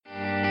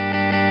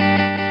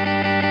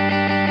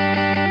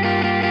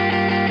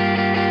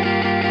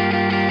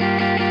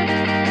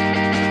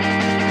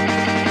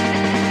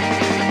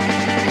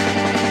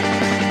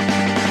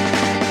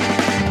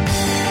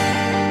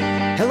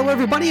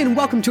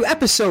welcome to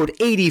episode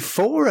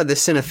 84 of the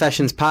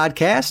Cinefessions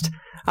podcast.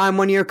 I'm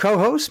one of your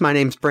co-hosts. My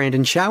name's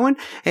Brandon Chowan,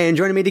 and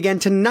joining me again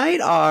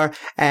tonight are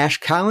Ash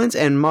Collins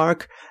and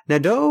Mark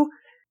Nadeau.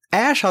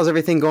 Ash, how's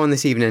everything going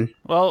this evening?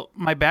 Well,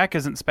 my back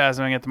isn't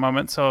spasming at the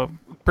moment, so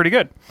pretty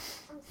good.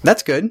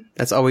 That's good.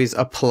 That's always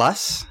a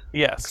plus.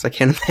 Yes. 'Cause I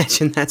can't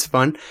imagine that's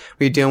fun.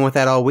 Were you dealing with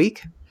that all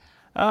week?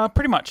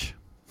 Pretty much.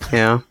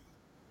 Yeah,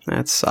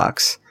 that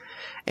sucks.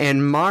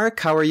 And Mark,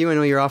 how are you? I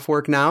know you're off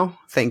work now.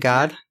 Thank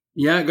God.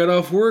 Yeah, I got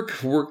off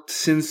work. Worked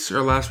since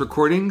our last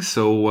recording,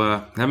 so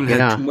haven't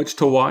had too much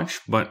to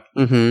watch, but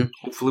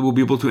hopefully we'll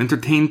be able to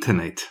entertain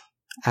tonight.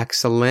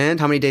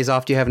 Excellent. How many days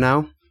off do you have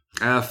now?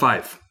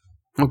 5.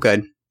 Oh,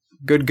 good.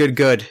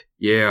 Good.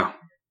 Yeah.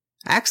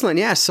 Excellent.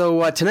 Yeah.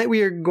 So tonight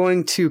we are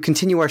going to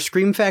continue our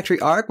Scream Factory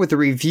arc with a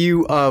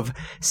review of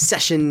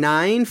Session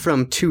 9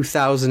 from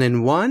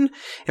 2001.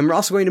 And we're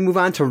also going to move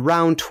on to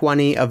round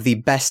 20 of the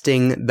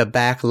Besting the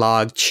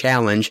Backlog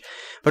Challenge.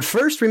 But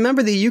first,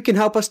 remember that you can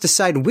help us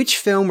decide which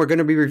film we're going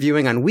to be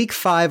reviewing on week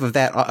 5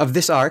 of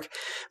this arc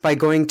by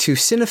going to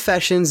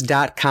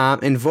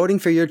Cinefessions.com and voting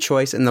for your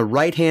choice in the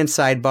right-hand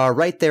sidebar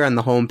right there on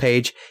the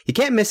homepage. You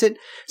can't miss it,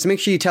 so make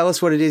sure you tell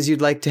us what it is you'd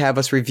like to have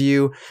us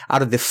review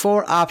out of the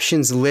 4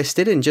 options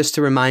listed. And just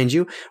to remind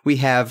you, we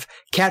have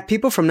Cat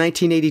People from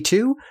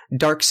 1982,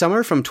 Dark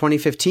Summer from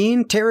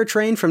 2015, Terror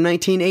Train from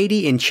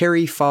 1980, and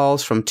Cherry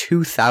Falls from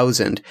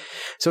 2000.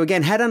 So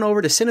again, head on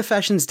over to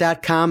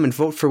Cinefessions.com and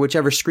vote for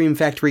whichever Scream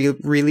Factory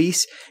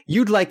release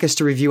you'd like us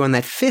to review on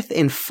that 5th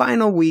and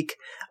final week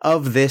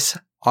of this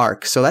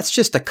arc. So that's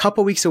just a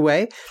couple weeks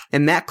away,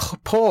 and that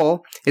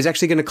poll is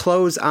actually going to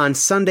close on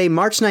Sunday,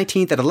 March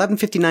 19th at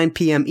 11:59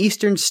 p.m.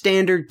 Eastern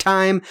Standard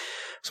Time.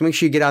 So make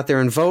sure you get out there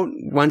and vote.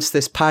 Once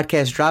this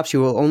podcast drops,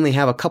 you will only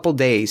have a couple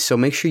days, so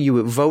make sure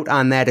you vote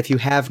on that. If you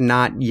have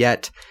not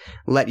yet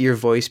let your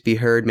voice be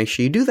heard, make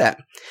sure you do that.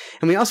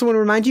 And we also want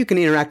to remind you can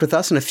interact with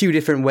us in a few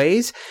different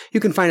ways. You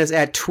can find us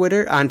on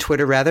Twitter, at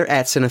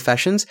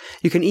Cinefessions.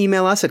 You can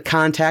email us at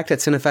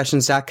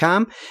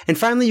contact@cinefessions.com. And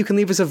finally, you can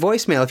leave us a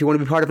voicemail if you want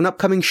to be part of an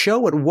upcoming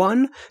show at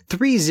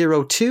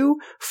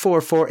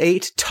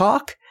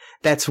 1-302-448-TALK.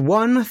 That's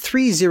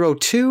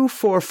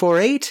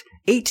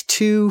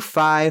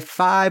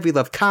 1-302-448-8255. We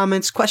love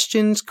comments,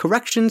 questions,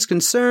 corrections,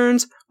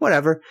 concerns,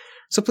 whatever.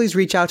 So please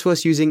reach out to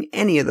us using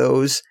any of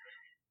those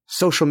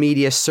social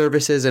media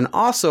services, and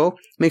also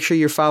make sure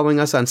you're following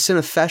us on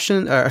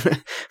Cinefession, or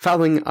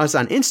following us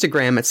on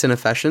Instagram at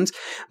Cinefessions.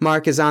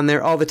 Mark is on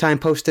there all the time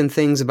posting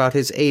things about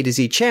his A to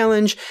Z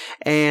challenge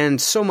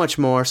and so much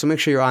more. So make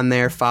sure you're on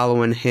there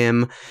following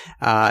him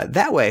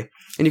that way.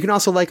 And you can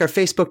also like our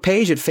Facebook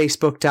page at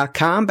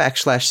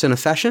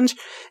facebook.com/Cinefessions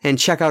and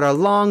check out our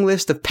long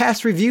list of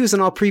past reviews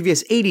and all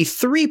previous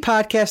 83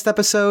 podcast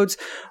episodes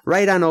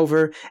right on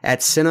over at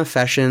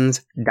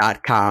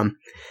Cinefessions.com.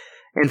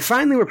 And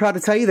finally, we're proud to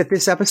tell you that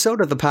this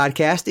episode of the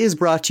podcast is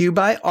brought to you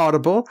by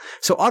Audible.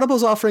 So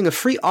Audible's offering a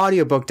free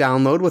audiobook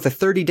download with a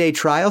 30-day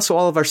trial, so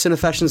all of our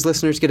Cinefessions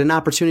listeners get an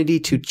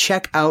opportunity to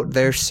check out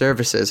their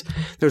services.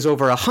 There's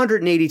over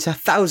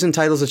 180,000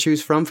 titles to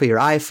choose from for your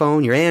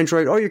iPhone, your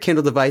Android, or your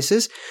Kindle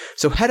devices.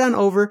 So head on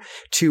over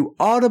to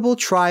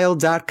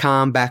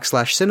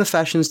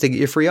audibletrial.com/Cinefessions to get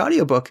your free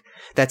audiobook.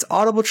 That's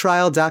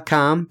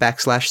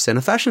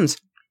audibletrial.com/Cinefessions.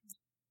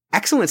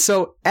 Excellent.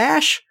 So,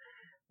 Ash,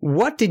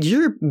 what did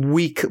your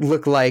week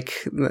look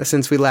like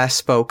since we last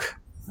spoke?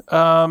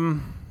 A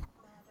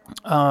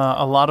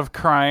lot of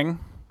crying.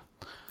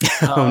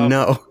 Oh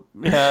no.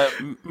 Yeah,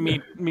 me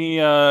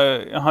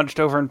hunched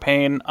over in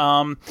pain.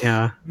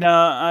 Yeah. No,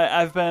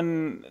 I've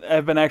been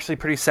actually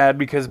pretty sad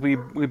because we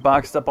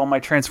boxed up all my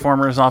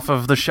Transformers off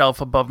of the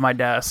shelf above my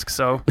desk.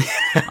 So,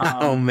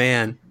 oh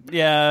man.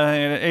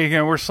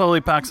 Yeah, we're slowly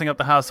boxing up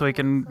the house so we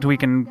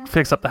can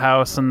fix up the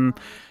house and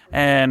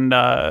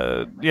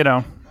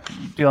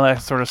do all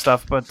that sort of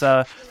stuff. But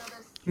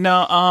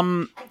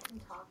no,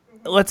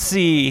 let's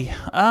see.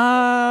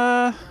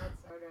 No,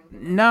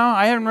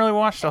 I haven't really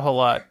watched a whole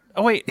lot.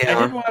 Oh wait, yeah.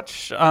 I did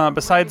watch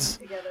besides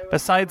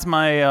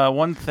my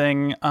one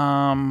thing.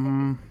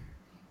 Trying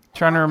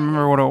to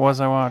remember what it was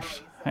I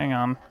watched. Hang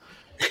on.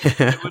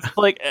 It was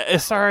like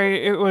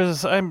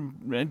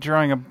I'm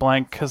drawing a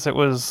blank because it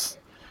was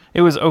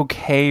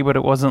okay, but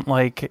it wasn't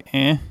like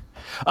eh.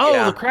 Oh,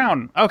 yeah. The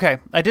Crown. Okay,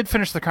 I did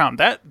finish The Crown.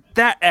 That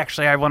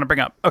actually I want to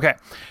bring up. Okay,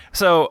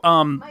 so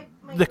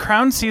The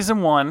Crown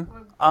season 1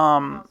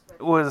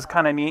 was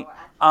kind of neat.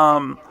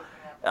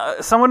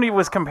 Somebody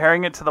was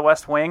comparing it to The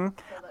West Wing.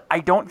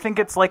 I don't think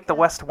it's like The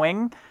West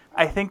Wing.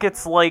 I think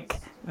it's like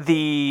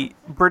the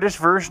British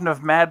version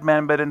of Mad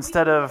Men, but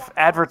instead of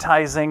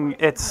advertising,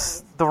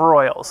 it's the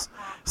royals.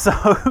 So,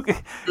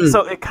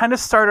 so it kind of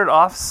started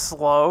off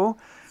slow,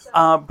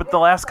 but the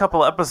last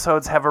couple of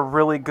episodes have a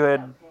really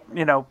good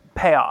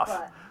payoff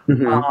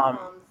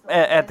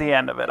at the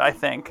end of it, I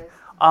think.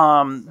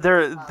 John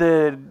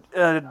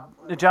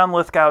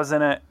Lithgow's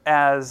in it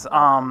as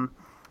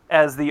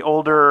the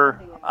older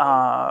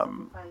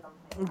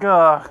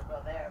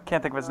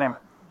can't think of his name.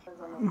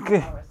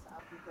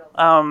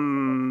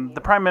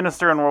 The Prime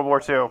Minister in World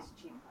War II.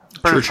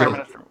 British Prime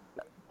Minister.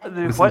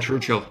 Winston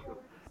Churchill.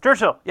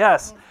 Churchill,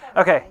 yes.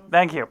 Okay,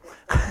 thank you.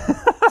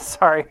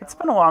 Sorry, it's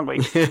been a long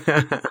week. They've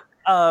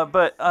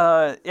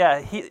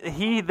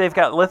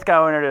got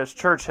Lithgow in it as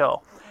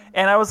Churchill.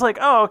 And I was like,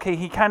 oh, okay,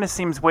 he kind of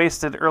seems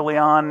wasted early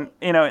on.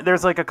 You know,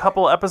 there's like a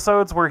couple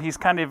episodes where he's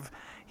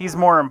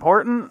more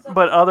important,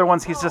 but other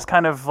ones he's just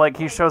kind of like,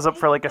 he shows up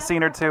for like a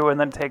scene or two and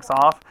then takes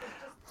off.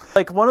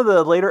 Like one of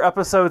the later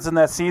episodes in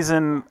that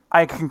season,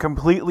 I can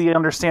completely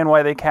understand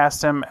why they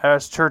cast him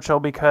as Churchill,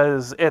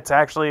 because it's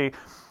actually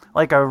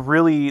like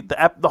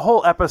the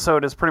whole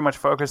episode is pretty much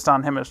focused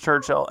on him as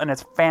Churchill, and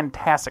it's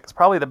fantastic. It's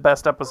probably the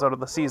best episode of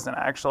the season,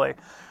 actually.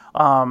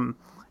 And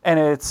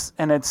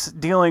it's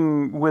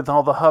dealing with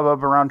all the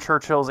hubbub around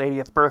Churchill's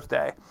 80th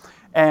birthday,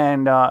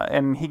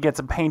 and he gets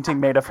a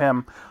painting made of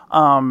him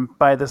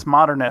by this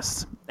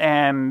modernist,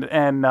 and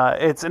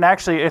it's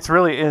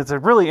a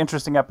really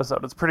interesting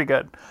episode. It's pretty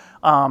good.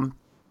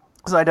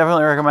 So I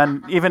definitely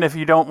recommend, even if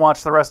you don't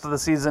watch the rest of the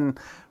season,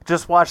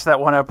 just watch that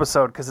one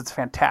episode because it's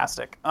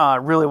fantastic.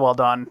 Really well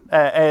done.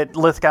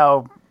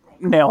 Lithgow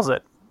nails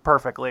it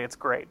perfectly. It's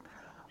great.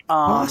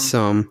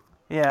 Awesome.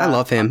 Yeah, I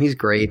love him. He's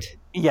great.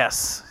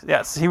 Yes,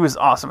 he was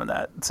awesome in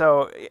that.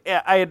 So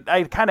yeah,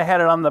 I kind of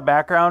had it on the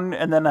background,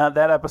 and then that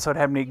episode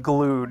had me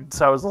glued.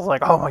 So I was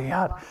like, oh my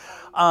god.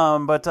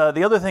 But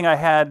the other thing I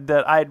had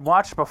that I'd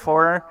watched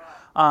before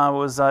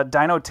was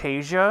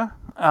Dinotasia,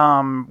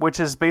 which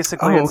is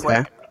basically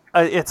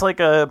it's like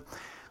a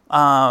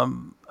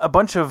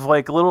bunch of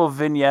like little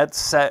vignettes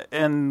set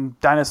in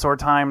dinosaur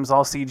times,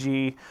 all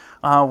CG,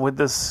 with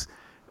this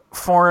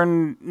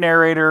foreign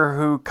narrator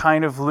who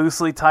kind of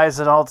loosely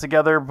ties it all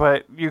together,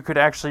 but you could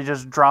actually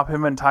just drop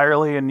him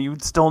entirely and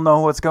you'd still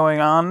know what's going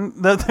on.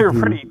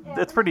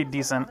 It's pretty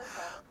decent.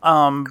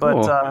 Cool.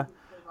 But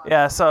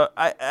so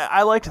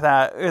I liked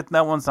that.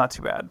 That one's not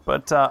too bad.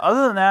 But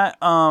other than that,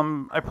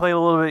 I played a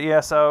little bit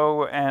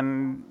ESO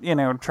and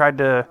tried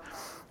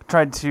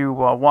to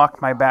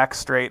walk my back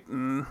straight,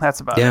 and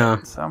that's about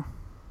it. So,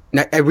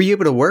 now, were you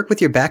able to work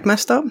with your back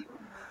messed up?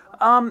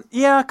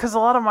 Yeah, because a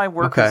lot of my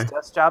work is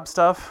desk job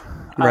stuff.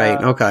 Right.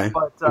 Okay.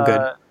 But,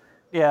 good.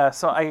 Yeah.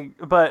 So I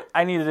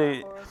needed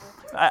to.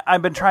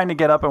 I've been trying to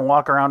get up and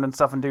walk around and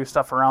stuff and do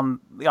stuff around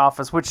the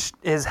office, which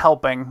is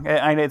helping.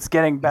 It's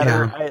getting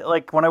better. Yeah.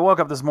 Like when I woke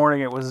up this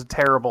morning, it was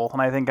terrible,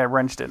 and I think I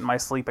wrenched it in my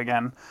sleep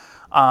again.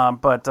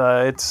 But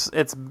it's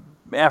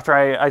after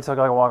I took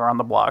like a walk around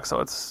the block, so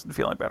it's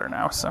feeling better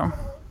now. So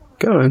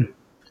good.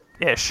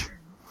 Ish.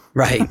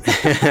 Right.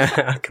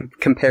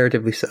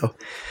 Comparatively so.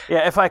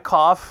 Yeah, if I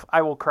cough,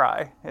 I will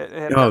cry.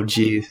 Oh,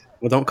 geez.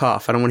 Well, don't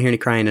cough. I don't want to hear any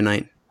crying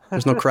tonight.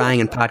 There's no crying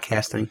in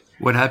podcasting.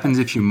 What happens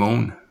if you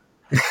moan?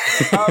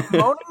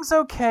 Moaning's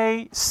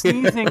okay.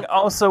 Sneezing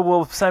also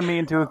will send me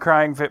into a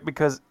crying fit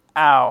because,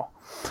 ow.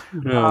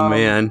 Oh,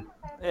 man.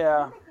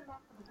 Yeah.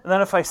 And then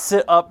if I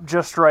sit up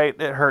just right,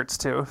 it hurts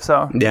too.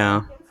 So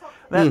yeah.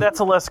 That's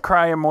a less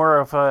cry and more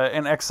of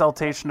an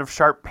exaltation of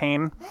sharp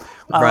pain.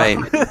 Right.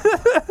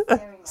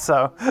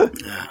 So.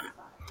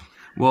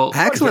 Well,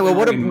 excellent. Well,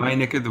 what in my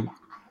neck of the...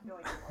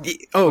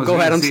 go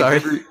ahead. I'm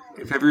sorry.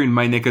 If ever in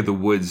my neck of the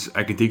woods,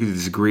 I can take you to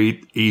this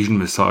great Asian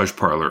massage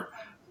parlor.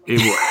 It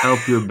will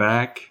help your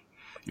back.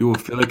 You will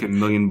feel like $1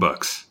 million.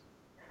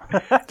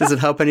 Does it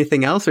help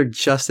anything else or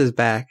just his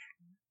back?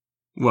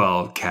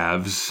 Well,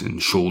 calves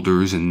and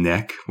shoulders and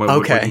neck. What are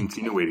you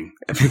insinuating?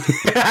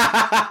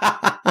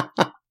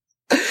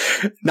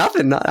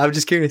 Nothing. I'm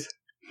just curious.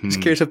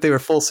 Just curious if they were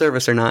full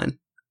service or not.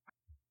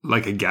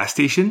 Like a gas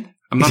station?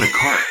 I'm not a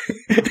car.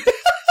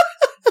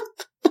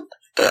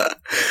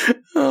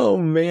 Oh,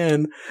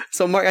 man.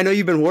 So, Mark, I know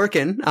you've been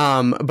working,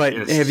 but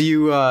have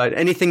you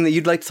anything that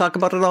you'd like to talk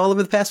about at all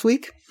over the past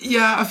week?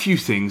 Yeah, a few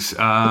things.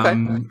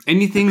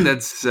 Anything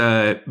that's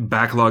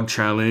backlog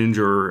challenge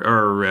or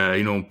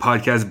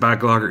podcast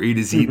backlog or A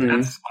to Z,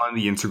 that's on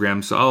the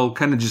Instagram. So I'll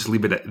kind of just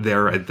leave it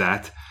there at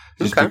that.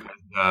 Just because,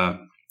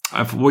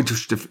 I've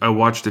watched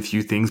a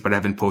few things, but I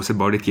haven't posted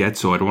about it yet,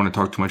 so I don't want to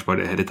talk too much about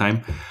it ahead of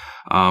time.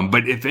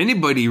 But if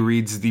anybody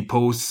reads the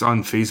posts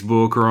on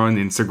Facebook or on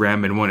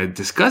Instagram and want to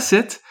discuss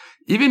it,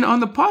 even on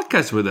the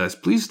podcast with us,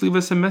 please leave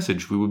us a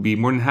message. We would be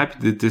more than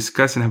happy to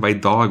discuss and have a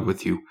dialogue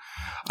with you.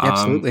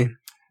 Absolutely.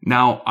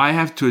 Now, I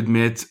have to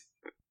admit,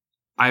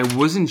 I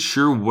wasn't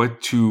sure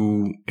what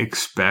to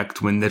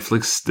expect when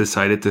Netflix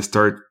decided to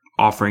start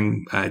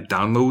offering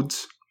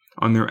downloads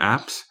on their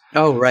apps.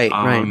 Oh, right,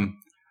 right.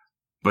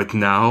 But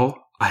now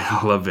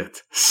I love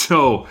it.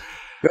 So,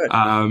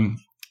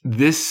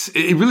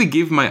 it really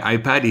gave my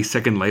iPad a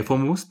second life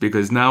almost,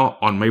 because now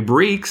on my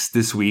breaks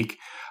this week,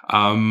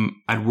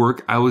 at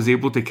work, I was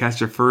able to catch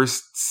the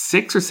first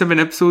 6 or 7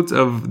 episodes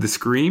of the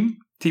Scream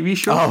TV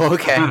show. Oh,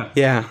 okay.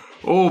 Yeah.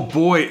 Oh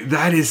boy,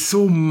 that is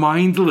so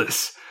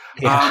mindless.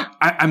 Yeah.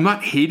 I'm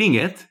not hating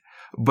it,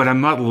 but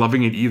I'm not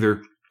loving it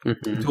either.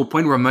 To a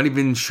point where I'm not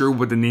even sure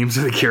what the names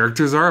of the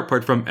characters are,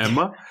 apart from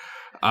Emma.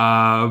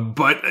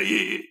 But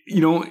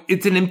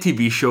it's an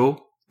MTV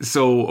show.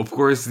 So of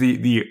course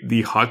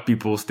the hot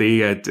people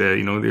stay at,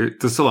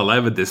 they're still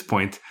alive at this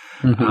point.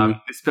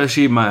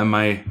 Especially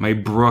my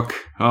Brooke.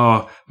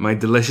 Oh, my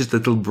delicious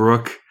little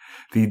Brooke.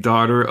 the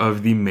daughter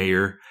of the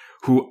mayor,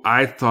 who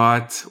I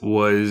thought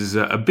was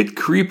a bit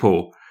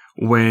creepo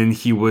when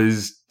he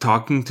was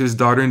talking to his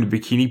daughter in the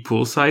bikini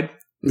poolside.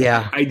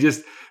 Yeah.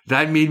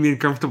 That made me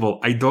uncomfortable.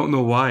 I don't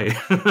know why.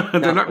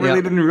 They're not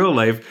related in real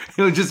life.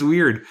 It was just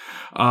weird.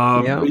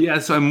 But yeah,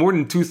 so I'm more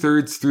than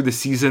 2/3 through the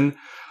season.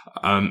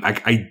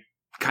 I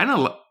kind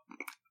of,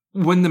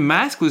 when the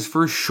mask was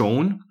first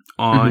shown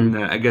on,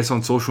 I guess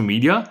on social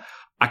media,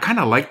 I kind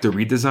of liked the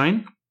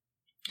redesign.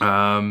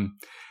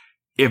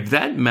 If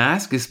that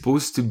mask is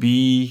supposed to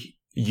be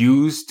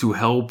used to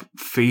help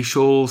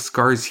facial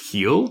scars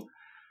heal,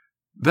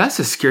 that's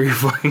a scary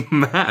fucking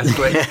mask.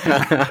 Like,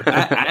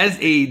 as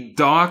a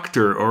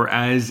doctor or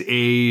as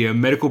a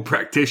medical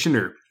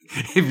practitioner,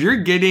 if you're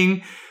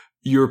getting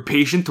your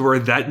patient to wear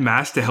that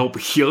mask to help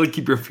heal and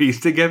keep your face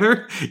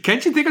together,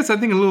 can't you think of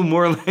something a little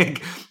more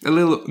like a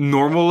little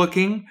normal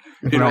looking?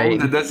 You know,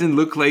 that doesn't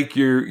look like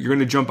you're going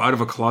to jump out of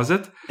a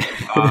closet.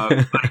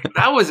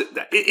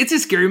 It's a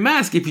scary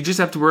mask if you just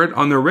have to wear it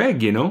on the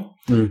reg, you know?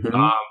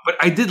 But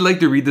I did like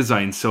the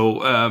redesign.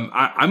 So,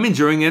 I'm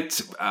enjoying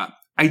it.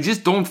 I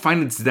just don't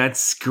find it's that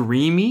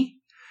screamy.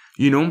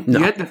 You know, you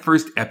had the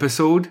first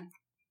episode.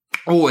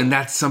 Oh, and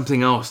that's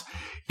something else.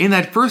 In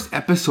that first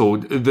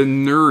episode, the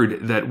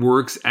nerd that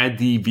works at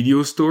the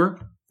video store.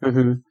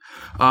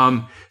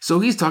 So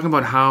he's talking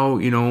about how,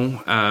 you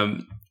know,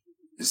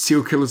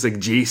 serial killers like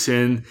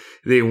Jason,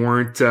 they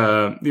weren't,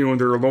 you know,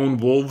 they're lone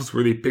wolves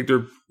where they pick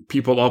their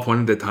people off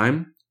one at a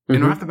time.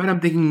 And off the bat, I'm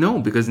thinking no,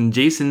 because in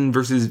Jason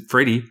versus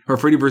Freddy, or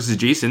Freddy versus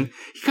Jason,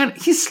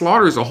 he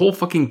slaughters a whole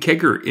fucking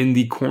kegger in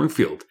the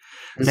cornfield.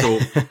 So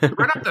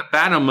right off the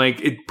bat, I'm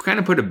like, it kind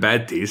of put a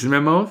bad taste in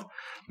my mouth.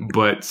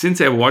 But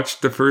since I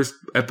watched the first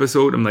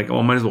episode, I'm like, oh,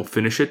 I might as well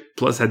finish it.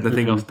 Plus, I had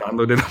nothing else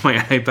downloaded on my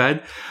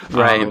iPad.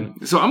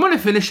 So I'm going to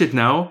finish it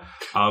now.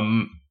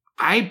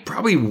 I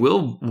probably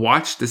will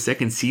watch the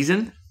second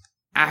season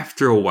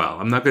after a while.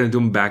 I'm not going to do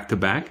them back to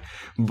back,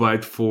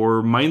 but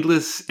for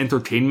mindless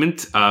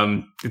entertainment,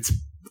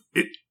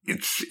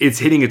 it's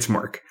hitting its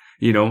mark.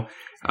 You know,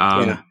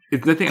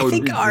 it's nothing I would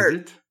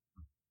revisit.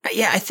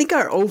 I think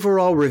our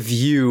overall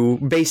review,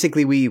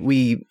 basically,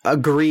 we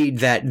agreed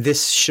that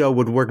this show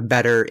would work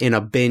better in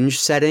a binge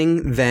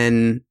setting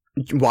than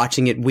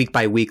watching it week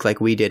by week like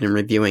we did and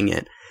reviewing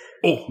it.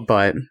 Oh,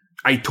 but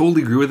I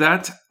totally agree with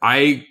that.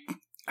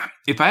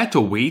 If I had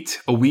to wait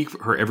a week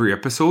for every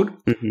episode,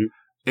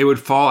 it would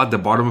fall at the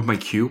bottom of my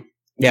queue.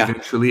 Yeah.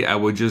 Eventually, I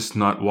would just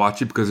not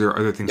watch it because there are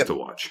other things to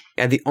watch.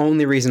 Yeah, the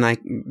only reason I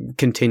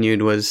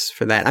continued was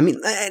for that. I mean,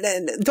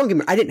 don't get me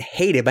wrong, I didn't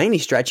hate it by any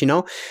stretch, you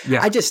know?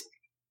 Yeah.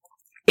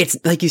 It's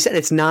like you said,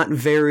 it's not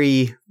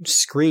very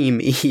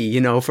screamy, you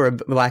know, for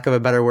lack of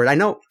a better word.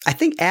 I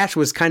think Ash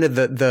was kind of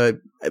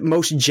the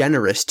most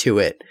generous to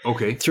it.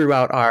 Okay.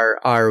 Throughout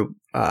our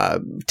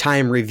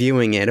time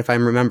reviewing it, if I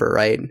remember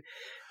right.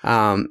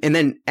 And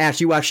then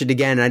Ash, you watched it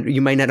again, and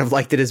you might not have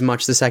liked it as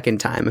much the second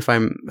time.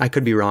 I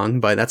could be wrong,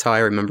 but that's how I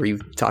remember you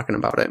talking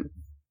about it.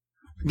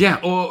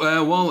 Yeah.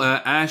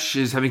 Ash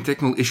is having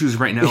technical issues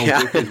right now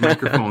with his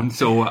microphone,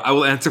 so I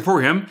will answer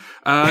for him.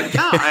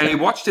 I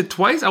watched it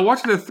twice. I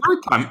watched it a third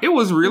time. It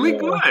was really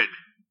good.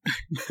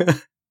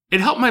 It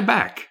helped my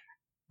back.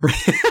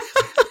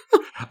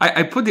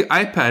 I put the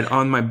iPad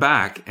on my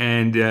back,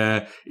 and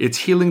its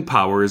healing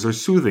powers are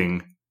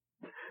soothing.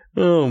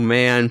 Oh,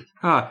 man.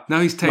 Now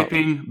he's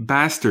typing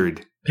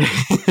bastard.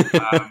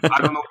 I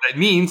don't know what that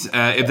means.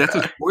 If that's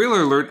a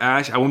spoiler alert,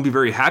 Ash, I won't be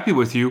very happy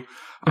with you.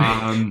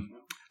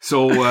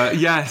 So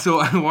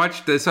I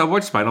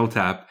watched Spinal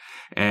Tap,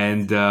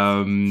 and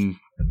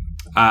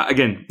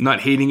again, not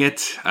hating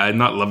it,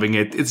 not loving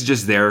it. It's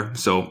just there.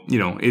 So, you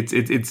know,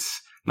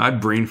 it's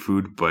not brain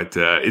food, but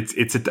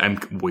it's a time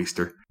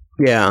waster.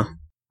 Yeah.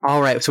 All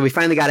right, so we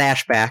finally got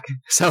Ash back.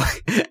 So,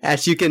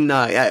 Ash, you can.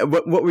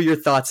 What were your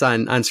thoughts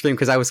on Scream?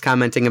 Because I was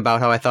commenting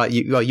about how I thought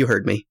you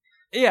heard me.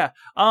 Yeah.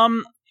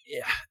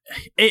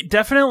 It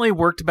definitely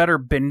worked better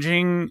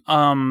binging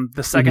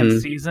the second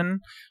season.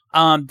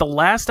 The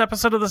last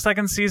episode of the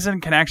second season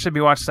can actually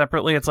be watched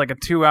separately. It's like a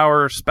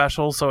 2-hour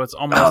special, so it's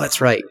almost. Oh, that's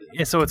right.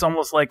 So it's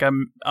almost like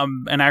an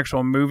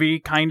actual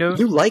movie, kind of.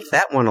 You liked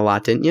that one a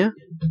lot, didn't you?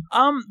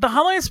 The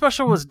Halloween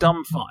special was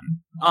dumb fun.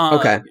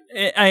 Okay.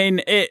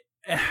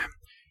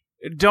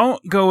 Don't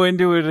go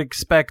into it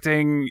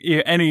expecting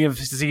any of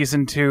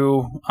season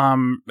 2,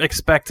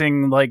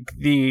 expecting like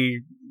the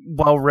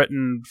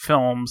well-written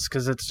films,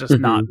 because it's just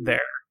not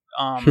there.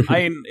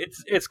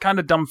 It's kind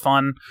of dumb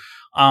fun.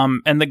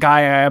 And the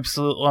guy I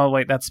absolutely, oh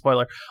wait, that's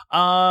spoiler.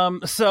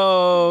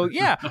 So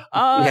yeah,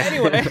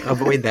 anyway.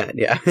 Avoid that.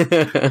 Yeah.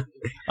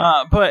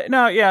 But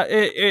no, yeah,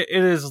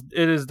 it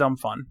is dumb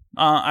fun.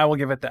 I will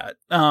give it that.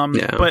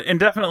 But and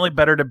definitely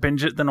better to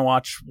binge it than to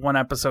watch one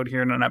episode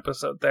here and an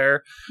episode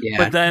there. Yeah.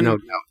 But then, no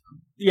doubt.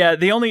 Yeah,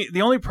 the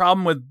only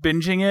problem with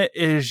binging it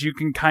is you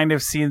can kind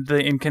of see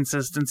the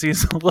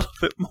inconsistencies a little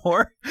bit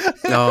more.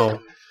 No.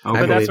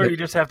 But that's where you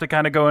just have to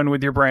kind of go in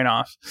with your brain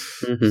off.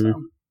 Mm-hmm. So.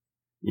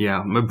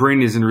 Yeah, my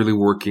brain isn't really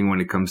working when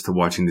it comes to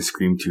watching the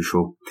Scream 2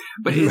 show.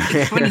 But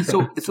it's funny.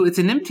 So it's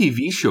an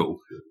MTV show,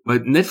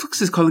 but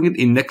Netflix is calling it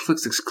a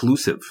Netflix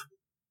exclusive.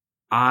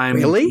 I'm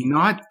really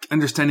not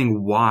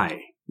understanding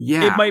why.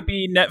 Yeah, it might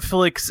be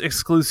Netflix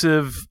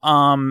exclusive.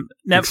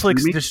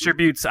 Netflix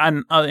distributes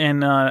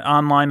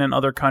online in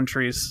other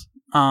countries.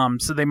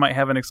 So they might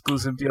have an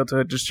exclusive deal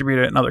to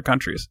distribute it in other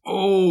countries.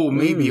 Oh,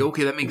 maybe.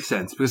 Okay, that makes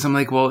sense. Because I'm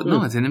like, well,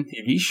 no, it's an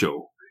MTV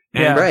show.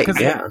 And yeah, right.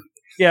 Yeah.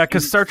 Yeah,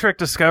 because Star Trek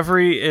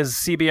Discovery is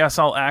CBS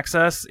All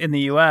Access in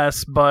the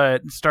U.S.,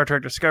 but Star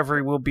Trek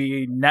Discovery will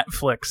be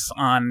Netflix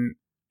on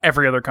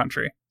every other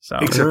country. So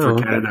except for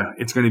Canada,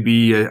 it's going to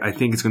be. I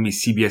think it's going to be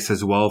CBS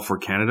as well for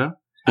Canada.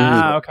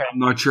 Okay. I'm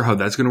not sure how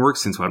that's going to work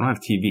since I don't have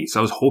TV.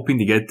 So I was hoping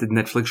to get the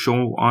Netflix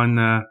show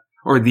on,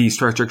 or the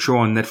Star Trek show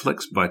on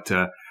Netflix, but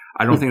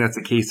I don't think that's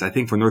the case. I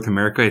think for North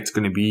America, it's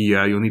going to be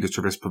you'll need a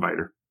service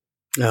provider.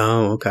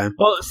 Oh, okay.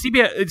 Well,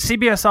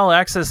 CBS All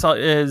Access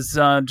is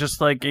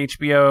just like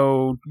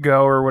HBO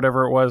Go or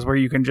whatever it was, where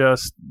you can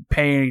just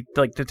pay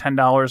like the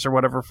 $10 or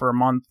whatever for a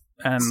month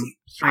and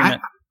stream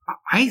it.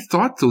 I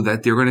thought though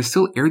that they're going to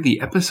still air the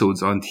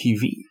episodes on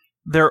TV.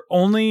 The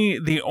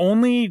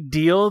only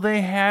deal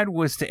they had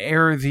was to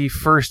air the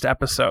first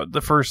episode,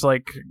 the first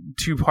like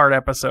 2-part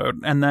episode,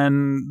 and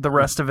then the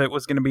rest of it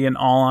was going to be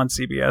all on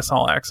CBS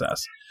All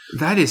Access.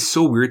 That is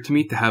so weird to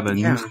me to have a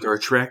new Star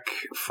Trek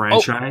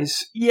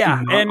franchise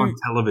on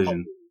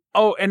television.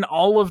 Oh, and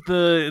all of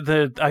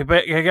I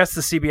guess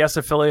the CBS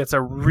affiliates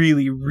are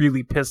really,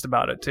 really pissed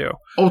about it too.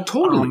 Oh,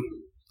 totally.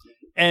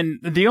 And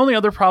the only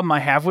other problem I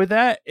have with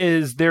that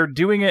is they're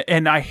doing it,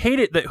 and I hate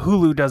it that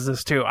Hulu does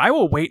this too. I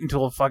will wait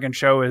until a fucking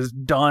show is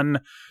done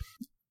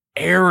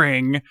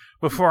airing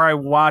before I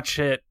watch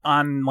it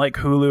on like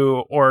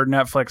Hulu or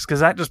Netflix, because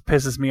that just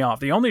pisses me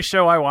off. The only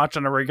show I watch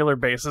on a regular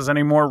basis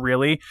anymore,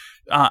 really,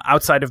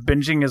 outside of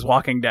binging, is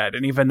Walking Dead.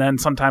 And even then,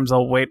 sometimes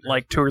I'll wait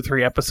like 2 or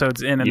 3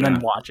 episodes in and then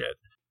watch it.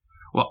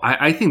 Well,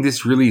 I think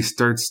this really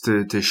starts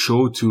to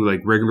show to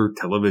like regular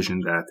television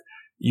that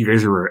you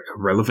guys are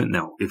relevant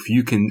now. If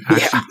you can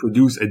actually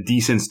produce a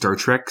decent Star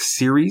Trek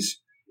series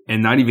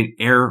and not even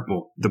air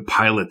the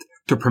pilot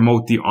to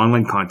promote the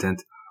online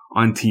content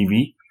on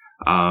TV,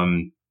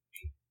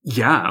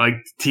 like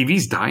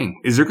TV's dying.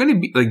 Is there going to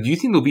be do you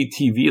think there'll be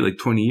TV in like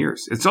 20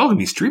 years? It's all going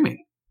to be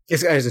streaming. I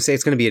was going to say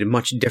it's going to be in a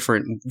much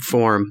different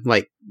form.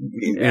 Like,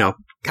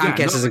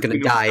 Comcast isn't going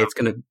to die.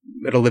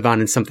 It'll live on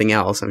in something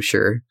else, I'm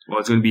sure. Well,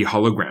 it's going to be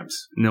holograms.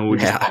 No, we'll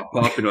just pop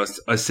up and us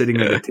sitting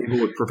at a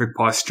table with perfect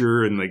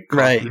posture and like,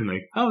 coffee and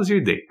like, how was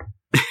your day?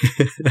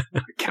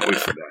 I can't wait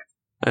for that.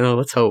 I know.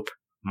 Let's hope.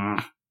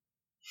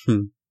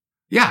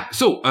 Yeah.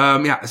 So I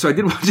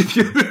did watch a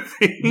few other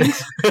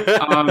things.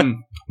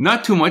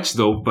 Not too much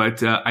though,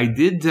 but I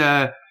did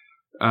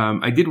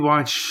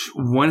watch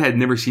one I had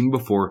never seen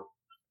before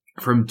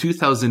from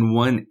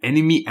 2001,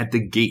 Enemy at the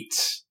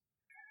Gates,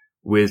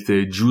 with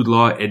Jude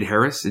Law, Ed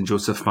Harris, and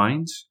Joseph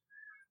Fiennes.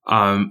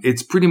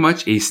 It's pretty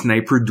much a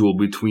sniper duel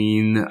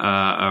between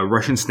a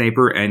Russian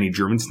sniper and a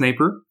German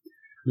sniper.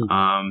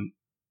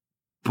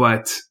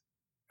 But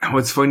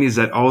what's funny is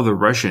that all the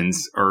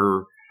Russians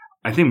are,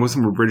 I think most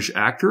of them are British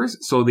actors,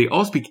 so they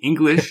all speak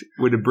English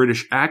with a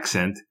British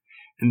accent.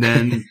 And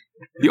then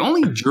the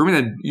only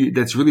German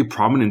that's really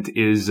prominent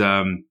is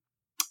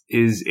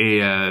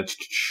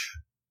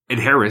Ed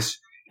Harris,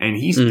 and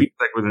he speaks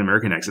like with an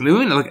American accent. They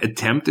don't like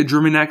attempt a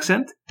German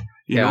accent,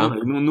 you know,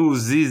 like, no,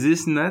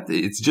 this and that.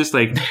 It's just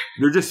like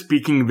they're just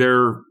speaking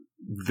their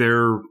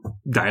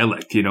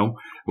dialect, you know,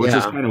 which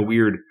is kind of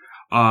weird.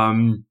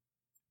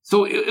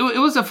 So it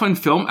was a fun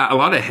film. A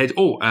lot of heads.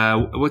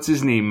 What's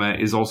his name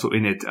is also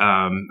in it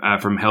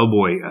from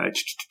Hellboy.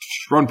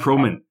 Ron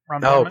Perlman.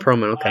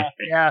 Perlman. Okay.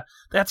 Yeah,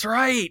 that's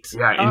right.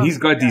 Yeah, and he's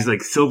got these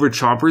like silver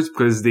chompers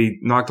because they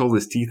knocked all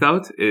his teeth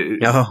out.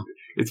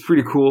 It's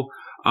pretty cool.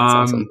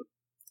 Awesome.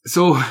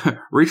 So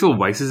Rachel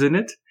Weisz is in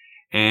it,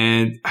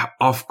 and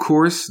of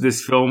course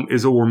this film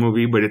is a war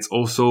movie, but it's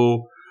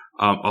also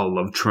a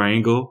love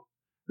triangle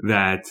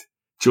that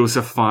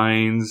Joseph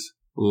Fiennes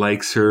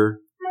likes her.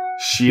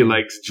 She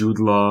likes Jude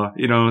Law,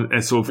 you know,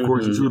 and so of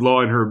course Jude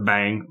Law and her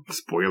bang.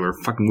 Spoiler,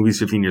 fucking movie's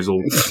 15 years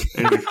old.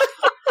 Anyway,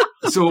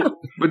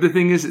 but the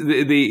thing is,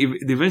 they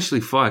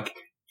eventually fuck,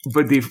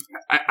 but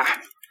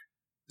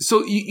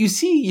so you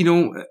see, you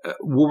know,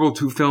 World War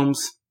II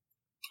films,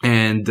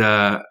 and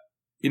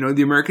you know,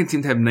 the Americans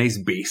seem to have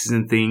nice bases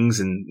and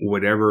things and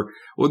whatever.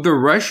 Well, the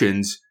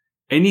Russians,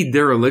 any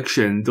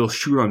dereliction, they'll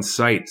shoot on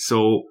sight.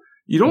 So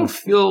you don't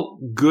feel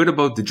good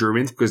about the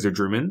Germans because they're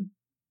German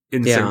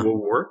in the Second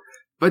World War.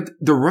 But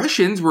the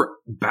Russians were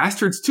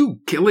bastards too,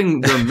 killing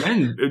their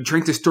men,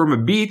 trying to storm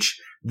a beach.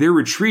 They're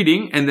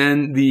retreating, and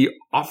then the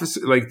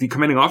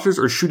commanding officers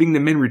are shooting the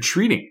men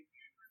retreating.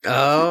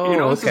 Oh, you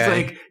know, okay. So it's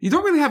like you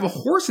don't really have a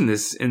horse in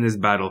this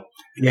battle,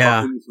 in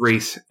this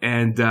race,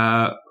 and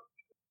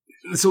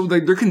so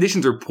like their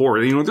conditions are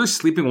poor. You know, they're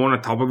sleeping one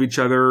on top of each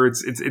other.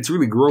 It's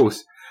really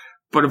gross.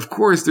 But of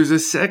course, there's a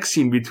sex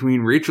scene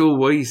between Rachel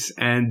Weisz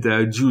and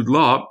Jude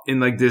Law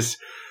in like this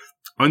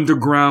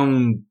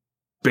underground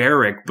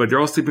barrack, but they're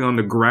all sleeping on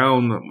the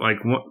ground, like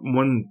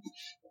one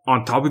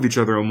on top of each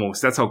other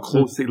almost. That's how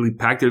closely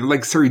packed. They're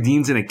like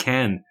sardines in a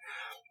can.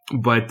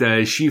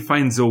 But she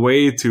finds a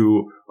way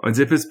to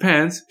unzip his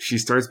pants. She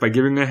starts by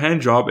giving him a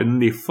hand job, and then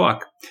they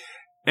fuck.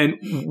 And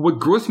what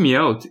grossed me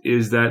out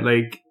is that,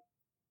 like,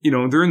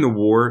 during the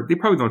war, they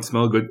probably don't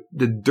smell good.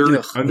 The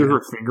dirt under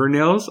her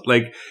fingernails,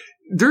 like,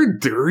 they're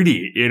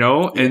dirty,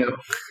 and he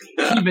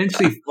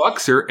eventually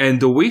fucks her, and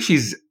the way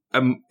she's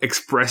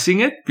expressing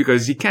it,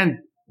 because you can't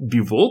be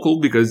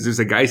vocal because there's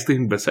a guy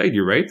sleeping beside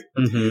you, right?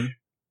 Mm-hmm.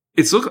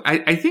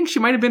 I think she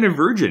might have been a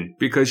virgin,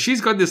 because she's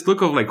got this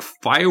look of like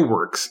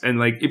fireworks, and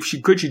like if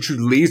she could, she'd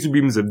shoot laser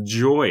beams of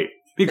joy,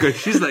 because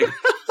she's like,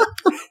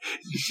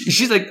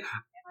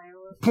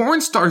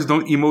 porn stars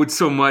don't emote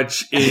so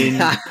much in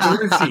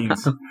porn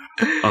scenes,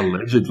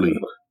 allegedly.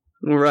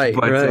 Right,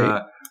 but,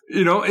 right.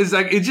 It's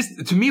like, it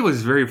just, to me, it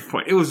was very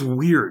fun. It was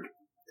weird.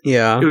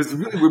 Yeah. It was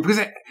really weird, because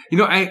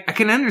I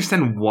can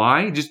understand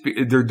why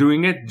they're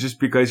doing it, just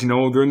because,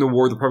 during the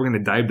war, they're probably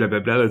going to die, blah, blah,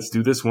 blah. Let's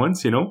do this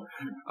once,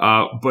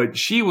 but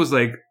she was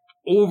like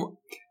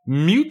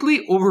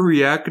mutely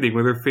overreacting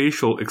with her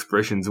facial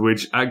expressions,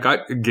 which I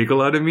got a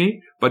giggle out of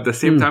me, but at the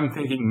same time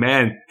thinking,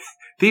 man,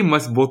 they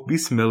must both be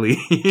smelly,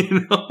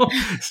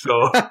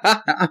 So,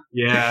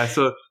 yeah,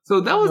 so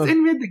that was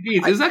Enemy at the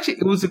Gates.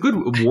 It was a good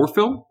war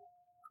film,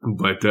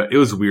 but it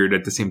was weird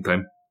at the same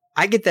time.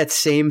 I get that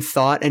same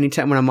thought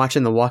anytime when I'm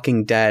watching The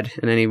Walking Dead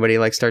and anybody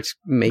like starts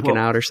making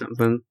out or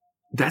something.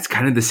 That's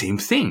kind of the same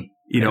thing,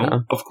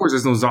 Of course,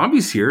 there's no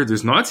zombies here.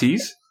 There's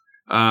Nazis,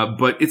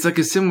 but it's like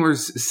a similar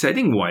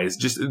setting wise,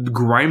 just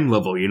grime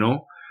level,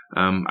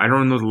 I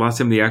don't know the last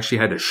time they actually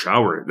had a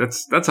shower.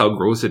 That's how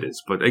gross it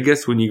is. But I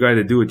guess when you got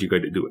to do it,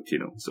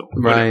 So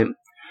right.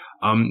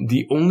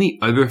 The only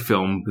other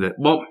film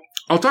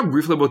I'll talk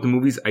briefly about the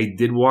movies I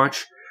did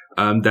watch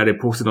that I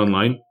posted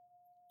online.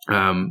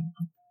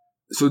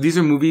 So these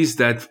are movies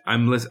that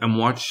I'm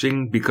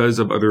watching because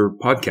of other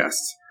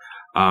podcasts.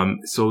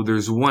 So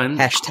there's one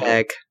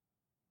hashtag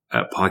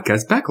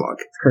podcast backlog.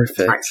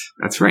 Perfect.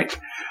 That's right.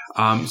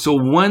 So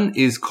one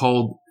is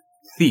called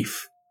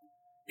Thief.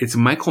 It's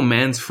Michael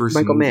Mann's first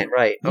movie. Mann,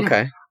 right. Yeah.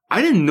 Okay.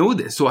 I didn't know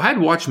this. So I had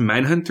watched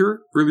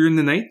Manhunter earlier in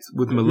the night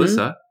with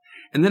Melissa,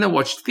 and then I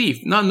watched Thief,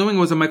 not knowing it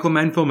was a Michael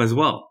Mann film as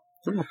well.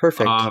 Oh,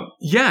 perfect.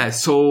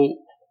 So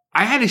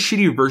I had a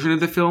shitty version of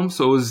the film,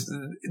 so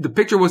the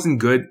picture wasn't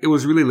good. It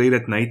was really late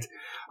at night.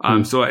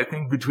 So I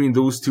think between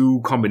those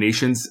two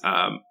combinations,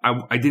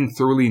 I didn't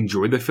thoroughly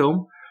enjoy the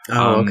film.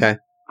 Oh, okay.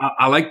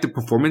 I like the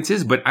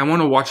performances, but I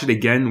want to watch it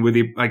again with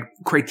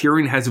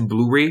Criterion has a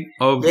Blu-ray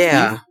of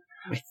Yeah.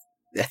 Thief.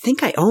 I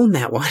think I own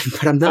that one,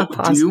 but I'm not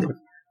positive.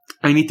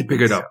 I need to pick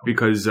it up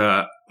because,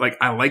 I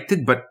liked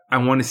it, but I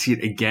want to see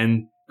it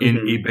again in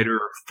a better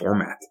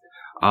format.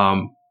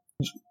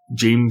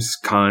 James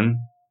Caan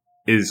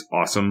is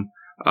awesome.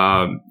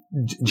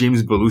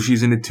 James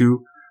Belushi's in it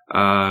too.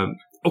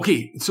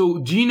 Okay, so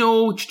do you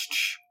know?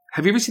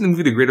 Have you ever seen the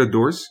movie The Great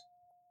Outdoors?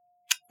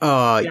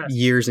 Yes.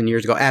 Years and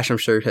years ago. Ash, I'm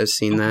sure, has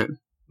seen that.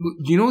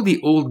 Do you know the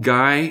old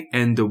guy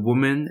and the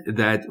woman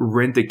that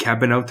rent the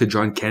cabin out to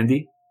John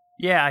Candy?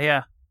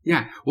 Yeah.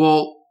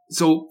 Well,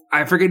 so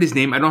I forget his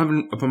name. I don't have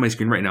it up on my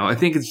screen right now. I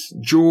think it's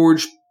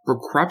George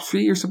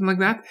Prokopsky or something like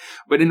that.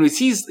 But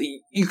anyways,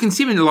 you can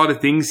see him in a lot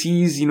of things.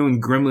 He's, in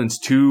Gremlins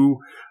 2.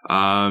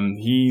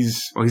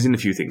 He's in a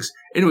few things.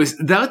 Anyways,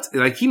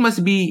 he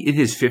must be in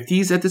his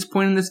 50s at this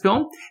point in this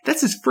film.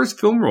 That's his first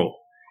film role.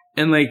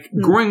 And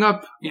growing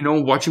up,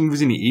 watching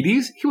movies in the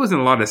 80s, he was in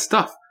a lot of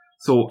stuff.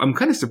 So I'm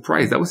kind of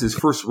surprised that was his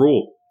first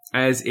role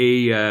as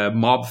a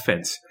mob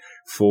fence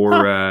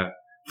for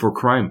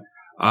crime.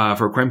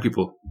 For crime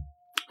people.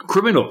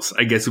 Criminals,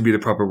 I guess would be the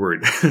proper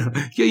word.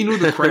 Yeah,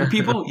 the crime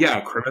people? Yeah,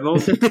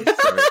 criminals. Sorry.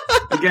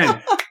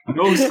 Again,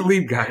 no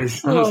sleep,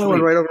 guys. No sleep.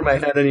 Went right over my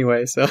head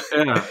anyway, so.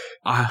 Yeah.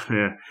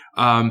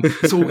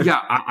 So, yeah,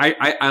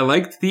 I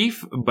liked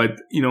Thief, but,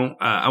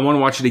 I want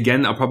to watch it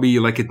again. I'll probably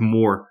like it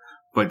more.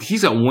 But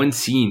he's at one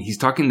scene. He's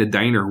talking in the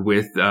diner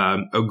with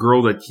a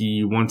girl that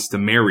he wants to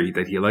marry,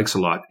 that he likes a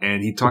lot.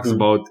 And he talks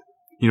about,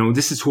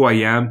 this is who I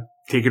am,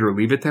 take it or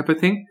leave it type of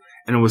thing.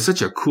 And it was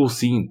such a cool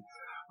scene.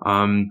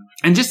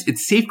 And just,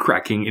 it's safe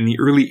cracking in the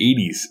early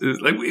 80s.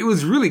 It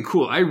was really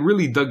cool. I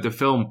really dug the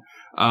film.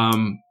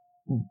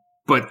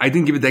 But I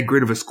didn't give it that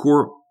great of a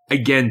score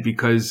again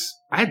because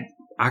I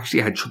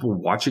had trouble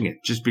watching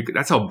it just because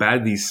that's how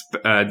bad the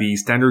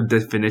standard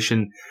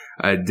definition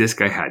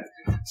disc I had.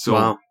 So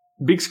wow.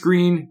 Big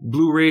screen,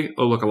 Blu-ray,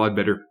 look a lot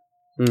better.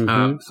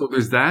 Mm-hmm. So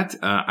there's that.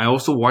 I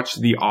also watched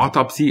The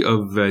Autopsy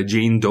of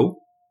Jane Doe.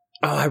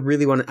 Oh, I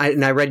really want to,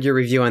 and I read your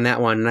review on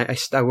that one, and I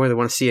really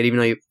want to see it, even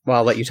though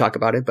I'll let you talk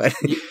about it, but.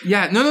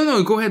 Yeah,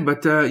 no, go ahead,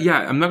 but,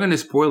 I'm not going to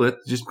spoil it,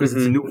 just because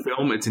it's a new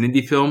film, it's an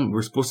indie film,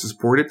 we're supposed to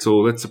support it, so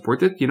let's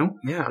support it, Yeah.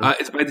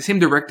 It's by the same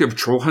director of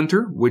Troll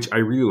Hunter, which I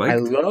really liked. I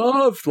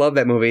love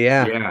that movie,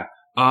 yeah. Yeah.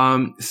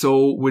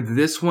 So with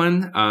this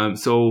one,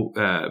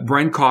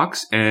 Brian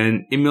Cox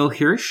and Emil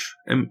Hirsch,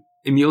 the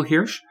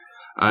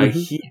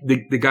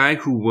guy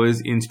who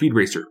was in Speed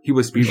Racer, he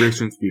was Speed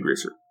Racer and Speed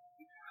Racer.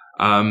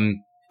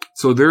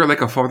 So they're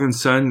like a father and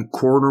son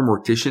coroner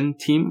mortician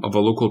team of a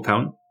local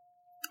town.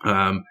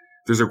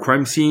 There's a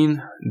crime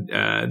scene.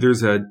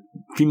 There's a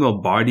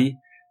female body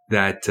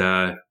that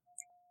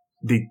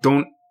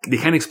they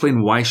can't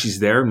explain why she's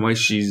there and why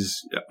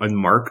she's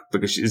unmarked,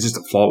 because it's just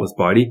a flawless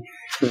body.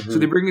 Mm-hmm. So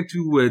they bring it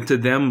to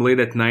them late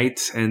at night,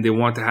 and they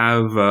want to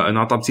have an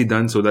autopsy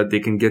done so that they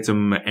can get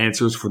some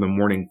answers for the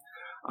morning.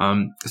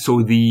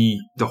 So the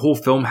whole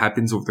film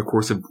happens over the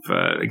course of,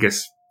 I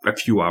guess, a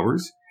few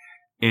hours.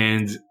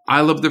 And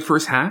I love the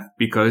first half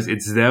because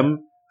it's them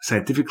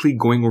scientifically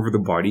going over the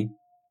body.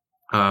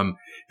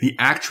 The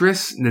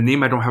actress, the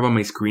name I don't have on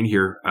my screen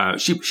here,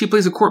 she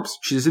plays a corpse.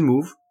 She doesn't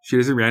move. She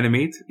doesn't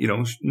reanimate.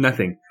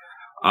 Nothing.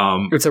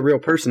 It's a real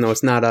person, though.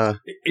 It's not a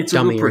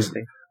dummy or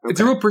anything. Okay.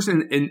 It's a real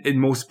person in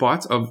most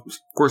spots. Of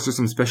course, there's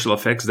some special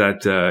effects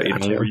that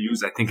were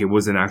used. I think it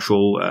was an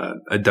actual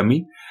a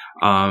dummy.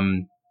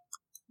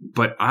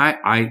 But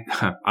I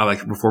like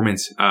the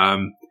performance.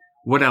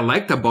 What I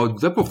liked about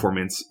the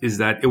performance is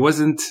that it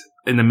wasn't,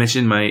 and I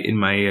mentioned in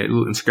my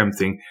little Instagram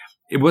thing,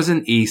 it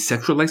wasn't a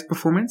sexualized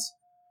performance.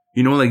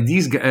 Like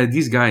these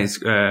guys,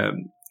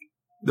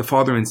 the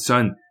father and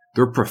son,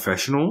 they're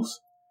professionals.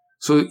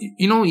 So,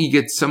 you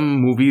get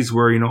some movies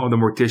where, the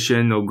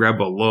mortician will grab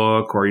a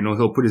look, or,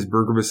 he'll put his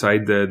burger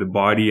beside the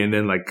body and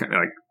then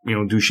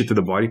do shit to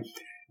the body.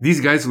 These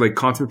guys are like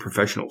consummate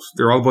professionals.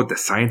 They're all about the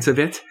science of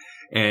it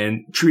and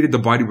treated the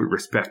body with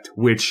respect,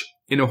 which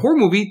in a horror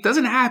movie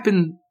doesn't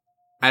happen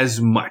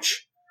as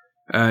much.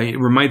 It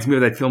reminds me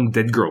of that film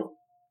Dead Girl,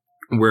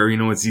 where,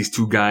 it's these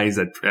two guys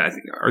that, I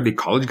think, are they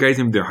college guys?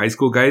 Maybe they're high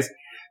school guys.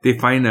 They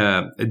find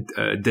a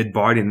dead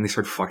body and they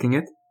start fucking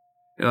it.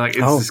 It's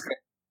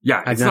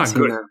not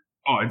good. That.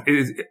 Oh, it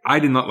is. I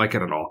did not like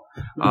it at all.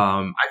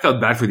 I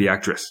felt bad for the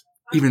actress,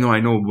 even though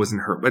I know it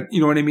wasn't her. But you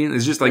know what I mean?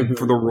 It's just like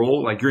for the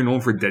role, like you're known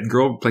for Dead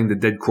Girl playing the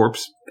dead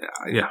corpse.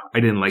 Yeah,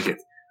 I didn't like it.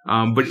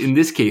 But in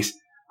this case,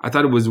 I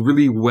thought it was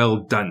really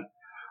well done.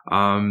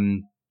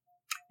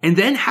 And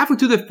then halfway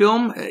through the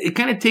film, it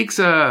kind of takes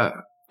a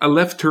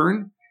left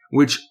turn,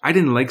 which I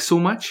didn't like so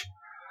much.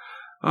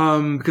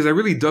 Because I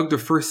really dug the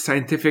first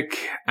scientific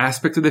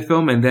aspect of the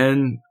film, and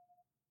then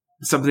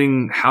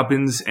something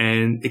happens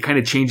and it kind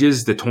of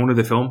changes the tone of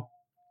the film,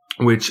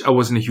 which I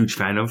wasn't a huge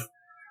fan of.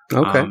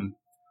 Okay.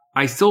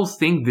 I still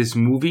think this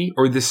movie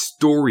or this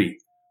story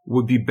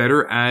would be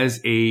better as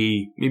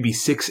a maybe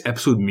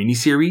 6-episode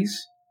miniseries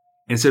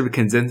instead of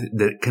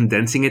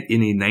condensing it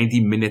in a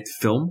 90-minute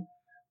film,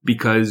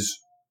 because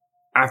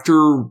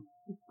after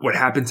what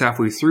happens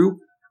halfway through,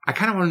 I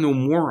kind of want to know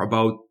more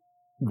about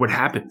what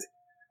happened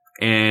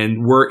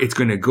and where it's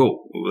going to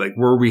go. Like,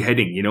 where are we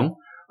heading,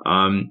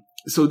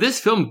 So this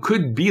film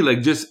could be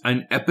like just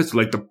an episode,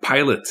 like the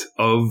pilot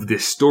of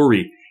this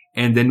story,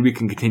 and then we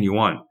can continue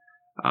on.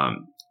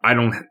 I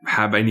don't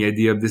have any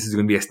idea if this is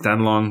going to be a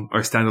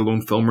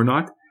standalone film or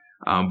not.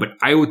 But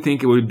I would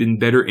think it would have been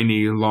better in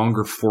a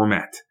longer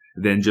format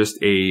than just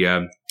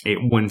a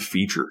one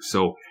feature.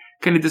 So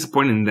kind of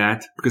disappointed in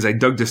that, because I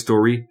dug the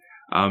story.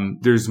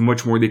 There's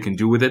much more they can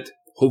do with it.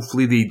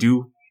 Hopefully they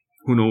do.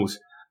 Who knows?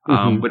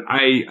 But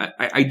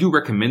I do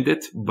recommend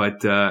it,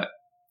 but,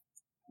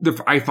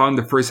 I found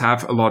the first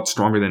half a lot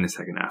stronger than the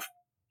second half.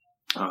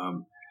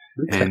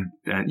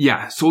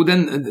 So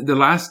then the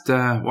last,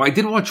 I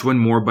did watch one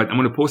more, but I'm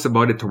going to post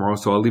about it tomorrow,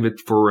 so I'll leave it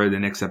for the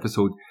next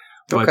episode.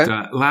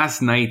 But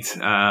last night,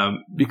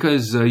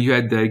 because you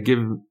had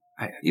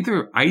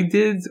either I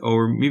did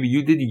or maybe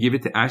you did, you gave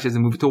it to Ash as a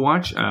movie to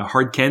watch,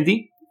 Hard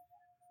Candy.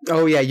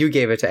 Oh yeah, you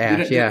gave it to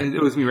Ash.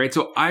 It was me, right?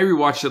 So I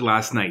rewatched it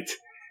last night.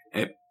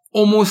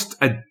 Almost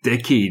a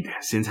decade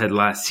since I had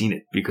last seen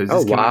it, because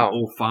this came out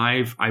in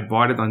 2005. I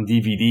bought it on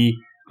DVD.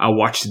 I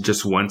watched it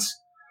just once.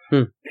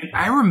 And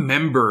I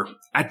remember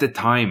at the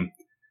time,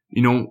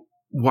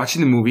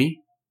 watching the movie,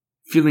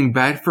 feeling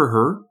bad for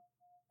her,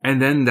 and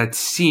then that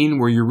scene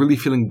where you're really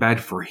feeling bad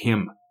for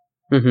him.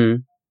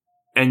 Mm-hmm.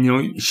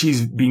 And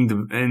she's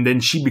and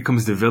then she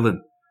becomes the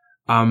villain.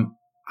 I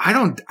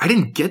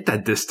didn't get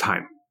that this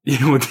time.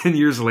 10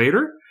 years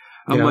later,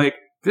 I'm like,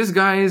 this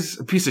guy's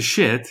a piece of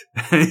shit,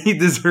 and he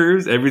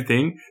deserves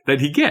everything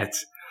that he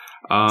gets.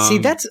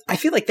 See, I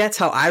feel like that's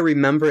how I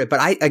remember it, but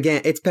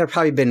it's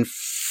probably been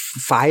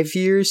 5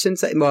 years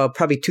since,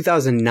 probably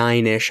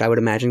 2009-ish, I would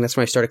imagine. That's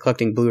when I started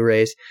collecting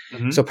Blu-rays.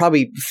 Mm-hmm. So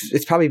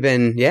it's probably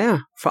been,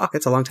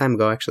 it's a long time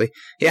ago, actually.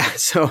 Yeah,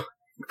 so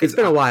it's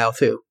been a while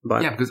too.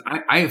 But yeah, because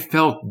I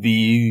felt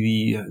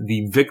the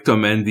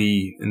victim and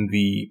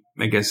the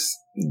I guess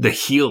the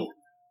heel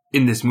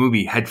in this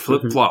movie had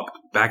flip-flopped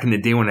back in the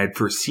day when I'd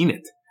first seen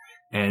it.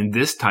 And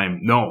this time,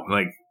 no,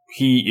 like,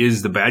 he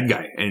is the bad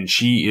guy and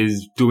she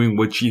is doing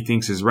what she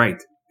thinks is right.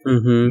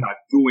 Mm-hmm. Not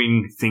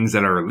doing things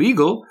that are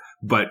illegal,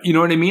 but you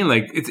know what I mean?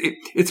 Like,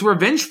 it's a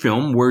revenge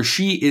film where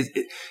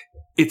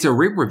it's a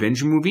rape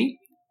revenge movie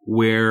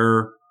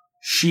where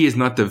she is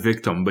not the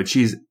victim, but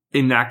she's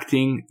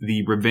enacting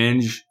the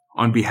revenge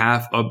on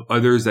behalf of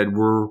others that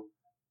were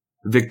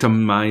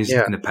victimized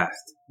in the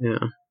past. Yeah.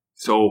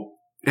 So,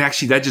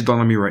 actually, that just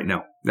dawned on me right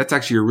now. That's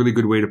actually a really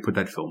good way to put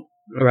that film.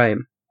 Right.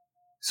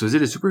 So is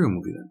it a superhero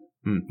movie then?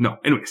 No,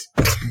 anyways,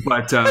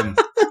 but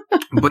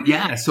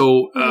yeah.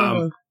 So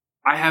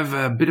I have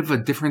a bit of a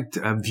different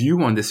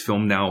view on this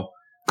film now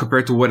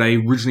compared to what I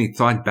originally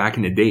thought back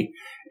in the day,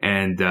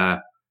 and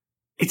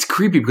it's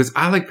creepy because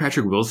I like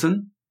Patrick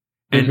Wilson.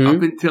 And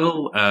up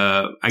until,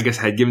 I guess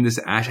I had given this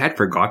to Ash, I had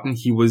forgotten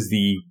he was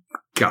the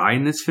guy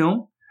in this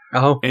film.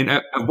 Oh. And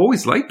I've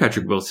always liked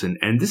Patrick Wilson.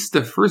 And this is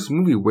the first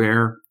movie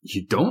where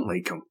you don't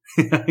like him,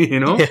 you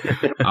know?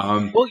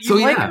 Well, you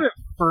like him at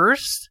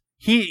first.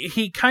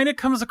 He kind of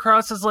comes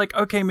across as like,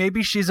 okay,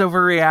 maybe she's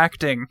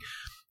overreacting.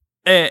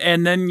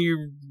 And then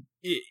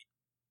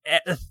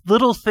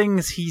little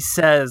things he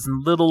says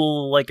and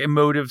little like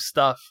emotive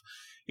stuff.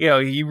 You know,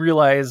 you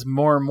realize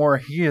more and more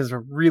he is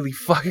really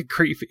fucking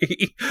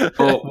creepy.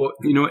 Well,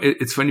 you know,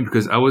 it's funny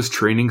because I was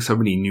training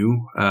somebody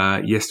new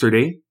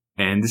yesterday,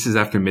 and this is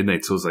after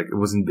midnight, so it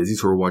wasn't busy,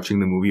 so we're watching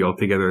the movie all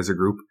together as a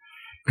group.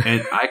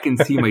 And I can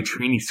see my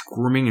trainee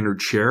squirming in her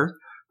chair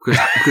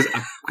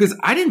because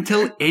I didn't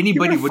tell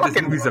anybody what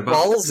this movie's about.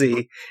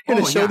 Ballsy. You're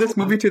gonna show this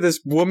movie to this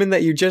woman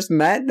that you just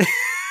met?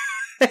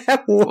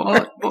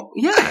 Well,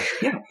 yeah.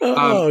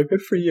 Oh,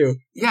 good for you.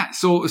 Yeah,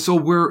 so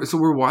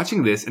we're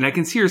watching this, and I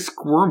can see her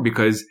squirm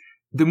because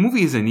the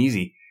movie isn't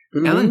easy.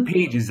 Ellen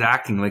Page is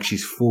acting like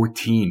she's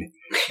 14,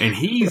 and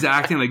he's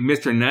acting like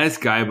Mr. Nice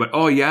Guy. But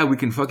oh yeah, we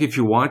can fuck if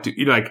you want to.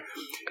 Like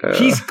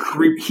he's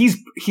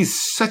he's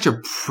such a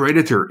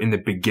predator in the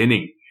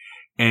beginning,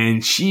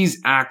 and she's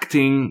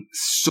acting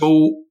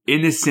so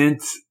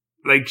innocent,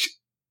 like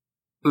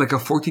a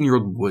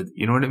 14-year-old would.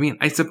 You know what I mean?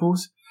 I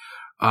suppose.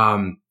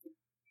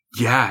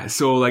 Yeah,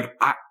 so like,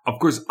 of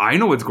course I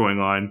know what's going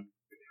on.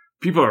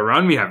 People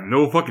around me have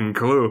no fucking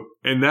clue.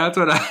 And that's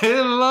what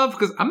I love,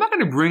 because I'm not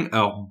going to bring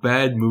a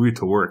bad movie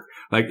to work.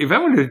 Like, if I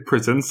want to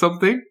present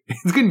something,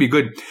 it's going to be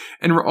good.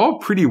 And we're all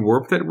pretty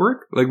warped at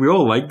work. Like, we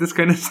all like this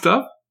kind of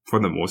stuff, for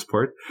the most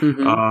part.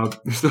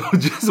 So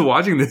just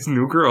watching this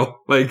new girl,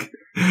 like,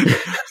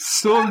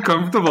 so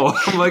uncomfortable.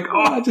 I'm like,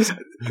 that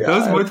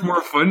was much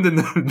more fun than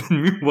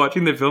me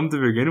watching the film to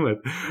begin with.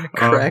 It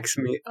cracks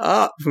me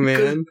up,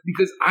 man.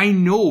 Because I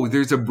know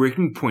there's a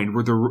breaking point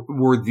where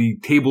the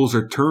tables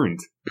are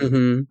turned.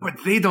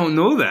 But they don't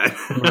know that.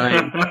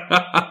 Right.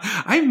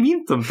 I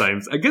mean,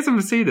 sometimes. I guess I'm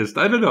a sadist.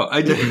 I don't know.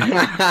 I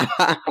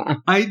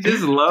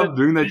just love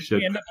doing that shit.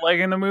 Did you end up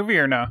liking the movie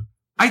or no?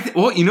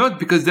 Well, you know what?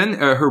 Because then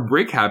her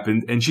break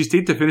happened and she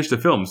stayed to finish the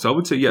film. So I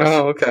would say yes.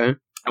 Oh, okay.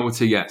 I would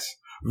say yes.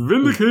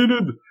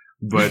 Vindicated.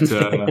 But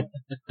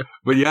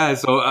yeah,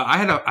 so I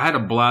had a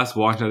blast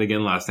watching it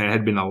again last night. It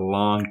had been a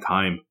long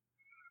time.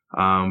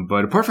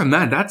 But apart from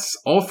that, that's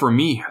all for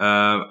me.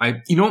 So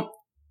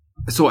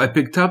I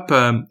picked up,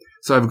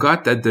 so I've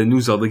got the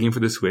new Zelda game for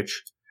the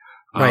Switch.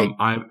 Right.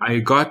 I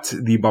got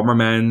the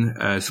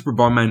Bomberman, Super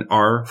Bomberman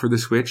R for the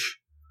Switch.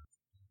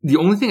 The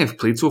only thing I've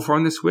played so far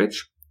on the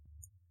Switch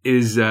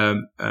is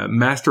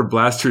Master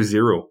Blaster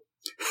Zero.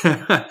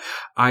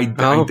 I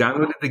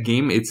downloaded the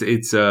game.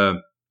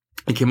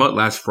 It came out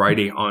last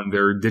Friday on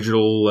their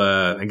digital,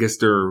 I guess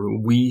their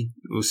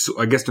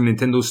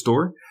Nintendo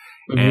store.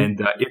 And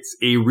it's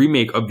a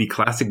remake of the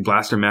classic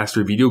Blaster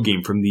Master video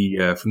game from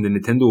the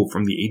Nintendo,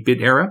 from the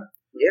 8-bit era.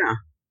 Yeah.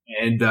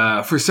 And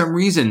for some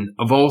reason,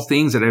 of all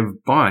things that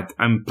I've bought,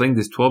 I'm playing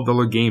this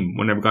 $12 game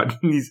when I've got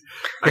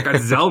I got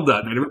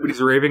Zelda that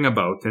everybody's raving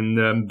about, and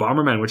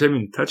Bomberman, which I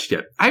haven't even touched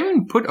yet. I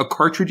haven't put a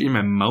cartridge in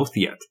my mouth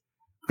yet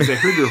because I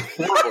heard they're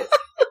horrible.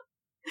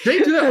 Should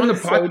I do that on the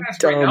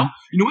podcast right now?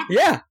 You know what?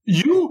 Yeah.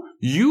 You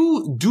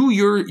do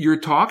your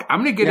talk.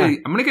 I'm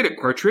gonna get a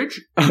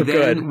cartridge, and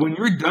then when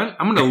you're done,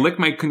 I'm gonna lick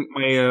my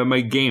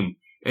game,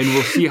 and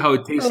we'll see how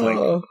it tastes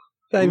like.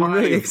 I'm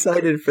really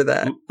excited for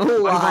that.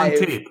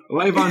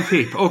 Live on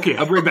tape. Okay,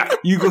 I'll be right back.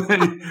 You go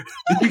ahead.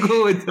 You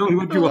go and tell me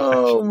what you watch.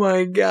 Oh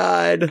my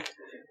god.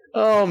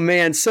 Oh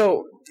man.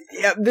 So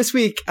yeah, this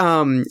week,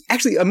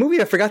 actually, a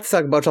movie I forgot to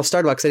talk about. Which I'll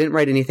start about because I didn't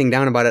write anything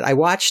down about it. I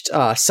watched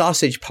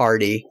Sausage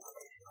Party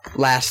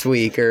last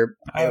week or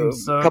a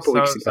couple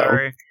weeks ago.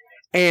 Sorry.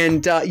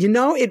 And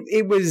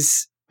it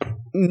was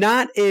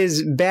not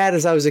as bad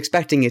as I was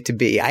expecting it to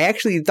be. I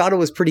actually thought it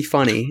was pretty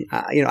funny.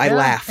 I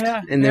laughed,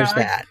 and there's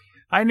that.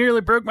 I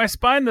nearly broke my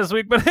spine this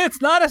week, but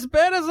it's not as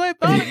bad as I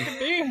thought it could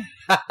be.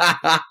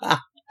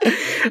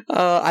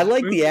 I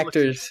like the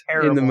actors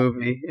in the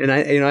movie, and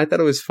I thought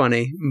it was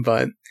funny,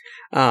 but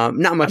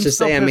not much to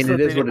say. I mean,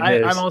 it is what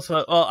it is. I'm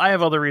also I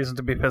have other reason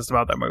to be pissed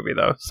about that movie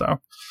though. So,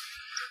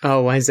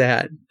 why is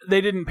that?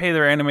 They didn't pay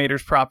their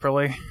animators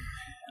properly.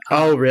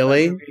 Oh,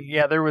 really?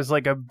 Yeah, there was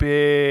like a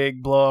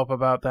big blow up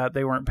about that.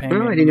 They weren't paying.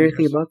 Oh, I didn't hear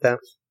anything about that.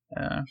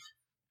 Yeah,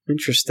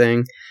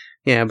 interesting.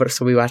 Yeah, but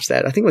so we watched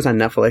that. I think it was on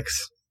Netflix.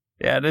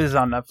 Yeah, it is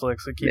on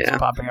Netflix. It keeps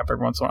popping up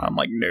every once in a while. I'm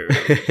like, no.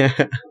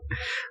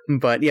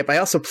 But, yep, I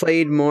also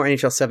played more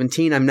NHL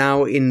 17. I'm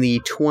now in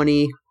the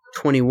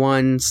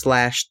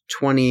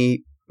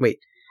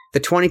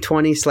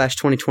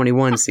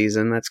 2020/2021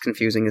 season. That's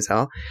confusing as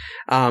hell.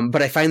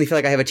 But I finally feel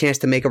like I have a chance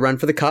to make a run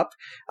for the cup.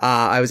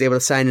 I was able to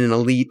sign an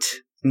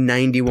elite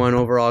 91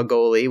 overall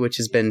goalie, which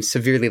has been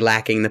severely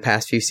lacking the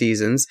past few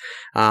seasons.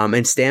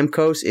 And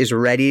Stamkos is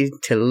ready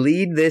to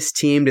lead this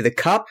team to the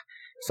cup.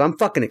 So I'm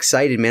fucking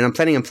excited, man. I'm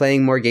planning on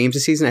playing more games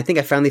this season. I think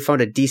I finally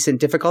found a decent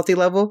difficulty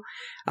level.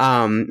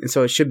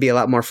 So it should be a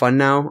lot more fun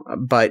now,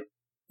 but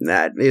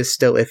that is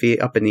still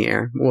iffy, up in the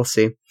air. We'll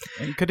see.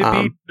 And could it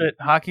be that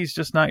hockey's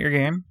just not your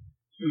game?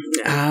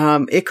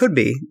 It could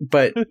be,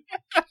 but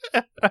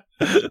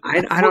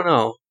I don't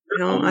know.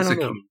 I don't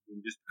know.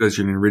 Just because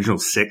you're an original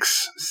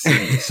 6,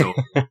 so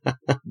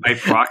by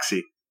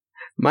proxy.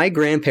 My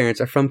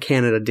grandparents are from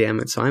Canada, damn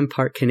it, so I'm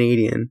part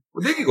Canadian.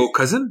 Well, there you go,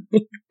 cousin.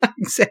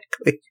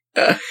 Exactly.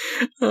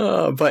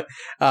 But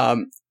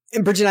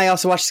Bridget and I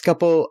also watched a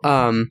couple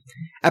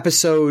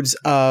episodes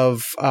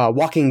of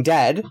Walking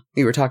Dead.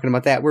 We were talking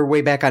about that. We're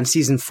way back on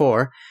season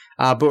 4,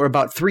 but we're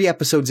about 3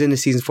 episodes into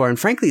season 4, and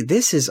frankly,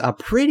 this is a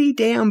pretty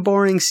damn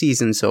boring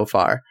season so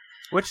far.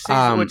 Which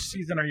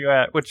season are you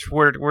at?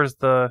 Where's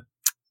the...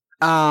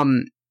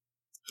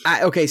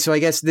 Okay, so I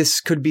guess this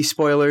could be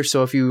spoilers.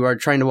 So if you are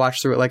trying to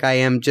watch through it like I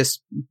am,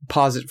 just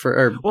pause it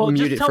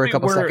mute it for a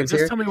couple seconds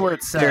here. Just tell me where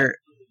it's set.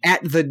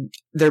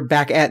 They're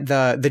back at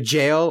the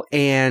jail,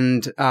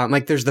 and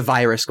there's the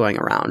virus going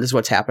around is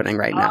what's happening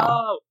right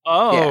now.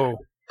 Yeah.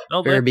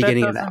 No, very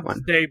beginning of that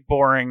one. Stay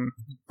boring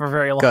for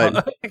very long.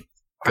 Good.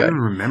 I don't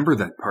remember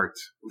that part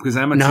because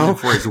I'm at season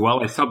 4 as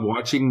well. I stopped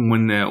watching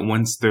when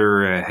once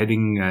they're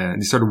heading.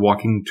 They started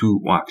walking to.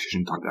 Well, I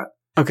shouldn't talk that.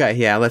 Okay,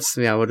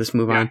 we'll just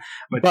move on.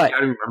 But I don't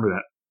remember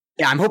that.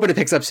 Yeah, I'm hoping it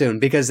picks up soon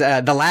because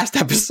the last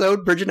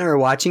episode, Bridget and I were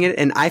watching it,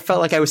 and I felt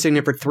like I was sitting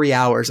there for 3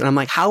 hours, and I'm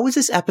like, how is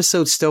this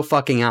episode still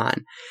fucking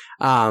on?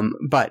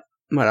 But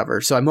whatever.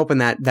 So I'm hoping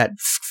that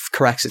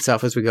corrects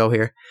itself as we go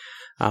here.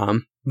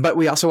 But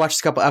we also watched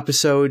a couple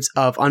episodes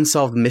of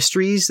Unsolved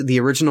Mysteries, the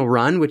original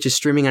run, which is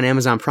streaming on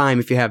Amazon Prime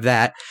if you have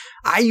that.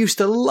 I used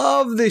to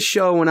love this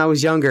show when I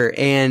was younger,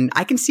 and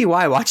I can see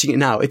why watching it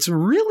now. It's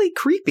really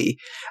creepy.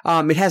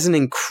 It has an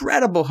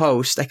incredible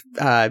host.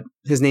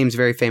 His name's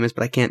very famous,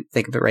 but I can't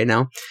think of it right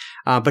now.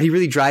 But he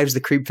really drives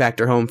the creep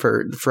factor home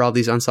for all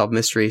these unsolved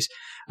mysteries.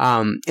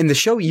 And the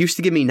show used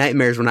to give me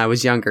nightmares when I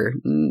was younger.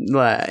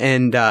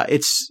 And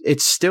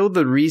it's still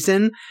the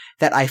reason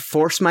that I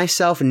force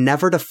myself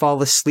never to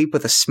fall asleep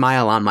with a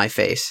smile on my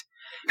face.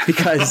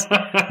 Because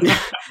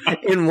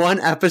in one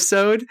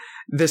episode,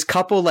 this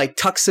couple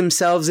tucks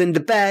themselves into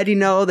bed,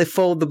 they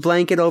fold the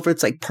blanket over.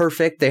 It's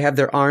perfect. They have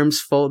their arms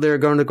folded. They're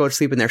going to go to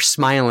sleep and they're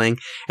smiling.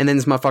 And then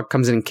this motherfucker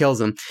comes in and kills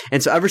them.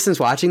 And so ever since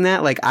watching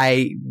that,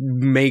 I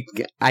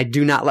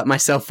do not let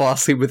myself fall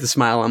asleep with a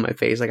smile on my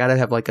face. I gotta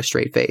have a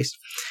straight face.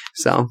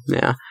 So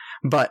yeah,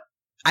 but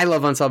I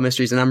love Unsolved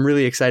Mysteries and I'm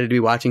really excited to be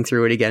watching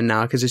through it again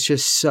now because it's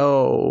just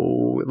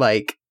so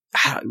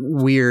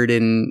weird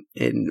and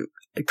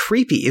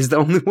creepy is the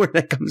only word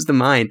that comes to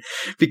mind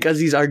because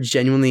these are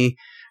genuinely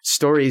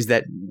stories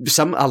that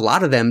a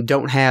lot of them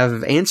don't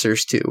have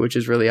answers to, which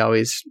is really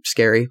always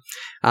scary.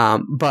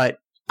 But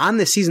on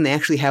this season, they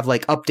actually have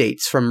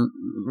updates from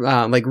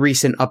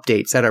recent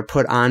updates that are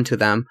put onto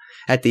them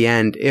at the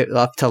end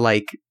up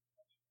to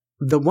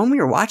the one we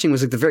were watching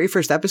was the very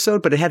first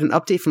episode, but it had an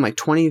update from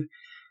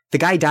the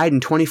guy died in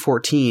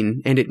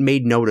 2014 and it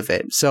made note of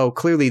it. So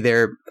clearly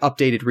they're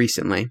updated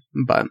recently,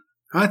 but.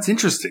 Oh, that's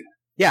interesting.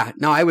 Yeah,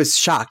 no, I was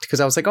shocked because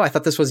I was I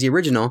thought this was the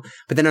original,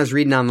 but then I was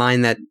reading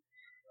online that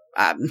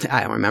I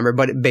don't remember,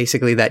 but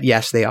basically that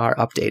yes, they are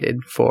updated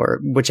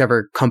for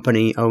whichever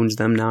company owns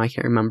them now. I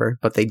can't remember,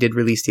 but they did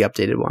release the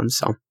updated one.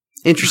 So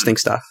interesting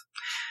stuff.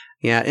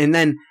 Yeah, and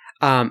then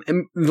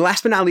and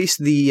last but not least,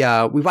 we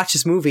watched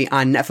this movie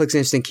on Netflix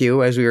Instant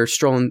Queue as we were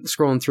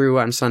scrolling through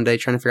on Sunday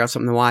trying to figure out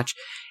something to watch.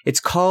 It's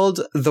called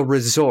The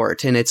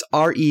Resort, and it's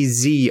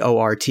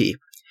REZORT.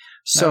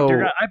 So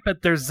I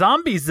bet there's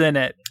zombies in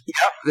it.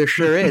 Yep, there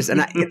sure is.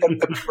 And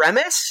the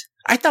premise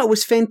I thought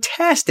was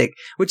fantastic,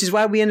 which is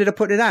why we ended up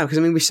putting it on. Because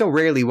we so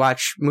rarely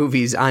watch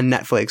movies on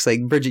Netflix.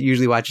 Bridget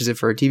usually watches it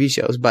for her TV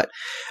shows. But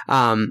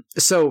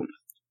so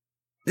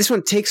this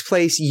one takes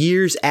place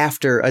years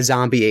after a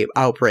zombie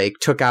outbreak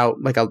took out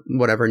a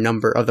whatever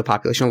number of the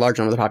population, a large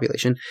number of the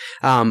population.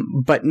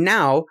 But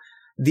now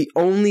the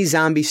only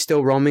zombies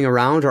still roaming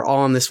around are all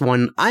on this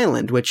one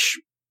island, which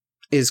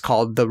is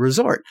called the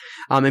resort.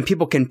 And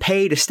people can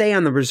pay to stay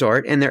on the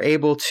resort and they're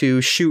able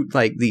to shoot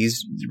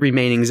these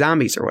remaining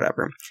zombies or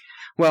whatever.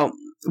 Well,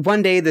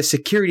 one day the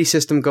security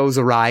system goes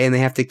awry and they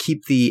have to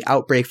keep the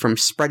outbreak from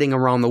spreading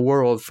around the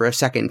world for a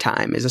second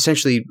time is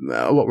essentially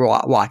what we're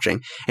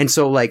watching. And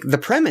so the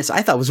premise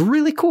I thought was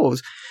really cool.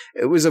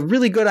 It was a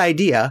really good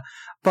idea,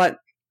 but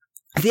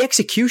the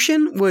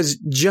execution was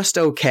just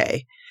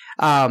okay.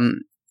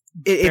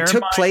 It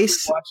took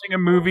place watching a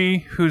movie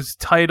whose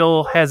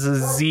title has a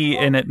Z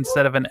in it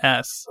instead of an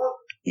S.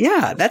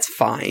 Yeah, that's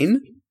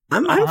fine.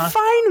 I'm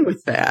fine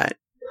with that.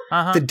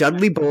 The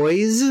Dudley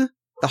Boys,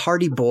 the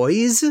Hardy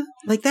Boys,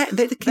 that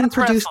they can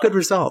produce good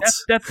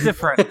results. That's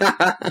different.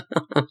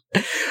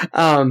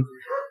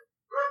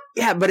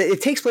 Yeah, but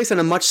it takes place on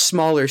a much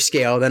smaller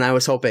scale than I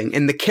was hoping,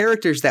 and the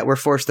characters that we're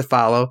forced to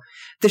follow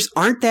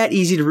aren't that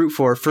easy to root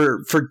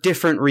for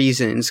different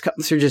reasons.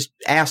 They're just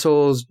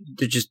assholes.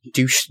 They're just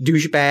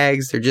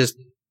douchebags. They're just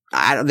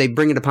they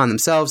bring it upon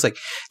themselves.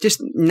 Just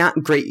not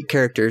great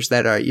characters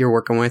that you're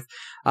working with.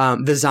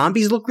 The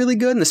zombies look really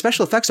good, and the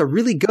special effects are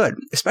really good,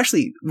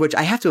 especially, which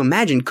I have to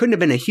imagine couldn't have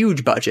been a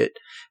huge budget,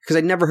 because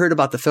I'd never heard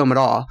about the film at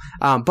all,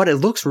 but it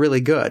looks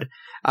really good.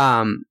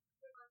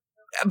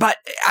 But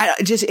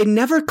it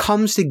never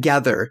comes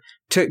together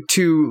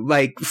to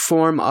like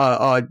form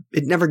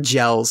it never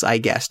gels, I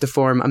guess, to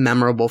form a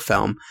memorable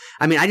film.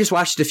 I mean, I just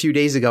watched it a few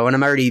days ago, and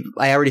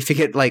I already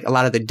forget like a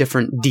lot of the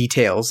different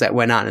details that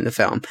went on in the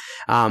film.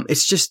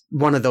 It's just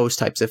one of those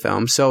types of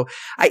films. So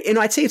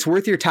I'd say it's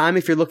worth your time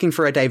if you're looking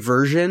for a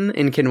diversion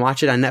and can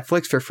watch it on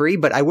Netflix for free,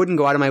 but I wouldn't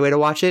go out of my way to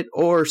watch it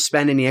or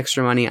spend any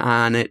extra money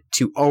on it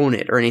to own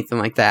it or anything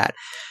like that.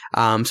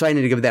 So I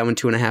need to give that one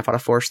 2.5 out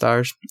of 4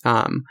 stars.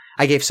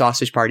 I gave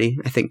Sausage Party,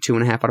 I think,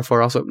 2.5 out of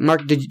 4 also.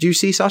 Mark, did you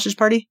see Sausage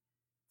Party?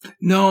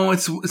 No,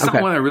 it's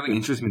not one that really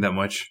interests me that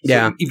much. So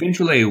yeah.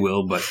 Eventually I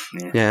will, but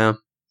yeah.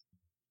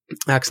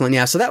 Excellent.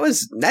 Yeah. So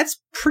that's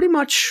pretty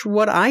much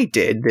what I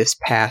did this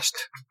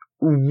past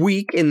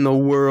week in the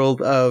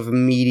world of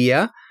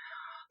media.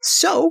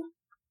 So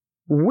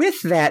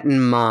with that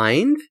in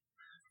mind,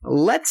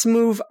 let's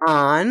move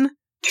on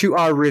to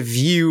our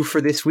review for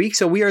this week.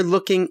 So we are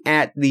looking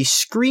at the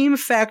Scream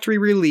Factory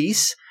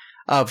release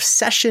of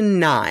Session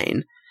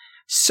 9.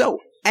 So,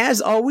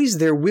 as always,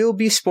 there will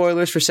be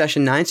spoilers for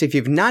Session 9. So if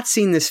you've not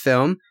seen this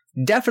film,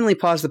 definitely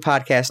pause the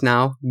podcast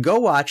now, go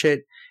watch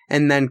it,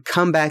 and then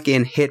come back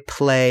in, hit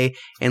play,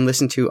 and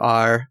listen to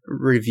our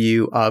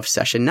review of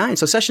Session 9.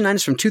 So Session 9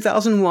 is from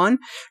 2001,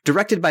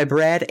 directed by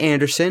Brad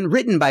Anderson,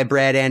 written by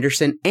Brad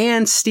Anderson,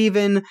 and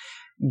Steven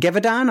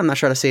Gevadon. I'm not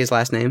sure how to say his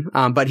last name,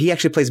 but he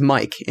actually plays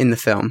Mike in the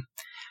film.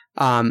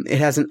 It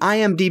has an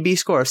IMDb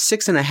score of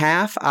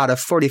 6.5 out of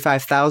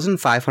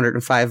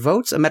 45,505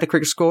 votes, a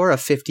Metacritic score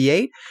of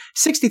 58,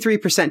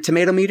 63%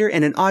 tomato meter,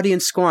 and an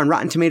audience score on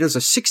Rotten Tomatoes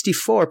of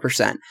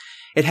 64%.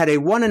 It had a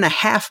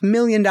 $1.5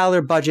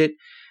 million budget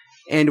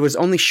and was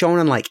only shown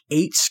on like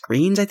 8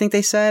 screens, I think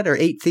they said, or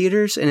 8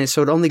 theaters, and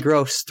so it only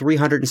grossed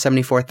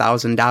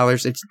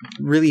 $374,000. It's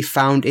really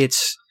found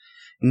its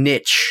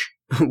niche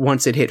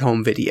once it hit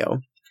home video.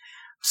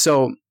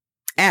 So,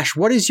 Ash,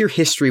 what is your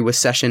history with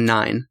Session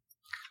 9?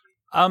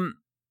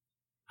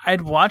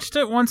 I'd watched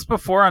it once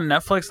before on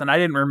Netflix, and I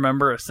didn't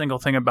remember a single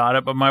thing about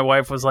it, but my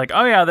wife was like,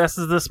 oh yeah, this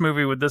is this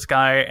movie with this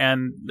guy,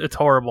 and it's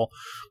horrible.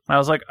 And I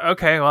was like,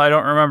 okay, well, I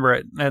don't remember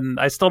it. And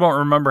I still don't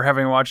remember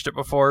having watched it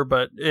before,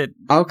 but it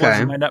was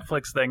my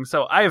Netflix thing.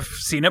 So I've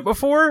seen it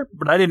before,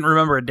 but I didn't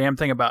remember a damn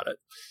thing about it.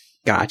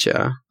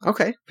 Gotcha.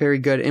 Okay, very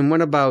good. And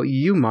what about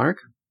you, Mark?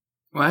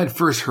 Well, I had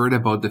first heard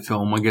about the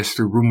film, I guess,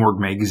 through Rue Morgue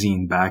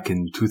magazine back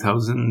in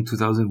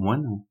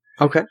 2001.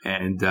 Okay.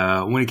 And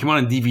when it came out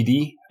on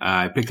DVD,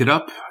 I picked it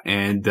up,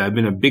 and I've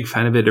been a big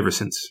fan of it ever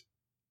since.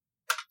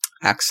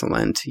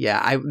 Excellent.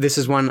 Yeah, this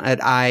is one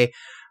that I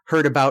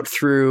heard about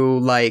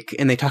through, like,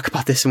 and they talk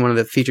about this in one of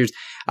the features.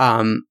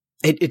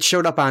 It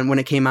showed up on, when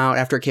it came out,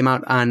 after it came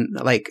out, on,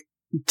 like,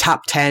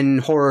 top 10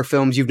 horror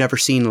films you've never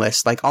seen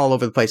lists, like all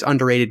over the place,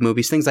 underrated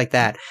movies, things like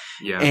that.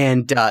 Yeah.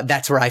 And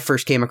that's where I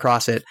first came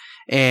across it.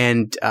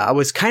 And it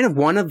was kind of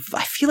one of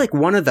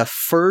the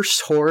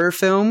first horror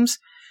films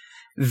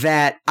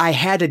that I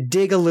had to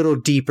dig a little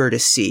deeper to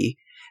see,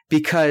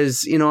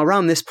 because,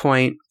 around this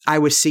point I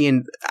was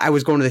going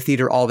to the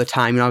theater all the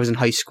time. I was in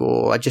high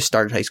school. I just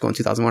started high school in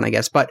 2001, I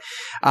guess. But,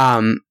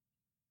 and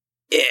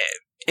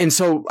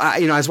so, I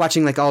was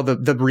watching like all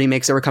the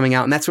remakes that were coming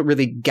out, and that's what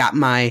really got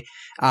my,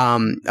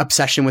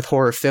 obsession with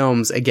horror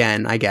films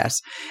again, I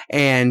guess.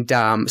 And,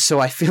 so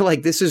I feel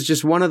like this is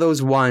just one of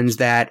those ones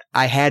that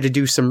I had to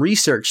do some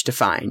research to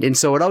find. And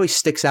so it always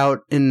sticks out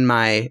in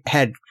my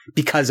head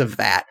because of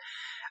that.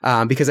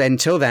 Because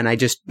until then, I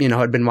just,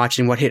 had been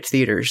watching what hit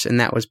theaters, and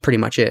that was pretty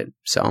much it.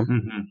 So,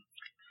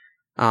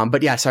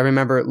 but yes, I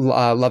remember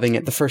loving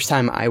it the first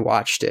time I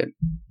watched it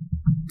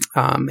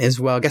as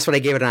well. Guess what I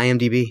gave it on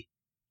IMDb?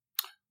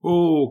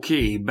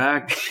 Okay,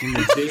 back in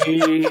the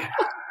day,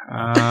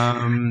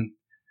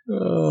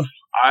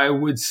 I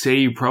would say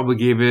you probably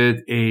gave it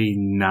a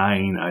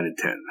 9 out of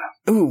 10.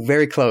 Ooh,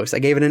 very close. I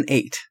gave it an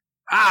 8.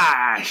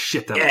 Ah,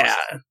 shit.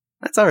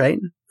 That's all right.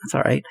 That's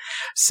all right.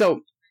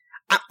 So,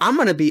 I'm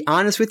going to be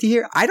honest with you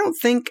here. I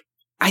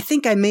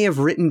think I may have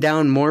written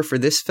down more for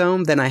this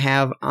film than I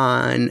have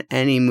on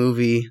any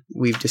movie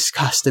we've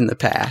discussed in the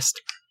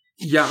past.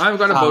 Yeah, I've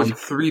got about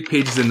 3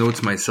 pages of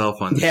notes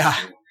myself on this. Yeah.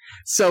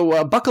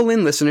 So buckle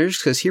in, listeners,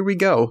 because here we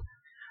go.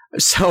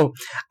 So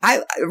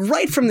I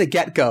right from the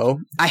get-go,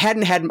 I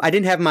didn't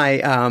have my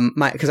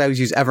because I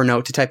always use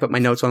Evernote to type up my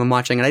notes while I'm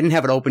watching, and I didn't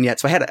have it open yet.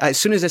 So as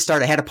soon as it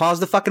started, I had to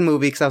pause the fucking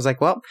movie because I was like,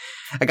 well,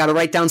 I got to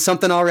write down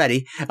something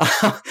already.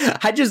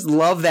 I just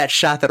love that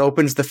shot that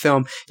opens the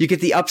film. You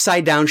get the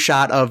upside down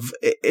shot of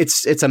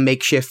it's a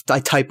makeshift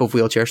type of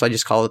wheelchair, so I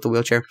just call it the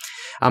wheelchair.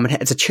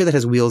 It's a chair that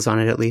has wheels on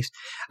it at least,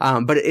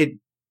 but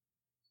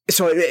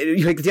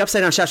you get the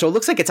upside down shot, so it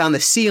looks like it's on the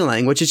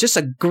ceiling, which is just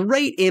a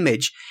great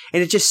image,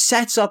 and it just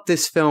sets up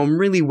this film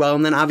really well.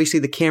 And then obviously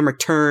the camera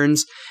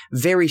turns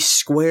very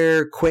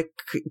square, quick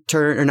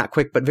turn, or not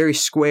quick, but very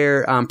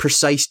square,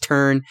 precise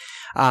turn.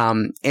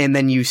 And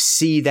then you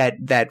see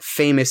that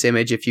famous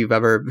image, if you've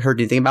ever heard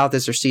anything about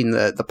this or seen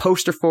the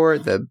poster for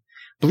it, the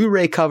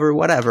Blu-ray cover,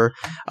 whatever,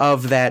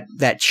 of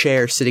that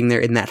chair sitting there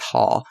in that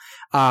hall.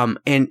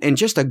 And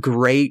just a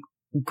great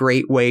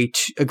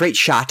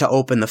shot to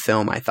open the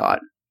film, I thought.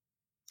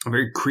 A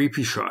very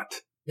creepy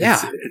shot.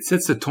 Yeah. It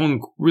sets the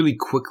tone really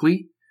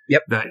quickly.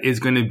 Yep. That is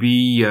going to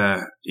be,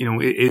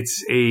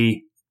 it's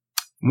a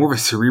more of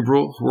a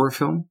cerebral horror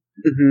film.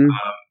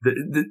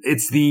 Mm-hmm.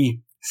 It's the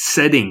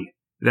setting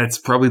that's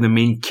probably the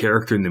main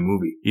character in the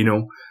movie,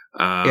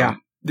 Yeah.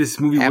 This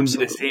movie wouldn't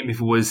be the same if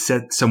it was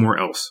set somewhere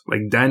else.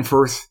 Like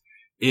Danforth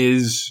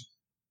is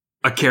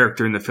a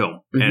character in the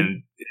film, mm-hmm.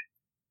 and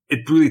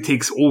it really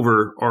takes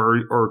over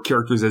our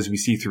characters as we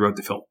see throughout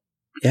the film.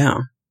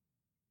 Yeah.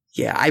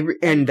 Yeah. I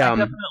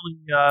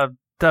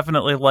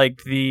definitely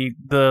liked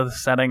the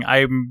setting.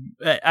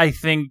 I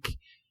think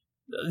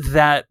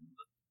that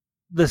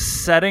the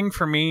setting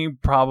for me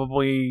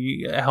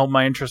probably held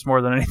my interest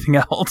more than anything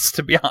else,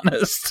 to be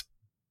honest.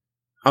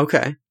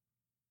 Okay.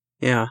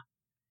 Yeah.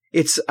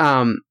 It's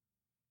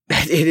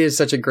it is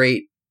such a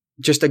great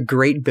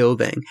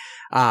building.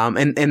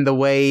 And the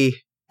way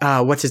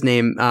what's his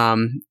name?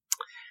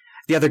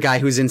 The other guy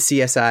who's in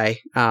CSI,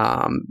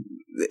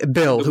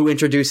 Bill, who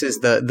introduces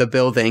the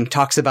building,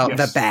 talks about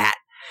the bat.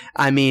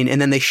 I mean,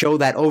 and then they show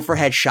that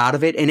overhead shot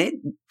of it, and it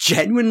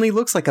genuinely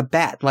looks like a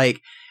bat.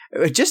 Like,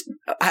 just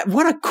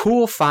what a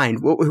cool find.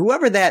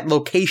 Whoever that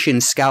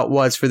location scout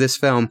was for this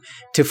film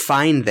to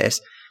find this,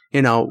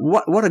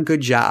 what a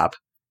good job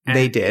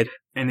they did.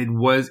 And it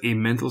was a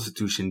mental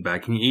institution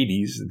back in the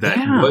 80s that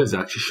was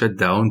actually shut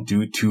down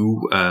due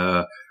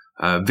to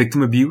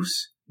victim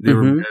abuse. They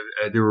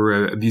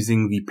were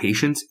abusing the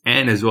patients,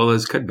 and as well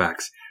as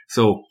cutbacks.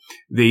 So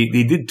they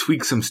did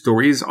tweak some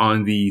stories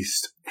on the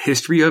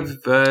history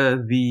of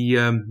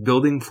the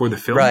building for the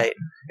film, right?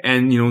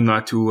 And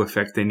not to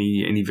affect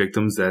any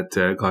victims that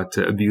got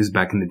abused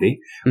back in the day.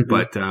 Mm-hmm.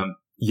 But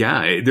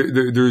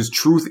there's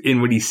truth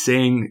in what he's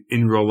saying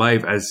in real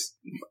life as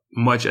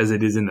much as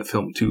it is in the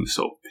film too.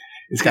 So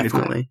it's kind of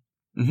cool.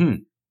 Mm-hmm.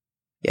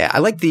 Yeah, I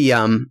like the.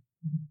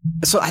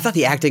 So I thought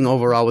the acting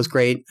overall was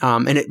great,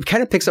 and it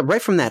kind of picks up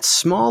right from that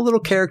small little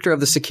character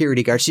of the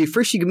security guard. So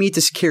first you can meet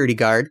the security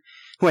guard,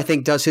 who I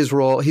think does his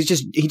role. He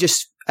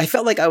just. I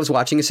felt like I was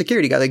watching a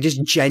security guard, like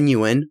just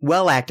genuine,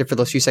 well acted for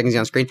those few seconds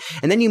on screen.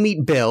 And then you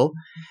meet Bill,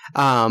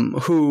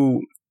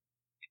 who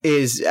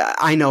is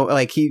I know,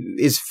 like, he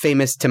is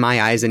famous to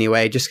my eyes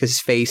anyway, just because his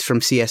face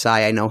from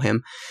CSI, I know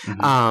him,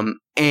 mm-hmm.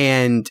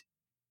 And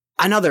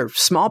another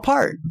small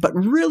part, but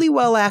really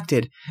well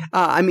acted.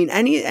 I mean,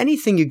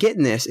 anything you get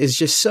in this is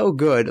just so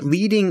good.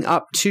 Leading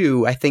up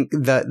to, I think,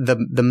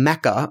 the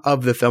mecca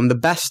of the film, the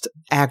best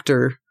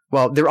actor.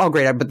 Well, they're all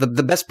great, but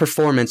the best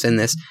performance in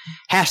this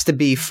has to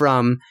be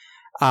from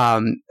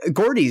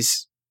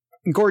Gordy's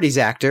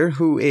actor,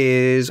 who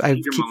is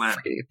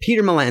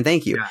Peter Millan.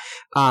 Thank you.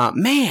 Yeah.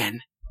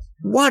 Man,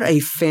 what a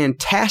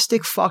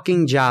fantastic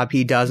fucking job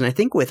he does. And I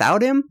think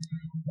without him,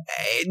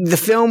 the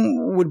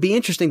film would be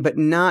interesting, but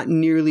not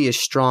nearly as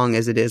strong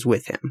as it is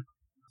with him.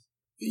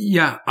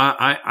 Yeah,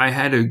 I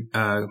had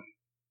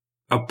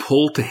a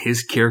pull to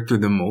his character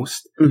the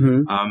most.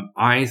 Mm-hmm.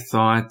 I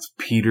thought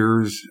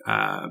Peter's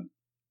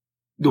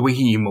the way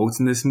he emotes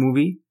in this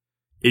movie,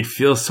 it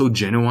feels so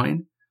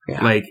genuine.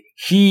 Yeah. Like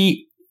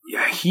he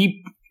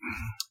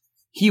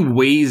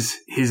weighs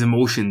his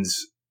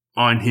emotions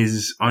on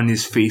his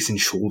face and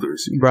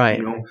shoulders, right?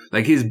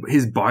 Like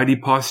his body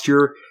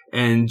posture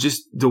and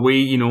just the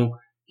way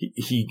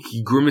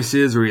he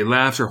grimaces or he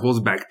laughs or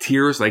holds back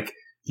tears. Like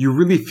you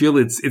really feel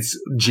it's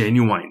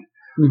genuine.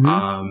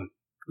 Mm-hmm.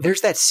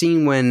 There's that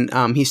scene when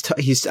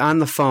he's on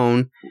the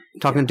phone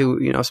talking to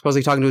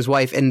supposedly talking to his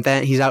wife, and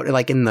then he's out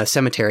like in the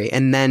cemetery,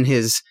 and then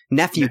his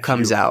nephew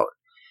comes out,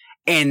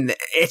 and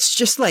it's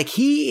just like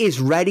he is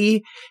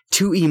ready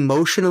to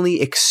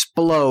emotionally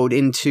explode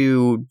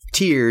into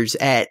tears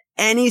at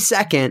any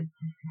second,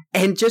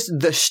 and just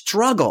the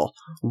struggle,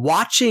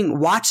 watching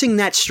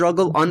that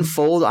struggle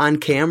unfold on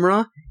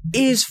camera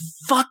is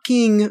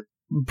fucking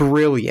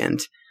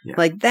brilliant. Yeah.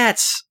 Like,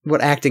 that's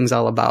what acting's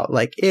all about.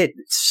 Like, it's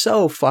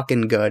so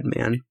fucking good,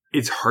 man.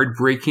 It's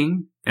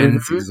heartbreaking and mm-hmm.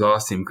 it's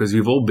exhausting because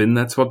we've all been in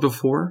that spot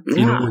before.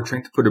 Yeah. We're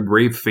trying to put a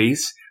brave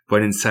face,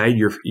 but inside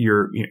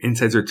your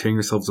insides are tearing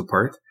yourselves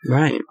apart.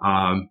 Right.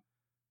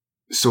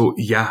 So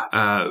yeah,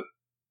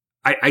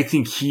 I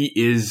think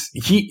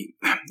he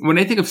when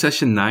I think of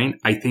Session 9,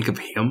 I think of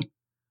him.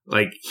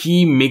 Like,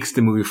 he makes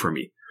the movie for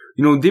me.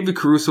 David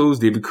Caruso's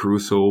David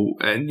Caruso,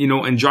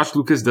 and Josh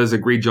Lucas does a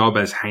great job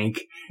as Hank.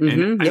 Mm-hmm.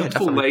 And I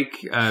also like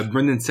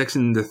Brendan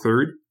Sexton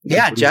III.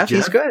 Yeah, Jeff,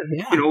 he's good.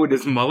 Yeah. With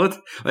his mullet.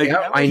 Like,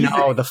 yeah, I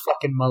know, the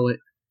fucking mullet.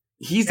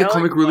 He's the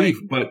comic relief,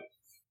 but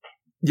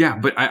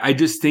I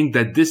just think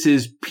that this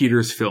is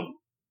Peter's film.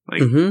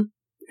 Like, mm-hmm.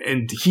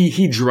 and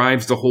he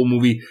drives the whole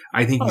movie.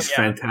 I think he's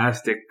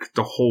fantastic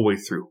the whole way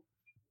through.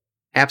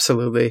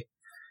 Absolutely.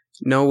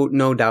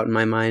 No doubt in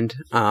my mind.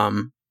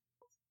 Yeah,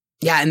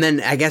 and then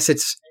I guess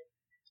it's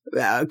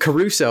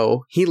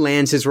Caruso, he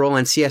lands his role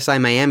on CSI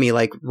Miami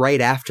like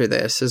right after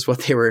this is what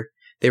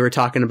they were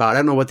talking about. I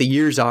don't know what the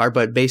years are,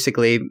 but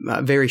basically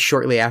very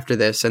shortly after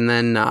this. And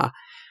then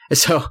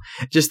so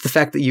just the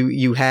fact that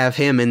you have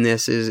him in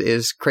this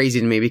is crazy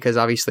to me, because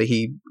obviously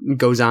he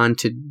goes on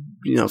to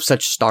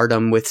such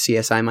stardom with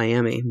CSI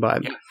Miami.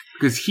 But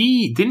because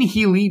didn't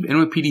he leave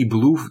NYPD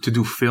Blue to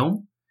do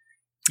film?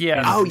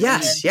 Yeah. Oh,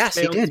 yes,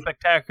 he did.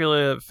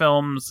 Spectacular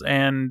films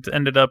and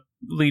ended up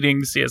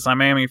leading CSI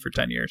Miami for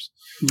 10 years.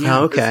 Yeah,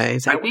 okay.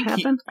 Is that what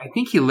happened? I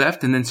think he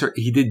left and then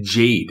he did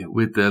Jade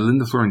with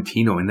Linda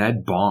Florentino, and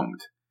that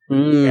bombed.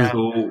 Yeah.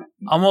 So,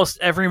 almost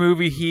every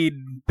movie he'd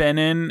been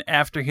in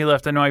after he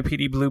left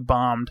NYPD Blue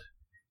bombed.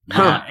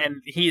 And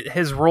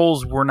his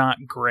roles were not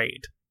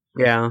great.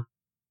 Yeah.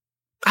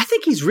 I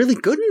think he's really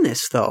good in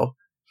this, though.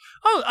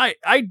 Oh,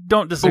 I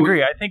don't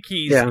disagree. I think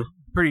he's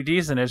pretty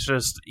decent. It's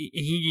just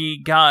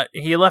he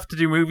left to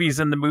do movies,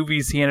 and the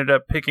movies he ended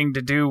up picking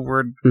to do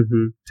were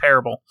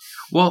terrible.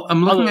 Well,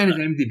 I'm looking at his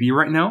IMDb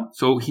right now.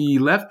 So he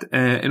left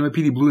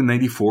NYPD Blue in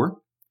 '94.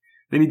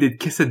 Then he did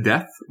Kiss of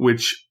Death,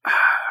 which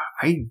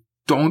I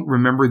don't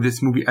remember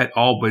this movie at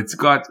all, but it's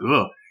got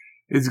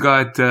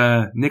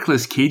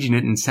Nicolas Cage in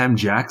it and Sam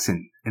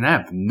Jackson, and I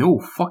have no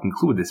fucking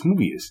clue what this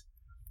movie is.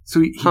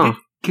 So he did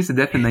Kiss of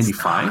Death in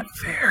 '95. Not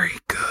very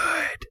good.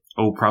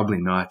 Oh, probably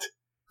not.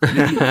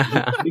 Then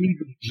he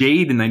did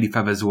Jade in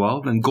 '95 as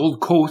well. Then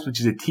Gold Coast, which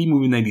is a teen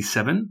movie in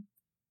 '97.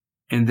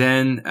 And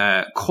then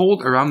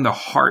Cold Around the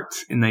Heart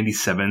in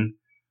 '97,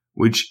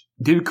 which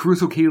David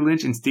Caruso, Katie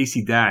Lynch, and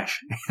Stacey Dash.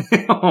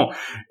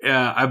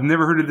 I've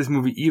never heard of this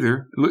movie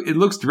either. It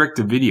looks direct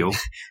to video.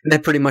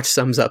 That pretty much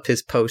sums up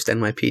his post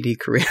NYPD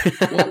career.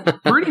 Well,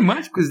 pretty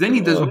much, because then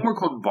he does one more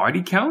called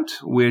Body Count,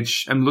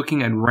 which I'm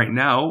looking at right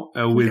now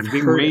with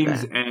Ving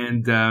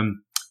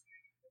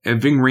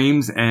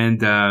Rhames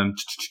and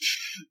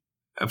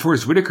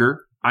Forrest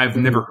Whitaker. I've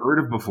never heard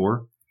of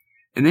before.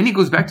 And then he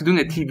goes back to doing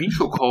a TV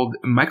show called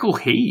Michael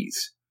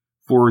Hayes.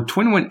 For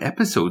 21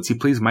 episodes, he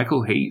plays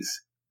Michael Hayes.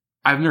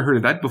 I've never heard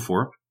of that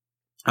before.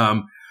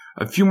 A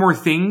few more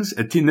things.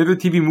 Another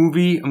TV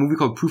movie, a movie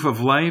called Proof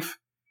of Life.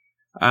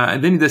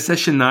 And then he does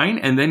Session 9,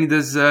 and then he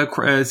does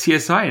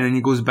CSI, and then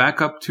he goes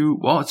back up to,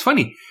 well, it's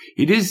funny.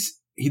 He does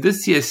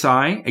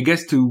CSI, I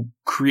guess, to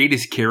create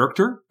his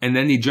character, and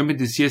then they jump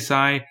into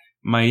CSI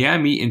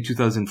Miami in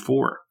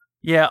 2004.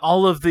 Yeah,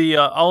 all of the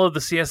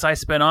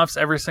CSI spinoffs,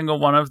 every single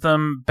one of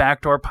them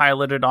backdoor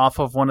piloted off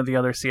of one of the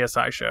other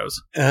CSI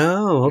shows.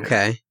 Oh,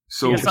 okay.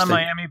 So CSI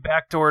Miami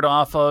backdoored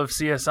off of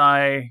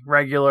CSI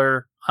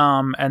regular,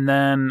 and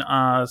then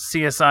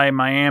CSI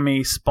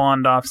Miami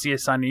spawned off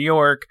CSI New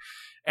York,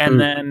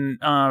 and then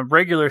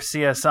regular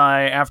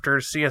CSI, after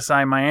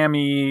CSI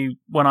Miami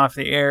went off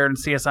the air and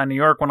CSI New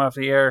York went off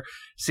the air,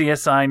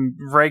 CSI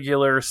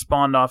regular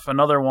spawned off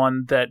another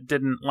one that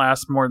didn't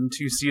last more than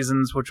 2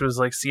 seasons, which was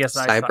like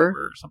CSI Cyber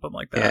or something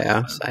like that.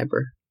 Yeah,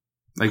 Cyber.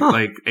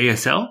 Like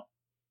ASL?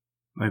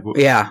 Like what,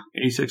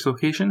 A6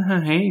 location?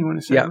 Hey, you want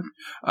to say? Yeah,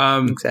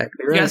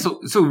 exactly right. Yeah,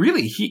 so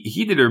really,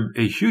 he did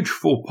a huge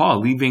faux pas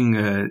leaving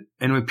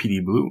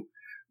NYPD Blue,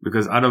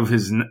 because out of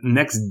his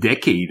next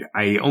decade,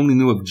 I only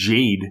knew of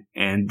Jade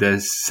and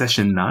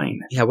Session 9.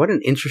 Yeah, what an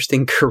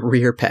interesting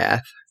career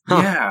path.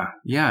 Huh.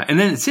 Yeah. And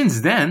then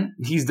since then,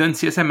 he's done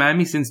CSI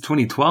Miami since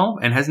 2012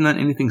 and hasn't done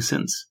anything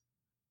since.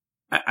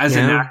 As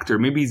an actor,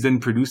 maybe he's done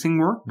producing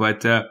work,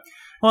 but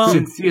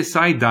since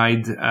CSI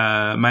died,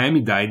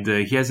 Miami died,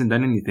 he hasn't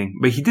done anything.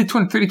 But he did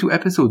 232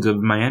 episodes of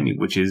Miami,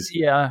 which is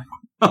a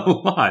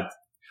lot.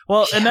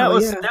 Well, and that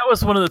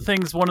was one of the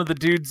things. One of the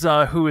dudes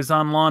who was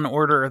on Law and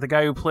Order, the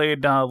guy who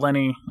played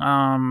Lenny.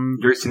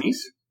 Gary Sinise?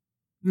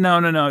 No,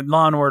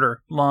 Law and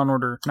Order.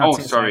 Not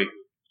CSI. Sorry.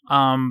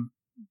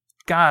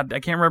 God, I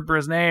can't remember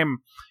his name.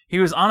 He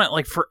was on it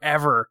like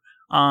forever.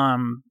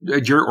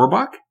 Jared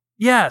Orbach?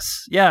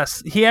 Yes.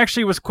 He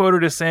actually was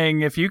quoted as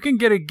saying, "If you can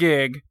get a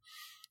gig,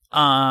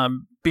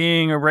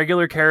 being a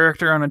regular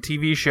character on a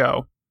TV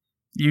show,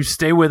 you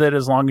stay with it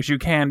as long as you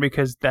can,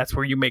 because that's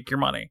where you make your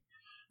money."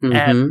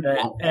 And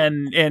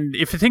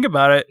if you think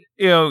about it,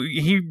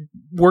 he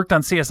worked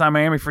on CSI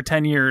Miami for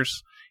 10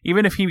 years.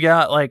 Even if he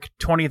got like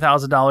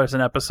 $20,000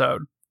 an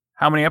episode,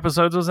 how many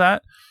episodes was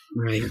that?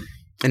 Right,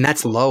 and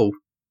that's low.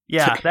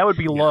 Yeah, that would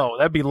be low.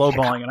 That'd be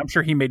lowballing, and I'm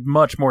sure he made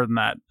much more than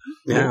that.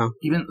 Yeah. Well,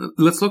 even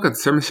let's look at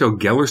Sarah Michelle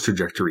Gellar's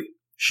trajectory.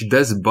 She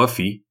does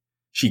Buffy.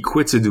 She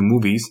quits to do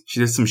movies. She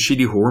does some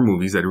shitty horror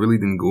movies that really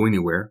didn't go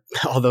anywhere.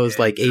 All those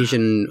like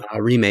Asian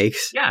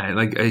remakes. Yeah,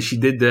 like she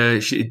did. I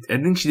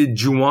think she did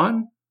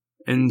Ju-on,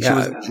 and she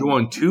was in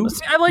Ju-on 2.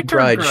 See, I liked her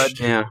in Grudge.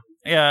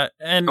 Yeah,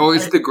 and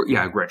it's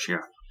Grudge. Yeah.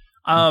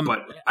 But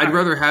I'd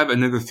rather have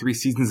another 3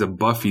 seasons of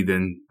Buffy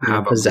than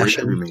have a great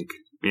remake.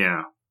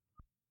 Yeah.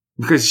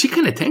 Because she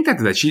kind of tanked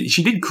after that.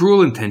 She did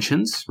Cruel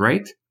Intentions,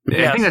 right?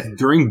 Yes. I think that's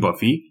during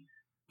Buffy.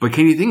 But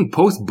can you think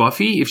post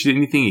Buffy if she did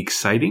anything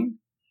exciting?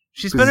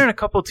 She's been in a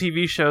couple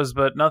TV shows,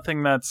 but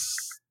nothing that's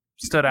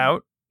stood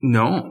out.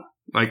 No.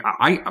 Like,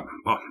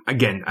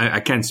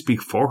 I can't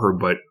speak for her,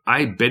 but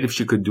I bet if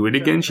she could do it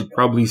again, she'd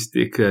probably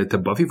stick to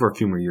Buffy for a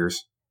few more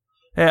years.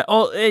 Yeah.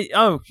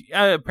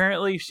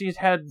 Apparently she's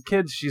had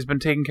kids. She's been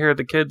taking care of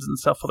the kids and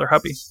stuff with her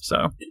hubby.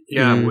 So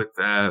yeah, with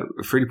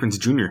Freddie Prinze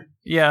Jr.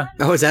 Yeah.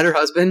 Oh, is that her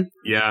husband?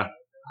 Yeah.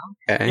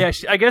 Okay. Yeah.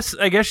 I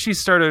guess she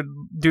started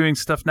doing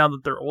stuff now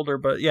that they're older.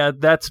 But yeah,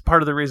 that's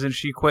part of the reason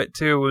she quit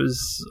too.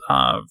 Was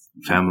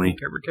family,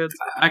 care of her kids.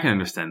 I can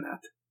understand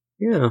that.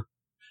 Yeah.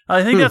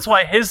 I think that's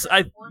why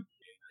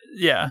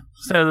Yeah.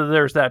 So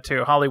there's that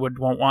too. Hollywood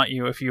won't want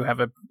you if you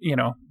have a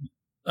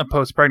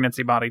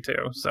post-pregnancy body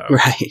too. So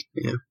right.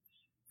 Yeah.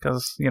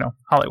 Because,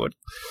 Hollywood.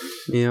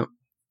 Yeah.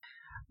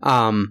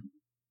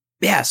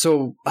 Yeah,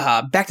 so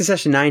back to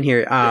session 9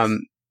 here.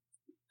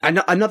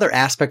 Another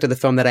aspect of the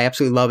film that I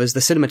absolutely love is the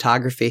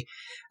cinematography.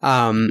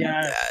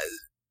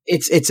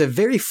 It's a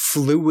very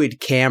fluid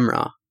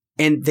camera,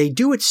 and they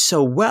do it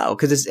so well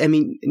because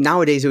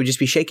nowadays it would just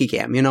be shaky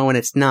cam, and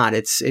it's not.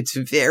 It's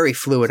very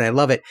fluid. I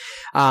love it.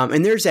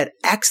 And there's that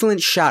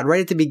excellent shot right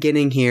at the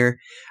beginning here.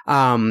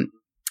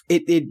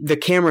 The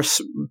camera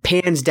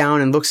pans down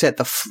and looks at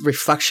the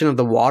reflection of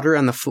the water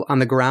on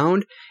the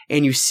ground,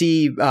 and you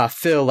see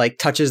Phil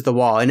touches the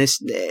wall. And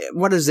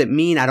what does it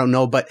mean? I don't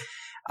know, but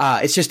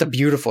it's just a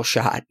beautiful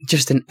shot,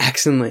 just an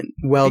excellent,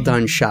 well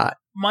done shot.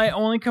 My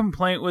only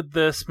complaint with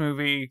this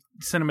movie,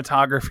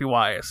 cinematography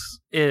wise,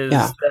 is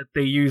that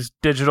they used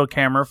digital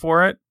camera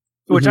for it,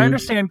 which I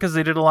understand because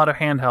they did a lot of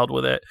handheld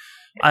with it.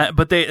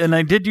 But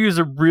I did use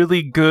a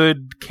really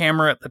good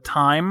camera at the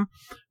time,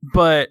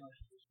 but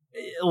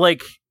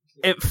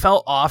it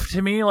felt off to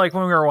me, when we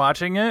were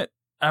watching it.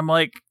 I'm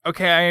like,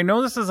 okay, I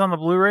know this is on the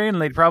Blu-ray, and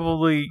they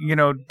probably,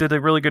 did a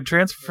really good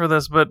transfer for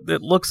this, but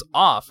it looks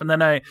off. And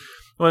then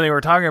when they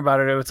were talking about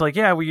it, it's like,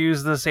 yeah, we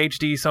use this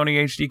Sony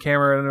HD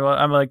camera, and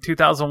I'm like,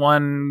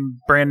 2001,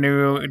 brand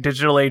new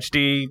digital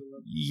HD.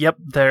 Yep,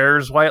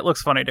 there's why it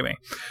looks funny to me.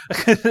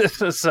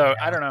 So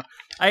I don't know.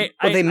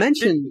 They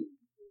mentioned.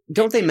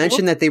 Don't they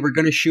mention that they were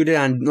going to shoot it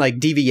on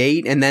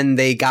DV8 and then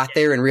they got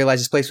there and realized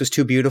this place was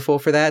too beautiful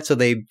for that, so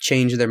they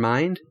changed their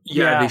mind?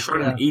 Yeah, they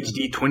shot it on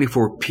HD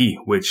 24p,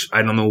 which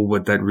I don't know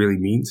what that really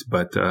means,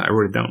 but I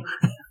wrote it down.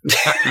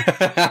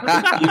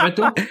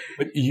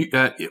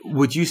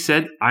 What you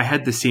said, I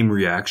had the same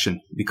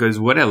reaction, because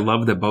what I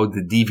loved about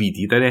the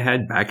DVD that I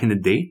had back in the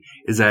day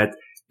is that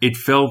it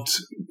felt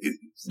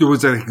there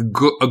was a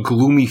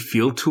gloomy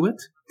feel to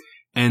it.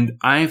 And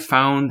I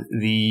found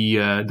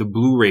the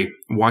Blu-ray,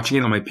 watching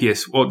it on my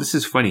PS. Oh, this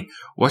is funny.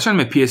 Watching it on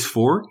my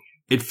PS4,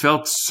 it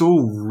felt so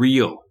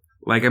real.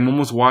 I'm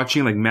almost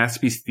watching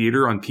Masterpiece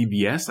Theater on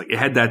PBS. It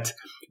had that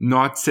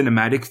not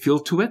cinematic feel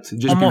to it.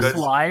 Just almost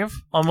live,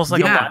 almost a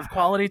live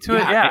quality to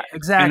it. Yeah,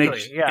 exactly.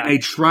 And I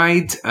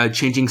tried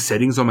changing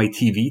settings on my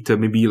TV to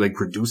maybe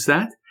reduce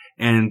that,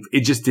 and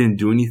it just didn't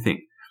do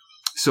anything.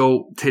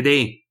 So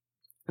today,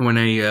 when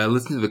I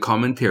listen to the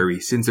commentary,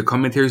 since the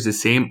commentary is the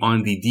same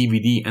on the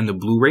DVD and the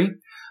Blu-ray,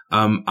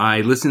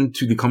 I listened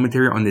to the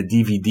commentary on the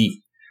DVD,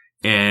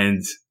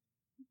 and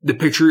the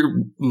picture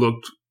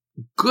looked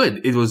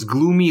good. It was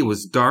gloomy, it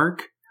was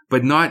dark,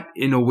 but not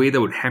in a way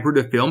that would hamper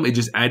the film. It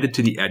just added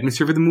to the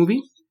atmosphere of the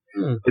movie.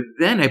 But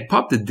then I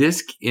popped the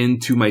disc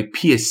into my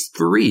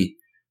PS3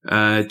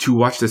 to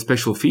watch the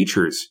special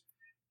features,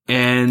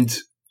 and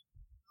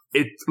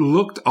it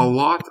looked a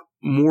lot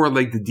more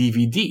like the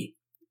DVD.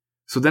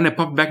 So then I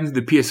popped back into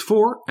the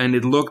PS4 and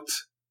it looked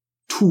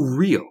too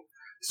real.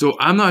 So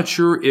I'm not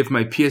sure if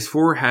my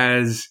PS4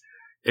 has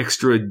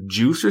extra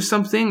juice or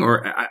something,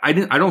 or I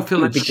don't feel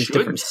like it should.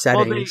 Different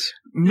settings.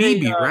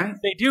 Maybe, right?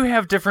 They do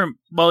have different.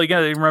 Well, you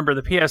got to remember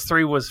the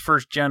PS3 was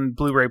first gen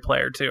Blu-ray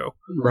player too.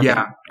 Right.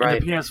 Yeah,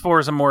 right. And the PS4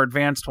 is a more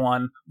advanced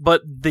one,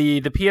 but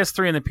the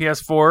PS3 and the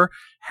PS4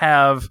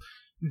 have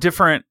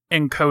different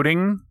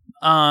encoding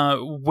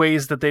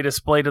ways that they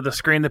display to the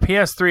screen. The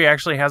PS3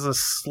 actually has a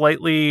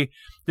slightly,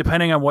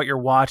 depending on what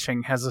you're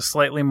watching, has a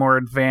slightly more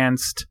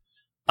advanced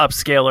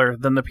upscaler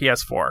than the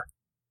PS4.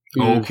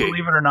 Okay.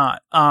 Believe it or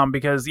not.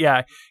 Because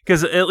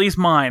at least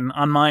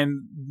on mine,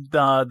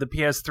 the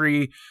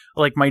PS3,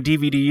 my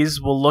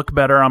DVDs will look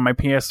better on my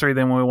PS3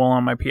 than we will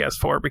on my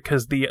PS4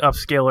 because the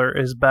upscaler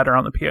is better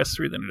on the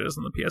PS3 than it is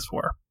on the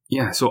PS4.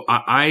 Yeah, so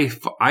I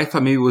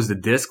thought maybe it was the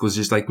disc was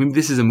just maybe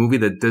this is a movie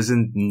that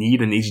doesn't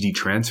need an HD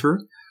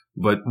transfer,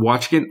 but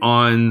watching it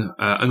on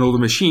an older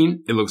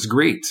machine, it looks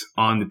great.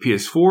 On the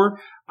PS4,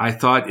 I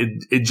thought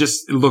it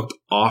just looked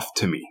off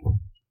to me.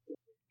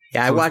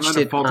 Yeah, so I watched it's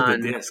not it a fault on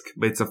of the disc,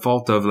 but it's a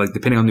fault of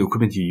depending on the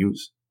equipment you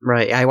use.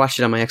 Right, I watched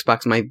it on my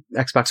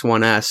Xbox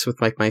One S with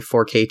my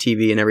 4K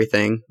TV and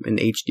everything, and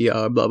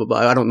HDR, blah blah blah.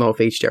 I don't know if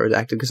HDR was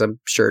active because I'm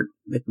sure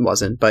it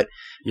wasn't, but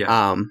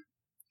yeah.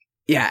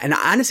 Yeah, and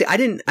honestly,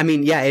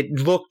 it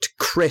looked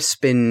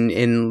crisp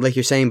in like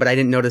you're saying, but I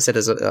didn't notice it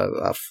as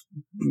a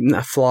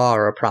flaw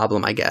or a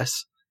problem, I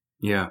guess.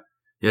 Yeah.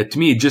 Yeah, to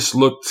me, it just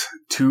looked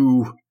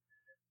too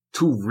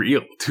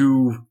real,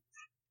 too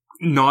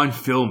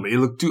non-film. It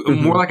looked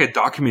more like a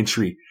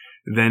documentary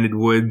than it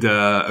would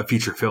a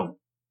feature film.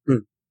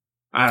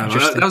 I don't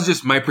know. That was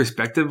just my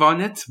perspective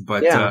on it,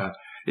 but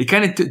it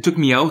kind of took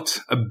me out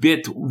a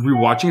bit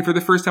rewatching it for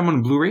the first time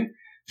on Blu-ray,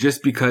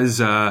 just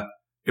because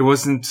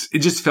it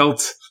just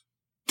felt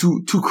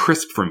too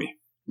crisp for me.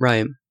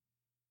 Right.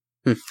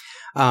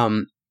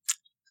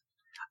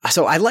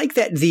 So I like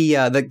that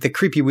the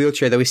creepy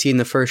wheelchair that we see in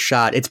the first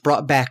shot, it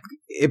brought back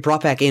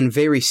in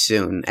very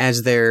soon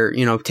as they're,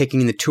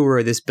 taking the tour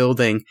of this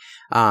building.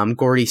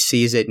 Gordy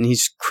sees it and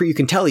you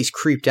can tell he's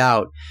creeped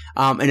out.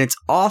 And it's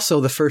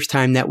also the first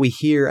time that we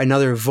hear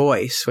another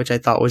voice, which I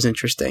thought was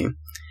interesting.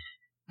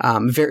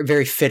 Very,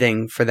 very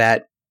fitting for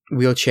that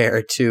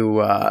wheelchair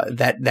to,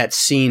 that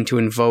scene to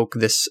invoke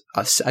this,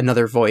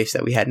 another voice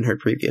that we hadn't heard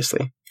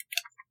previously.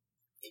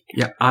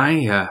 Yeah.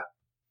 I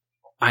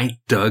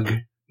dug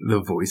the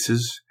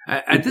voices.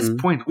 At this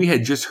point, we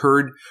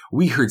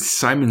heard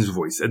Simon's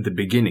voice at the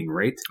beginning,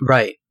 right?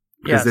 Right.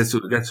 Because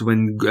that's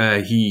when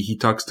he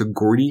talks to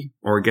Gordy,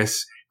 or I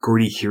guess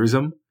Gordy hears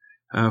him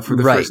for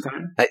the first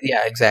time.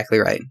 Yeah, exactly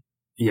right.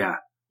 Yeah.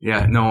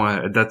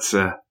 No, that's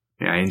I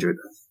enjoyed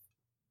that.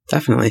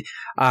 Definitely.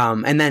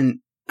 And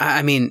then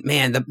I mean,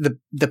 man,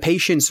 the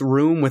patient's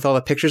room with all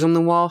the pictures on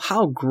the wall,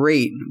 how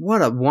great!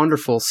 What a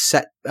wonderful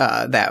set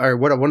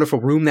what a wonderful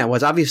room that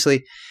was.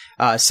 Obviously,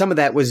 some of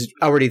that was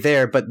already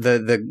there, but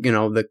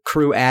the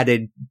crew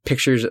added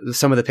pictures,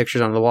 some of the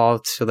pictures on the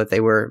wall, so that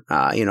they were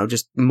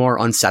just more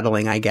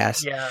unsettling, I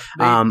guess. Yeah,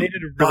 they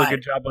did a really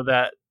good job with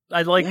that.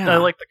 I like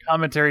the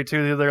commentary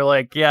too. They're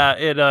like, they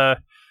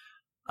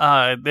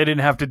didn't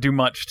have to do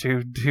much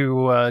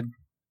to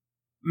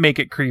make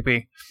it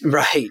creepy.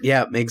 Right.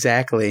 Yeah.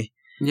 Exactly.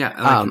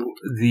 Yeah,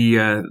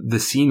 the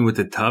scene with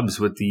the tubs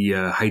with the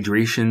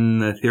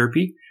hydration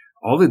therapy,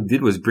 all it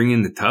did was bring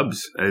in the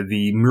tubs,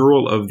 the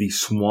mural of the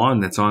swan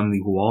that's on the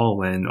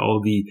wall, and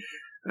all the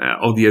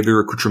other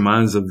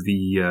accoutrements of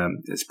the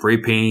spray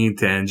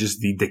paint, and just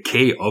the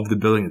decay of the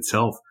building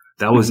itself.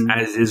 That was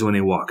as is when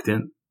they walked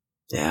in.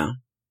 Yeah,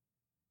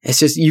 it's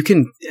just you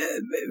can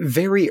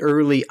very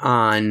early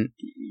on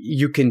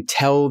you can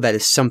tell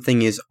that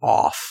something is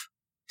off,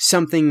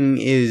 something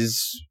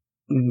is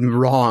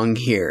wrong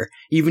here,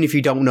 even if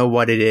you don't know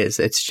what it is.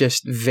 It's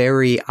just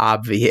very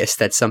obvious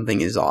that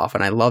something is off,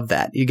 and I love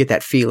that. You get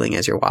that feeling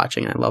as you're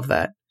watching. I love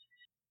that.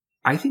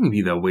 I think it'd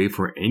be that way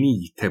for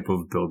any type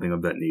of building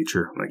of that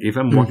nature. Like if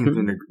I'm walking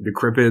through a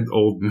decrepit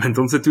old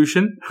mental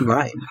institution,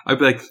 right? I'd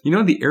be like,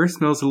 the air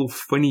smells a little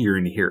funnier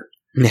in here.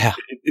 Yeah,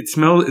 it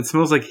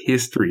smells like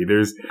history.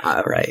 There's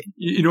right.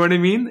 You know what I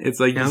mean? It's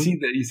like you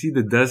see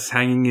the dust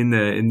hanging in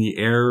the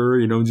air,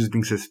 just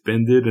being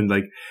suspended, and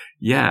like,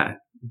 yeah.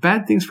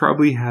 Bad things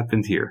probably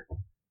happened here.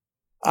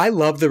 I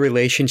love the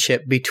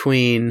relationship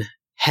between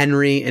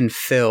Henry and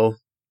Phil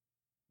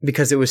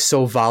because it was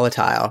so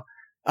volatile.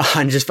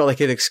 I just felt like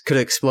it could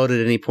have exploded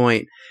at any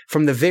point.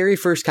 From the very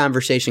first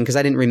conversation, because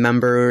I didn't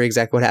remember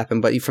exactly what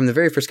happened, but from the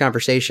very first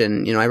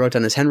conversation, I wrote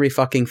down, is Henry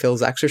fucking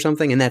Phil's ex or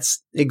something? And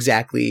that's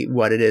exactly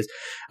what it is.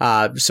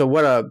 So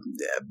what a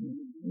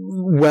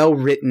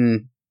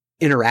well-written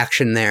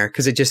interaction there,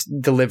 because it just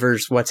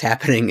delivers what's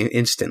happening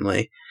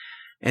instantly.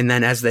 And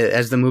then as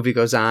the movie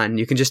goes on,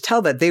 you can just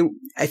tell that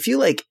I feel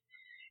like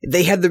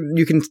they had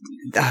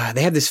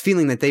they have this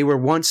feeling that they were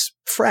once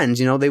friends,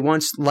 they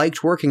once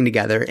liked working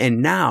together, and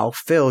now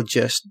Phil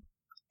just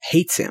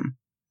hates him.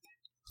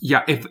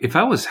 Yeah, if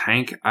I was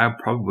Hank, I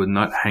probably would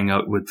not hang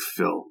out with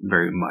Phil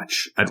very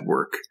much at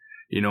work.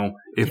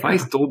 If I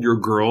stole your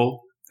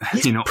girl,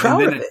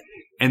 proud of it.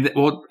 And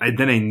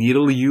then I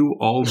needle you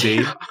all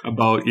day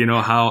about,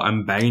 how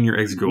I'm banging your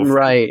ex-girlfriend.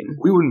 Right.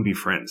 We wouldn't be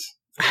friends.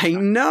 I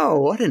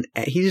know.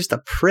 He's just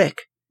a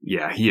prick.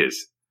 Yeah, he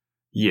is.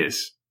 He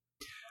is.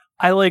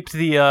 I liked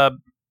it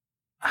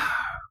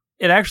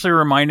actually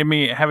reminded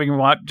me, having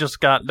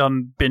just got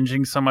done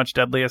binging so much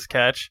Deadliest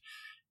Catch,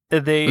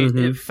 that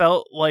it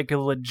felt like a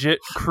legit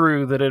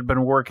crew that had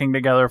been working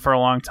together for a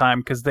long time,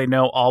 because they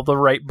know all the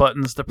right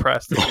buttons to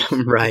press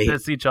to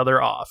piss each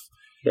other off.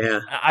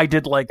 Yeah. I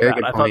did like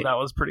that. I thought that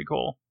was pretty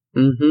cool.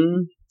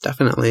 Mm-hmm.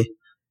 Definitely.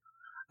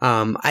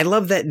 I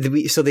love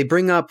that. So they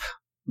bring up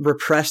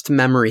repressed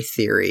memory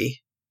theory.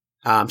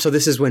 So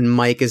this is when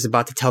Mike is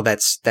about to tell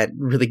that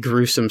really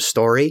gruesome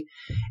story.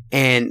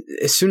 And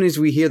as soon as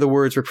we hear the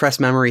words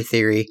repressed memory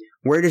theory,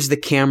 where does the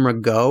camera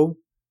go?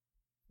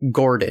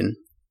 Gordon.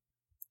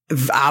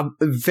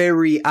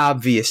 Very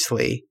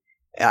obviously,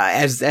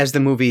 as the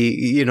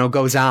movie,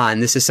 goes on,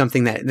 this is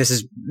something this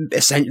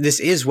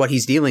is what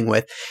he's dealing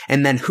with.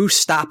 And then who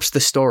stops the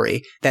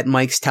story that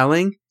Mike's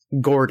telling?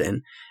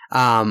 Gordon.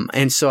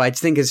 And so I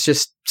think it's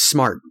just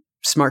smart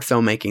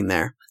filmmaking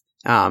there,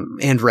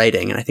 and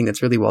writing. And I think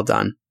that's really well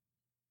done.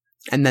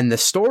 And then the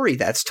story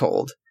that's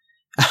told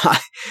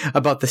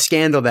about the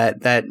scandal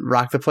that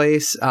rocked the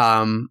place.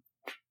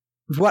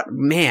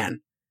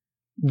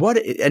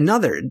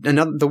 Another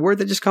the word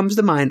that just comes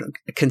to mind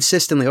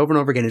consistently over and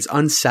over again is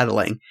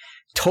unsettling.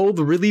 Told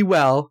really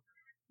well.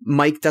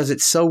 Mike does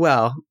it so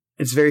well.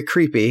 It's very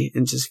creepy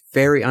and just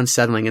very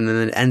unsettling. And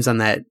then it ends on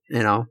that,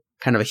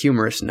 kind of a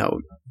humorous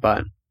note.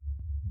 But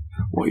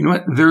well, you know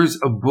what? There's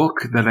a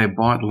book that I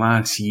bought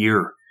last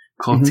year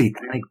called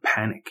Satanic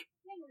Panic.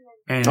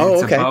 And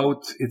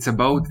it's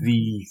about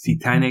the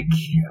satanic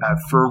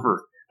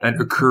fervor that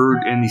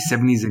occurred in the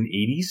 70s and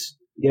 80s.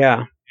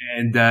 Yeah.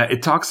 And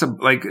it talks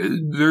about like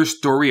their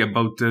story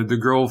about the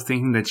girl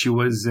thinking that she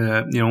was,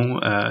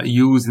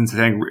 used in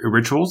satanic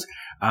rituals.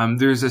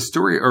 There's a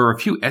story or a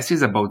few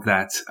essays about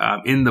that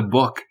in the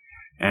book,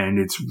 and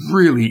it's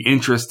really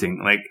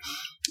interesting. Like,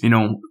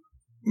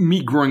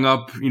 me growing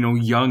up,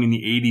 young in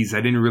the 80s,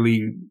 I didn't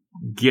really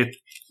get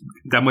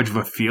that much of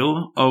a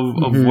feel of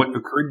what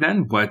occurred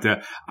then, but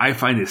I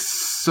find this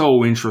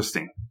so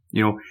interesting.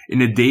 In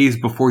the days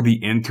before the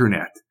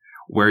internet,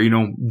 where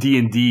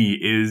D&D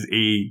is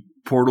a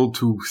portal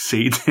to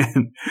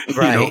Satan,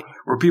 right?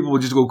 Where people will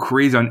just go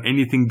crazy on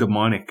anything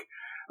demonic.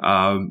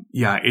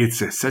 It's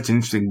such an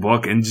interesting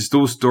book, and just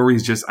those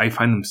stories, I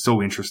find them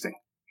so interesting.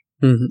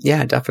 Mm-hmm.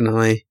 Yeah,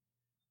 definitely.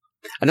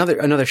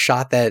 Another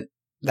shot that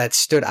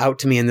stood out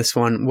to me in this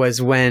one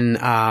was when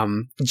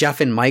Jeff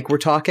and Mike were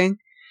talking,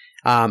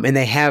 and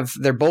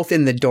they're both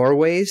in the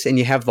doorways, and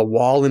you have the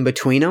wall in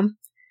between them.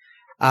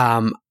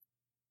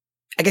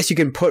 I guess you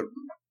can put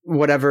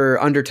whatever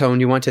undertone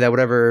you want to that,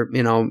 whatever,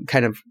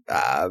 kind of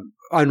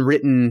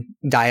unwritten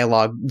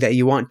dialogue that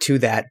you want to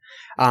that.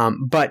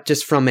 But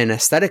just from an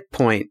aesthetic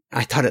point,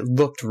 I thought it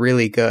looked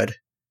really good.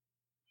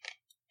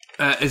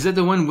 Is that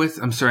the one with,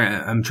 I'm sorry,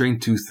 I'm trying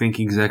to think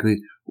exactly.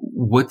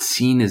 What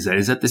scene is that?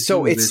 Is that the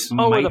scene where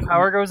the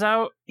power goes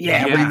out?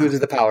 Yeah, when he loses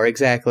the power,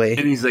 exactly.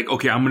 And he's like,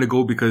 okay, I'm going to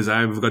go because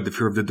I've got the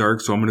fear of the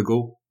dark, so I'm going to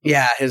go.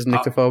 Yeah, his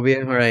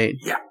nyctophobia, right.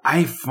 Yeah,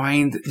 I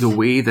find the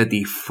way that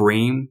they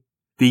frame,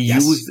 they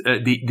use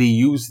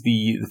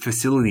the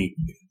facility,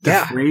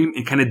 frame,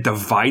 and kind of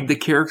divide the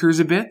characters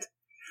a bit.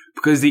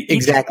 Because they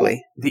each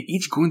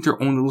go into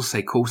their own little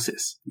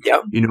psychosis.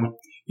 Yep.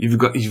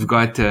 You've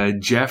got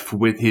Jeff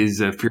with his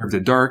fear of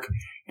the dark,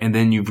 and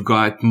then you've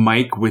got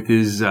Mike with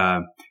his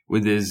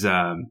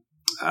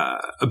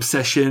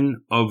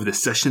obsession of the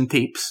session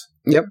tapes.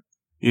 Yep.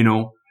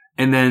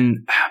 And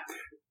then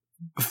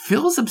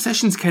Phil's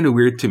obsession is kind of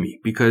weird to me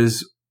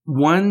because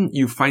one,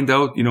 you find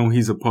out,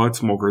 he's a pot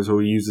smoker, so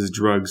he uses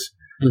drugs.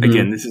 Mm-hmm.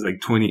 Again, this is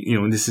like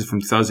this is from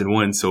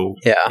 2001, so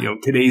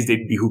today's day,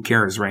 who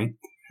cares, right?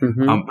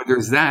 Mm-hmm. But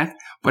there's that.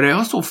 But I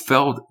also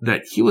felt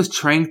that he was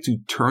trying to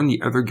turn the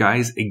other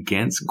guys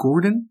against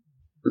Gordon.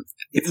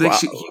 It's like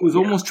he was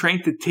almost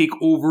trying to take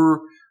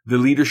over the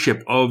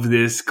leadership of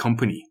this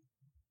company.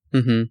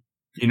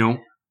 Mm-hmm.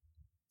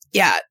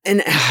 Yeah,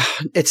 and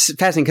it's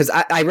fascinating because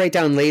I write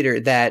down later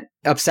that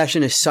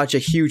obsession is such a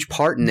huge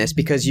part in this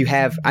because you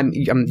have, I'm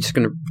just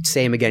going to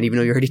say him again, even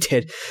though you already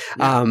did.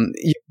 Yeah.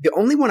 The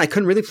only one I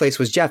couldn't really place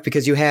was Jeff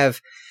because you have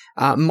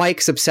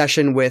Mike's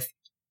obsession with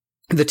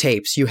the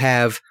tapes. You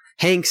have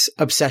Hank's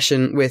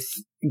obsession with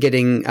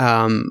getting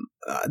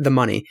the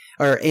money,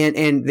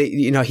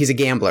 he's a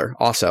gambler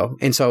also,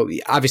 and so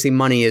obviously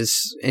money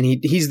is, and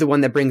he's the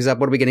one that brings up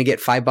what are we going to get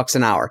 $5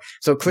 an hour.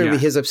 So clearly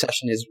his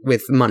obsession is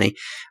with money.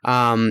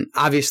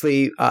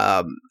 Obviously,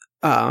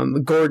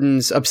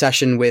 Gordon's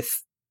obsession with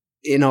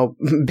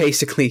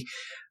basically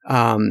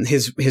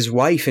his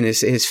wife and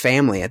his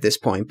family at this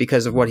point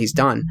because of what he's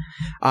done,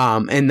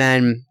 and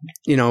then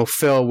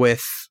Phil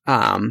with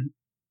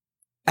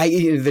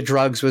the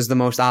drugs was the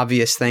most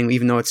obvious thing,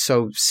 even though it's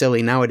so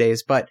silly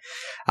nowadays. But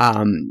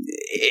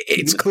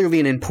it's clearly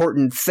an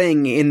important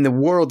thing in the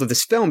world of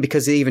this film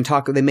because they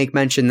make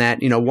mention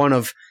that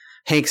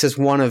Hank says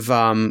one of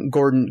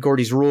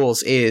Gordy's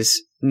rules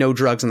is no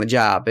drugs on the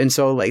job, and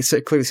so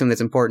clearly something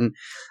that's important.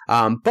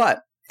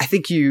 But I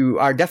think you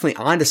are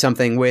definitely onto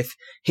something with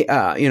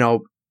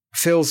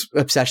Phil's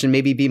obsession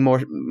maybe be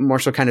more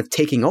so kind of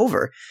taking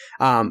over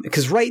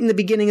because right in the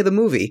beginning of the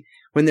movie,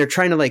 when they're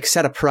trying to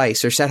set a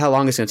price or set how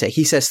long it's going to take,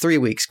 he says 3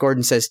 weeks,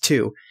 Gordon says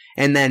 2.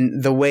 And then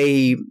the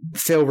way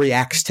Phil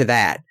reacts to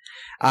that.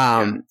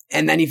 And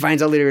then he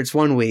finds out later it's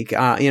 1 week,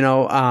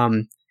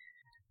 and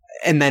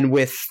then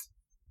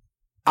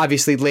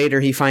obviously later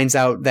he finds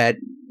out that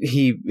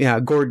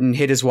Gordon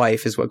hit his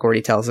wife is what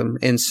Gordy tells him.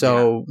 And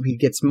so he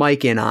gets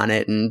Mike in on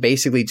it and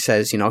basically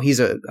says,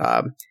 he's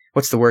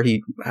what's the word?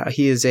 He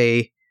is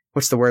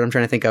what's the word I'm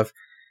trying to think of?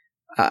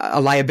 A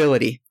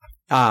liability.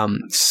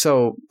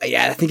 So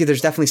yeah, I think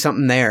there's definitely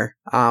something there.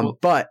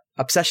 But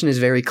obsession is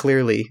very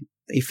clearly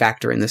a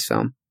factor in this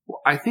film.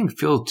 I think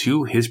Phil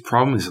too, his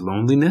problem is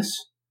loneliness.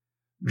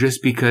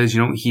 Just because,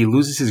 he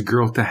loses his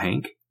girl to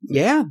Hank.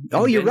 Yeah.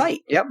 Oh, you're right.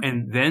 Yep.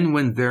 And then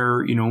when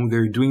they're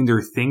doing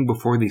their thing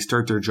before they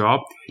start their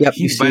job,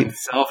 he's by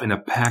himself in a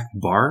packed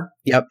bar.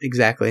 Yep,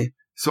 exactly.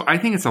 So I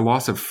think it's a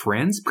loss of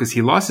friends because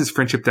he lost his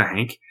friendship to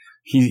Hank.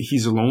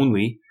 He's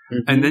lonely.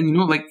 Mm-hmm. And then,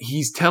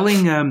 he's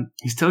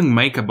telling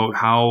Mike about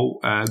how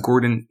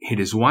Gordon hit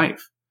his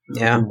wife.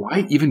 Yeah.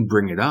 Why even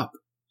bring it up?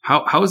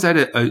 How is that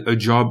a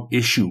job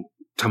issue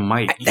to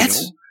Mike?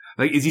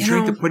 Is he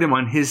trying to put him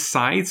on his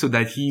side so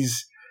that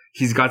he's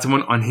got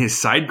someone on his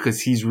side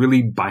because he's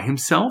really by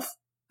himself?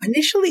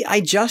 Initially, I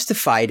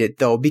justified it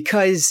though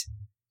because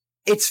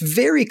it's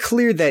very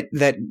clear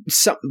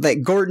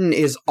that Gordon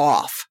is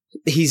off.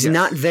 He's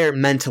not there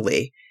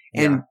mentally,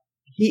 and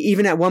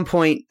even at one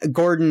point,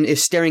 Gordon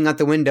is staring out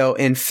the window,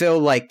 and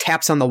Phil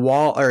taps on the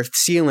wall or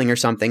ceiling or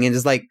something, and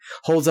is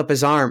holds up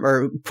his arm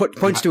or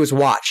points to his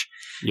watch.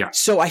 Yeah.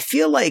 So I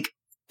feel like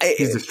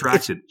He's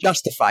distracted. It's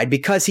justified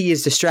because he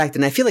is distracted.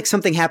 And I feel like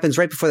something happens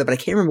right before that, but I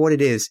can't remember what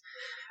it is.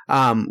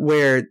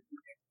 Where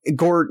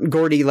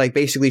Gordy like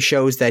basically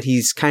shows that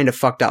he's kind of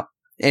fucked up.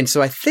 And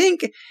so I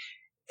think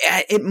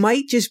it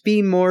might just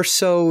be more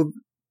so,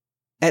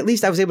 at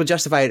least I was able to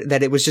justify it,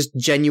 that it was just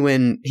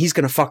genuine. He's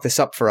going to fuck this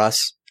up for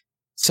us.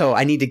 So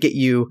I need to get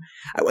you.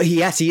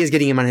 Yes, he is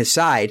getting him on his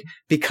side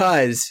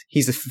because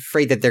he's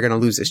afraid that they're going to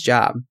lose this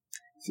job.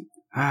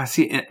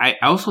 See, and I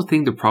also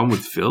think the problem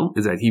with Phil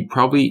is that he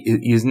probably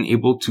isn't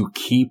able to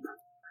keep.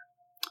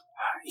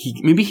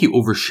 Maybe he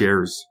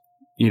overshares.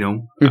 He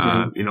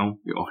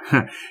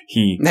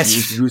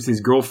introduced his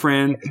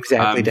girlfriend.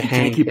 Exactly. He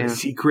can't keep a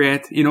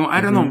secret.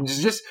 I don't know.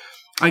 It's just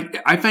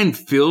like, I find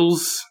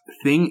Phil's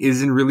thing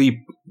isn't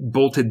really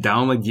bolted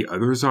down like the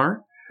others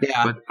are.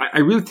 Yeah. But I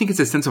really think it's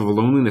a sense of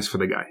loneliness for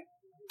the guy.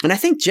 And I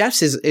think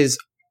Jeff's is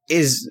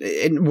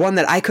one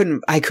that I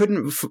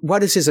couldn't,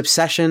 what is his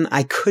obsession?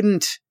 I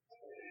couldn't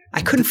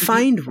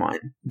find one.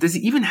 Does he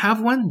even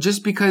have one?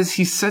 Just because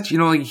he's such,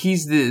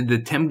 he's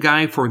the temp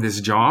guy for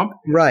this job.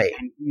 Right.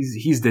 And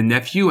he's the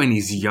nephew and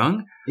he's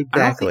young. Exactly.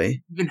 I don't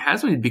think he even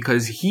has one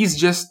because he's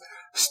just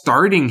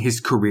starting his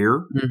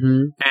career.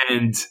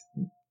 And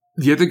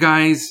the other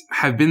guys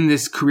have been in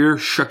this career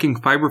shucking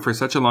fiber for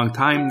such a long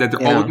time that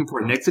they're all looking for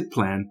an exit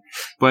plan.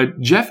 But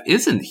Jeff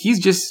isn't. He's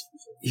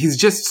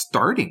just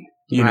starting,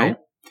 you know?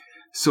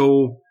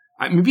 So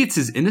maybe it's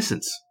his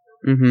innocence.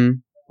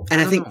 And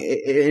I think,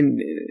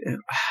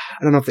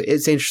 I don't know if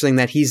it's interesting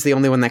that he's the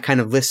only one that kind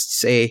of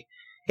lists a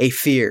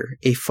fear,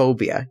 a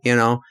phobia,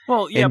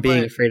 Well, yeah, and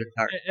being but afraid of the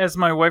dark. As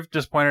my wife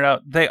just pointed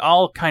out, they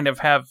all kind of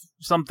have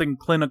something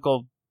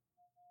clinical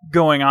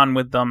going on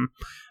with them,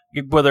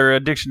 whether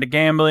addiction to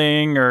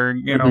gambling or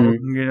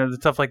the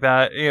stuff like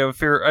that.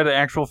 Fear, the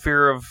actual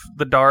fear of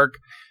the dark.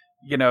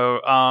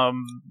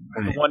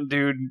 One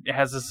dude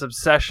has this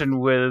obsession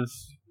with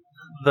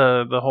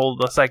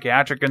the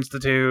psychiatric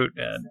institute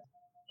and.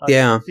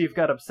 So you've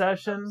got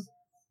obsession.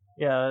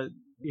 Yeah,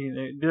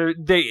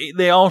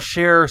 they all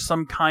share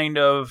some kind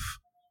of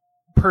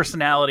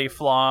personality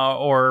flaw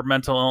or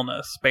mental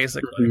illness,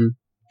 basically.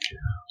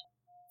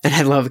 And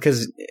I love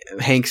because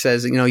Hank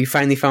says, you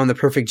finally found the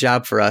perfect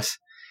job for us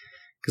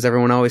because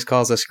everyone always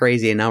calls us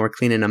crazy, and now we're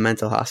cleaning a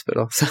mental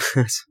hospital. So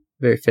that's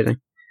very fitting.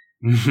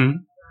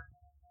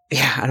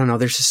 Yeah, I don't know.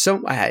 There's just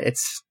so I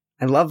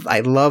love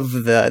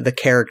the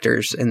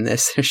characters in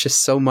this. There's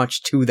just so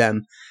much to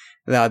them.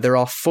 They're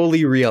all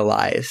fully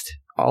realized,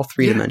 all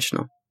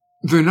three-dimensional.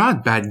 They're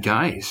not bad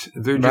guys.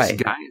 They're just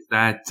guys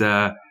that,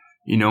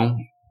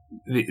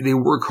 they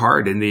work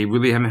hard and they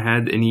really haven't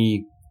had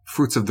any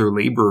fruits of their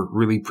labor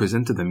really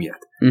present to them yet.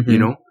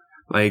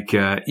 Like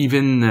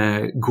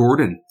even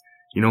Gordon,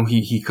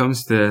 he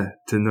comes to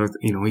North,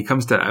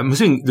 I'm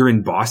assuming they're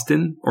in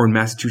Boston or in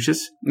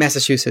Massachusetts.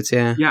 Massachusetts,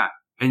 yeah. Yeah.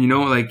 And,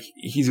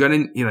 he's got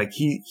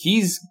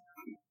he's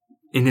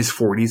in his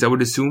 40s, I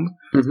would assume.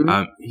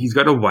 He's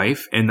got a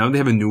wife, and now they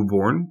have a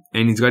newborn,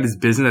 and he's got his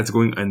business that's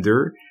going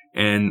under,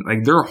 and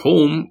their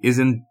home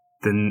isn't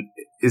the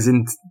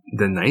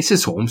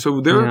nicest home, so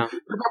they're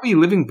probably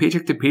living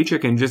paycheck to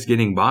paycheck and just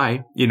getting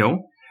by.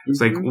 It's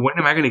like, when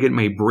am I going to get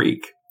my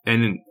break?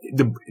 And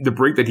the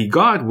break that he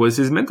got was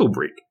his mental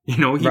break. He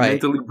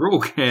mentally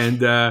broke,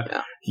 and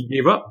he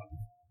gave up.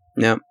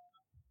 Yeah.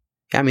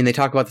 I mean, they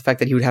talk about the fact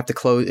that he would have to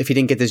close if he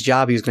didn't get this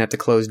job. He was going to have to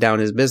close down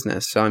his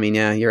business. So, I mean,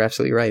 yeah, you're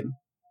absolutely right.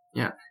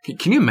 Yeah.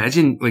 Can you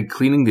imagine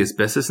cleaning the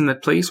asbestos in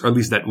that place, or at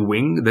least that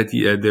wing that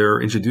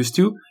they're introduced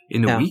to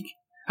in a week?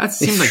 That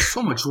seems like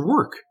so much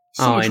work.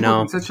 I know.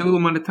 Work in such a little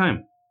amount of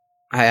time.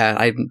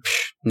 I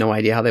no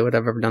idea how they would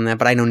have ever done that,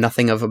 but I know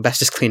nothing of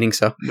asbestos cleaning,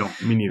 so no,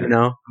 me neither.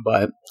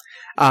 But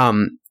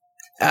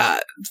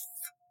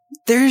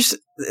this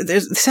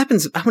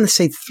happens. I want to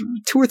say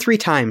 2 or 3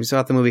 times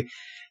throughout the movie.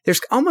 There's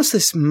almost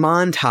this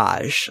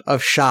montage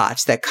of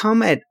shots that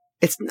come at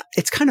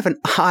it's kind of an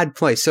odd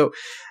place. So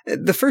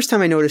the first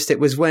time I noticed it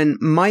was when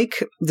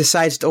Mike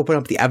decides to open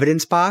up the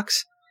evidence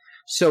box.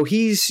 So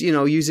he's,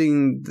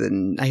 using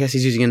I guess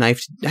he's using a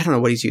knife. I don't know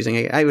what he's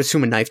using. I would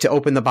assume a knife to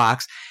open the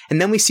box.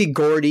 And then we see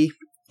Gordy.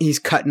 He's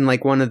cutting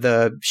one of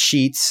the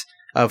sheets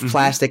of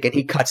plastic, and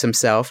he cuts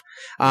himself.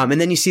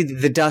 And then you see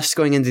the dust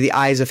going into the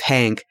eyes of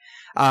Hank.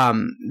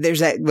 There's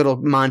that little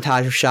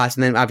montage of shots,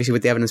 and then obviously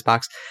with the evidence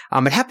box.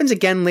 It happens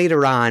again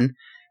later on.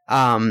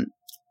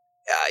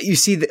 You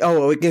see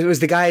it was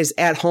the guys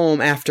at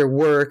home after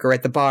work or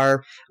at the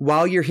bar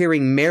while you're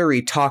hearing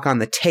Mary talk on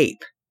the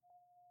tape.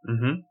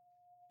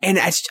 And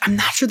I'm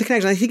not sure the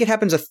connection. I think it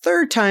happens a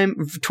third time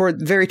toward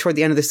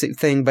the end of this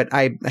thing, but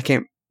I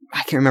can't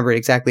remember it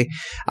exactly.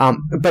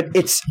 But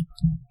it's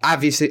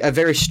obviously a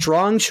very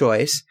strong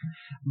choice,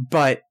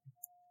 but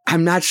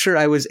I'm not sure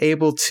I was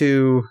able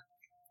to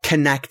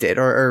connect it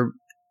or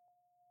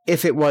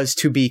if it was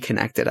to be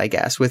connected, I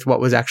guess, with what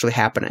was actually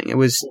happening. It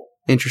was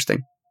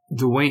interesting.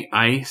 The way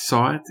I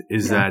saw it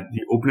is that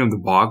the opening of the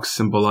box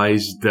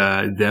symbolized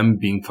them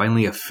being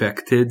finally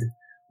affected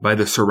by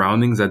the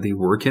surroundings that they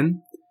work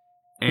in,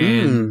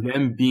 and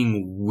them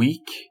being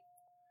weak,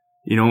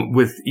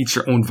 with each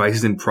their own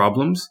vices and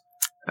problems.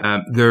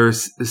 they're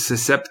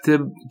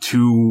susceptible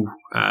to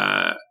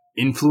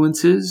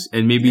influences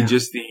and maybe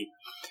just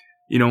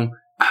the,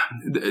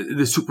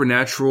 the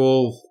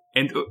supernatural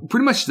and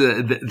pretty much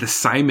the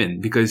Simon,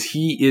 because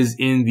he is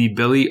in the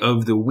belly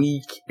of the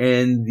weak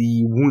and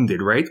the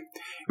wounded, right?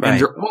 And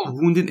they're all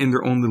wounded in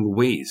their own little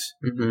ways.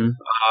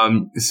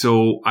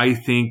 So I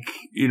think,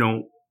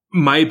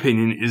 my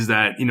opinion is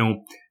that,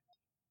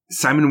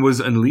 Simon was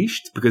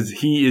unleashed because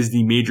he is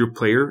the major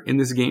player in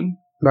this game.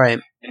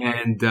 Right.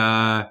 And,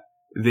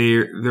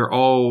 they're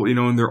all,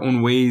 in their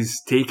own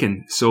ways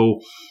taken. So,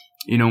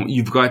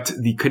 you've got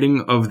the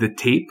cutting of the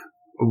tape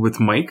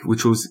with Mike,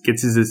 which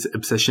gets his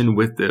obsession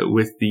with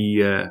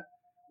the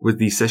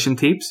session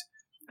tapes.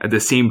 At the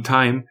same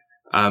time,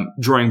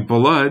 drawing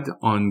blood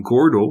on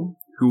Gordo,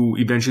 who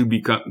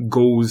eventually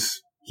goes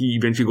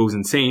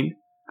insane.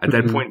 At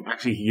that point,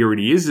 actually, he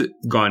already is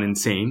gone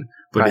insane,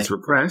 but it's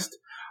repressed.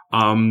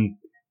 And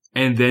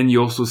then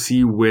you also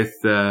see with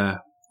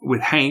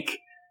Hank,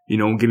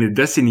 getting a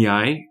destiny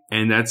eye,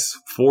 and that's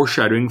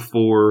foreshadowing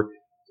for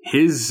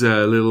his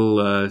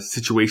little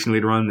situation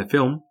later on in the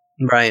film.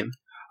 Right.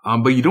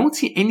 But you don't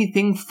see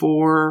anything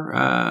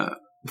for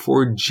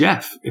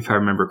Jeff, if I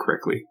remember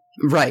correctly.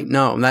 Right.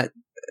 No,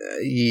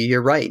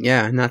 you're right.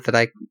 Yeah. Not that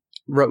I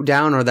wrote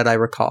down or that I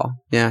recall.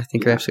 Yeah, I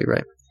think you're absolutely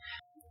right.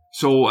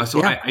 So I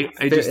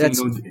just think,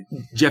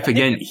 Jeff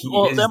again.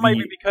 That might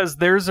be because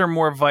theirs are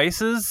more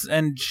vices,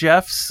 and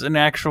Jeff's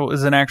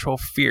is an actual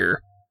fear.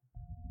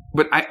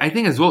 But I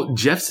think as well,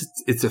 Jeff's,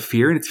 it's a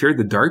fear, and it's fear of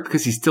the dark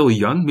because he's still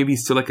young. Maybe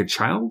he's still like a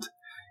child.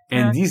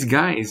 And these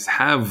guys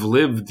have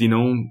lived,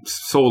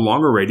 so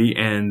long already,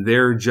 and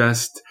they're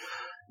just,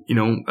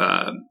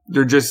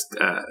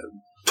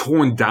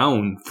 torn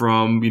down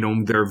from,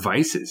 their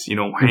vices.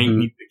 Hank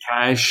needs the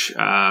cash,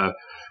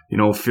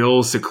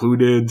 Phil's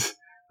secluded,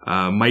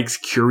 Mike's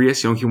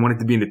curious, he wanted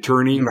to be an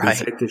attorney, but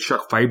decided to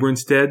shuck fiber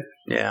instead.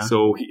 Yeah.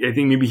 So I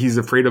think maybe he's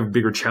afraid of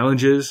bigger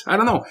challenges. I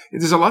don't know.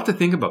 There's a lot to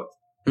think about.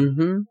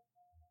 Mm-hmm.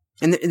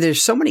 And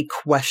there's so many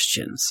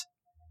questions.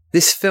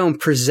 This film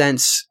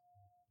presents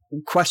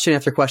question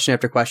after question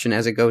after question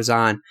as it goes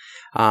on,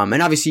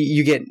 and obviously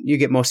you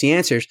get most of the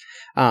answers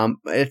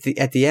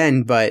at the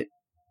end. But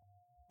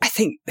I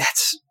think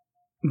that's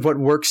what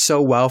works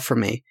so well for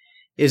me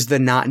is the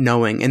not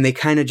knowing, and they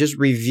kind of just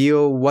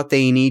reveal what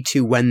they need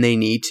to when they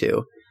need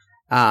to,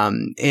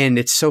 and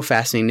it's so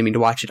fascinating to me to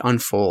watch it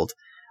unfold.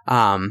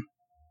 Some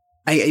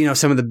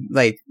of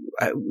the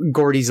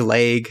Gordy's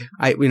leg,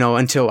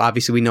 until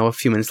obviously we know a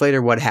few minutes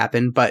later what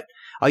happened, but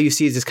all you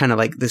see is this kind of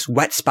like this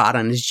wet spot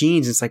on his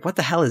jeans. It's like, what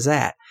the hell is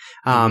that?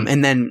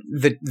 And then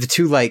the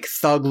two like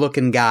thug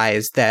looking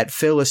guys that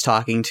Phil is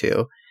talking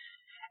to.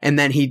 And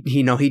then he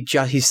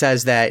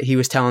says that he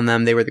was telling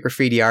them they were the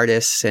graffiti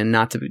artists and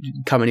not to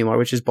come anymore,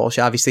 which is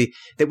bullshit. Obviously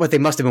what they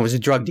must have been was the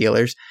drug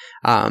dealers.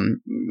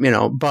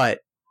 But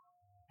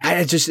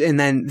and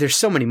then there's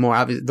so many more.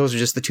 Obviously, those are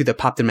just the two that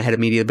popped in my head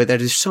immediately, but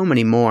there's so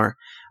many more,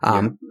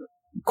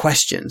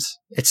 questions.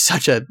 It's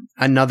such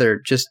another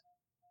just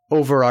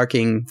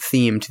overarching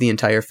theme to the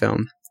entire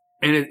film.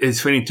 And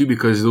it's funny too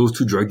because those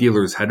two drug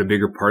dealers had a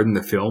bigger part in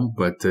the film,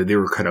 but they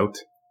were cut out.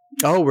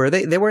 Oh, were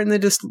they? They were in I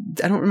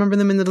don't remember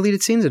them in the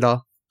deleted scenes at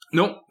all.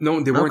 No,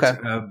 they weren't.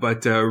 Okay.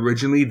 But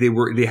originally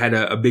they had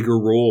a bigger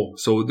role,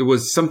 so there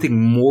was something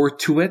more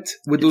to it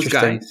with those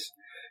guys.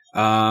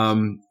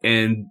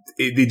 And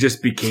they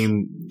just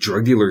became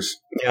drug dealers.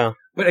 Yeah.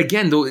 But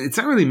again, though, it's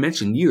not really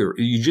mentioned either.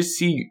 You just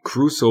see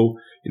Caruso,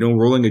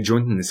 rolling a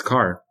joint in his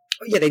car.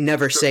 Yeah, they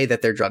never say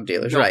that they're drug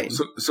dealers, right?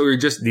 So you're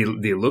just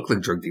they look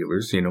like drug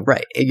dealers,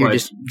 Right. You're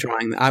just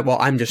drawing.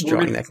 I'm just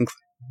drawing that conclusion.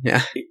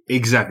 Yeah.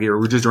 Exactly. Or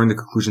we're just drawing the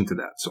conclusion to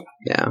that. So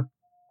yeah.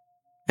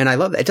 And I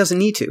love that. It doesn't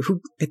need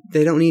to.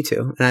 They don't need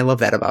to, and I love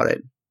that about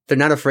it. They're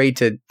not afraid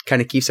to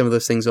kind of keep some of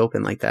those things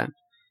open like that.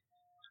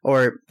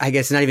 Or I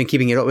guess not even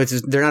keeping it open.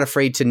 They're not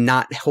afraid to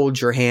not hold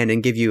your hand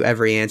and give you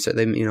every answer.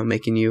 They,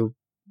 making you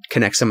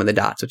connect some of the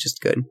dots, which is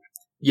good.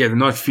 Yeah, they're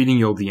not feeding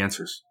you all the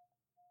answers.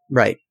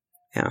 Right.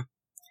 Yeah.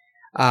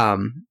 I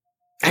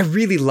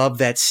really love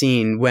that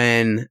scene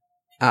when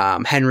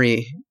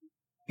Henry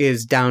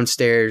is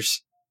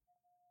downstairs,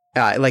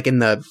 like in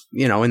the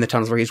in the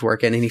tunnels where he's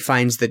working, and he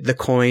finds the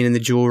coin and the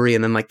jewelry,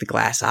 and then like the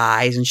glass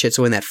eyes and shit.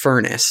 So in that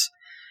furnace,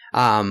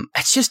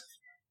 it's just.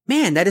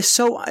 Man, that is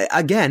so,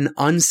 again,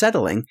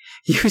 unsettling.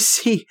 You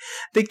see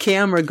the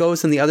camera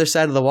goes on the other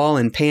side of the wall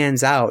and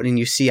pans out, and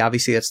you see,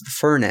 obviously, that's the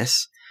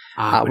furnace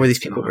where these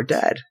people were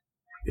dead.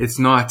 It's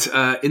not.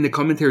 In the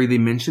commentary, they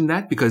mentioned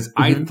that because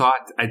I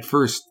thought at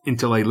first,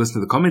 until I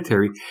listened to the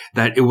commentary,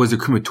 that it was a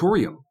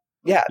crematorium.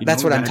 Yeah,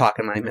 that's what I'm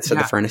talking about. I said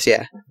the furnace,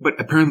 yeah. But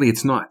apparently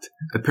it's not.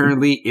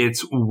 Apparently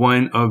it's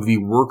one of the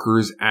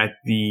workers at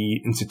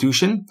the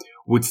institution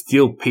would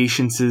steal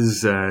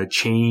patients'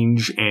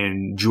 change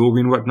and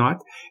jewelry and whatnot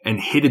and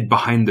hid it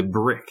behind the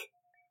brick.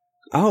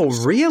 Oh,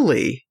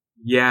 really?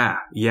 Yeah.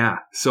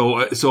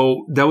 So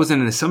that was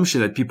an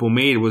assumption that people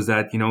made, was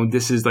that,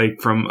 this is like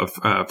from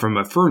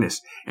a furnace,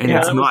 and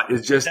it's not.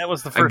 It's just that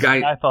was the first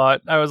thing I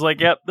thought. I was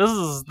like, "Yep,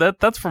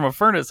 that's from a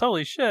furnace."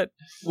 Holy shit!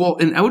 Well,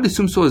 and I would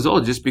assume so as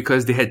well, just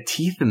because they had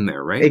teeth in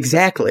there, right?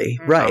 Exactly,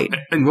 right.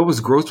 And what was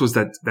gross was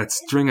that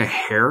string of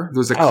hair. There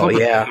was a clump of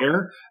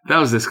hair that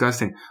was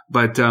disgusting.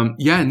 But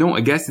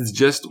I guess it's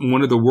just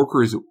one of the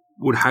workers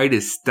would hide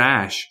his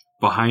stash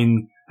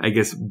behind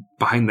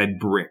that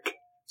brick.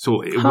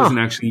 So it wasn't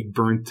actually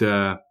burnt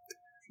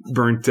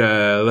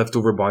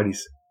leftover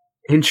bodies.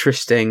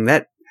 Interesting.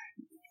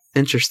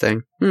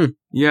 Interesting.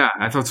 Yeah,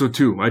 I thought so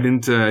too. I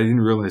didn't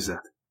realize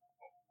that.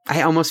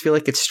 I almost feel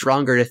like it's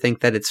stronger to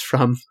think that it's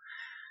from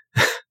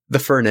the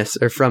furnace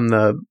or from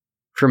a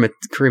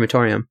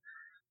crematorium.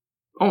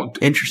 Oh,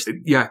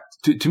 interesting. Yeah,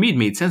 to me it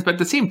made sense. But at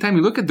the same time,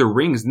 you look at the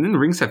rings, and then the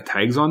rings have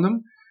tags on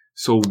them.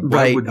 So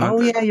why would not?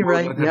 You're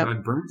right.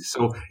 Yep. Burnt?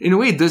 So in a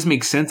way, it does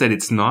make sense that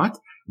it's not.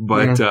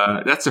 But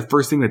that's the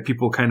first thing that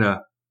people kind of.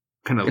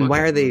 And why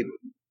are they?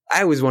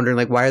 I was wondering,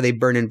 like, why are they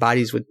burning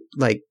bodies with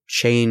like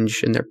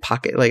change in their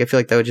pocket? Like, I feel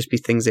like that would just be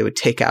things they would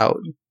take out.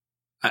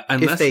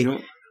 Unless if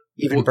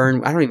they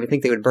burn, I don't even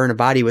think they would burn a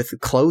body with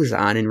clothes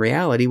on. In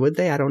reality, would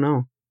they? I don't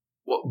know.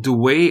 Well, the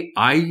way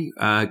I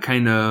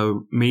kind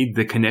of made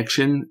the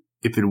connection,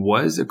 if it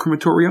was a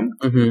crematorium,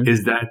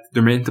 is that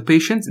they're mental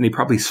patients and they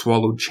probably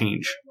swallowed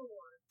change.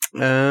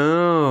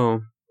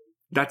 Oh,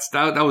 that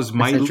was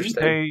my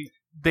lead.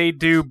 They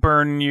do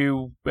burn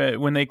you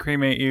when they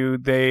cremate you.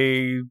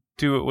 They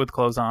do it with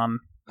clothes on.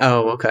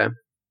 Oh, okay.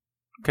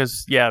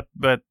 Because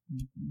but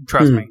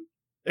trust me,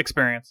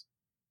 experience.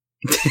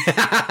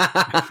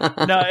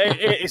 No,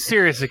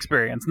 serious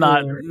experience.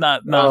 Not.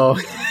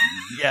 Oh.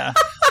 Yeah.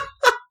 I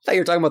thought you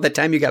were talking about that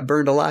time you got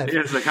burned alive.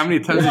 Yeah, it's like, how many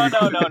times?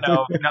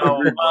 No.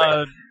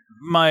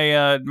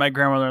 My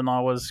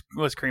grandmother-in-law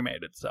was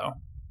cremated. So.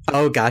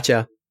 Oh,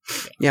 gotcha.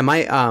 Yeah,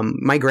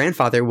 my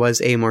grandfather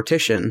was a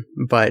mortician,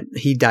 but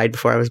he died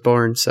before I was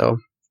born, so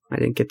I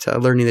didn't get to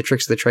learning the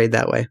tricks of the trade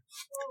that way.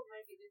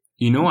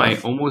 I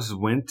almost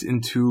went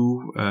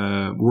into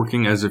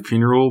working as a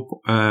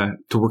to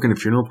work in a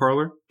funeral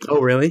parlor.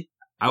 Oh, really?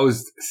 I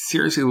was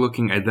seriously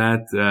looking at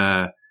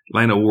that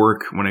line of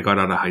work when I got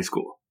out of high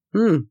school.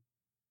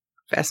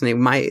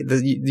 Fascinating.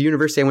 The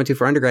university I went to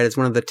for undergrad is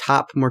one of the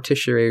top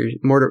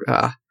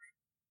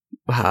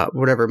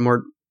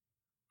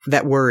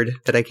that word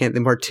that I can't, the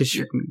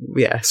mortician,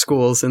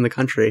 schools in the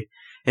country.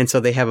 And so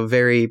they have a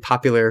very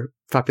popular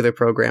popular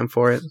program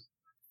for it.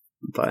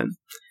 But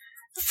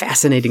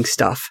fascinating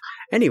stuff.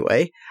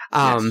 Anyway,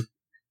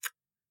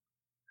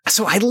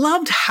 so I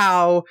loved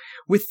how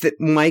with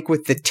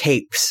the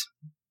tapes,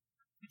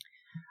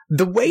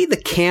 the way the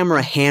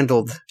camera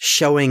handled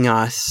showing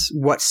us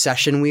what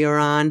session we are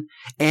on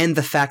and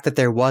the fact that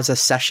there was a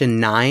session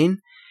 9,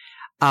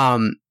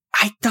 I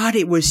thought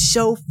it was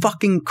so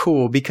fucking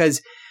cool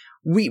because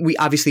we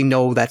obviously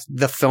know that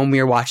the film we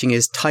are watching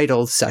is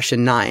titled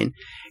Session 9,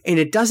 and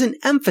it doesn't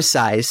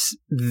emphasize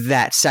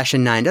that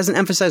Session 9, doesn't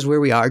emphasize where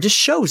we are, just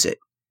shows it.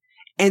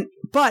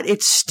 But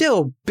it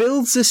still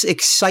builds this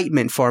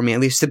excitement for me, at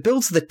least. It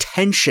builds the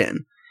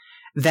tension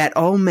that,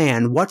 oh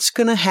man, what's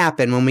going to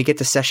happen when we get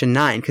to Session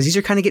 9? Because these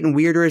are kind of getting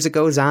weirder as it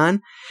goes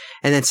on.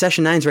 And then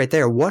Session 9's right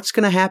there. What's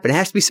going to happen? It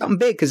has to be something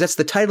big because that's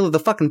the title of the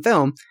fucking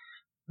film.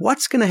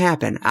 What's going to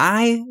happen?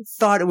 I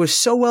thought it was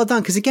so well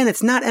done because, again,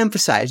 it's not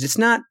emphasized. It's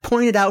not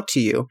pointed out to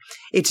you.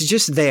 It's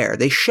just there.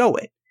 They show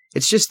it.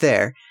 It's just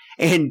there.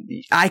 And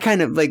I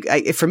kind of,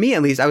 for me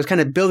at least, I was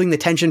kind of building the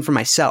tension for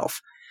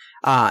myself.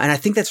 And I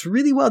think that's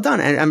really well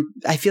done. And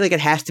I feel like it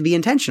has to be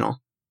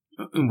intentional.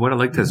 And what I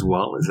liked as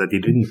well is that they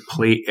didn't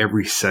play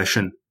every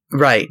session.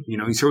 Right. You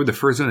started with the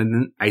first one, and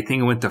then I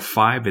think it went to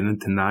 5 and then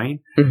to 9.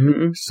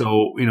 Mm-hmm.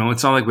 So,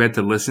 it's not like we had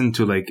to listen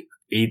to 8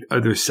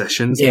 other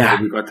sessions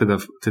until we got to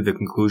the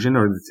conclusion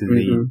or to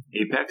the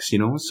apex,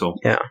 So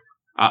yeah,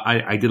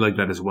 I did like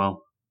that as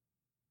well.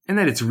 And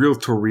that it's reel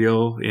to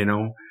reel,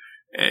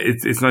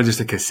 It's not just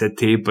a cassette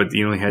tape, but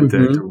he had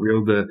to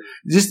reel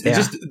just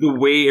the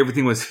way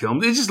everything was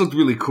filmed. It just looked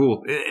really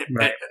cool.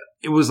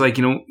 It was like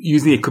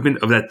using the equipment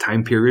of that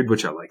time period,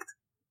 which I liked.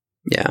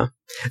 Yeah,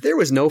 there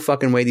was no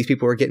fucking way these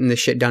people were getting this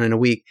shit done in a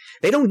week.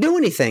 They don't do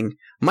anything.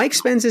 Mike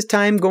spends his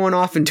time going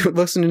off and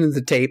listening to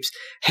the tapes.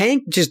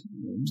 Hank just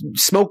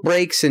smoke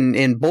breaks and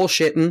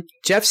bullshitting.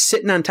 Jeff's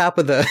sitting on top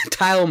of the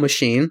tile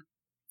machine,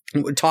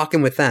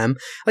 talking with them.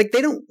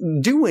 They don't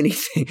do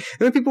anything.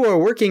 The only people who are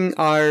working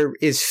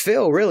is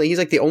Phil, really.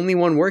 He's the only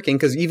one working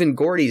because even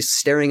Gordy's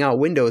staring out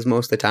windows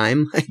most of the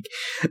time.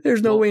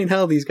 There's no way in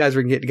hell these guys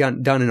are going to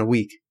get done in a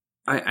week.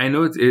 I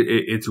know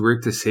it's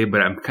weird to say,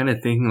 but I'm kind of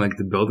thinking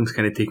the building's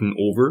kind of taking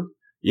over.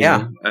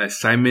 Yeah.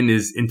 Simon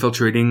is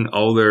infiltrating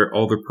all their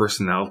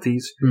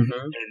personalities, and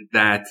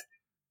that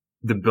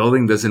the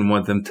building doesn't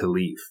want them to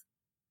leave.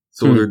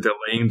 So they're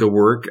delaying the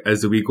work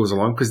as the week goes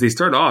along because they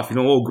start off,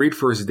 great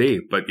first day,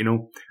 but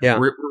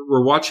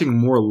we're watching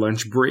more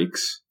lunch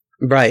breaks,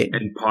 right,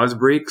 and pause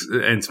breaks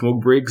and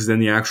smoke breaks than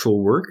the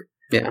actual work.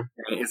 Yeah,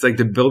 and it's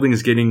the building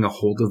is getting a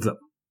hold of them.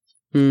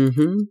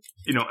 Mm-hmm.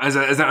 You know, as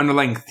an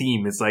underlying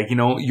theme, it's like, you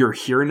know, you're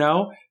here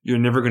now, you're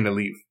never going to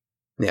leave.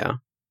 Yeah.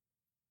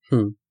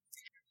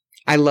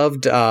 I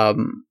loved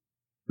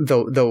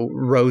the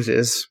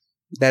roses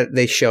that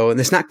they show, and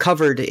it's not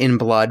covered in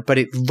blood, but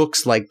it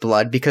looks like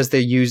blood because they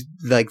used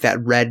like that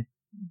red,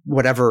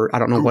 whatever, I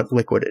don't know what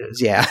liquid it is.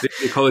 Yeah.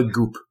 They call it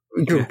goop.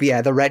 Goop,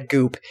 yeah, the red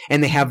goop.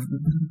 And they have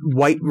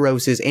white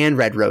roses and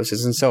red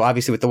roses. And so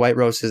obviously with the white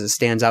roses, it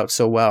stands out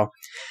so well.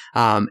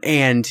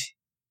 And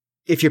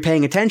if you're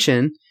paying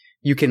attention,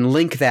 you can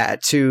link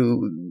that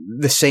to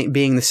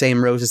being the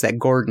same roses that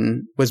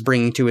Gordon was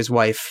bringing to his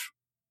wife,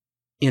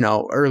 you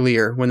know,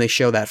 earlier when they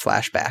show that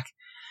flashback.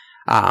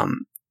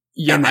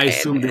 Yeah, and I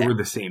assumed they were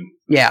the same.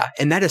 Yeah,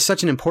 and that is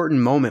such an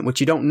important moment, which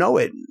you don't know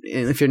it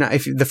if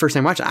the first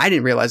time watching. I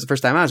didn't realize the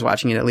first time I was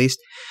watching it, at least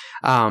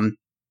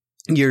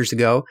years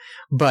ago.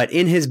 But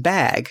in his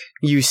bag,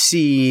 you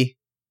see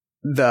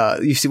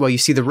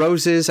the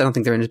roses. I don't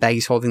think they're in his bag;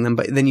 he's holding them.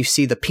 But then you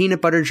see the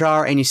peanut butter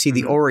jar, and you see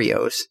the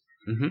Oreos,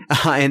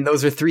 and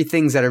those are three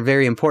things that are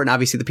very important.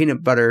 Obviously, the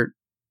peanut butter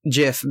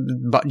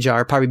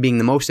jar probably being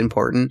the most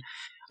important,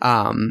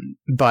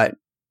 but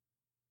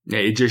yeah,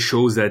 it just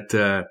shows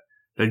that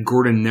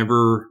Gordon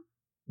never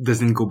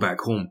doesn't go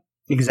back home.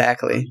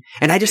 Exactly.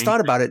 And I just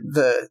thought about it.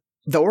 The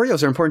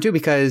Oreos are important too,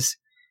 because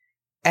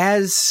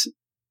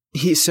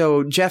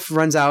so Jeff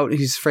runs out,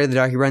 he's afraid of the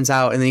dark, he runs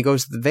out, and then he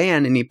goes to the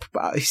van and he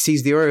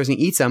sees the Oreos and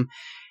he eats them.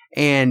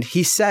 And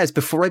he says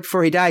right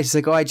before he dies, he's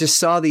like, "Oh, I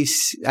saw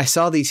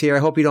these here. I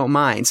hope you don't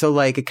mind." So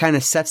like it kind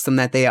of sets them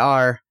that they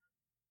are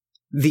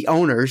the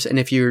owners. And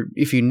if you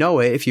know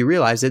it, if you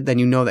realize it, then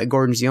you know that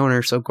Gordon's the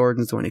owner. So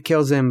Gordon's the one who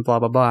kills him, blah,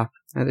 blah, blah.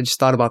 I just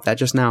thought about that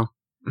just now.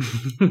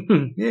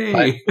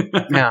 Yay.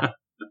 Yeah.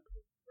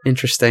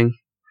 Interesting.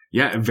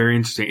 Yeah, very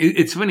interesting.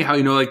 It's funny how,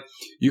 you know, like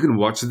you can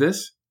watch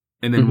this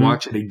and then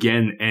watch it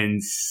again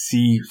and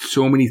see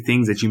so many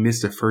things that you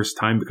missed the first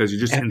time because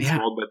you're just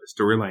enthralled by the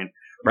storyline.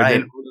 But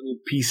then all the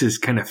pieces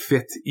kind of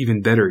fit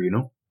even better, you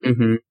know?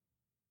 Mm-hmm.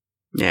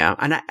 Yeah.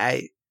 And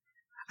I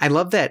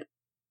love that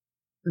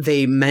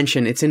they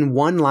mention it's in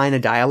one line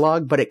of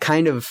dialogue, but it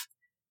kind of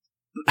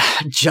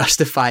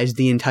justifies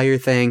the entire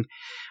thing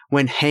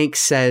when Hank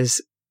says,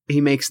 he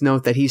makes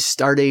note that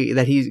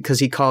because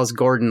he calls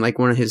Gordon like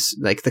one of his,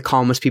 like the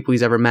calmest people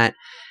he's ever met,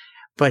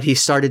 but he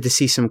started to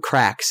see some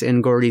cracks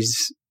in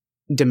Gordy's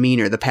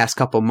demeanor the past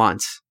couple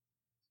months.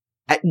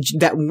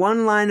 That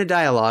one line of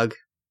dialogue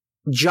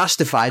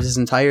justifies his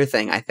entire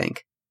thing, I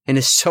think, and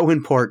is so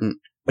important,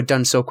 but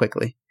done so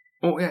quickly.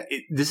 Oh yeah,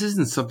 this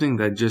isn't something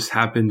that just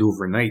happened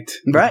overnight,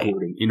 right?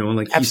 Gordon. You know,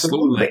 like he's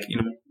slowly, like, you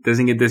know,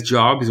 doesn't get this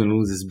job, he's gonna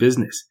lose his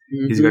business.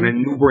 He's got a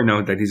newborn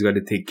now that he's got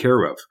to take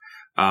care of.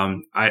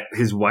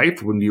 His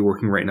wife wouldn't be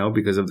working right now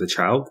because of the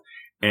child,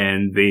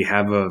 and they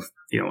have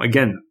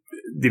again,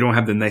 they don't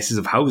have the nicest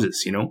of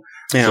houses, you know.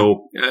 Yeah.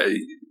 So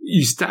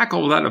you stack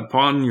all that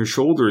upon your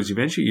shoulders,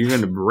 eventually you're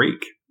going to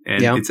break.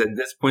 And it's at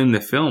this point in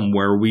the film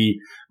where we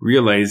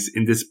realize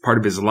in this part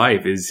of his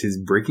life is his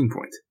breaking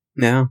point.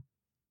 Yeah.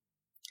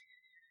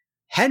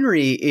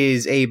 Henry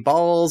is a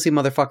ballsy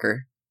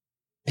motherfucker.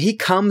 He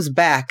comes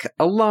back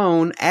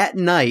alone at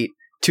night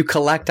to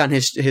collect on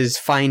his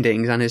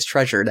findings, on his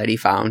treasure that he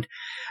found.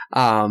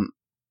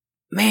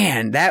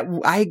 Man, that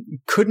I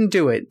couldn't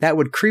do it. That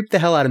would creep the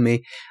hell out of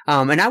me.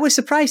 And I was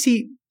surprised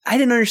I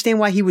didn't understand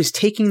why he was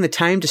taking the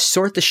time to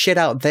sort the shit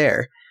out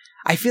there.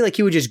 I feel like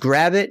he would just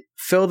grab it,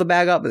 fill the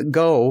bag up,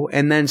 go,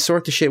 and then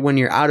sort the shit when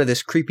you're out of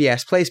this creepy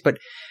ass place. But,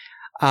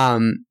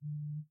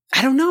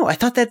 I don't know. I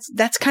thought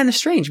that's kind of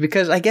strange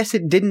because I guess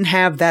it didn't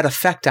have that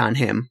effect on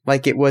him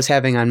like it was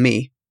having on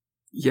me.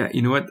 Yeah.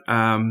 You know what?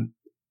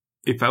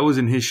 If I was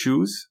in his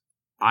shoes,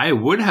 I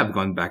would have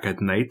gone back at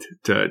night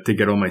to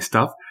get all my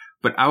stuff,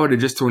 but I would have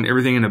just thrown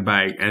everything in a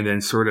bag and then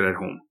sorted at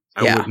home.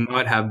 I would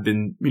not have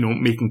been,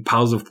 making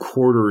piles of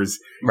quarters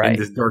in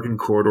this darkened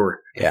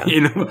corridor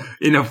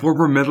in a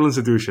former mental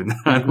institution.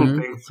 I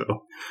don't think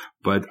so.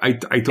 But I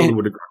totally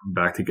would have gone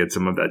back to get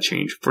some of that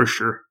change for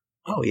sure.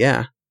 Oh,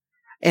 yeah.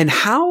 And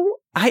how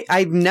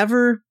I've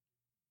never,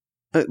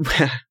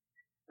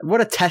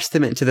 what a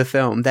testament to the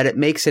film that it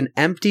makes an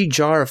empty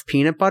jar of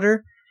peanut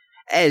butter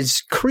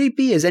as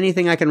creepy as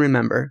anything I can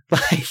remember.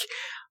 Like,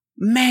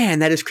 man,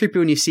 that is creepy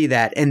when you see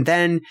that. And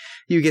then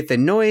you get the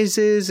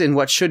noises in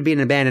what should be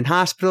an abandoned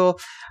hospital.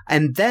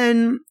 And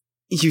then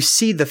you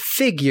see the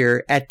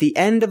figure at the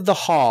end of the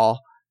hall.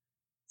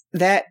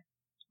 That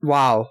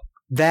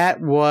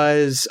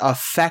was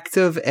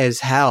effective as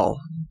hell.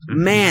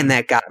 Man,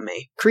 that got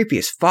me. Creepy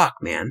as fuck,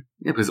 man.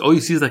 Yeah, because all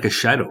you see is like a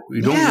shadow.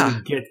 You don't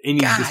really get any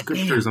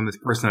descriptors on this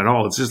person at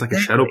all. It's just like a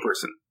shadow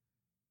person.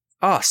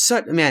 Oh,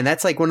 man,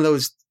 that's like one of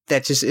those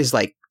that just is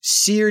like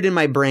seared in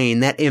my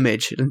brain, that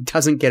image. It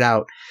doesn't get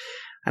out.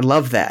 I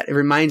love that. It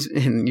reminds,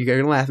 and you're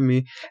going to laugh at me,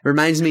 it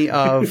reminds me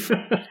of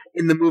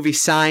in the movie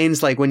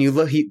Signs, like when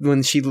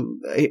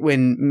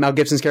Mel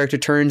Gibson's character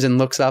turns and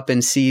looks up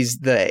and sees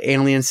the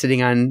alien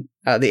sitting on,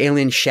 the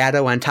alien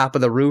shadow on top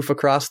of the roof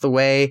across the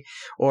way,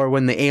 or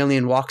when the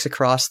alien walks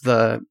across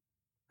the,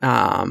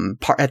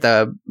 at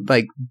the,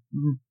 like,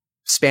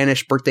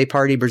 Spanish birthday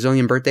party,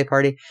 Brazilian birthday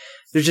party.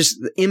 There's just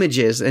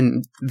images,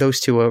 and those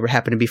two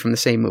happen to be from the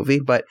same movie,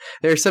 but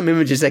there are some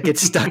images that get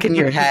stuck in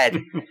your head,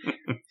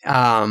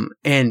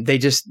 and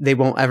they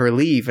won't ever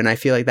leave. And I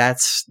feel like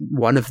that's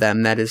one of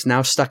them that is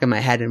now stuck in my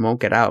head and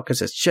won't get out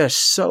because it's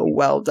just so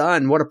well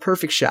done. What a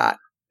perfect shot.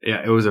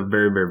 Yeah, it was a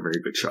very, very,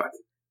 very good shot.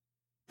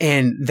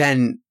 And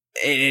then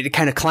it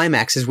kind of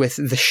climaxes with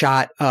the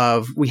shot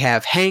of, we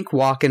have Hank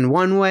walking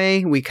one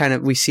way. We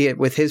see it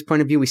with his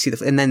point of view. We see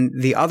and then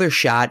the other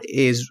shot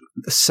is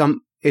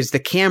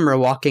the camera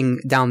walking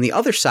down the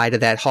other side of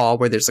that hall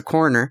where there's a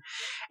corner,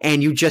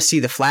 and you just see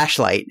the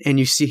flashlight, and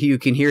you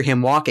can hear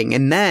him walking,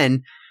 and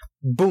then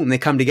boom, they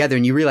come together,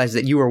 and you realize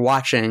that you were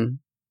watching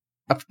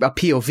a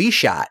POV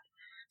shot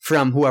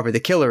from whoever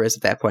the killer is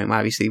at that point. Well,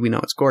 obviously we know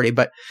it's Gordy,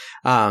 but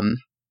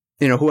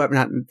whoever,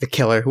 not the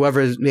killer,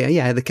 whoever is,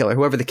 the killer,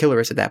 whoever the killer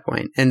is at that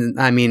point. And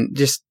I mean,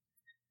 just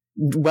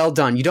well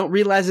done. You don't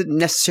realize it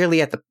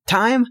necessarily at the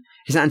time.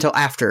 It's not until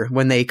after,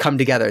 when they come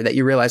together, that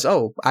you realize,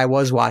 oh, I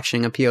was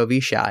watching a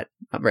POV shot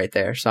right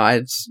there. So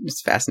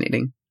it's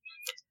fascinating.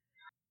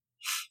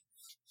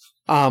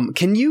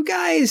 Can you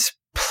guys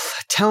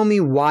tell me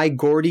why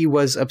Gordy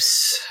was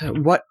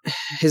what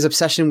his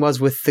obsession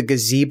was with the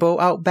gazebo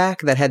out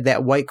back that had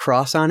that white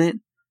cross on it?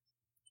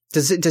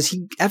 Does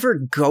he ever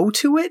go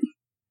to it?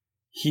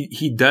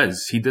 He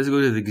does. He does go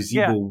to the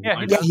gazebo.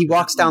 Yeah, he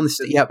walks down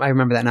the. Yep, I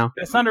remember that now.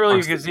 It's not really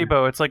a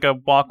gazebo. It's like a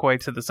walkway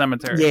to the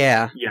cemetery.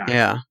 Yeah.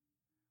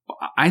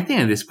 I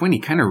think at this point he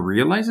kind of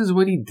realizes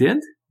what he did.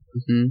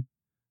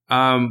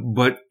 Mm-hmm.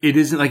 But it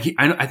isn't like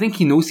I think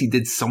he knows he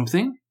did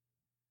something.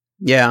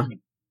 Yeah.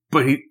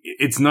 But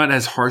it's not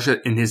as harsh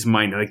in his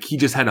mind. Like, he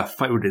just had a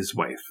fight with his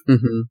wife,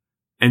 mm-hmm.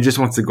 and just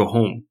wants to go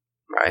home.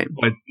 Right.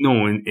 But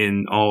no,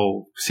 in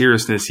all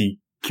seriousness, he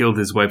killed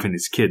his wife and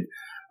his kid.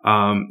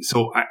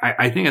 So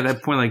I think at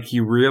that point, like, he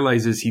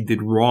realizes he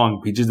did wrong,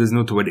 but he just doesn't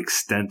know to what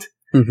extent.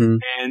 Mm-hmm.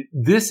 And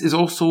this is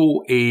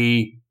also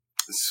a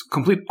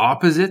complete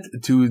opposite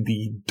to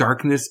the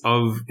darkness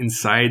of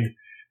inside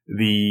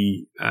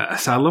the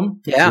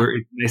asylum, where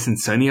it's nice and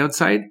sunny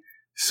outside.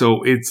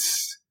 So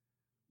it's,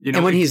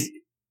 and when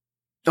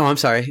I'm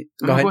sorry.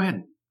 Go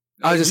ahead.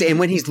 I was just saying,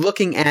 when he's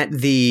looking at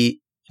the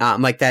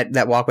like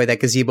that walkway, that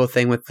gazebo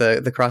thing with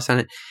the cross on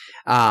it,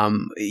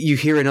 you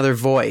hear another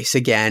voice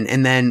again,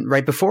 and then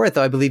right before it,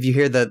 though, I believe you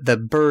hear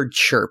the bird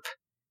chirp,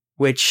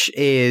 which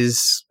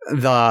is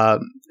Brad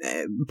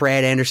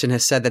Anderson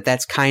has said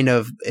that's kind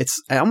of, it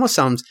almost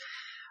sounds,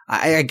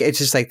 it's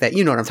just like that,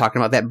 you know what I'm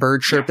talking about, that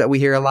bird chirp that we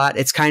hear a lot.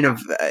 It's kind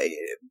of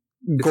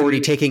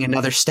Gordy taking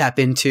another step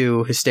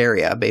into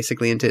hysteria,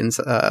 basically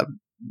into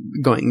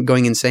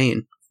going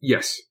insane.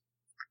 Yes.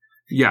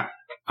 Yeah.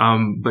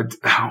 But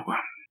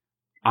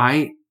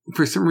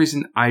for some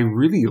reason, I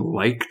really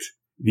liked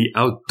the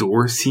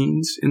outdoor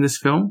scenes in this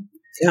film.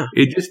 Yeah.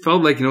 It just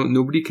felt like,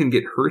 nobody can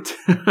get hurt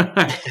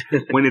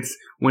when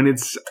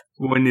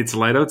it's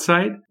light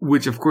outside,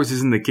 which of course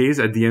isn't the case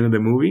at the end of the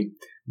movie.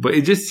 But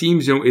it just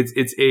seems,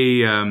 it's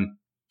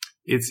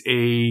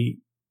a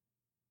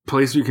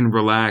place where you can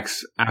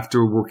relax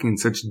after working in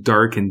such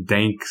dark and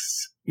dank,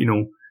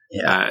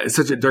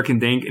 such a dark and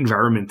dank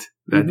environment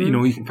that,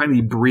 mm-hmm. You can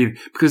finally breathe,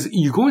 because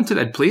you go into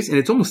that place and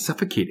it's almost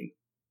suffocating.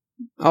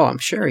 Oh, I'm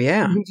sure.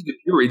 Yeah.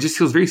 It just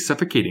feels very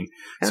suffocating.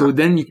 Yeah. So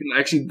then you can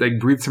actually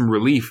breathe some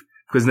relief,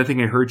 because nothing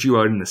can hurt you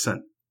out in the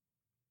sun.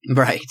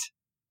 Right.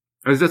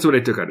 That's what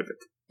I took out of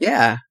it.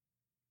 Yeah.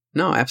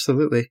 No,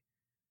 absolutely.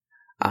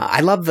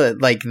 I love the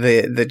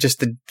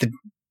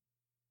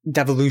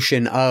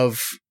devolution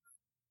of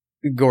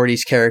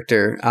Gordy's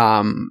character,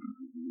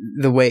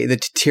 the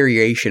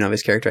deterioration of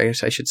his character, I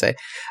guess I should say.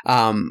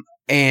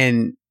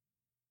 And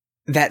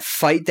that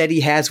fight that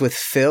he has with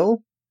Phil,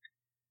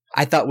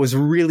 I thought was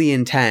really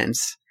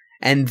intense.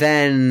 And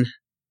then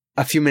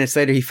a few minutes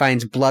later, he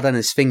finds blood on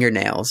his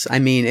fingernails. I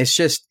mean, it's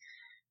just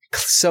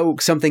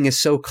something is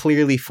so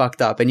clearly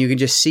fucked up, and you can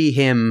just see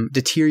him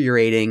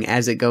deteriorating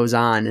as it goes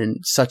on in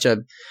such a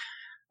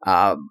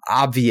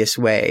obvious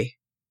way.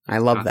 I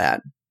love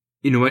that.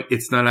 You know what?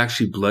 It's not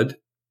actually blood.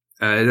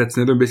 That's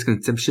another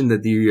misconception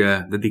that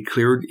they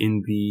cleared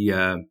in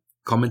the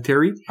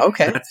commentary.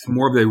 Okay. That's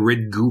more of the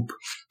red goop.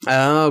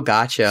 Oh,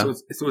 gotcha.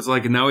 So it's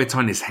like now it's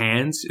on his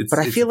hands. But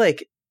I feel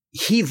like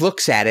he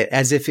looks at it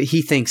as if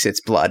he thinks it's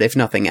blood, if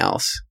nothing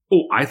else.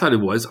 Oh, I thought it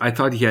was. I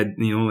thought he had,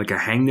 like a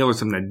hangnail or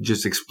something that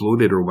just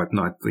exploded or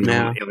whatnot. Like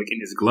in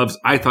his gloves.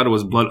 I thought it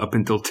was blood up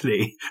until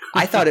today.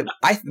 I thought it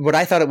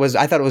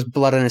was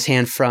blood on his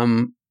hand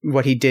from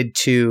what he did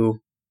to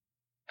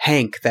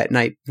Hank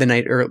the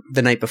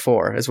night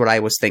before, is what I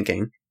was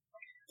thinking.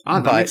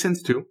 That makes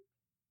sense too.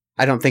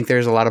 I don't think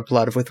there's a lot of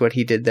blood with what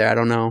he did there. I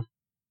don't know.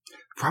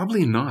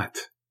 Probably not.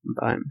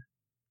 But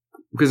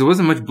because there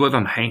wasn't much blood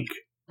on Hank.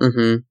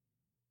 Mm-hmm.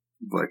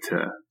 But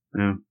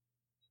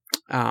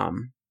yeah.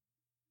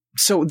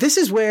 So this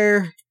is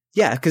where,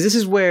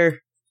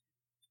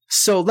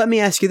 so let me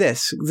ask you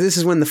this. This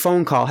is when the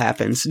phone call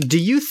happens. Do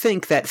you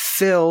think that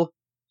Phil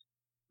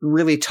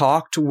really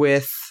talked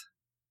with,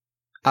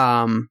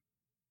 I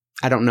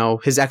don't know,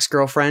 his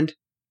ex-girlfriend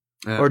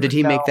Or did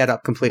he make that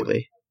up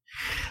completely?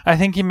 I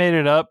think he made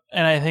it up,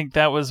 and I think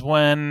that was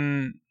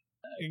when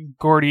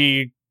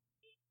Gordy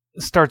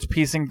starts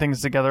piecing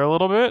things together a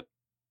little bit.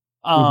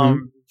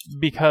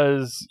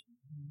 Because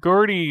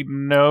Gordy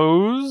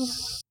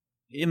knows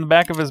in the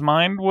back of his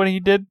mind what he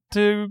did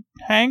to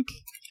Hank.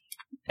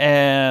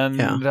 And,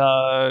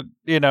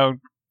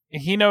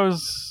 he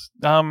knows,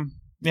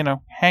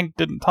 Hank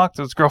didn't talk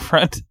to his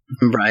girlfriend.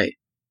 Right.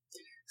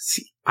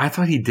 See, I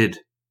thought he did.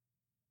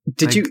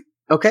 Did you?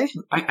 Okay.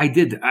 I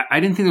did. I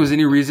didn't think there was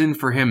any reason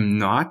for him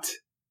not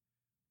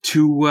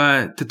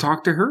to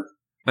talk to her.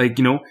 Like,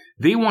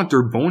 they want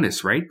their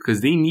bonus, right?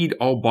 Because they need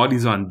all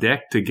bodies on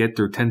deck to get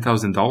their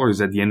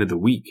 $10,000 at the end of the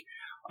week.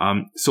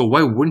 So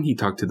why wouldn't he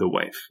talk to the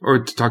wife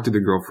or to talk to the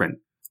girlfriend?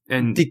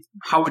 And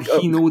how would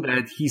he know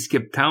that he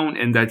skipped town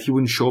and that he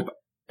wouldn't show up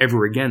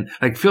ever again?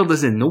 Like, Phil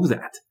doesn't know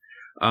that.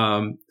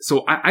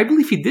 So I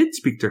believe he did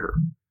speak to her.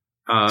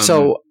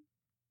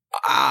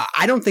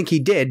 I don't think he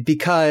did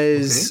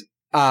because,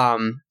 let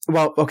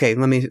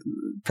me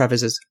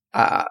preface this.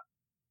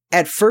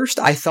 At first,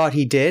 I thought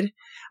he did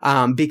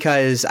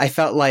because I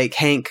felt like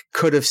Hank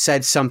could have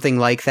said something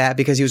like that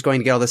because he was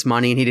going to get all this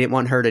money and he didn't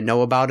want her to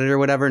know about it or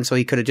whatever. And so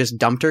he could have just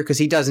dumped her because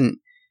he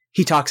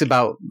talks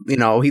about, he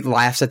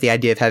laughs at the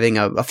idea of having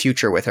a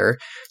future with her.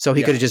 So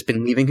he could have just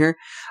been leaving her.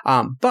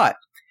 But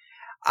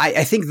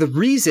I think the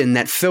reason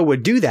that Phil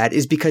would do that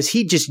is because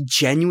he just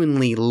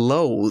genuinely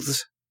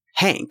loathes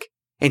Hank.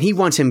 And he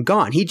wants him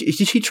gone. He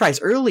tries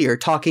earlier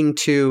talking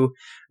to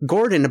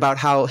Gordon about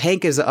how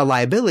Hank is a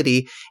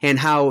liability and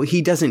how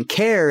he doesn't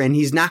care and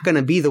he's not going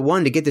to be the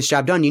one to get this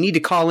job done. You need to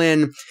call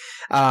in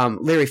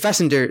Larry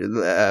Fessenden's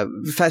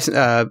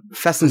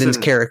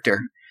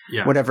character,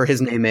 whatever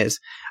his name is.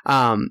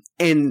 And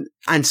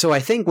so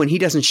I think when he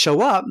doesn't show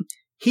up,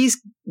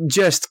 he's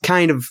just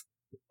kind of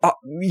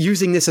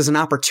using this as an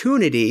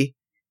opportunity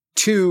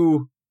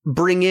to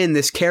bring in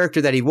this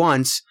character that he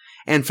wants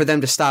and for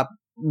them to stop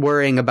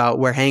worrying about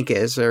where Hank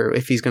is or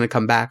if he's going to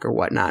come back or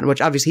whatnot, which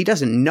obviously he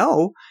doesn't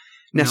know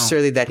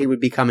necessarily that he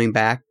would be coming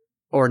back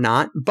or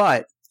not.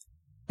 But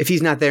if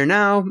he's not there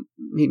now,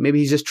 maybe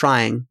he's just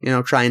trying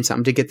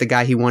something to get the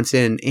guy he wants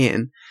in.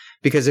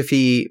 Because if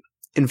he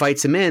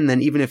invites him in,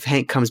 then even if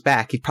Hank comes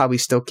back, he'd probably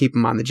still keep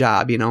him on the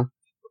job,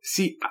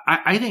 See,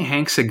 I think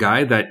Hank's a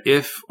guy that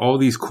if all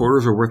these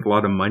quarters are worth a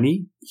lot of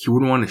money, he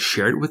wouldn't want to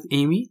share it with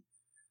Amy.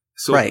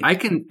 So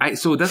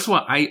so that's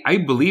why I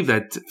believe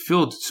that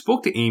Phil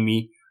spoke to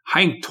Amy.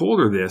 Hank told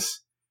her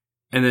this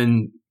and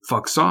then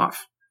fucks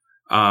off.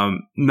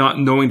 Not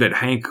knowing that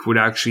Hank would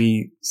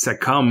actually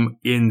succumb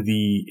in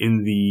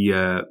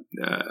the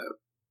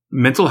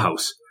mental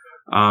house.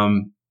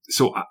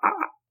 So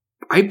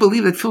I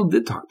believe that Phil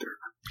did talk to her.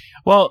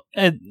 Well,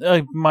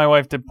 my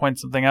wife did point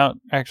something out,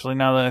 actually,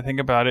 now that I think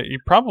about it. You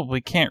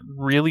probably can't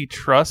really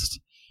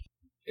trust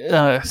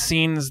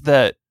scenes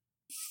that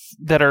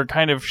are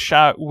kind of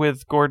shot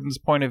with Gordon's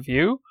point of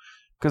view,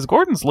 because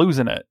Gordon's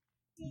losing it.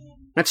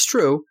 That's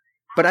true,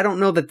 but I don't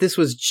know that this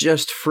was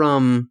just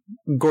from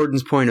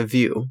Gordon's point of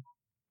view.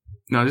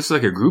 No, this is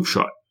like a group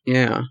shot.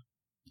 Yeah.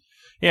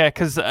 Yeah,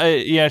 because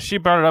she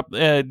brought it up.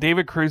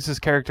 David Cruz's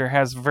character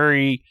has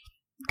very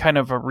kind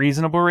of a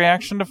reasonable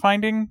reaction to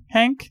finding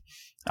Hank.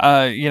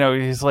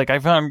 He's like, I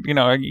found,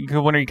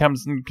 when he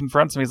comes and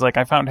confronts him, he's like,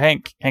 I found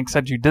Hank. Hank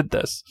said you did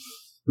this.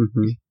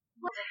 Mm-hmm.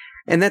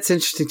 And that's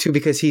interesting too,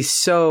 because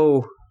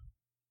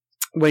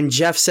when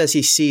Jeff says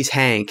he sees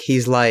Hank,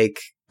 he's like,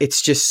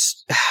 it's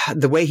just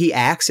the way he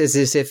acts is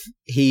as if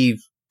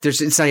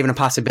it's not even a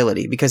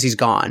possibility because he's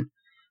gone.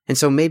 And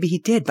so maybe he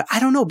did, but I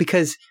don't know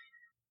because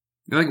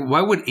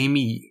why would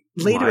Amy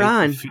later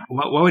on,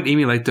 why would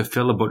Amy like to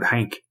Phil about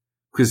Hank?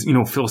 Because,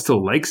 Phil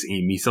still likes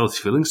Amy, still has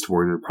feelings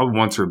toward her, probably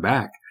wants her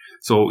back.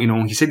 So,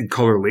 he said he'd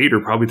call her later,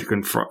 probably to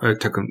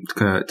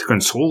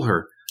console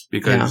her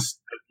because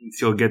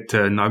she'll get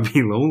to not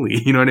be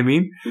lonely. You know what I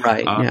mean?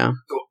 Right. Yeah.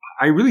 So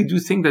I really do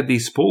think that they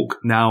spoke.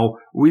 Now,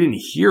 we didn't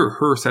hear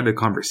her side of the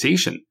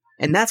conversation.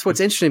 And that's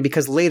what's interesting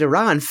because later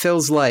on,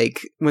 Phil's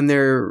like, when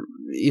they're,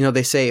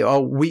 they say,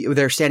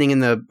 they're standing in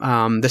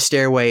the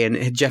stairway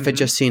and Jeff had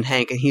just seen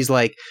Hank and he's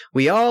like,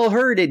 we all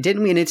heard it,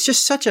 didn't we? And it's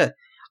just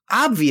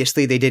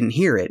obviously they didn't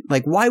hear it.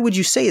 Like, why would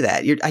you say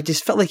that? I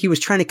just felt like he was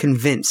trying to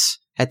convince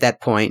at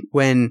that point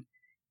when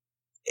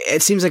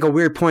it seems like a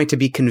weird point to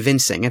be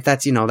convincing. If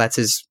that's, that's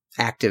his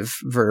active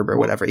verb or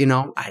whatever,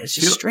 it's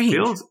just strange.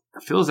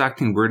 Phil's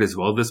acting weird as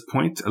well at this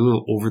point, a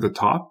little over the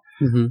top.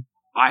 Mm-hmm.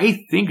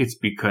 I think it's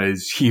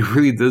because he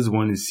really does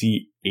want to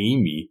see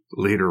Amy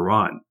later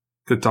on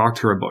to talk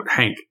to her about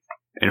Hank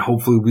and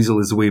hopefully weasel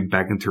his way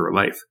back into her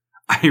life.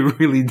 I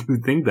really do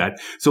think that.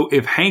 So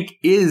if Hank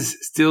is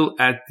still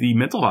at the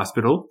mental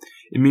hospital,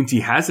 it means he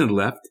hasn't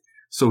left,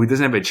 so he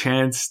doesn't have a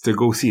chance to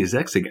go see his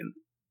ex again.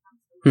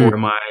 Or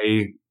am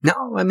I?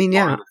 No, I mean,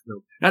 yeah.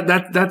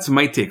 That's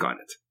my take on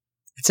it.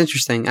 It's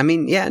interesting. I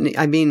mean, yeah,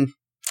 I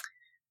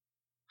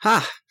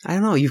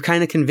don't know. You've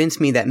kind of convinced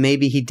me that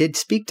maybe he did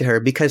speak to her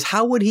because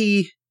how would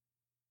he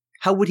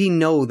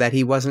know that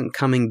he wasn't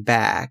coming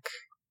back?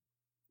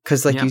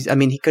 Because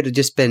he could have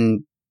just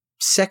been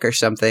sick or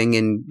something,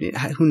 and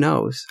who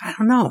knows? I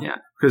don't know. Yeah,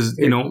 because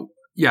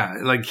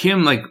like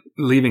him, like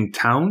leaving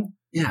town.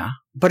 Yeah,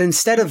 but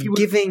instead of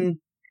giving,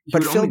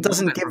 but Phil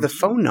doesn't give the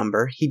phone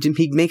number. He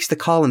makes the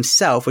call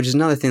himself, which is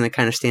another thing that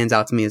kind of stands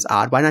out to me as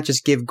odd. Why not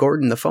just give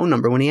Gordon the phone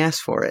number when he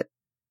asked for it?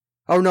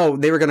 Oh no,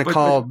 they were going to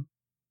call.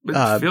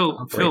 But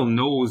Phil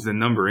knows the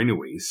number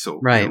anyways, so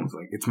right. It's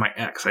like, it's my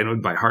ex. I know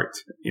it by heart.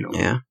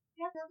 Yeah.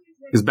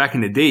 Because back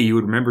in the day, you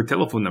would remember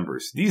telephone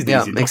numbers. These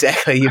days, yeah,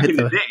 exactly. You hit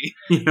the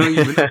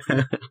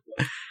day.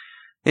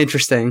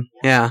 Interesting.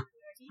 Yeah.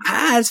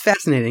 It's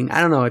fascinating. I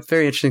don't know. It's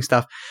very interesting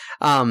stuff.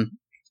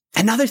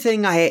 Another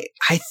thing I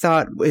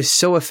thought was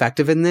so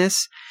effective in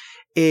this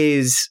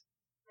is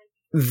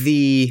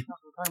the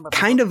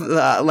kind of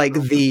like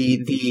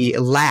the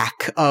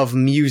lack of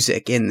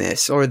music in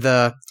this, or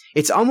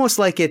it's almost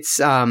like it's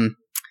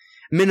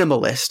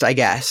minimalist, I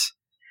guess.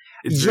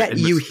 Yet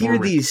you hear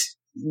these.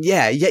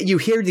 Yeah, yet you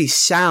hear these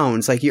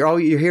sounds, like you're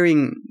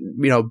hearing,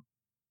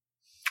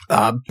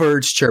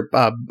 birds chirp,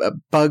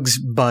 bugs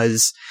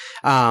buzz,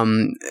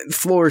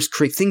 floors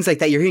creak, things like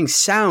that. You're hearing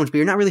sounds, but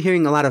you're not really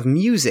hearing a lot of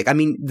music. I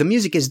mean, the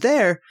music is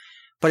there,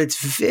 but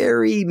it's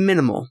very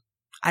minimal.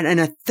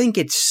 And I think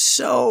it's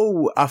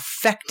so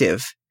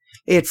effective.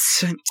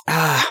 It's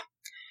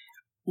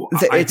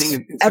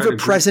ever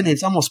present.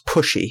 It's almost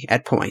pushy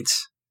at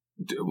points.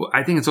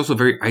 I think it's also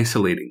very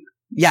isolating.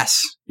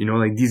 Yes.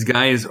 Like these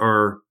guys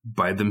are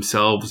by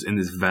themselves in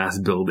this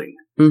vast building.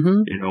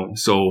 Mm-hmm.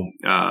 So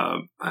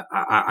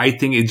I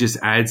think it just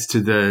adds to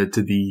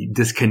the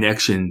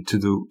disconnection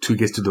to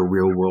get to the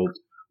real world.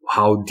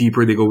 How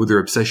deeper they go with their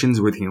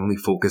obsessions, where they can only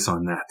focus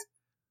on that.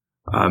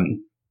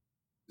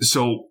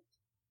 So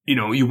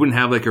you wouldn't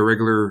have like a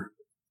regular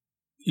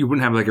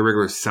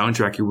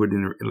soundtrack you would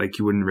in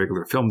a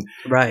regular film.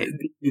 Right.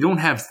 You don't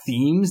have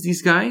themes,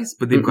 these guys,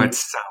 but they've got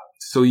sounds.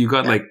 So you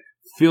got like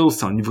Phil's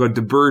sound. You've got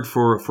the bird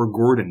for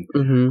Gordon.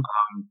 Mm-hmm.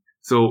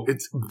 So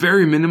it's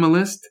very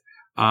minimalist.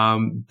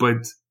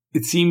 But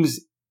it seems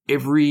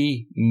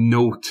every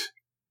note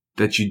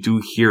that you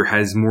do hear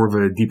has more of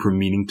a deeper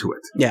meaning to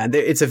it. Yeah,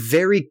 it's a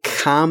very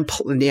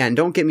yeah, and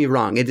don't get me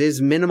wrong, it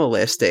is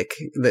minimalistic,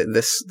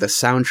 the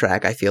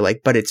soundtrack, I feel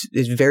like, but it's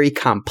very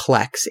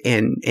complex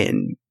and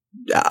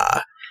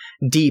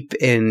deep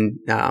and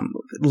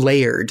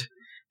layered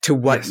to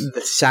what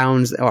the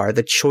sounds are,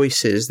 the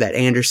choices that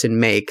Anderson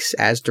makes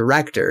as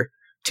director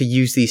to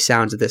use these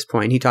sounds at this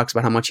point. He talks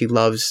about how much he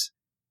loves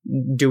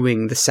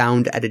doing the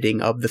sound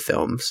editing of the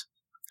films,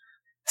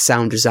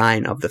 sound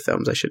design of the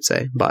films, I should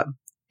say. But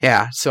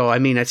yeah, so I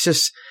mean, it's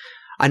just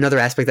another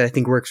aspect that I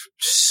think works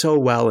so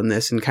well in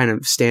this and kind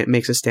of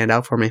makes it stand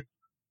out for me.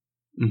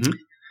 Mm-hmm.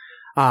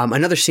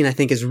 Another scene I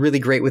think is really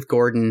great with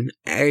Gordon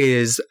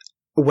is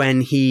when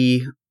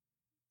he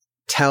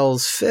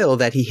tells Phil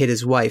that he hit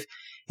his wife.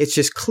 It's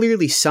just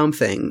clearly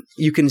something.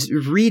 You can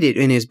read it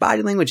in his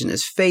body language, in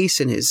his face,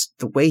 and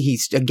the way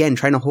he's, again,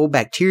 trying to hold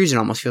back tears. It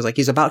almost feels like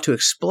he's about to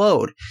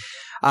explode.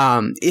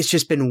 It's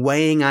just been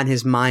weighing on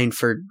his mind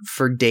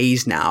for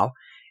days now.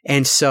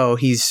 And so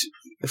he's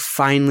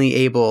finally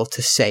able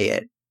to say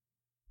it.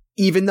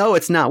 Even though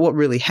it's not what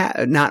really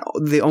not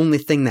the only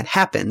thing that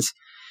happens.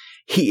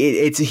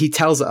 He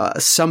tells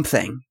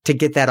something to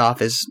get that off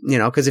his,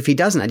 because if he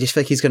doesn't, I just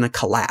feel like he's going to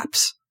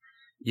collapse,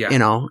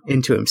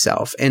 into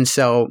himself. And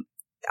so,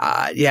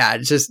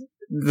 it's just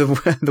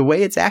the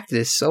way it's acted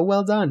is so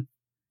well done.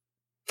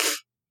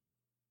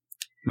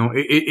 No,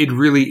 it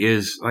really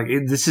is. Like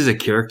this is a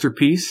character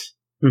piece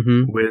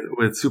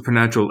with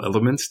supernatural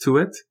elements to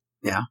it.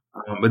 Yeah.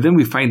 But then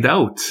we find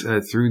out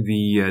through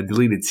the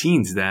deleted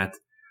scenes that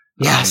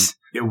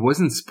it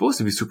wasn't supposed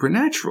to be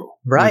supernatural.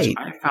 Right. Which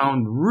I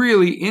found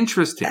really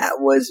interesting. That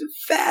was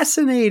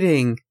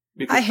fascinating.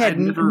 Because I had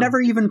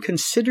never even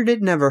considered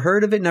it, never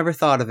heard of it, never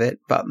thought of it.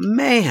 But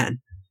man.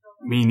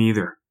 Me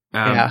neither.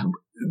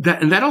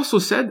 That also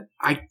said,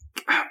 I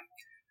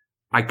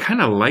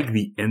kind of like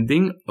the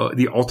ending,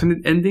 the alternate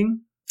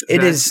ending.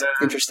 It is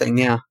interesting,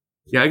 yeah.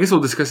 Yeah, I guess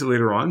we'll discuss it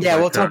later on. Yeah,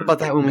 we'll talk about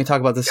that when we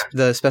talk about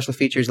the special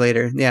features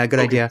later. Yeah, good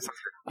idea.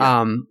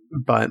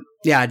 But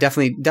yeah,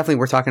 definitely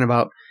we're talking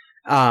about.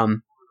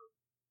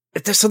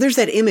 So there's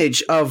that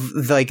image of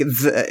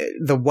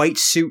the white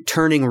suit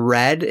turning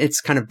red. It's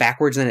kind of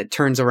backwards, and then it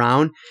turns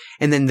around,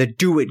 and then the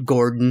 "Do It,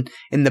 Gordon"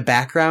 in the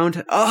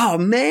background. Oh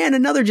man,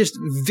 another just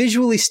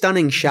visually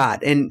stunning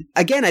shot. And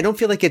again, I don't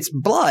feel like it's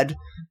blood.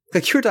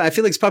 Like I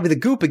feel like it's probably the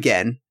goop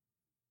again.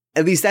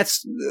 At least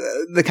that's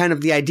the kind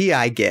of the idea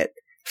I get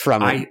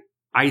from it.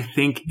 I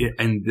think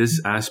in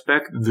this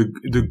aspect,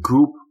 the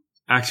goop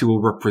actually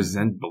will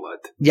represent blood.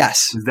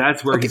 Yes.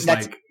 That's where he's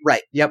like...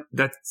 Right, yep.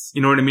 That's,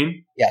 you know what I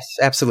mean? Yes,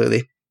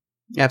 absolutely.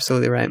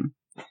 Absolutely right.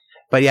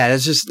 But yeah,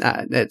 it's just,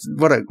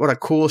 what a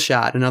cool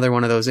shot. Another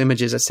one of those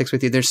images that sticks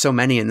with you. There's so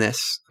many in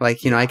this.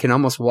 Like, I can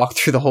almost walk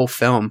through the whole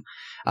film.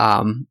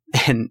 And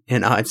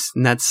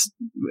that's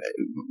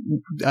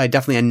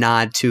definitely a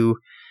nod to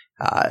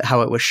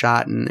how it was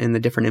shot and the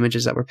different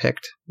images that were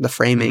picked, the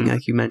framing,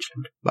 like you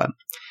mentioned. But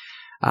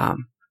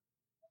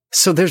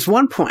So there's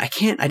one point, I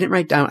didn't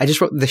write down, I just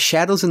wrote the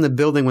shadows in the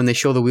building when they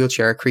show the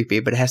wheelchair are creepy,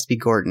 but it has to be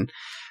Gordon.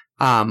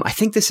 I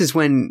think this is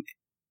when,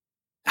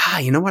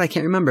 you know what? I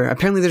can't remember.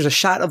 Apparently there's a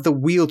shot of the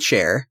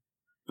wheelchair.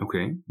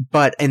 Okay.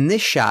 But in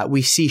this shot,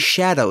 we see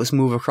shadows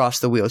move across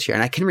the wheelchair.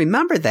 And I can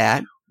remember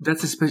that.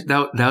 That's a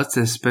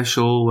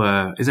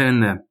special, is that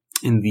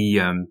in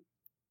the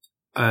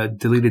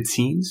deleted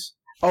scenes?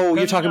 Oh,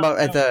 you're talking about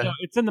at the... No,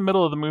 it's in the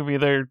middle of the movie.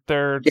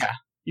 They're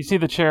you see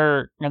the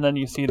chair, and then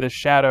you see the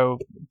shadow,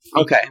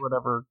 or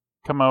whatever,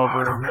 come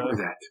over. I don't remember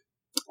that.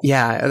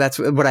 Yeah, that's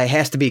what it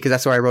has to be, because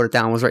that's where I wrote it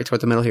down. It was right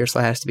toward the middle here, so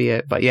that has to be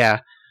it. But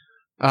yeah,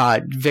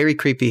 very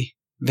creepy.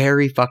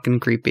 Very fucking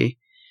creepy.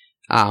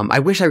 I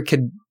wish I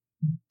could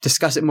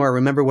discuss it more,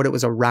 remember what it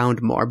was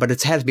around more, but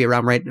it has to be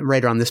around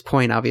right around this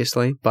point,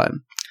 obviously. But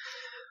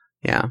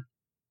yeah.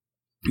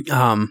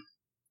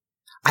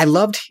 I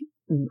loved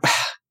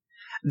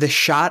the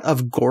shot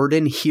of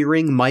Gordon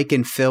hearing Mike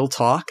and Phil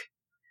talk,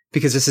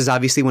 because this is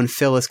obviously when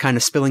Phil is kind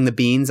of spilling the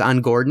beans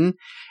on Gordon,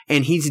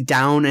 and he's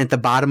down at the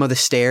bottom of the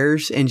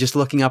stairs and just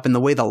looking up, and the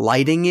way the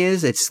lighting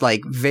is, it's a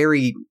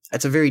very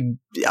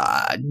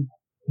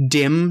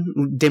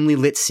dimly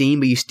lit scene,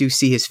 but you do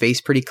see his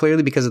face pretty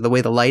clearly because of the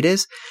way the light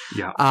is.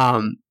 Yeah.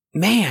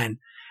 Man,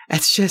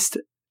 that's just,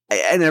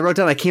 and I wrote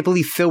down, I can't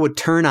believe Phil would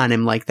turn on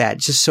him like that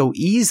just so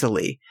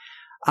easily.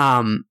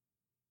 And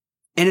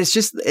it's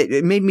just,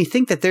 it made me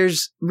think that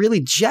there's really,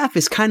 Jeff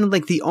is kind of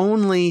like the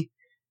only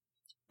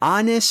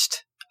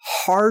honest,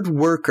 hard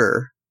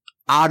worker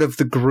out of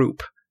the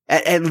group,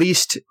 at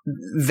least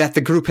that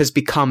the group has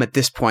become at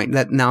this point,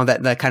 that now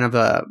that kind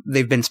of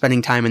they've been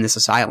spending time in this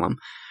asylum.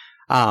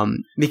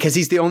 Because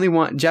he's the only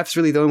one, Jeff's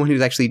really the only one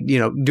who's actually,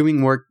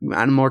 doing work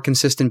on a more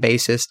consistent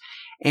basis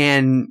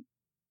and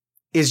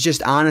is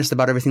just honest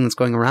about everything that's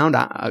going on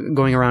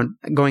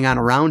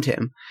around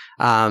him.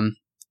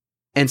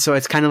 And so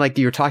it's kind of like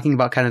you're talking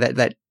about, kind of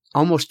that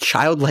almost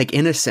childlike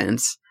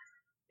innocence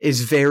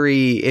is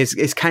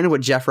kind of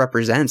what Jeff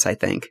represents, I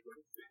think.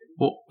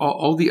 Well,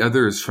 all the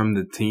others from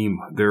the team,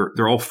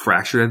 they're all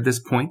fractured at this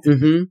point.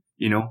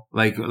 Mm-hmm.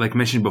 Like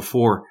mentioned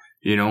before,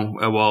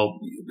 well,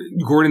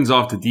 Gordon's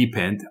off the deep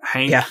end.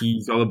 Hank,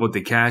 he's all about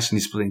the cash and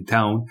he's splitting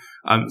town.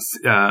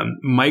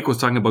 Mike was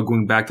talking about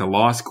going back to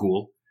law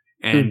school.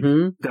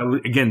 And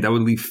that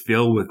would leave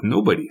Phil with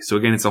nobody. So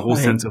again, it's a whole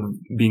sense of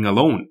being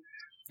alone.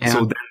 Yeah.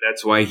 So then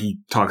that's why he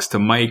talks to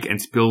Mike and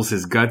spills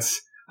his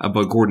guts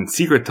about Gordon's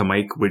secret to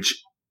Mike, which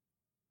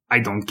I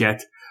don't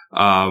get.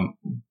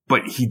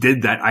 But he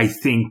did that, I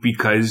think,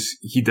 because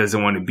he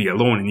doesn't want to be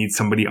alone and needs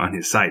somebody on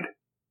his side.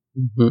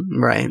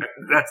 Mm-hmm. Right.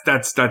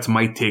 That's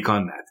my take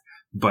on that.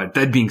 But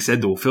that being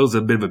said, though, Phil's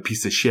a bit of a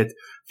piece of shit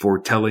for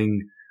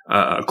telling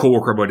a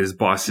coworker about his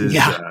boss's,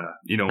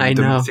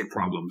 domestic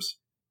problems.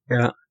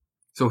 Yeah.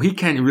 So he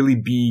can't really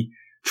be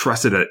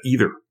trusted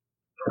either.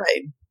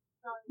 Right.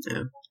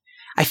 Yeah.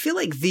 I feel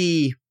like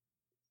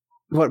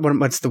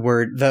what's the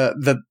word?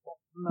 The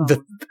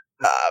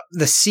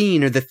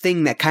scene or the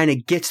thing that kind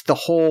of gets the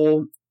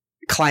whole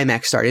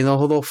climax started, the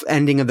whole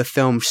ending of the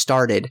film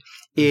started,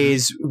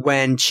 is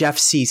when Jeff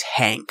sees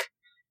Hank.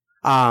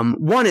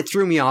 One, it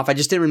threw me off. I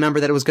just didn't remember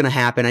that it was going to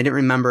happen. I didn't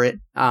remember it.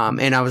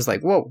 And I was like,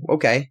 whoa,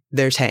 okay,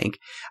 there's Hank.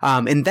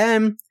 And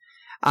then,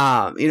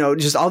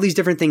 just all these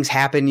different things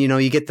happen.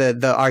 You get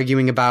the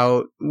arguing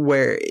about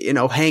where,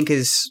 Hank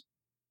is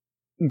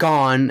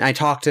gone. I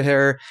talked to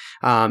her.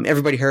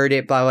 Everybody heard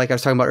it, blah, like I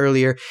was talking about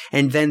earlier.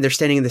 And then they're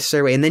standing in the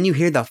stairway, and then you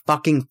hear the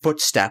fucking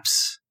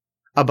footsteps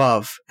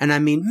above. And I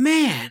mean,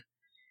 man,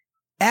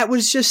 that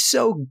was just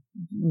so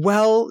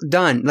well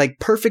done. Like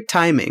perfect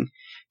timing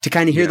to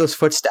kind of hear those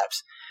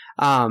footsteps.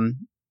 And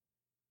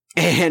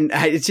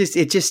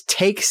it just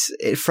takes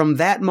from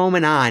that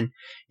moment on,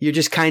 you're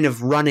just kind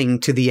of running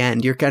to the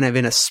end. You're kind of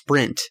in a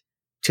sprint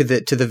to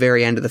the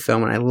very end of the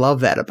film. And I love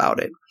that about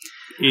it.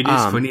 It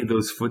is funny,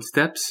 those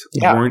footsteps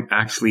weren't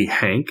actually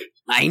Hank.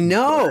 I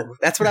know.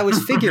 That's what I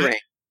was figuring.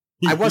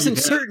 I wasn't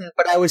certain,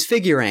 but I was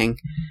figuring.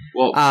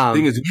 Well, the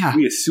thing is,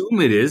 we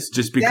assume it is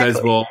just because,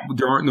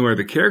 there aren't no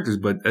other characters,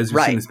 but as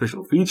we've seen the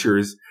special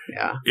features,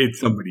 it's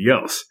somebody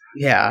else.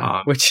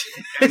 Yeah, which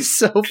is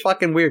so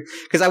fucking weird.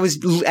 Because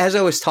as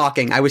I was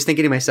talking, I was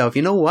thinking to myself,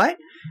 you know what?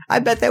 I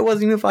bet that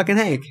wasn't even fucking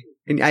Hank.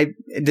 And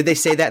did they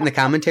say that in the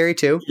commentary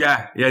too?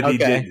 Yeah, they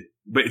did.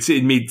 But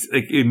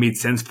it made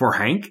sense for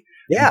Hank.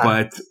 Yeah.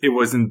 But it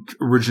wasn't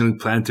originally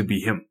planned to be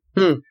him.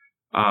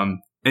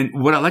 And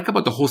what I like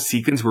about the whole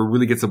sequence where it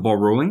really gets the ball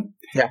rolling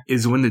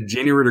is when the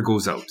generator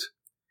goes out.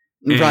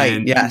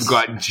 And you've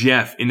got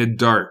Jeff in the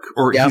dark,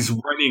 or he's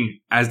running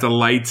as the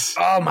lights.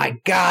 Oh my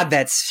God,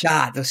 that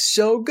shot was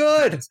so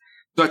good.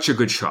 Such a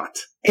good shot.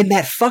 And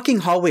that fucking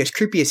hallway is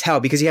creepy as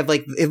hell because you have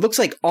it looks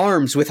like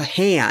arms with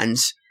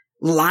hands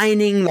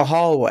lining the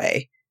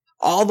hallway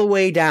all the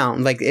way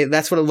down.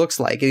 That's what it looks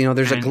like.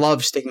 There's a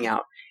glove sticking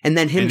out. And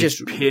then him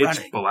just pitch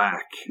running.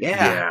 Black.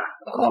 Yeah.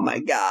 Oh my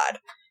God.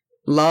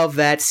 Love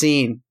that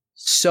scene.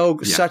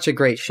 Such a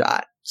great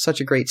shot. Such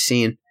a great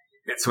scene.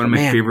 It's one of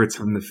my favorites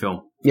from the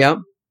film. Yep.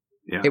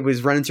 Yeah. It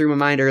was running through my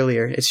mind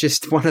earlier. It's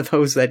just one of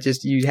those that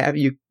just you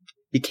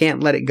You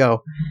can't let it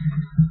go.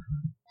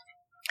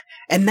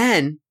 And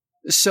then,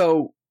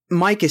 so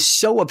Mike is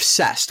so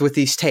obsessed with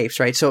these tapes,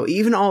 right? So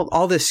even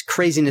all this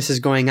craziness is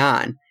going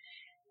on.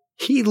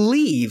 He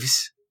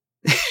leaves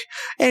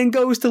and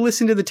goes to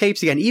listen to the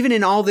tapes again. Even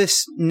in all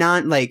this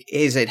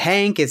is it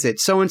Hank? Is it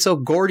so-and-so?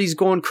 Gordy's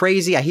going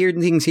crazy. I hear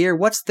things here.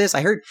 What's this?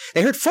 They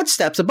heard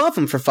footsteps above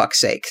him, for fuck's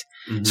sake.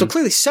 Mm-hmm. So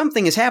clearly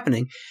something is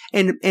happening.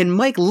 And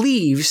Mike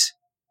leaves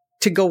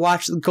to go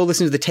listen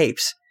to the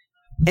tapes.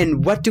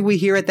 And what do we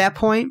hear at that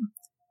point?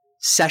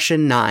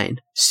 Session 9.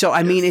 So,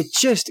 I mean, it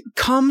just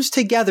comes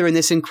together in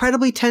this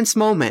incredibly tense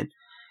moment.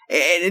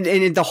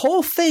 And the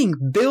whole thing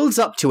builds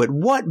up to it.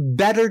 What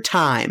better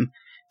time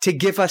to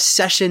give us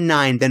Session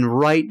 9 than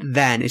right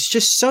then? It's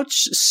just such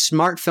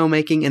smart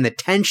filmmaking, and the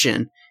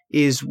tension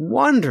is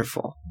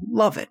wonderful.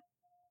 Love it.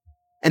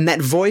 And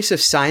that voice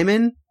of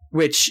Simon,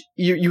 which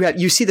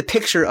you see the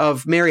picture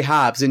of Mary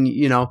Hobbs, and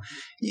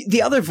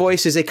the other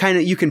voices,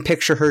 you can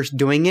picture her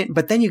doing it,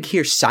 but then you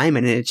hear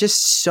Simon, and it's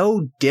just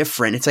so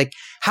different. It's like,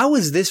 how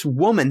is this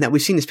woman that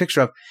we've seen this picture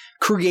of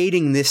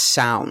creating this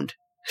sound?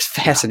 It's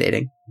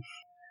fascinating.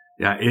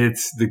 Yeah,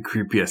 it's the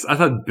creepiest. I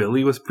thought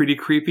Billy was pretty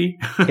creepy.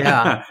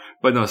 Yeah.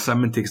 But no,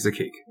 Simon takes the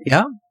cake.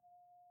 Yeah.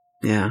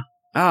 Yeah.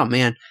 Oh,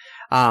 man.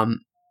 And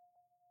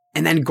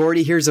then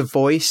Gordy hears a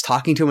voice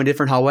talking to him in a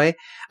different hallway.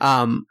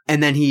 And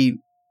then he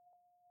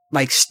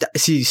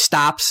he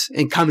stops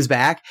and comes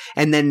back.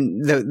 And then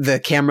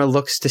the camera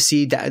looks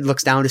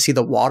down to see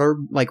the water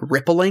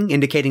rippling,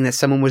 indicating that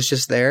someone was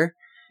just there.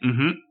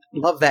 Mm-hmm.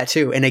 Love that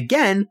too. And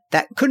again,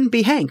 that couldn't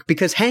be Hank,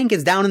 because Hank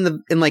is down in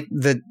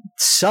the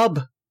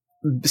sub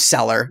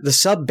cellar, the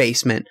sub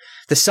basement,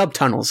 the sub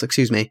tunnels,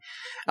 excuse me.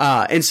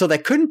 And so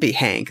that couldn't be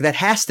Hank. That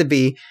has to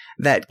be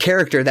that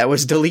character that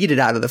was deleted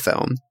out of the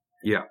film.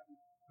 Yeah.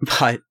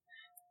 But,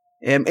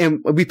 and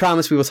we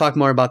promise we will talk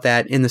more about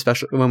that in the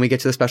special, when we get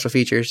to the special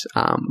features.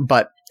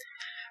 But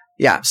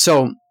yeah,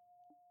 so,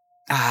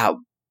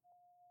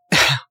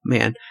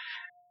 man.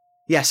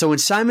 Yeah, so when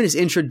Simon is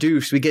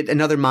introduced, we get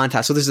another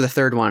montage. So this is the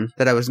third one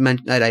that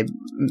I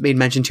made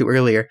mention to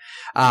earlier.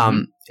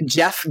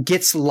 Jeff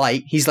gets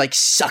light. He's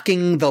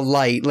sucking the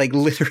light,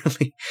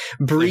 literally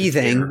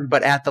breathing,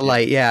 but at the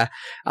light. Yeah.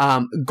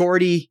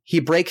 Gordy, he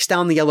breaks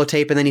down the yellow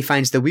tape, and then he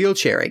finds the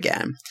wheelchair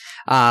again.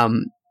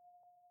 And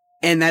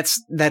that's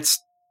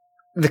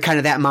the kind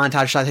of that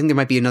montage shot. I think there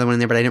might be another one in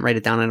there, but I didn't write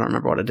it down. I don't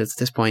remember what it is at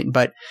this point.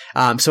 But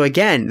so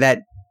again,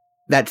 that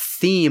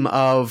theme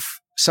of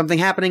something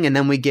happening, and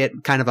then we get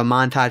kind of a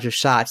montage of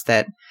shots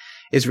that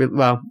is,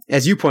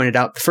 as you pointed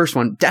out, the first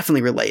one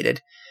definitely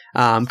related.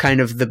 Kind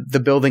of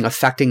the building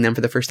affecting them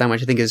for the first time,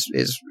 which I think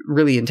is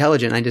really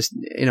intelligent. I just,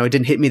 it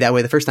didn't hit me that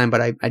way the first time,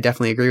 but I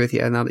definitely agree with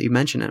you now that you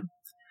mention it.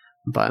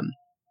 But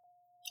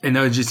and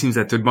now it just seems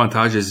that third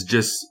montage is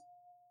just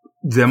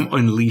them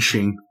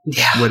unleashing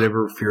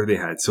whatever fear they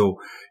had. So,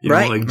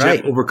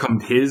 Jeff overcome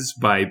his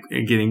by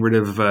getting rid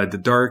of the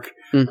dark.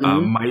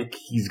 Mm-hmm. Mike,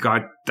 he's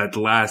got that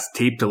last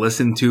tape to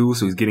listen to,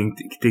 so he's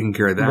taking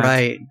care of that.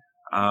 Right.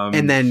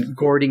 And then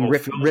Gordy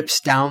rips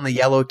down the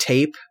yellow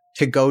tape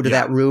to go to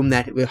that room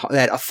that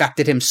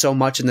affected him so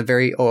much in the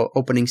very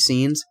opening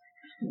scenes.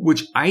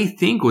 Which I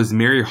think was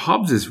Mary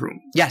Hobbs's room.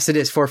 Yes, it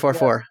is.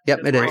 444. Yep,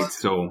 it is. Right.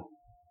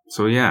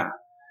 So yeah.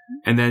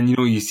 And then,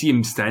 you see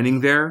him standing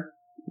there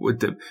with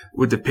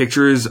the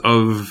pictures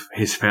of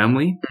his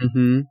family.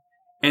 Mm-hmm.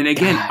 And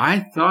again,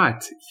 I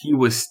thought he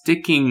was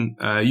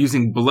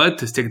using blood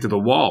to stick to the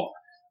wall.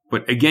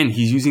 But again,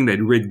 he's using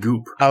that red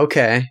goop.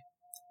 Okay.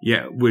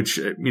 Yeah, which,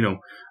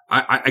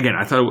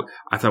 I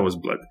thought it was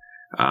blood.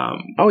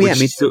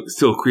 Me too.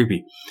 Still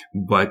creepy.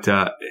 But,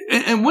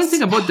 and one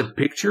thing about the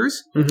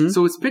pictures, mm-hmm.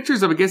 so it's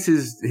pictures of, I guess,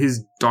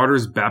 his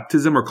daughter's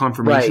baptism or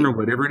confirmation or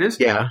whatever it is.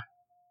 Yeah.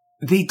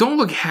 They don't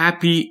look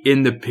happy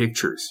in the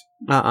pictures.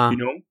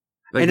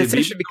 And it's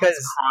interesting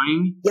because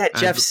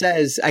Jeff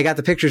says, I got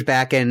the pictures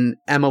back, and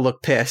Emma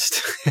looked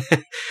pissed.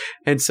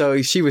 And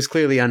so she was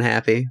clearly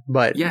unhappy,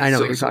 but I know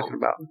what you're talking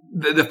about.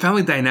 The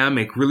family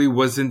dynamic really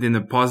wasn't in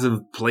a positive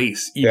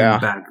place even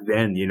back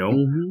then,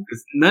 Mm-hmm.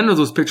 None of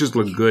those pictures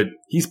look good.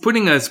 He's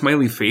putting a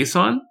smiley face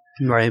on.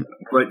 Right.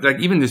 But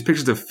even there's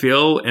pictures of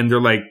Phil, and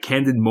they're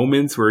candid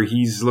moments where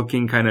he's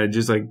looking kind of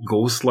just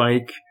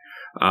ghost-like.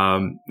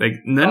 None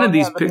of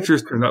these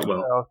pictures turned out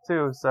well.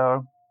 Too,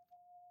 so.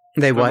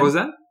 They what? What was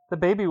that? The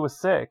baby was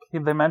sick.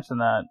 They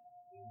mentioned that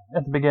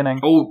at the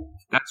beginning. Oh,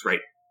 that's right.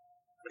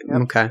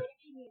 Yep. Okay.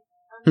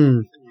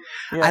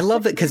 Yeah, I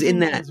love it because in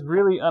that, it's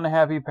really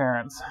unhappy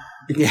parents.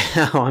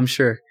 Yeah, I'm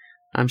sure.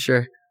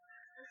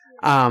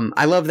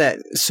 I love that.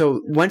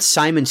 So once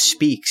Simon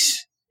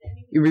speaks,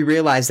 we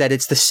realize that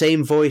it's the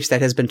same voice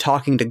that has been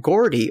talking to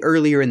Gordy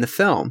earlier in the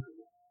film,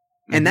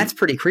 and that's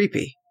pretty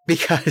creepy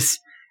because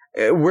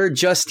we're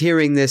just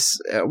hearing this.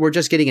 We're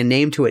just getting a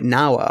name to it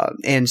now,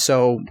 and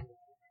so.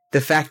 The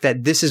fact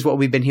that this is what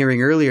we've been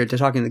hearing earlier to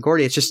talking to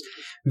Gordy, it's just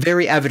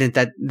very evident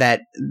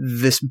that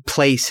this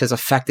place has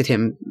affected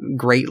him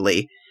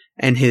greatly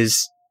and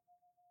his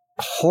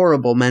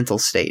horrible mental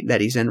state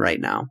that he's in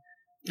right now.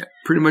 Yeah,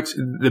 pretty much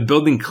the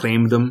building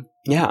claimed him.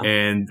 Yeah.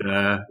 And,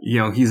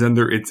 he's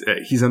under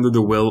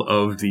the will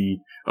of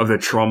the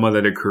trauma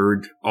that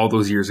occurred all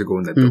those years ago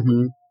in that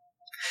building.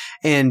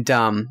 And,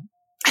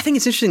 I think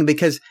it's interesting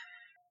because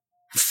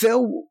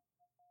Phil,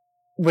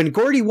 when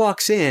Gordy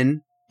walks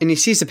in and he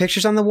sees the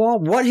pictures on the wall,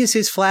 what is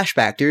his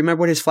flashback? Do you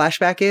remember what his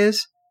flashback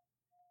is?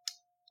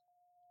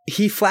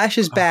 He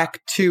flashes back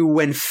to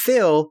when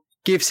Phil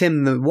gives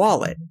him the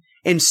wallet.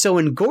 And so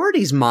in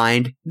Gordy's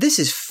mind, this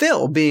is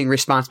Phil being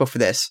responsible for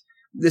this.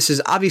 This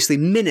is obviously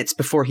minutes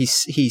before he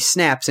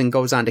snaps and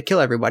goes on to kill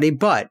everybody,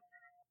 but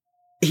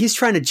he's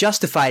trying to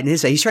justify it in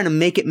his head. He's trying to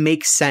make it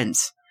make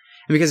sense.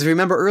 And because if you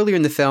remember earlier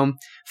in the film,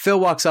 Phil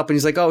walks up and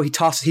he's like, oh, he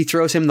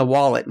throws him the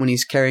wallet when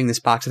he's carrying this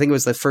box. I think it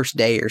was the first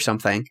day or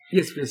something.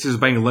 Yes, he was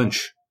buying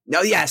lunch.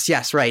 Oh,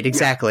 yes, right,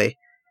 exactly.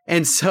 Yeah.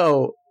 And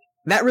so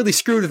that really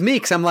screwed with me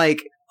because I'm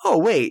like, oh,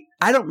 wait,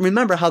 I don't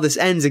remember how this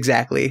ends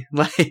exactly.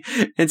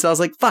 And so I was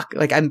like, fuck,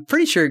 I'm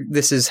pretty sure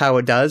this is how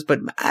it does, but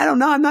I don't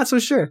know. I'm not so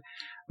sure.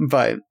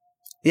 But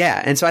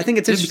yeah. And so I think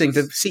it's interesting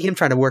to see him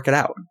try to work it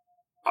out.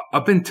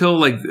 Up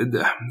until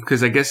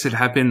because I guess it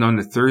happened on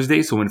the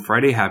Thursday. So when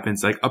Friday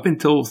happens, up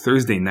until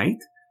Thursday night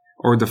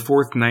or the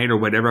fourth night or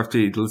whatever, after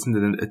you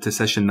listen to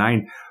session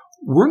 9,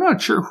 we're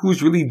not sure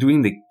who's really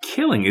doing the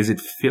killing. Is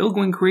it Phil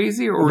going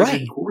crazy or is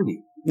it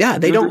Gordy? Yeah.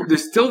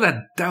 There's still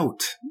that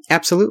doubt.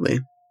 Absolutely.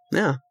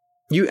 Yeah.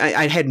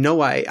 I didn't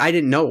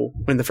know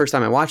when the first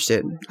time I watched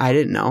it. I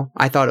didn't know.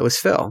 I thought it was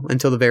Phil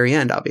until the very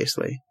end,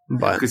 obviously.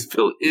 But because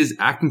Phil is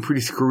acting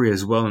pretty screwy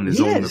as well in his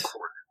own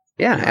accord.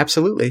 Yeah,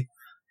 absolutely.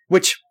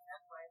 Which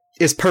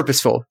is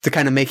purposeful to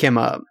kind of make him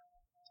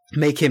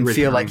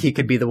feel like he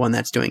could be the one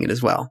that's doing it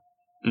as well.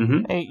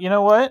 Mm-hmm. Hey, you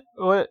know what?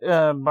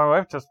 My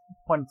wife just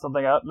pointed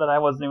something out that I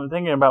wasn't even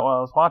thinking about while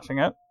I was watching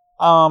it.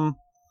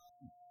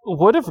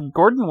 What if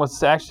Gordon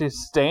was actually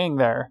staying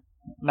there,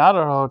 not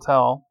at a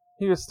hotel?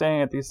 He was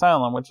staying at the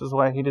asylum, which is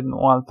why he didn't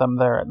want them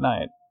there at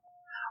night.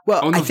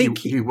 Well, I think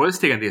he was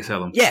staying at the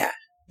asylum.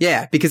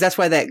 Yeah, because that's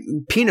why that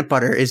peanut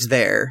butter is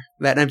there,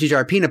 that empty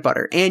jar of peanut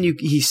butter, and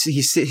he's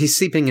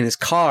sleeping in his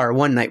car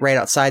one night right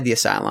outside the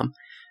asylum.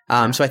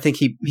 So I think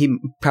he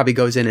probably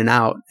goes in and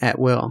out at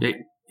will. Yeah,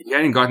 he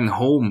hadn't gotten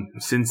home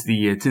since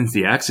the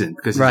accident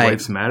because his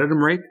wife's mad at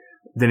him, right?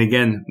 Then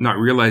again, not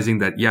realizing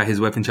that his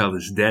wife and child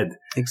is dead.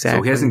 Exactly.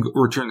 So he hasn't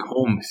returned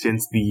home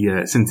since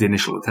the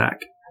initial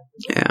attack.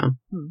 Yeah.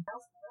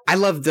 I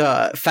loved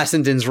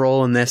Fessenden's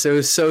role in this. It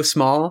was so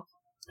small,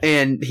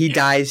 and he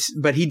dies,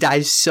 but he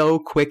dies so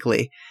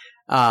quickly.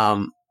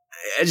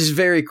 It's just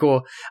very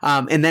cool.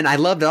 And then I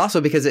loved it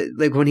also because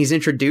when he's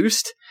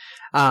introduced,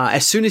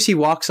 as soon as he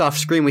walks off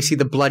screen, we see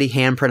the bloody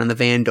handprint on the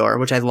van door,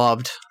 which I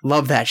loved.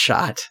 Love that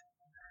shot.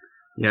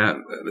 Yeah,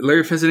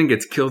 Larry Fessenden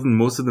gets killed in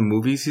most of the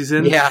movies he's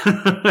in. Yeah.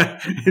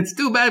 It's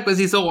too bad because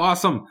he's so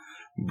awesome.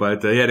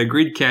 But he had a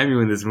great cameo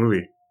in this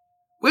movie,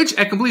 which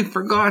I completely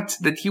forgot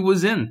that he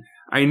was in.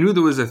 I knew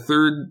there was a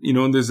third,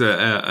 there's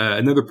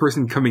another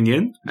person coming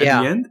in at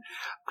the end.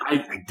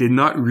 I did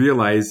not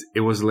realize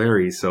it was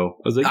Larry. So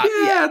I was like,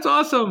 that's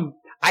awesome.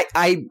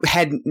 I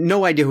had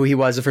no idea who he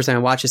was the first time I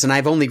watched this, and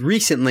I've only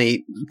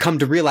recently come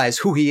to realize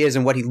who he is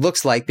and what he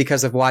looks like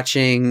because of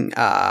watching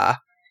You're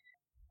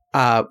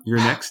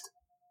Next?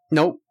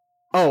 Nope.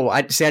 Oh,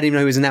 I didn't even know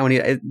he was in that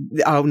one.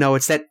 Oh no,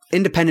 it's that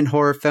independent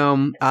horror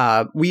film,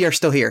 We Are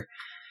Still Here.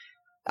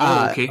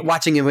 Okay.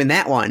 Watching him in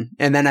that one,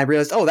 and then I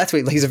realized, that's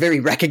what he's a very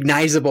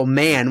recognizable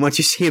man once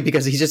you see him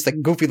because he's just a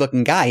goofy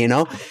looking guy,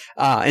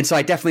 and so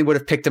I definitely would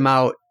have picked him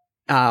out,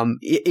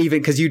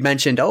 even because you'd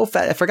mentioned,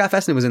 I forgot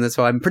Fessenden was in this,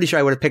 so I'm pretty sure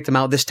I would have picked him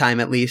out this time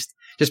at least,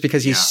 just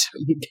because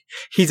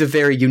he's a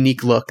very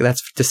unique look,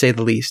 that's to say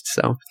the least.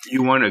 So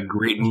you want a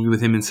great movie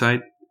with him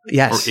inside?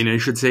 Yes, I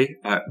should say,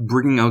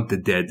 Bringing Out the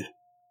Dead.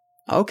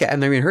 Okay, I've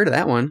never even heard of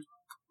that one.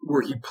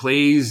 Where he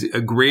plays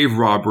a grave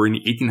robber in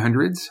the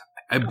 1800s.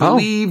 I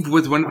believe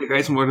with one of the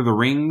guys from Lord of the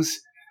Rings,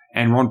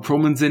 and Ron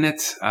Perlman's in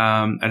it.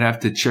 I'd have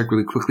to check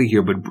really quickly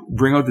here, but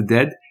Bring Out the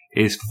Dead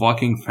is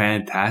fucking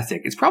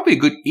fantastic. It's probably a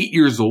good 8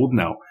 years old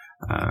now.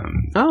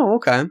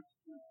 Okay.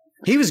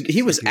 He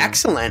was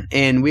excellent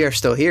in We Are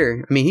Still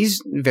Here. I mean, he's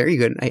a very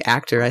good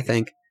actor, I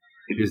think.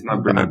 It is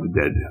not Bring Out the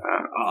Dead.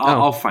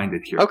 I'll find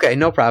it here. Okay,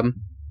 no problem.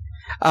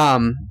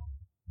 I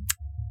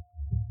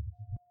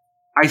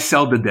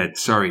Sell the Dead.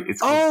 Sorry.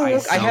 I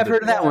have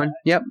heard of that one.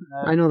 Yep,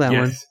 I know that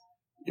one.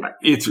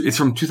 It's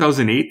from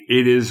 2008.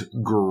 It is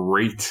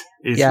great.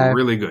 It's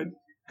really good.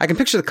 I can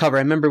picture the cover. I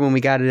remember when we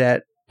got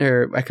it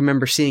I can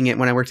remember seeing it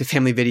when I worked at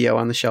Family Video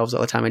on the shelves all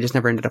the time. I just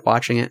never ended up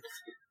watching it.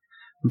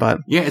 But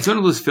yeah, it's one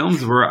of those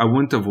films where I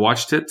wouldn't have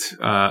watched it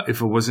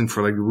if it wasn't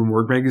for Room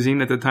Word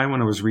magazine at the time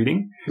when I was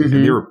reading. Mm-hmm.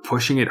 And they were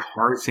pushing it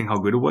hard, saying how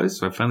good it was.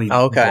 So I finally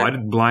bought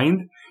it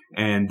blind.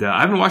 And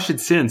I haven't watched it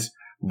since,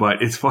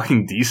 but it's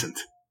fucking decent.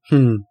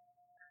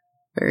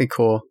 Very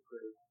cool.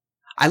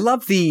 I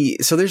love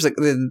so there's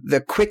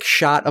the quick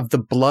shot of the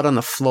blood on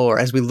the floor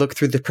as we look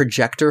through the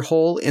projector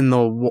hole in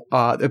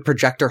the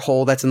projector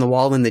hole that's in the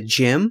wall in the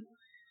gym.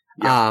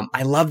 Yeah.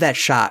 I love that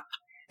shot.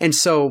 And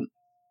so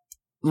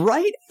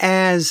right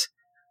as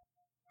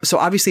so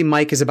obviously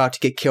Mike is about to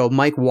get killed.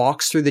 Mike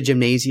walks through the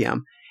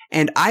gymnasium,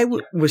 and I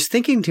was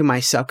thinking to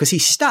myself, because he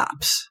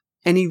stops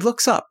and he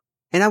looks up,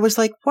 and I was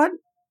like, what?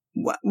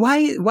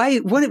 Why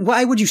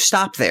would you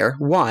stop there?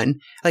 One,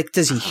 like,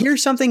 does he hear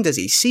something? Does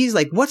he see?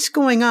 Like, what's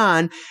going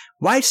on?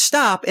 Why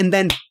stop? And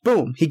then,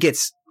 boom, he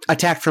gets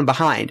attacked from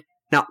behind.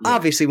 Now,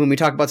 obviously, when we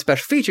talk about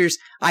special features,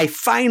 I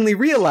finally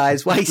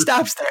realized why he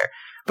stops there.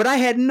 But I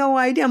had no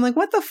idea. I'm like,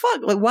 what the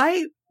fuck? Like,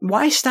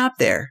 why stop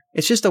there?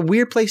 It's just a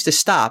weird place to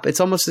stop. It's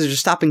almost as if you're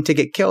stopping to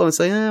get killed. And it's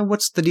like,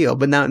 what's the deal?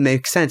 But now it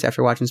makes sense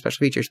after watching special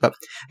features. But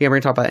yeah, we're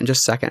going to talk about that in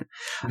just a second.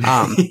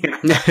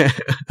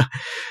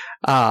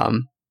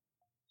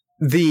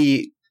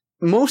 The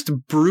most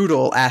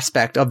brutal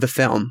aspect of the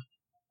film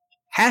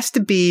has to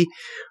be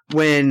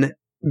when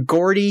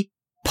Gordy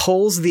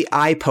pulls the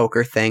eye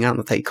poker thing, I don't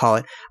know how you call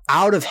it,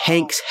 out of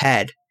Hank's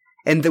head.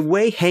 And the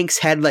way Hank's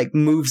head like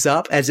moves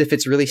up as if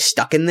it's really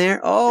stuck in there.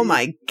 Oh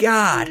my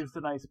God. It's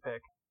an ice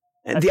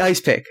pick. The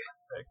ice pick.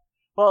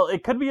 Well,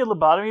 it could be a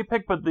lobotomy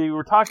pick, but they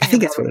were talking I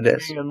think that's what it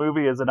is. The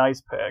movie is an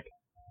ice pick.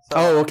 So,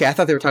 oh, okay. I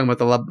thought they were talking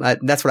about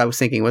that's what I was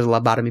thinking was a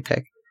lobotomy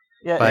pick.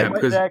 Yeah,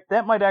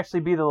 that might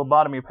actually be the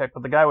lobotomy pick,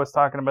 but the guy was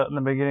talking about in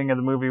the beginning of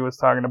the movie was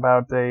talking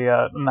about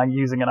not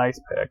using an ice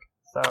pick.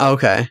 So.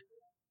 Okay.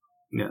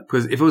 Yeah,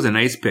 because if it was an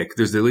ice pick,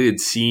 there's a deleted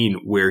scene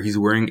where he's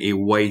wearing a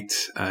white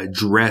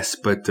dress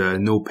but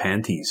no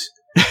panties,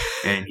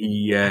 and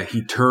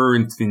he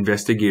turns to the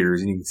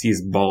investigators and you can see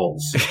his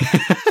balls.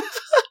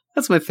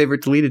 That's my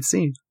favorite deleted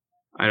scene.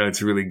 I know,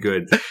 it's really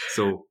good.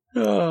 So.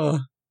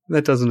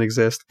 That doesn't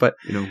exist, but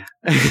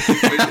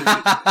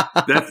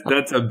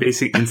that's a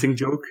Basic Instinct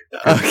joke.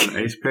 Okay. An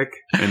ice pick.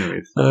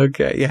 Anyways.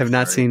 Okay, you have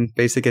not seen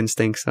Basic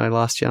Instinct, so I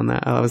lost you on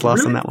that. I was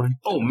lost on that one.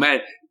 Oh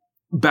man,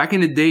 back in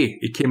the day,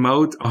 it came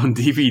out on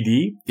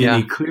DVD in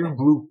a clear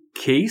blue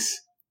case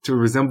to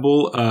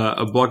resemble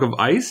a block of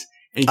ice,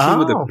 and it came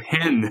with a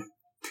pen.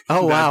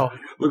 Oh wow,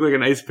 looked like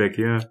an ice pick.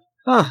 Yeah.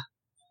 Huh.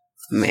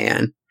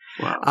 Man.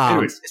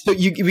 Wow. So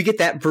we get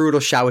that brutal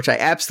shot, which I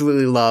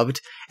absolutely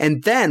loved.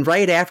 And then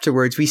right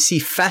afterwards, we see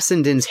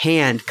Fessenden's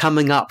hand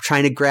coming up,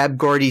 trying to grab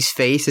Gordy's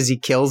face as he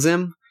kills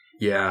him.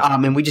 Yeah.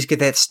 And we just get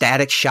that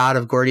static shot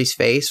of Gordy's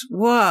face.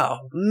 Whoa,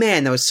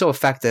 man, that was so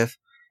effective.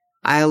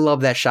 I love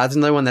that shot. It's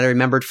another one that I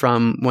remembered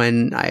from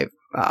when I,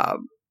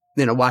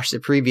 watched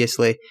it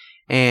previously.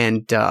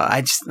 And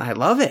I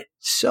love it.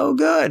 So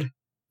good.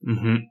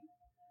 Mm-hmm.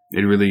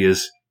 It really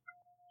is.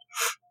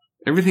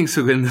 Everything's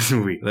so good in this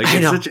movie. Like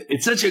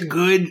it's such a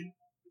good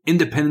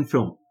independent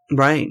film.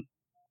 Right.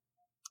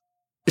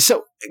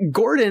 So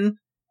Gordon,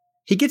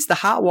 he gets the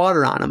hot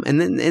water on him,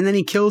 and then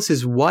he kills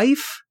his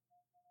wife,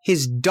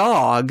 his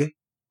dog,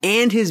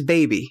 and his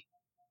baby.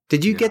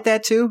 Did you get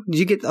that too? Did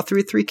you get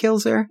three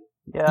kills there?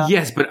 Yeah.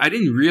 Yes, but I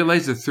didn't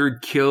realize the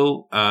third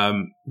kill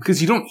because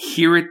you don't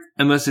hear it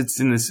unless it's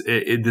in this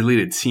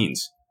deleted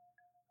scenes.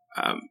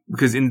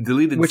 Because in the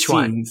deleted Which scenes.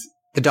 One?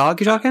 The dog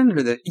you're talking?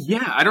 Or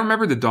Yeah, I don't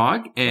remember the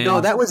dog. And no,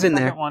 that was in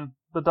there. One.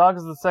 The dog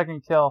is the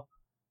second kill.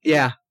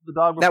 Yeah. The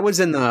dog that was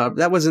in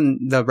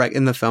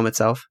the film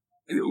itself.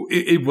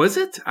 It was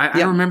it? I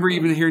don't remember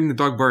even hearing the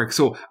dog bark.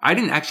 So I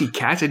didn't actually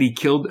catch that he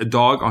killed a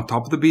dog on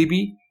top of the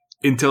baby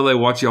until I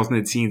watched the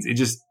alternate scenes. I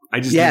just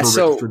never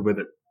registered with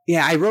it.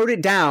 Yeah, I wrote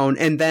it down,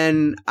 and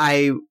then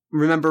I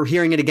remember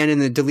hearing it again in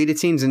the deleted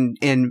scenes and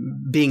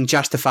being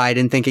justified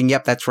and thinking,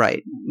 yep, that's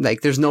right. Like,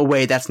 there's no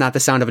way that's not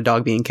the sound of a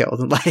dog being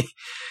killed. Like,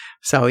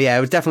 so yeah, it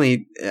was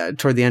definitely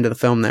toward the end of the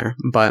film there,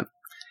 but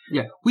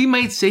yeah, we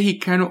might say he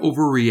kind of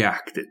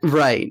overreacted.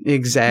 Right,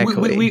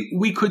 exactly.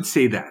 We could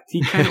say that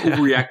he kind of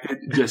overreacted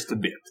just a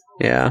bit.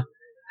 Yeah,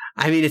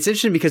 I mean, it's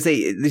interesting because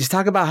they just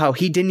talk about how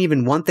he didn't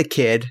even want the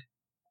kid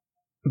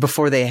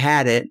before they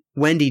had it.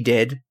 Wendy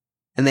did,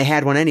 and they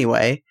had one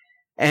anyway.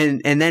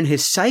 And then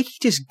his psyche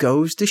just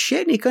goes to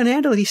shit, and he couldn't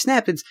handle it. He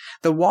snapped.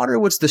 The water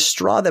was the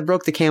straw that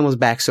broke the camel's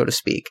back, so to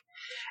speak.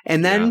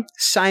 And then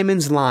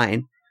Simon's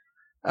line.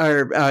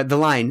 The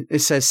line, it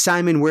says,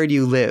 "Simon, where do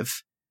you live?"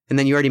 And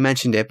then you already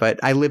mentioned it, but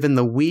 "I live in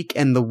the weak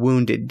and the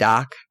wounded,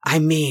 Doc." I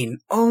mean,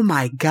 oh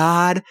my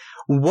God,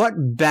 what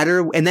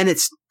better? And then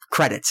it's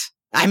credits.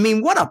 I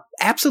mean, what a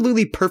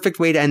absolutely perfect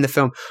way to end the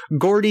film.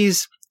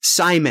 Gordy's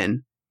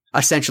Simon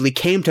essentially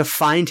came to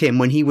find him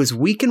when he was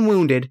weak and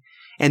wounded,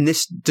 and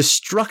this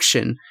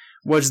destruction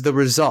was the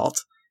result.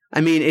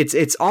 I mean,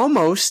 it's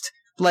almost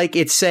like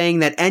it's saying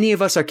that any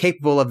of us are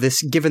capable of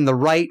this given the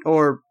right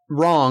or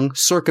wrong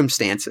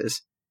circumstances.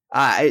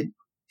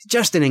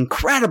 Just an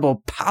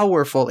incredible,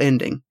 powerful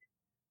ending.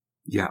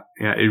 Yeah,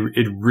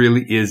 it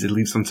really is. It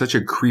leaves on such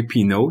a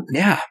creepy note.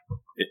 Yeah.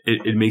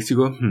 It makes you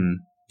go,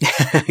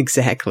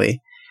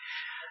 Exactly.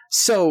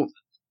 So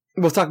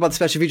we'll talk about the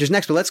special features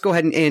next, but let's go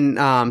ahead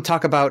and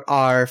talk about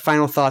our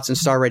final thoughts and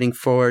star rating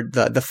for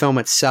the film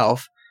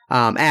itself.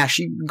 Ash,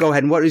 you go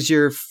ahead. And what is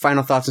your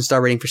final thoughts and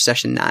star rating for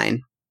Session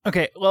 9?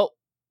 Okay, well,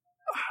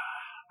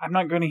 I'm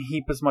not going to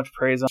heap as much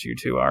praise on you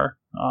two are,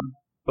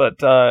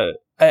 but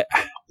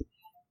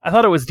I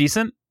thought it was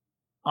decent.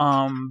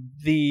 I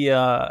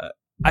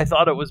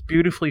thought it was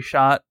beautifully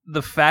shot.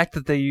 The fact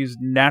that they used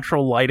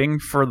natural lighting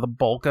for the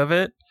bulk of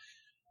it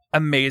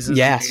amazes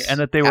Yes, me, and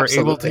that they were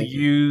able to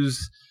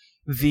use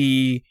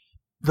the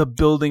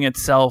building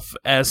itself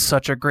as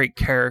such a great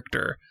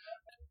character.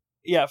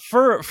 Yeah,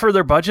 for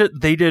their budget,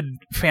 they did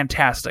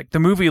fantastic. The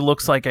movie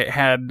looks like it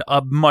had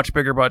a much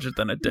bigger budget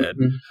than it did.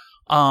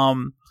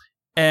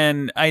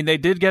 And they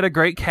did get a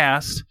great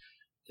cast.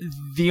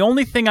 The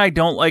only thing I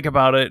don't like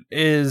about it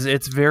is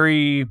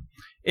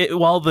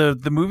while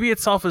the movie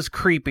itself is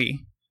creepy,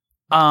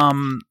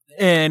 and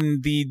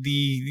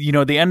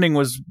the ending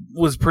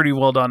was pretty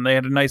well done. They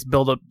had a nice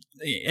build up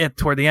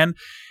toward the end.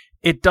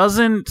 It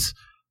didn't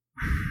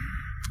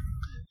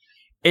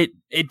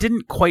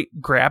quite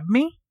grab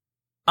me.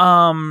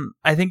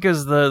 I think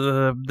is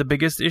the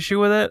biggest issue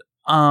with it.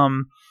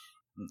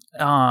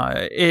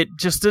 It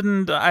just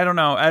didn't. I don't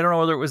know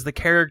whether it was the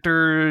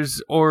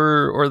characters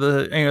or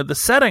the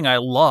setting I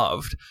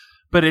loved,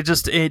 but it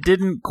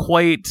didn't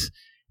quite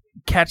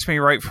catch me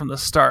right from the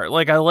start.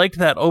 Like, I liked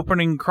that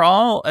opening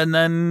crawl, and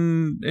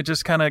then it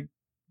just kind of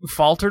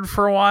faltered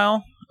for a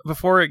while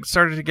before it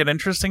started to get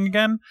interesting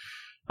again.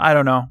 I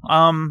don't know.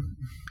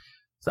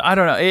 So I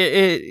don't know.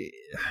 It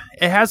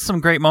has some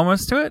great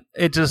moments to it.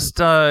 It just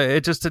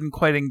didn't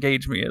quite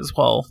engage me as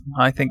well,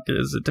 I think,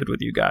 as it did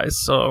with you guys.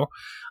 So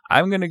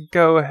I'm gonna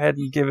go ahead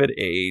and give it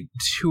a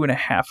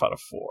 2.5 out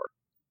of 4.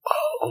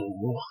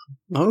 Oh,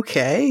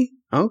 okay.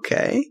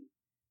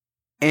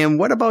 And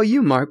what about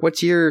you, Mark?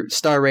 What's your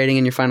star rating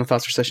and your final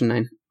thoughts for Session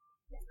 9?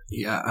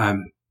 Yeah.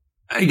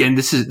 Again,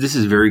 this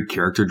is very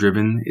character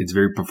driven. It's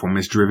very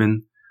performance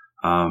driven.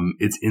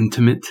 It's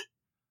intimate,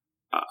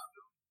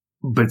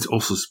 but it's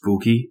also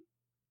spooky.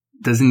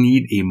 Doesn't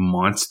need a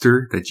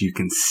monster that you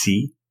can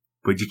see,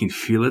 but you can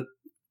feel it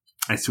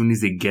as soon as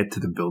they get to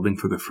the building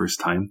for the first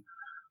time.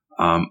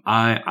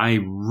 I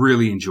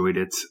really enjoyed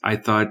it. I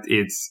thought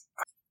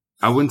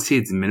I wouldn't say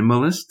it's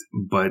minimalist,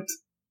 but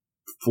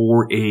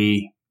for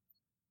a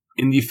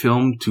indie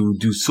film to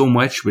do so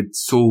much with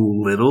so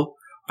little,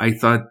 I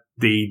thought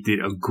they did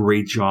a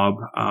great job.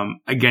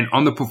 Again,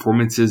 on the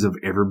performances of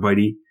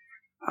everybody.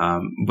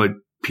 But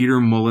Peter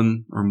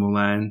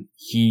Mullan,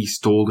 he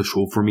stole the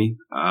show for me.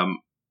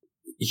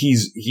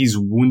 He's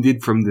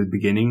wounded from the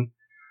beginning,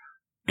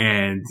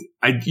 and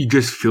you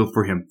just feel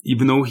for him.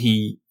 Even though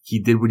he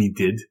did what he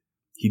did,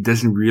 he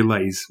doesn't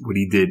realize what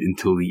he did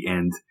until the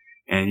end.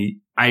 And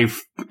I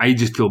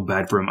just feel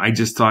bad for him. I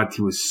just thought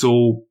he was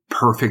so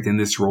perfect in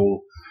this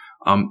role.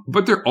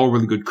 But they're all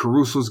really good.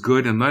 Caruso's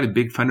good. I'm not a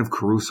big fan of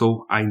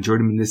Caruso. I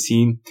enjoyed him in this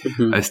scene.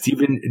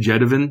 Stephen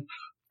Jevedin,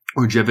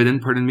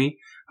 pardon me,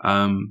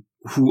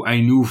 who I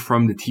knew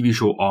from the TV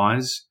show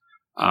Oz,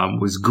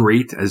 was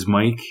great as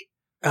Mike.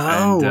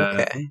 Oh,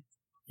 okay.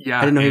 Yeah.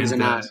 I didn't know he was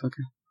in Oz.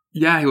 Okay.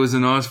 Yeah, he was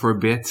in Oz for a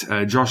bit.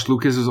 Josh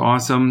Lucas was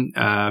awesome.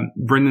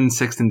 Brendan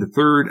Sexton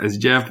III as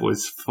Jeff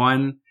was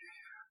fun.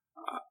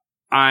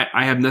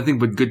 I have nothing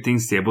but good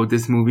things to say about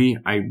this movie.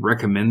 I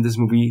recommend this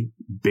movie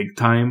big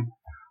time.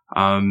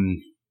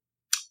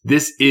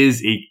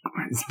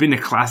 It's been a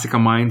classic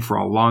of mine for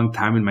a long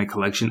time in my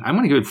collection. I'm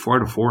going to give it 4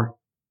 out of 4.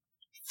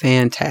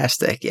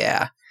 Fantastic.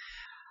 Yeah.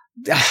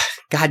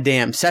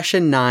 Goddamn.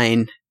 Session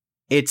 9.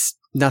 It's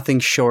nothing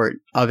short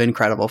of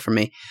incredible for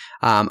me.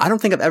 I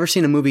don't think I've ever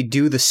seen a movie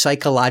do the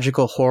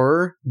psychological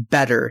horror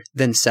better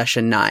than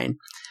Session 9.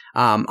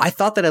 I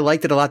thought that I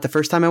liked it a lot the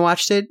first time I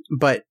watched it,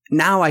 but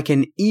now I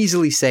can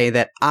easily say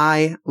that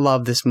I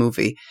love this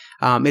movie.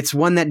 It's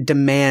one that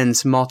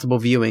demands multiple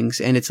viewings,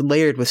 and it's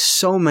layered with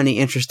so many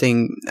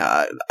interesting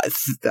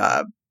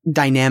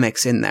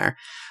dynamics in there.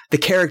 The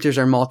characters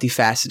are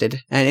multifaceted,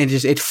 and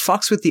it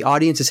fucks with the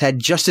audience's head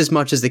just as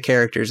much as the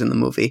characters in the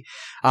movie.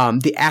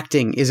 The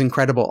acting is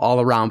incredible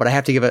all around, but I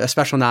have to give a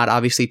special nod,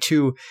 obviously,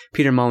 to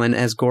Peter Mullan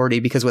as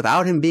Gordy, because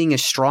without him being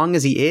as strong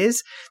as he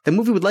is, the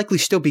movie would likely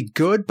still be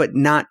good, but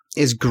not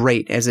as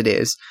great as it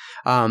is.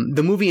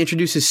 The movie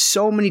introduces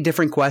so many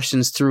different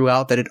questions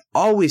throughout that it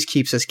always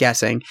keeps us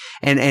guessing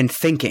and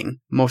thinking,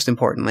 most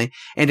importantly.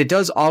 And it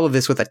does all of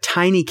this with a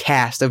tiny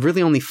cast of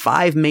really only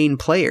 5 main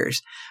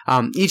players.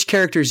 Each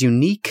character is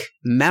unique,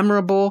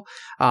 memorable,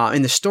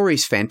 and the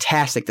story's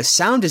fantastic. The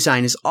sound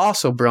design is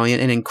also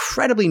brilliant and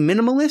incredibly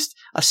minimalist,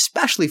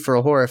 especially for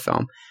a horror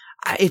film.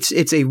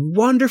 It's a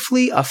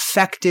wonderfully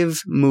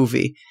effective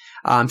movie.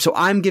 So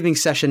I'm giving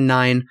Session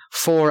 9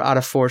 4 out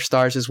of 4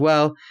 stars as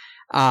well.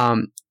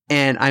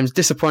 And I'm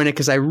disappointed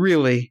because I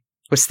really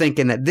was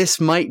thinking that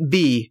this might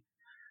be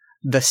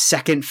the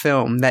second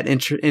film that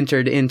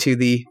entered into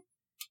the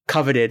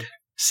coveted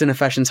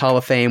Cinefessions Hall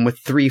of Fame with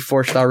 3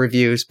 4-star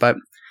reviews, but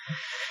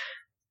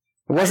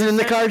it wasn't in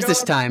the cards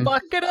this time.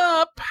 Fuck it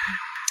up.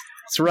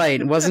 That's right.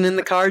 It wasn't in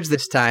the cards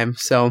this time.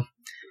 So,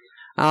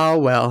 oh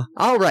well.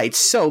 All right.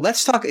 So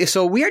let's talk.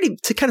 So we already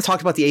kind of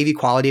talked about the AV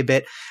quality a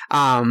bit.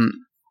 I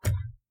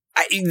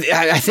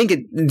think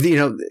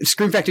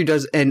Scream Factory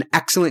does an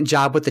excellent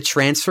job with the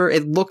transfer.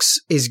 It looks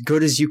as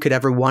good as you could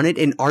ever want it,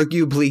 and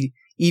arguably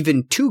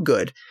even too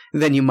good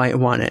than you might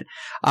want it.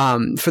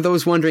 For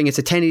those wondering, it's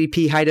a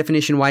 1080p high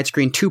definition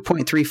widescreen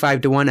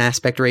 2.35:1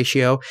 aspect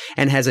ratio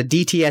and has a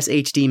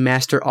DTS HD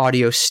master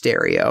audio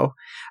stereo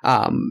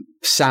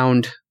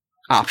sound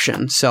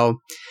option. So,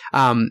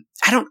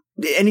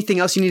 anything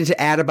else you needed to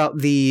add about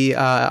the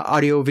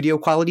audio video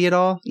quality at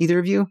all? Either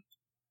of you?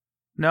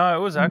 No,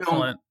 it was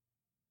excellent.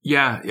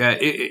 Yeah.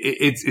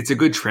 It's a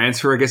good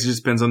transfer. I guess it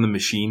just depends on the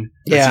machine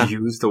that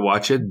you use to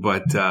watch it.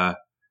 But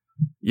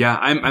yeah,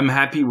 I'm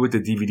happy with the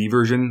DVD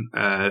version.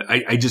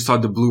 I just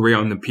thought the Blu-ray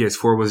on the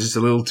PS4 was just a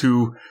little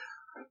too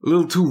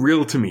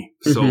real to me.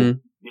 So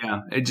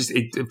yeah,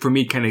 it for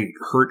me kind of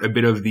hurt a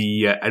bit of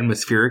the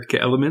atmospheric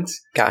elements.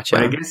 Gotcha.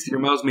 But I guess your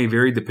miles may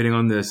vary depending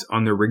on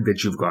the rig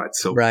that you've got.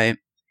 So right.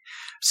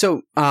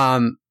 So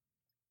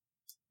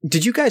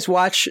did you guys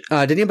watch?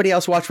 Did anybody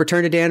else watch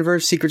Return to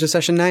Danvers: Secrets of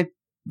Session 9?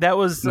 That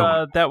was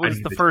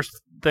the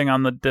first thing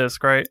on the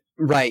disc, right?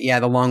 Right. Yeah,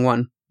 the long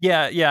one.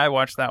 Yeah, I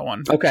watched that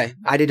one. Okay,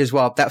 I did as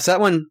well. That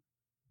one,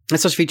 that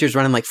special feature is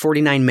running like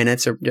 49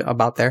 minutes or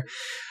about there.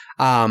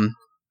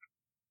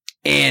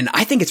 And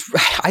I think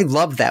I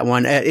love that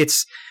one.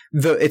 It's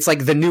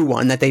like the new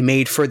one that they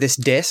made for this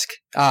disc,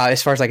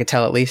 as far as I could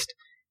tell, at least.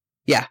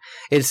 Yeah,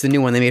 it's the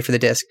new one they made for the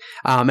disc.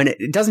 And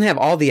it doesn't have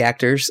all the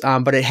actors,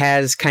 but it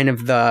has kind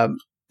of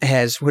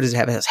what does it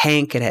have? It has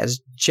Hank, it has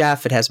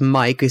Jeff, it has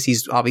Mike, because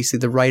he's obviously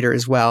the writer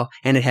as well,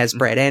 and it has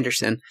Brad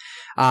Anderson,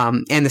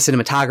 and the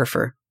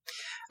cinematographer.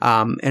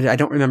 And I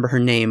don't remember her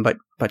name,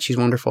 but she's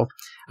wonderful.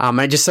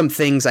 And just some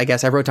things, I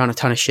guess I wrote down a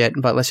ton of shit,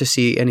 but let's just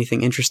see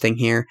anything interesting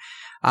here.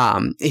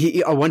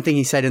 One thing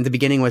he said in the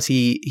beginning was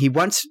he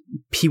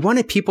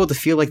wanted people to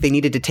feel like they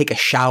needed to take a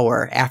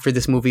shower after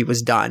this movie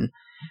was done.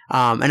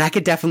 And I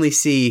could definitely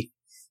see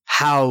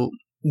how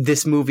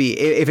this movie,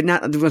 if it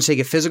not, I want to say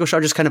a physical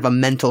shower, just kind of a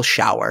mental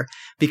shower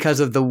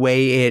because of the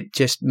way it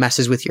just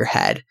messes with your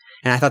head.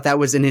 And I thought that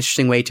was an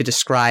interesting way to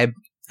describe,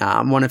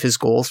 one of his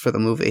goals for the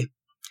movie.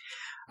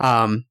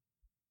 And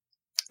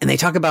they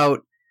talk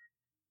about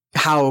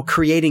how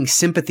creating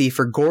sympathy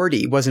for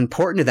Gordy was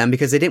important to them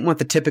because they didn't want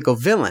the typical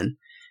villain.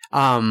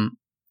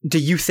 Do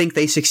you think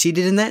they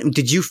succeeded in that?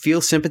 Did you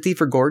feel sympathy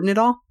for Gordon at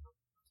all?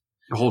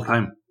 The whole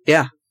time.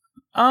 Yeah.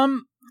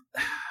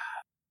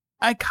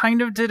 I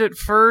kind of did at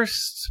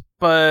first,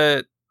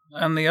 but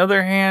on the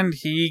other hand,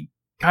 he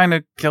kind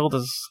of killed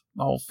his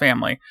whole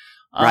family.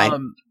 Right.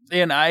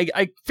 And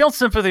I felt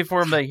sympathy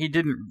for him that he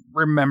didn't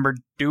remember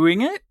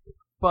doing it,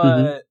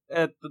 but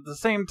at the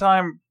same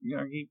time,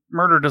 he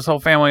murdered his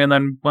whole family and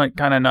then went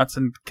kind of nuts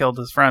and killed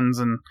his friends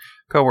and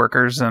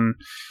coworkers, and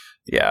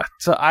yeah.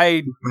 So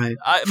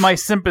my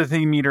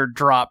sympathy meter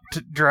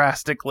dropped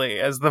drastically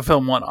as the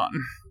film went on.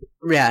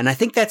 Yeah, and I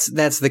think that's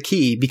the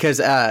key because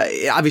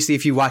obviously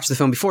if you watched the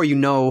film before, you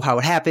know how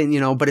it happened,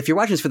 but if you're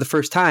watching this for the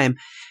first time,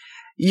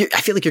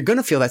 I feel like you're going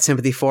to feel that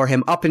sympathy for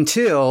him up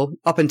until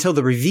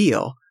the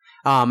reveal.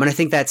 And I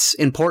think that's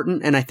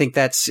important, and I think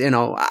that's,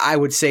 I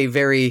would say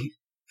very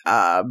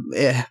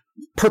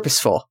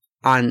purposeful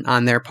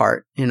on their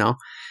part,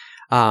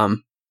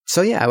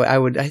 So yeah,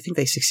 I think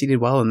they succeeded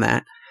well in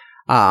that.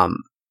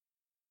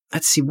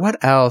 Let's see,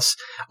 what else?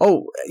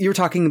 Oh, you were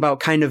talking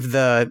about kind of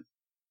the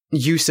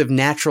use of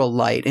natural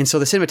light. And so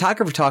the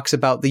cinematographer talks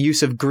about the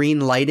use of green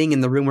lighting in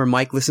the room where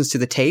Mike listens to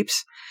the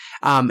tapes.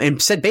 And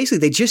said basically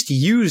they just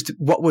used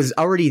what was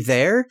already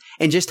there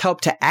and just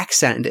helped to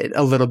accent it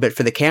a little bit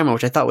for the camera,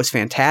 which I thought was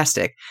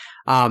fantastic.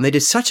 They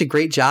did such a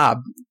great job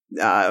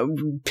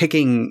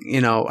picking,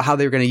 how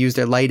they were going to use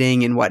their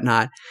lighting and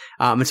whatnot.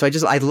 And so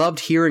I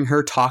loved hearing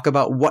her talk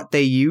about what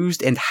they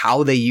used and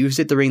how they used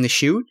it during the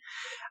shoot.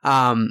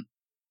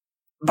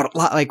 But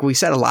like we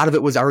said, a lot of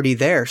it was already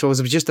there. So it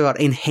was just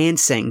about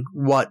enhancing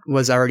what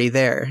was already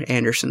there,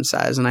 Anderson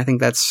says. And I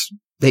think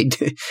they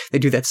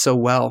do that so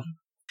well.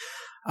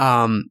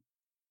 Some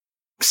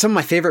of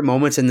my favorite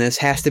moments in this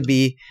has to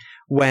be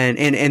when,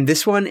 and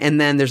this one,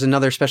 and then there's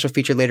another special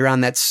feature later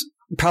on that's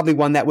probably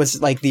one that was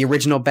like the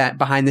original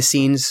behind the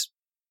scenes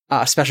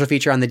special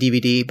feature on the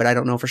DVD, but I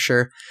don't know for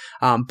sure.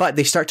 But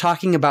they start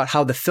talking about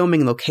how the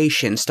filming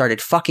location started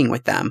fucking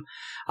with them.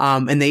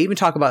 And they even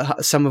talk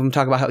about some of them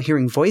talk about how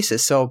hearing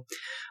voices. So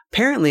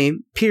apparently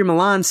Peter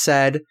Milan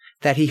said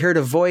that he heard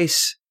a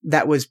voice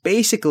that was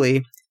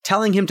basically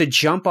telling him to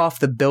jump off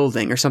the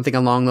building or something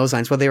along those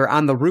lines while they were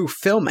on the roof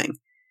filming.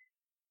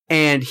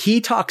 And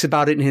he talks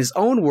about it in his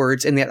own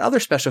words in that other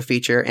special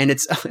feature. And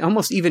it's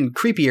almost even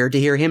creepier to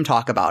hear him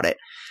talk about it.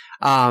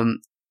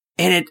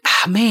 It's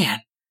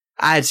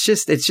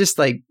just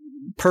like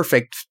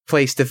perfect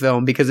place to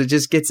film because it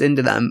just gets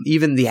into them,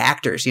 even the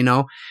actors,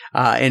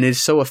 and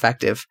it's so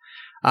effective.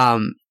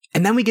 And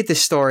then we get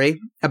this story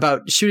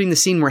about shooting the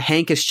scene where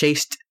Hank is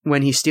chased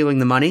when he's stealing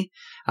the money,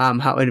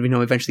 how it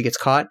eventually gets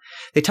caught.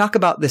 They talk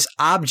about this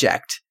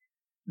object.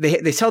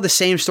 They tell the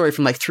same story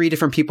from like 3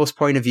 different people's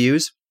point of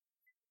views.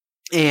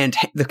 And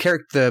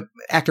the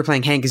actor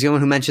playing Hank is the only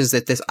one who mentions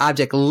that this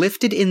object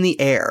lifted in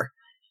the air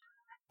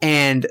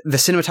and the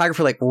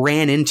cinematographer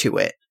ran into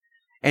it.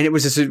 And it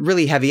was this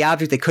really heavy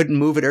object. They couldn't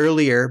move it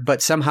earlier,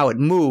 but somehow it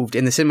moved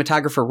and the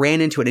cinematographer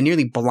ran into it and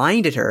nearly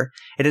blinded her.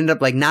 It ended up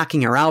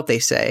knocking her out, they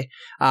say.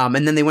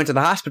 And then they went to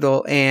the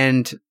hospital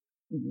and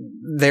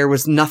there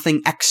was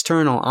nothing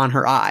external on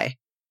her eye.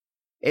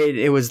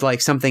 It was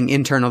like something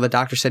internal. The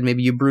doctor said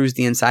maybe you bruised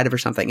the inside of her or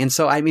something. And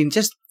so,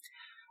 just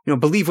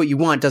believe what you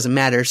want, doesn't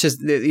matter. It's just,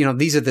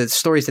 these are the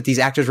stories that these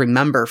actors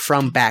remember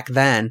from back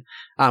then.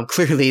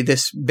 Clearly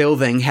this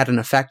building had an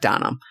effect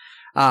on them.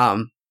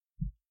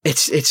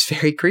 It's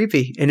very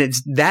creepy. And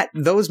it's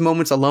those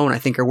moments alone, I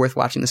think, are worth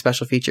watching the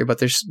special feature, but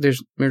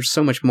there's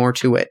so much more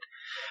to it.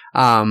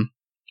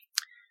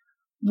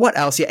 What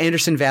else? Yeah,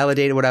 Anderson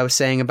validated what I was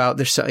saying about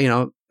this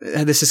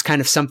is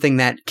kind of something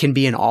that can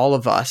be in all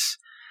of us.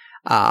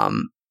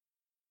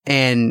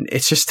 And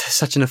it's just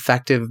such an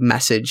effective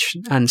message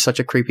on such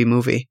a creepy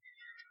movie.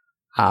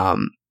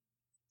 And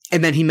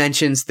then he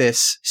mentions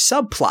this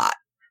subplot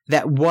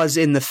that was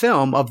in the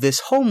film of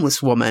this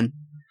homeless woman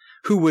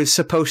who was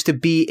supposed to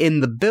be in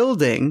the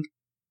building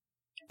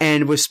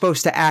and was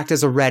supposed to act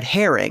as a red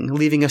herring,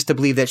 leaving us to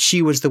believe that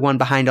she was the one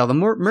behind all the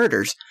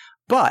murders.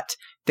 But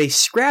they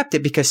scrapped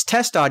it because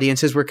test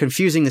audiences were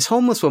confusing this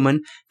homeless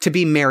woman to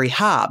be Mary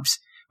Hobbs,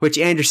 which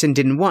Anderson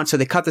didn't want. So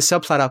they cut the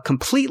subplot out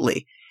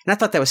completely. And I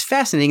thought that was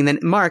fascinating. And then,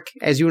 Mark,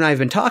 as you and I have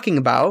been talking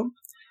about,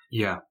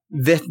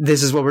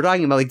 this is what we're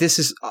talking about. Like, this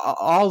is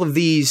all of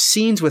these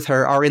scenes with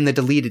her are in the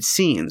deleted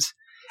scenes.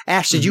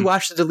 Ash, did you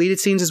watch the deleted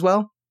scenes as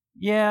well?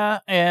 Yeah,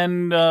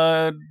 and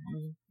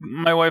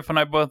my wife and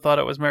I both thought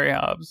it was Mary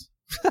Hobbs.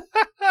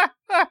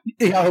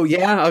 Oh,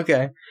 yeah?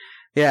 Okay.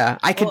 Yeah,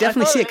 I could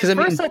definitely see it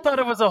because I thought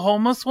it was a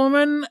homeless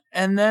woman,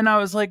 and then I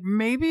was like,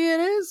 maybe it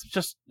is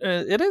just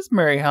it is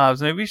Mary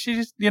Hobbs. Maybe she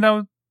just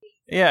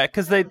yeah,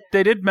 because they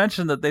did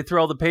mention that they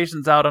threw all the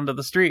patients out onto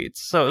the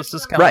streets, so it's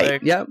just kind of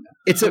right. Yeah,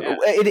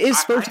 it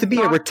is supposed to be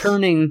a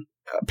returning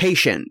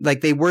patient. Like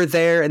they were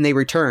there and they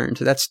returned.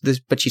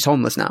 But she's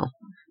homeless now.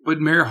 But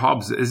Mary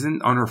Hobbs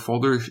isn't on her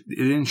folder. It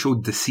didn't show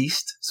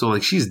deceased, so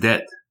like she's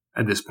dead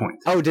at this point.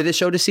 Oh, did it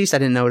show deceased? I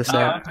didn't notice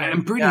that.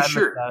 I'm pretty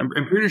sure.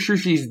 I'm pretty sure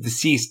she's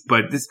deceased.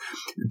 But this,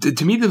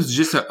 to me, this was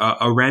just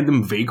a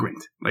random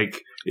vagrant.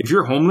 Like, if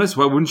you're homeless,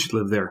 why wouldn't you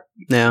live there?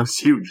 Yeah, it's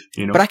huge.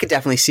 But I could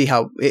definitely see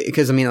how,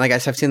 because I mean, like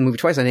I've seen the movie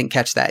twice, I didn't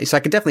catch that, so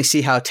I could definitely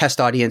see how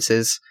test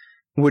audiences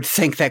would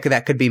think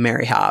that could be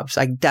Mary Hobbs.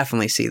 I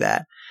definitely see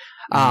that.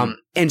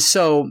 And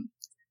so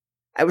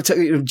I would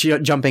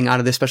jumping out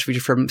of this special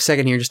feature for a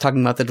second here, just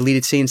talking about the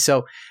deleted scenes.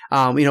 So,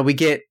 we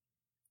get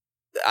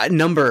a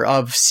number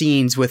of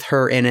scenes with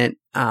her in it.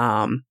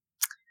 I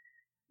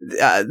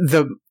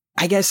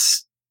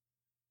guess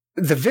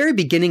the very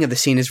beginning of the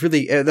scene is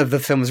really of the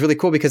film is really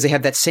cool because they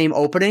have that same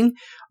opening,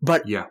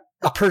 but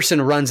a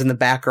person runs in the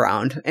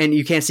background and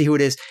you can't see who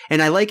it is.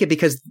 And I like it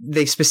because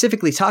they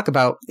specifically talk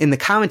about in the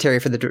commentary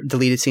for the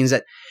deleted scenes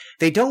that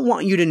they don't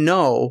want you to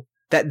know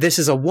that this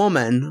is a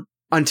woman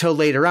until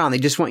later on. They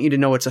just want you to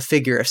know it's a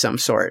figure of some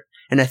sort.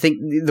 And I think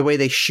the way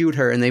they shoot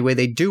her and the way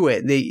they do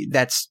it,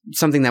 that's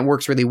something that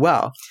works really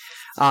well.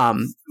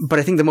 But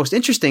I think the most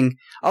interesting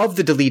of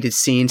the deleted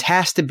scenes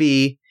has to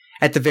be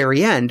at the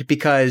very end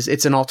because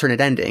it's an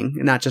alternate ending.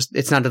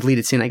 It's not a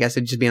deleted scene, I guess.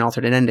 It'd just be an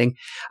alternate ending.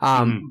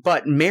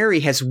 But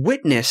Mary has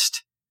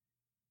witnessed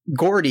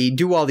Gordy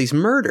do all these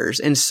murders.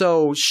 And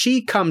so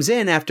she comes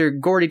in after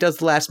Gordy does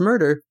the last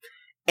murder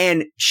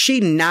and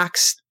she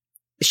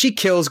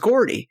kills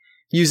Gordy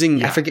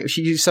using, I forget,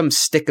 she used some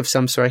stick of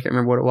some sort. I can't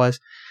remember what it was.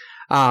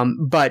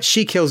 But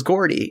she kills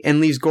Gordy and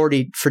leaves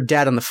Gordy for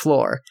dead on the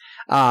floor.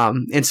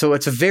 And so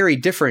it's a very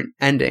different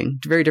ending,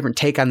 very different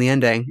take on the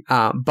ending.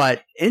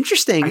 But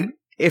interesting,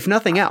 if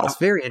nothing else,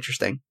 very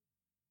interesting.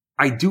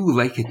 I do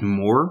like it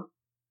more.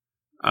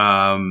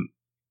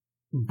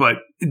 But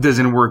it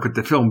doesn't work with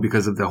the film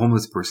because of the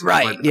homeless person.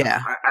 Right. But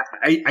yeah.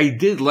 I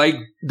did like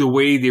the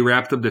way they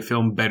wrapped up the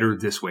film better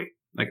this way.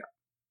 Like,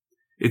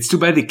 it's too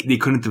bad they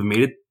couldn't have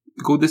made it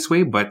go this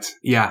way, but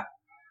yeah.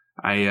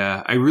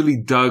 I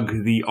really dug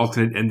the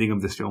alternate ending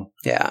of this film.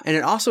 Yeah, and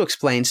it also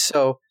explains,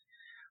 so,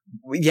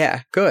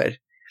 yeah, good.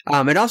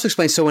 It also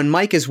explains, so when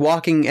Mike is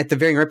walking at the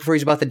very right before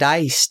he's about to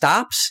die, he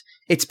stops.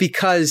 It's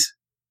because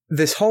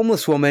this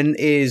homeless woman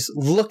is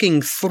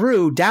looking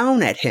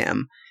down at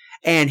him,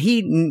 and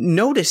he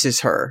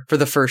notices her for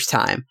the first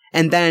time,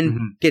 and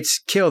then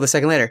gets killed a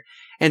second later.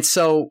 And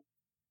so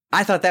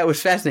I thought that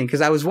was fascinating,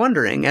 because I was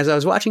wondering, as I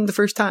was watching the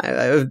first time,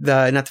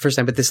 not the first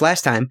time, but this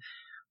last time,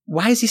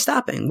 why is he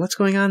stopping? What's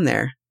going on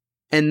there?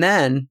 And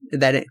then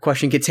that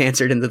question gets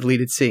answered in the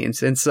deleted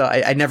scenes. And so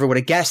I never would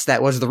have guessed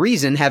that was the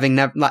reason, having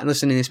not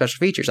listened to any special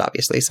features,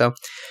 obviously. So,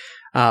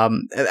 I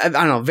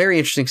don't know, very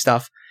interesting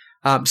stuff.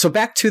 So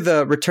back to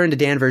the Return to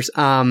Danvers,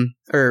 Return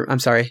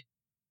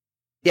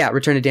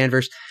to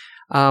Danvers.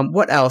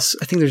 What else?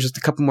 I think there's just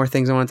a couple more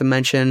things I wanted to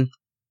mention.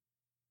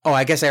 Oh,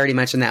 I guess I already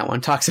mentioned that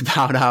one. Talks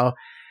about how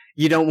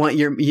you don't want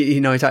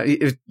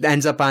it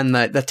ends up on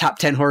the top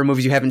 10 horror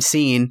movies you haven't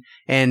seen.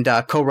 And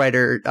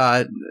co-writer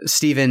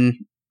Stephen,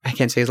 I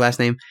can't say his last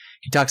name,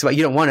 he talks about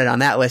you don't want it on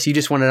that list. You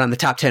just want it on the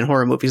top 10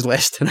 horror movies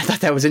list. And I thought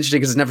that was interesting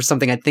because it's never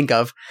something I'd think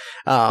of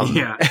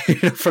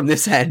from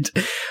this end.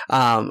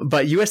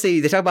 But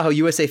they talk about how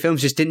USA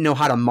Films just didn't know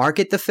how to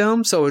market the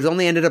film. So it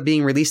only ended up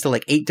being released to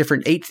like 8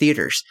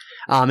 theaters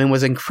and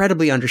was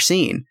incredibly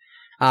underseen.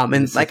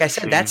 And like I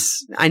said,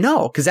 I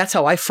know, because that's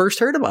how I first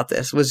heard about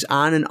this, was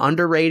on an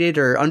underrated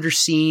or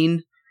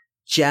underseen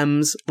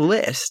gems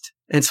list.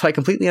 And so I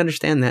completely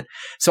understand that.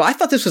 So I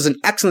thought this was an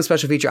excellent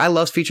special feature. I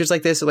love features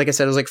like this. Like I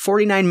said, it was like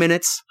 49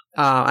 minutes.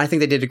 I think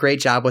they did a great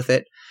job with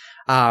it.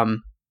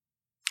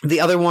 The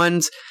other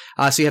ones,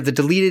 so you have the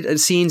deleted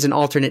scenes and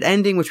alternate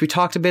ending, which we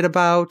talked a bit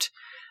about.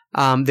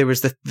 There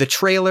was the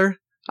trailer,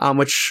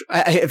 which,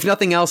 if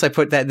nothing else, I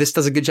put that this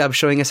does a good job of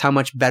showing us how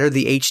much better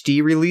the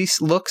HD release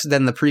looks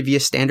than the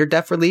previous standard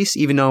def release,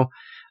 even though,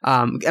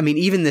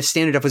 even the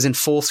standard def was in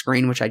full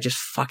screen, which I just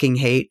fucking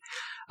hate.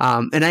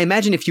 And I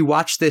imagine if you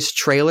watch this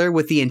trailer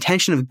with the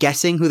intention of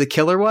guessing who the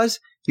killer was,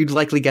 you'd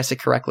likely guess it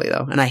correctly,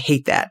 though. And I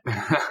hate that.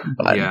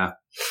 But, yeah.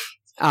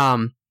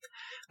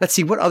 Let's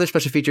see, what other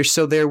special features?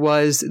 So there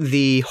was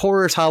the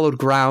Horrors Hallowed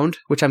Ground,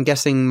 which I'm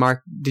guessing,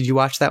 Mark, did you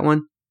watch that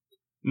one?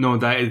 No,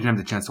 I didn't have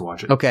the chance to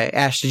watch it. Okay.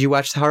 Ash, did you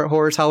watch the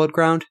Horrors Hallowed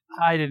Ground?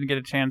 I didn't get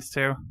a chance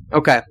to.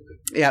 Okay.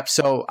 Yeah,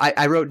 so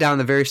I wrote down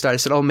the very start. I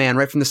said, oh man,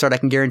 right from the start, I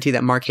can guarantee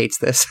that Mark hates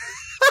this.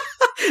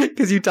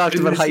 Because you talked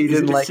about how you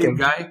didn't like him.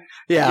 Guy?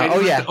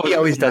 Yeah. He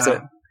always does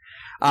it.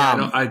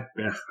 I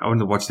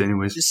wouldn't have watched it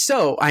anyways.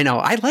 So, I know.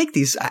 I like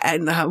these.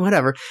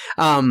 Whatever.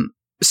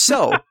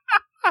 So,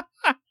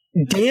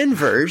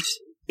 Danvers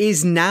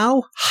is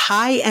now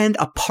high-end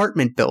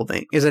apartment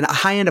building. Is a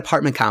high-end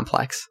apartment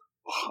complex.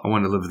 I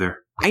want to live there.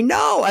 I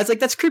know. I was like,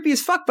 that's creepy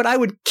as fuck, but I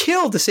would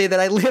kill to say that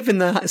I live in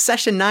the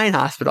Session 9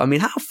 hospital. I mean,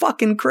 how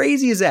fucking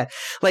crazy is that?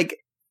 Like,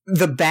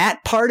 the bat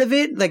part of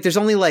it, like there's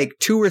only like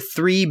 2 or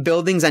 3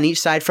 buildings on each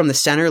side from the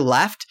center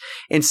left.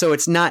 And so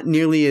it's not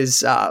nearly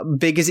as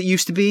big as it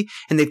used to be.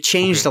 And they've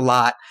changed a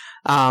lot.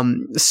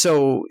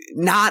 So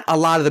not a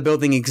lot of the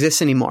building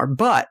exists anymore.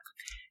 But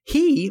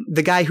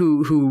the guy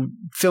who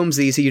films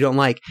these that you don't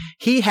like,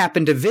 he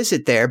happened to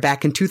visit there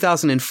back in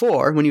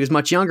 2004 when he was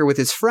much younger with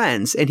his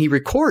friends, and he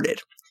recorded.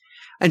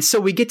 And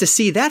so we get to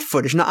see that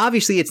footage. Now,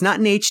 obviously, it's not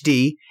in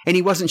HD, and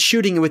he wasn't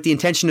shooting it with the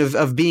intention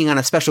of being on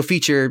a special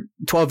feature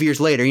 12 years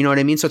later. You know what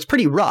I mean? So it's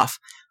pretty rough.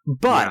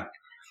 But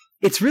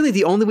it's really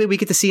the only way we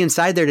get to see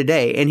inside there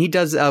today. And he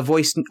does a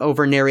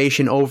voice-over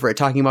narration over it,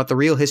 talking about the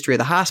real history of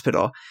the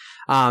hospital.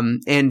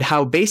 And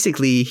how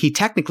basically he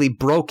technically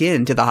broke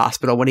into the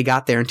hospital when he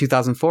got there in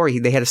 2004.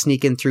 They had to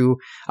sneak in through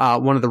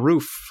one of the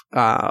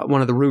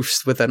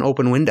roofs with an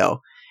open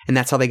window, and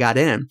that's how they got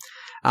in.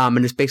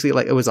 And it's basically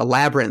like it was a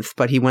labyrinth,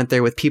 but he went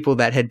there with people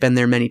that had been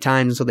there many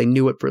times, so they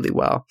knew it really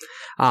well.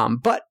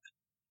 But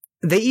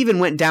they even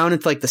went down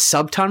into like the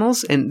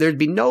subtunnels, and there'd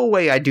be no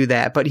way I'd do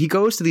that. But he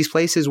goes to these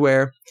places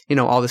where,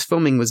 all this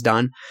filming was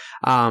done.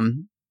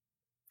 And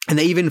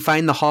they even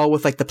find the hall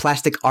with like the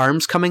plastic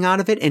arms coming out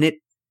of it, and it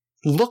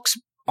looks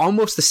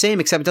almost the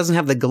same, except it doesn't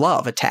have the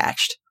glove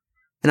attached.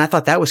 And I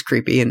thought that was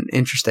creepy and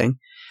interesting.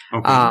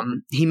 Okay.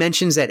 He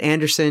mentions that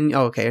Anderson.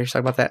 Oh, okay. Let's talk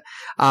about that.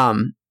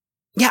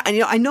 Yeah,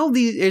 and I know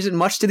there isn't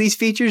much to these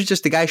features,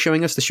 just the guy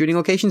showing us the shooting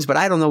locations, but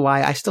I don't know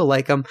why. I still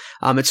like them.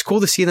 It's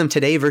cool to see them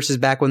today versus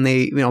back when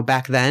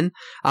back then.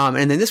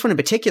 And then this one in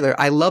particular,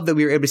 I love that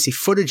we were able to see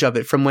footage of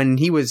it from when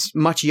he was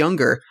much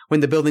younger,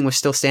 when the building was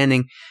still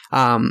standing,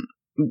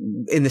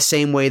 in the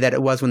same way that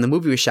it was when the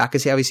movie was shot,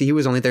 because obviously he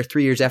was only there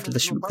 3 years after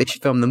they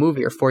filmed the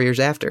movie, or 4 years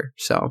after.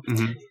 So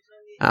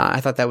I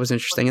thought that was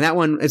interesting. And that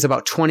one is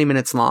about 20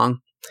 minutes long.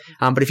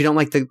 But if you don't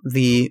like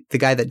the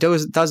guy that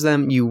does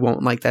them, you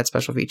won't like that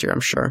special feature,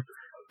 I'm sure.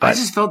 But I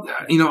just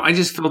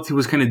felt he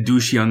was kind of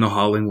douchey on the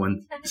Howling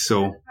one.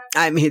 So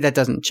I mean, that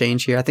doesn't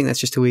change here. I think that's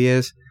just who he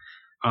is.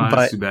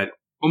 That's too bad.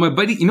 Well, my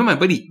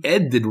buddy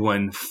Ed did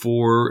one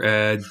for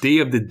Day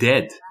of the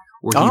Dead,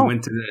 where he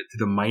went to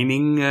the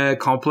mining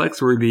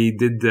complex where they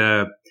did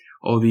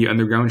all the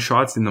underground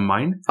shots in the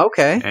mine.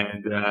 Okay.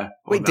 And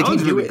wait, did he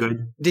do it? Good.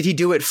 Did he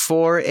do it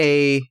for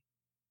a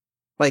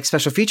like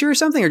special feature or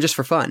something, or just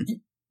for fun?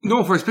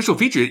 No, for a special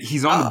feature.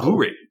 He's on the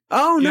Blu-ray.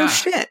 Oh, no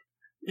shit.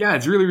 Yeah,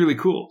 it's really, really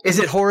cool. Is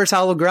it Horrors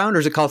Hallowed Ground, or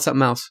is it called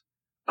something else?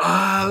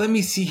 Let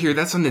me see here.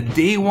 That's on the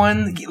day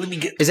one. Let me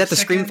get. Is that the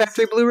Scream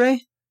Factory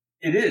Blu-ray?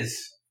 It is.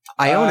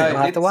 I own it.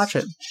 I'll have to watch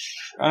it.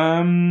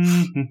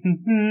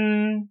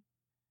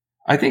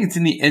 I think it's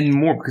in the end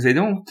more, because I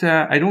don't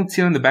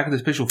see it on the back of the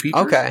special feature.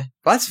 Okay,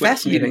 well, that's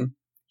fascinating.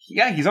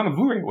 He's on the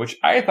Blu-ray, which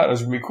I thought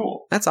was really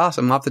cool. That's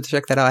awesome. I'll have to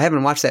check that out. I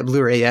haven't watched that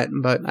Blu-ray yet,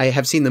 but I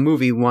have seen the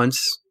movie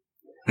once.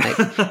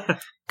 I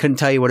couldn't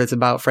tell you what it's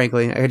about,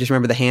 frankly. I just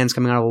remember the hands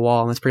coming out of a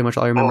wall, and that's pretty much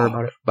all I remember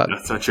about it. But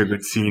that's such a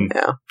good scene.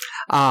 Yeah.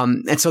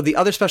 And so the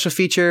other special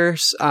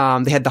features, they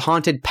had the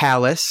Haunted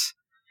Palace.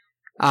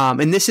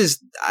 And this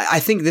is, I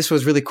think this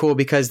was really cool,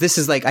 because this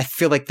is like, I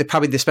feel like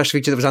probably the special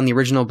feature that was on the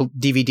original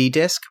DVD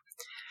disc.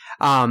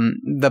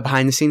 The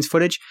behind the scenes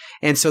footage.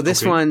 And so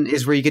this one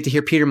is where you get to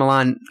hear Peter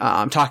Milan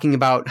talking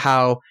about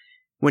how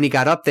when he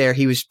got up there,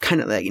 he was kind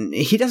of like,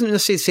 he doesn't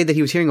necessarily say that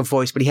he was hearing a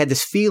voice, but he had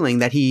this feeling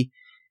that he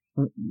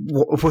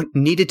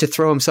needed to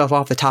throw himself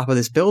off the top of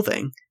this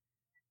building.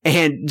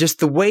 And just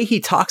the way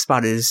he talks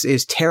about it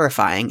is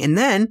terrifying. And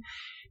then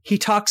he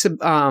talks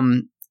a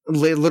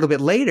little bit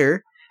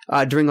later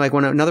during like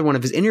another one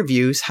of his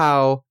interviews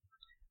how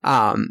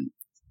I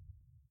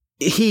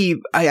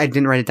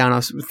didn't write it down. I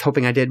was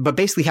hoping I did. But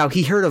basically how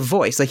he heard a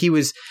voice. Like he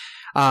was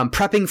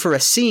prepping for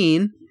a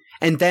scene,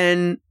 and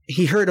then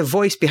he heard a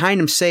voice behind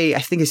him say, I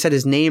think he said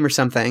his name or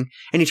something,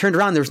 and he turned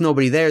around, there was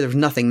nobody there, there was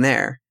nothing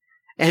there.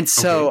 And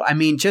so, I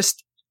mean,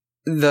 just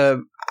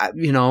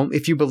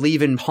if you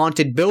believe in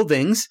haunted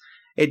buildings,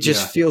 it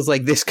just feels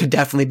like this could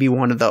definitely be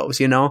one of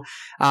those, and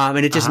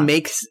it just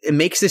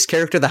makes this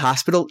character, the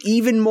hospital,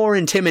 even more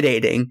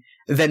intimidating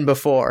than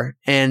before.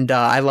 And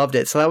I loved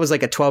it. So that was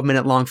like a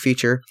 12-minute long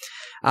feature.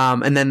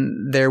 And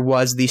then there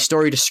was the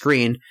story to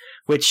screen,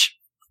 which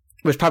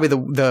was probably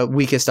the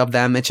weakest of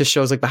them. It just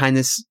shows like behind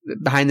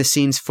the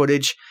scenes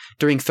footage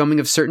during filming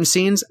of certain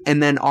scenes,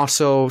 and then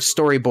also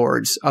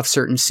storyboards of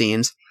certain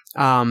scenes,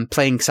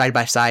 playing side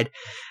by side.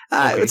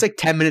 It's like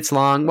 10 minutes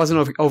long.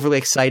 Wasn't overly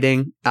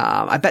exciting.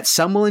 I bet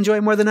some will enjoy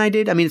it more than I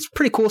did. I mean, it's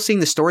pretty cool seeing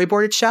the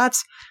storyboarded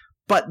shots,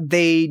 but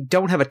they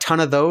don't have a ton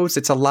of those.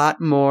 It's a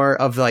lot more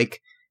of like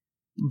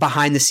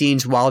behind the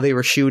scenes while they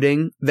were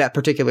shooting that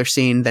particular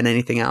scene than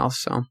anything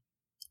else. So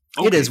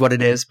it is what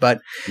it is.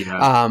 But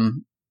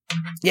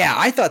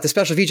I thought the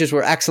special features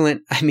were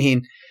excellent. I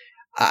mean,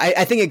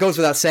 I think it goes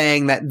without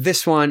saying that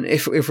this one,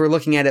 if we're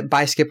looking at it,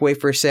 buy, skip,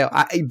 wait for a sale,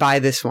 I buy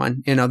this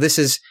one. This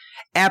is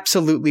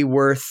absolutely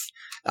worth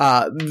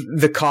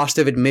the cost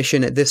of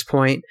admission at this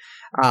point.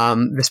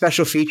 The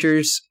special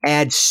features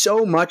add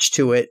so much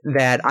to it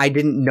that I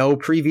didn't know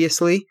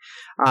previously.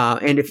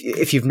 And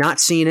if you've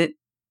not seen it,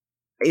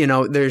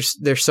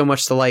 there's so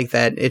much to like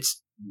that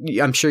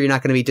I'm sure you're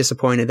not going to be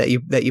disappointed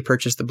that you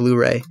purchased the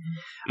Blu-ray.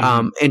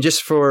 And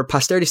just for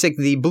posterity's sake,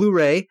 the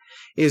Blu-ray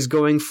is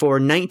going for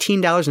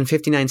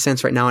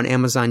 $19.59 right now on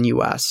Amazon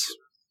US.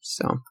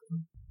 So,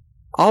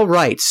 all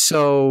right.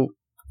 So,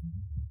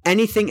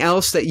 anything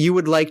else that you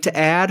would like to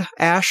add,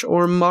 Ash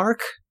or Mark?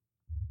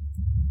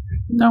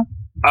 No.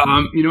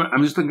 You know what?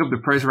 I'm just looking up the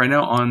price right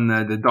now on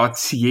the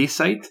 .ca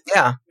site.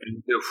 Yeah.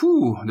 And,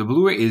 the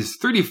Blu-ray is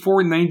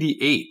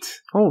 $34.98.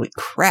 Holy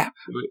crap!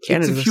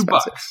 It's a few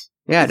bucks.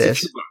 Yeah, it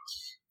is.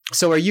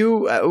 So, are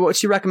you?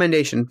 What's your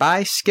recommendation?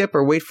 Buy, skip,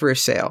 or wait for a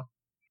sale?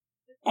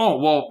 Oh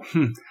well,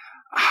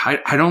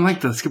 I don't like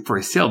to skip for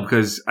a sale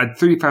because at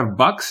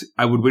 $35,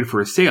 I would wait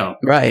for a sale.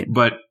 Right.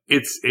 But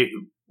it's a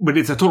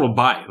total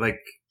buy. Like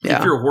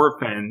if you're a horror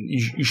fan,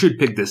 you should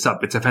pick this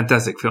up. It's a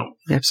fantastic film.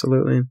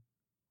 Absolutely.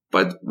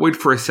 But wait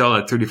for a sale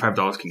at $35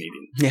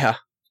 Canadian. Yeah.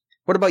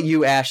 What about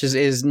you, Ash?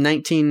 Is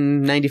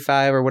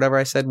 $19.95 or whatever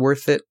I said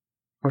worth it,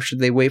 or should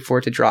they wait for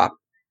it to drop?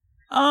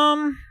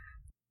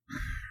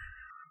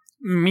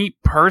 Me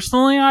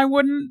personally, I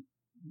wouldn't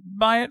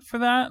buy it for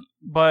that.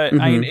 But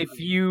if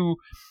you're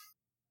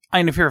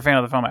a fan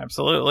of the film,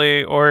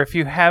 absolutely. Or if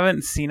you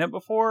haven't seen it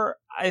before,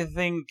 I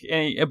think,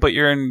 but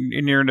you're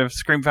into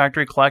Scream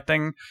Factory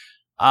collecting,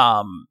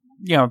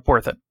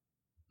 worth it.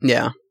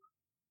 Yeah,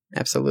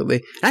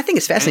 absolutely. And I think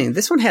it's fascinating.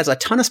 This one has a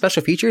ton of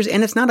special features,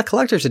 and it's not a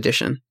collector's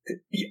edition.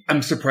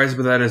 I'm surprised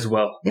with that as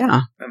well.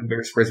 Yeah. I'm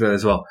very surprised with that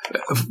as well.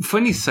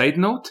 Funny side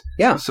note.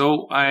 Yeah.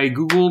 So I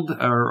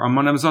Googled, or I'm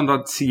on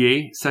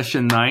Amazon.ca,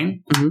 Session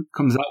 9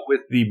 comes out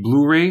with the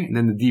Blu-ray, and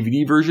then the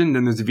DVD version,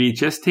 then there's the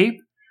VHS tape.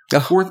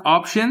 The fourth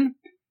option,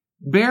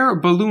 Bare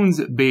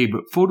Balloons Babe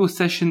Photo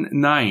Session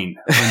 9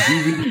 on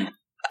DVD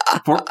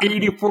for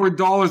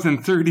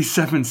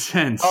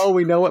 $84.37. Oh,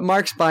 we know what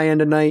Mark's buying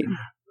tonight.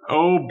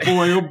 Oh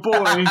boy, oh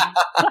boy.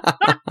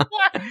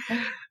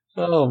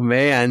 Oh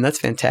man, that's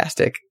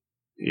fantastic.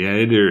 Yeah,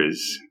 it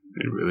is.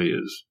 It really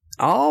is.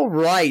 All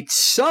right.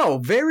 So,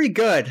 very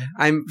good.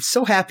 I'm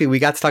so happy we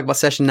got to talk about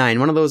Session 9,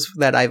 one of those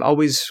that I've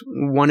always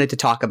wanted to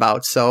talk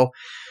about. So,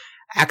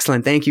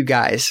 excellent. Thank you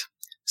guys.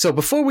 So,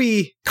 before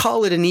we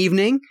call it an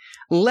evening,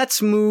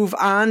 let's move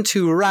on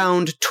to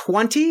round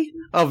 20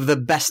 of the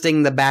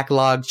Besting the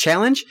Backlog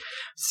Challenge.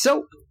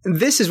 So,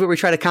 this is where we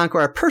try to conquer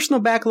our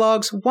personal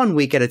backlogs 1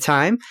 week at a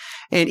time,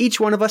 and each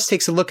one of us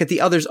takes a look at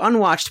the other's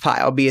unwatched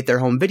pile, be it their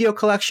home video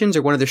collections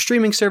or one of their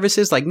streaming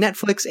services like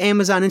Netflix,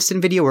 Amazon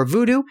Instant Video, or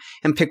Vudu,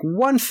 and pick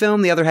one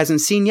film the other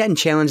hasn't seen yet and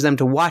challenge them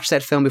to watch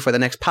that film before the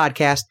next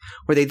podcast,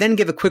 where they then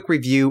give a quick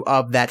review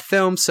of that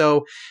film.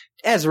 So,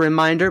 as a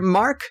reminder,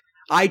 Mark,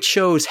 I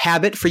chose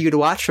Habit for you to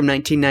watch from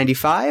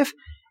 1995.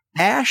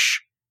 Ash,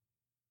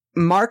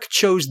 Mark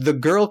chose The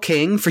Girl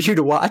King for you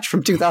to watch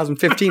from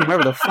 2015,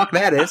 whatever the fuck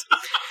that is.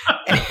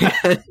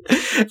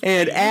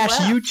 And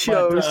Ash, you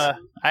chose... I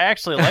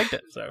actually liked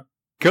it, so...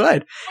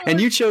 Good. And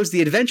you chose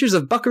The Adventures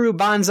of Buckaroo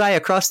Banzai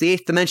Across the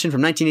Eighth Dimension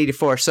from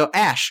 1984. So,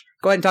 Ash,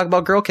 go ahead and talk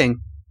about Girl King.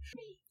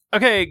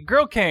 Okay,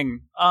 Girl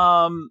King.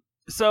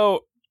 So,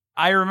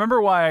 I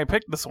remember why I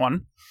picked this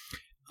one.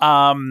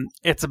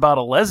 It's about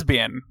a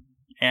lesbian.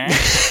 And...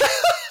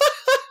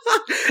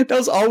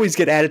 Those always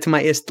get added to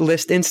my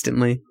list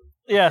instantly.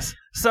 Yes.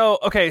 So,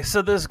 okay.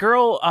 So this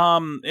girl,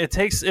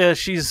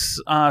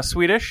 she's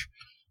Swedish.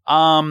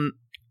 And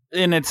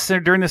it's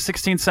during the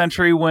 16th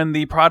century when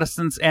the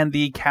Protestants and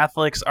the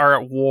Catholics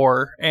are at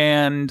war,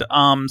 and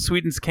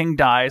Sweden's king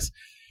dies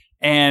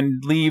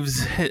and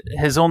leaves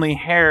his only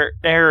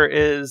heir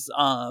is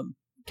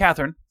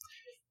Catherine.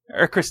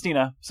 Or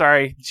Christina.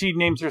 Sorry. She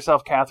names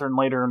herself Catherine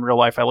later in real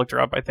life. I looked her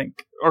up, I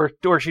think.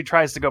 Or she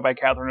tries to go by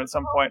Catherine at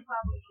some point.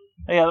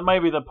 Yeah, that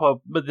might be the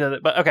Pope, but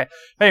okay.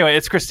 Anyway,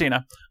 it's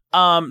Christina.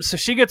 So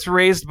she gets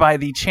raised by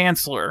the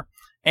chancellor,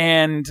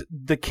 and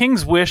the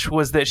king's wish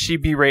was that she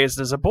be raised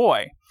as a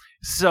boy.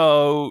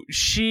 So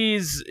she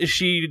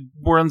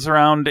runs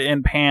around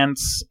in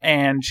pants,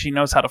 and she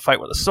knows how to fight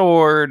with a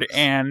sword,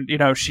 and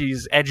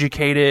she's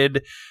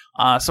educated,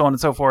 so on and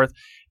so forth.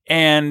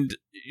 And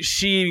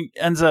she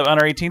ends up on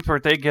her 18th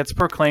birthday gets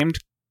proclaimed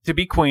to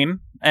be queen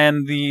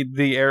and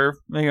the heir,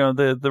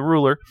 the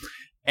ruler.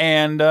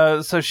 And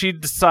so she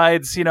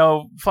decides,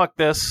 fuck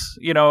this,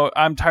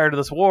 I'm tired of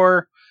this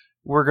war.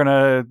 We're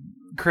gonna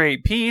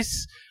create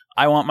peace.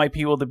 I want my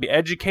people to be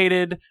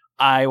educated.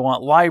 I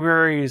want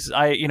libraries.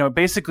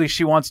 Basically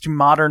she wants to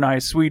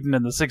modernize Sweden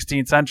in the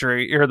 16th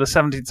century or the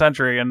 17th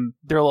century. And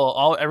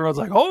everyone's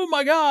like, oh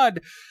my God.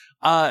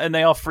 And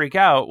they all freak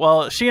out.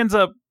 Well, she ends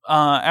up,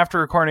 after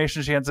her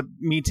coronation, she ends up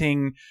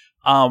meeting,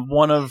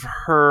 one of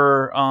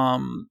her,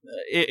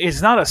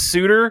 is not a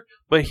suitor,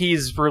 but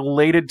he's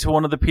related to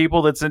one of the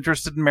people that's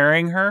interested in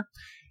marrying her.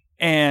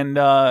 And,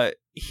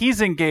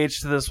 he's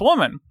engaged to this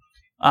woman,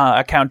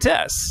 a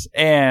countess,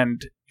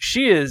 and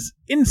she is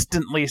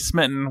instantly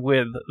smitten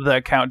with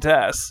the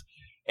countess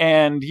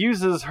and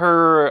uses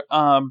her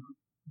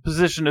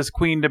position as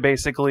queen to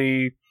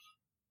basically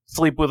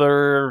sleep with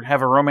her,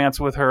 have a romance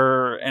with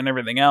her, and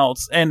everything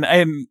else. And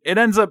it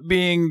ends up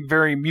being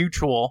very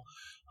mutual.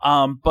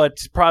 But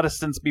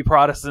Protestants be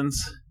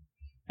Protestants,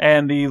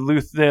 and the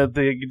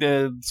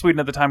Sweden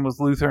at the time was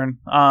Lutheran,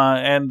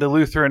 and the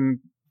Lutheran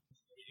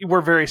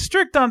were very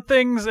strict on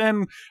things,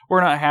 and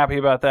we're not happy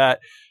about that.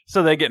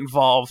 So they get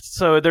involved.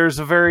 So there's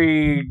a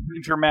very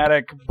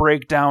dramatic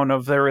breakdown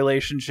of their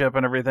relationship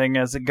and everything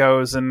as it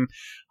goes. And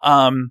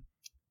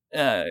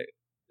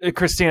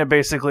Christina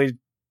basically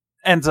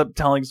ends up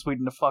telling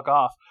Sweden to fuck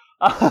off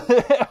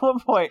at one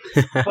point.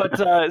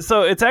 But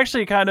so it's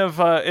actually kind of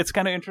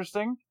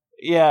interesting.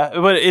 Yeah,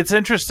 but it's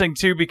interesting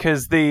too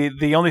because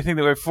the only thing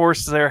that would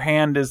force their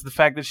hand is the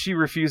fact that she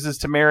refuses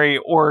to marry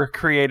or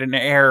create an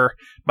heir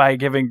by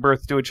giving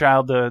birth to a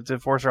child to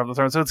force her off the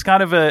throne. So it's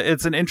kind of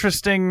it's an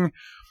interesting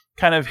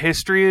kind of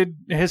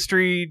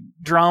history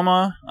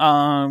drama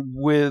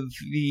with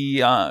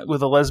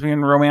a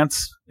lesbian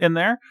romance in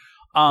there.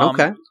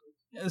 Okay.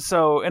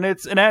 So and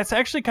it's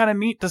actually kind of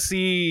neat to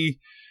see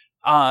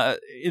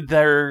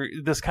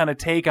this kind of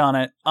take on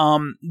it.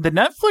 The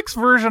Netflix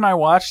version I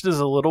watched is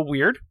a little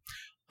weird.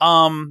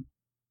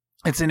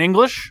 It's in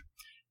English,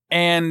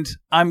 and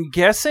I'm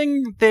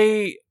guessing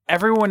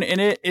everyone in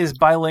it is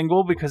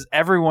bilingual because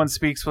everyone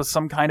speaks with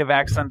some kind of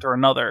accent or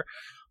another.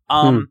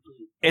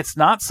 It's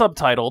not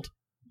subtitled,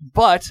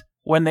 but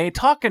when they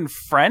talk in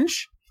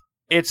French,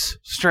 it's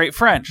straight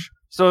French.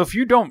 So if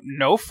you don't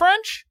know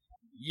French,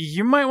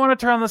 you might want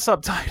to turn on the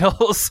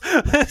subtitles.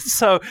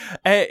 So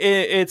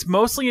it's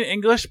mostly in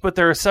English, but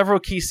there are several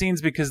key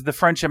scenes because the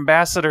French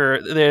ambassador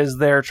is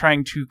there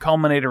trying to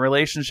culminate a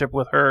relationship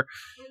with her.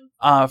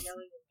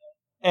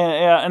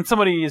 And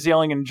somebody is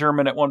yelling in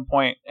German at one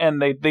point,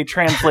 and they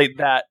translate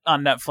that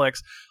on Netflix.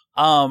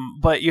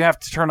 But you have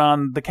to turn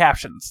on the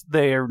captions.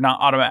 They are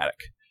not automatic.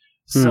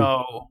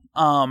 So,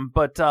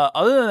 but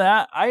other than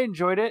that, I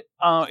enjoyed it.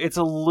 It's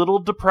a little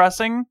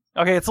depressing.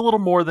 Okay, it's a little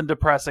more than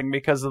depressing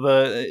because of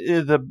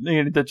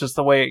the just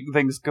the way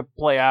things could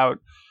play out.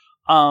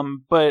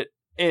 But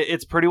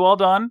it's pretty well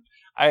done.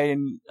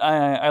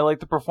 I like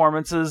the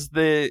performances.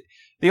 The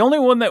only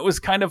one that was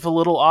kind of a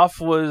little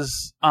off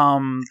was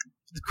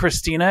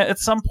Christina at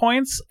some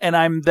points,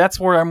 and that's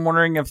where I'm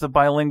wondering if the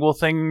bilingual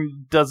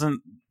thing doesn't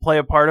play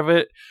a part of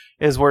it,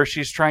 is where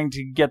she's trying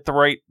to get the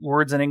right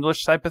words in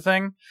English type of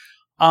thing.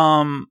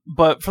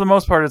 But for the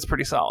most part, it's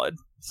pretty solid.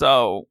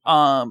 So,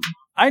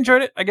 I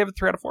enjoyed it. I gave it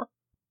 3 out of 4.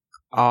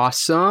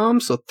 Awesome.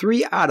 So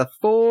 3 out of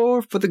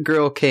 4 for the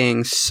Girl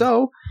King.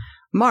 So,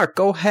 Mark,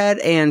 go ahead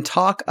and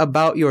talk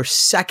about your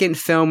second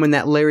film in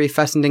that Larry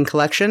Fessenden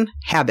collection,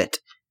 Habit.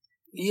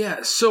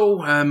 Yeah, so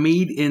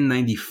made in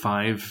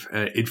 95,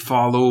 it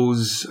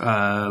follows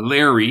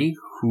Larry,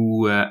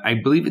 who I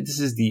believe this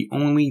is the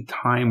only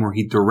time where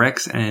he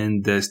directs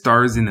and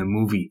stars in a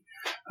movie.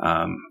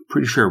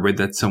 Pretty sure I read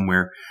that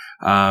somewhere.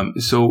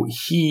 So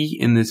he,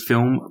 in this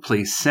film,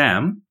 plays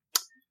Sam,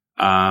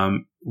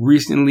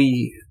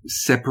 recently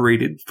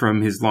separated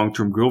from his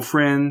long-term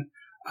girlfriend,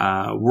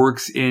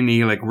 works in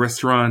a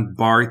restaurant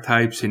bar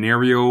type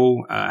scenario,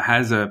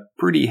 has a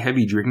pretty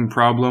heavy drinking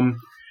problem,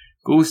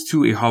 goes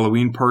to a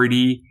Halloween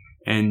party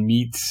and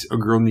meets a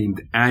girl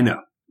named Anna,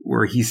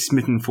 where he's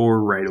smitten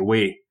for right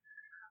away.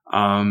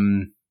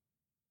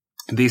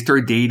 They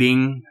start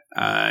dating.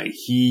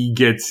 He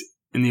gets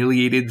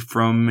annihilated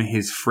from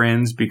his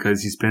friends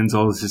because he spends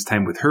all his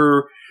time with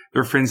her.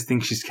 Their friends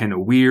think she's kind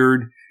of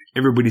weird.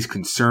 Everybody's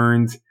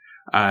concerned.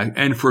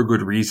 And for a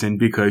good reason,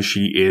 because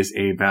she is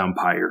a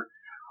vampire.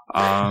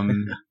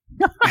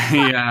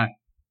 Yeah.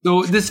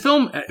 So this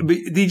film,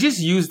 they just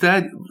use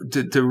that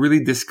to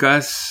really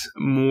discuss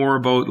more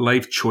about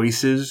life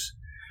choices.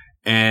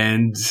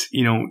 And,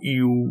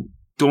 you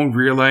don't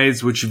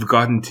realize what you've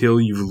got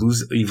until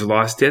you've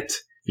lost it,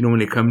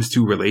 when it comes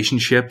to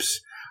relationships.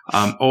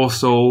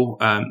 Also,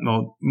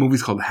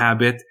 movies called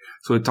Habit.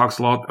 So it talks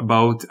a lot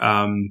about,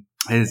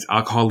 his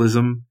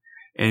alcoholism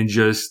and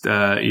just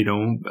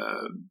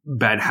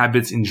bad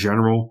habits in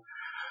general.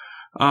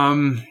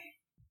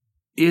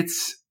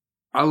 It's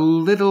a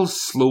little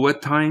slow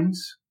at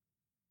times.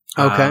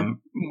 Okay.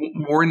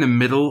 More in the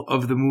middle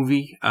of the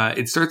movie.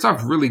 It starts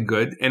off really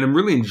good, and I'm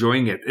really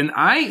enjoying it. And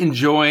I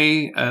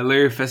enjoy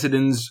Larry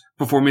Fesseden's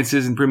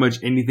performances in pretty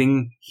much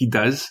anything he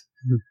does.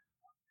 Mm-hmm.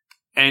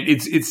 And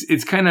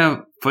it's kind of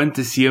fun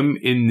to see him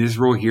in this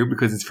role here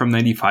because it's from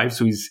 95,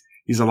 so he's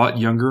a lot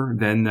younger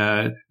than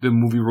the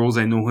movie roles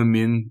I know him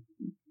in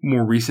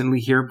more recently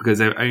here,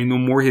 because I know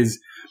more his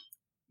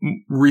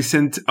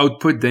recent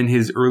output than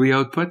his early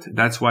output.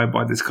 That's why I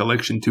bought this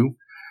collection too.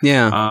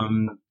 Yeah.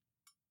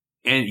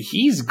 And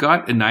he's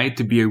got an eye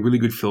to be a really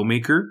good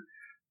filmmaker.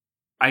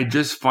 I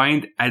just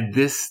find at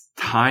this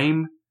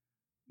time,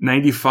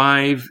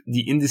 95,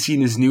 the indie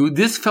scene is new.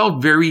 This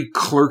felt very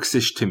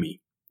Clerks-ish to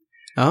me.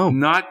 Oh.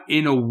 Not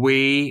in a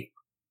way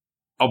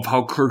of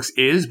how Clerks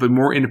is, but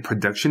more in a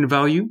production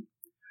value.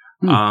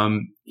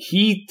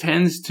 He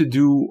tends to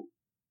do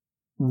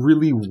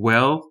really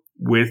well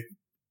with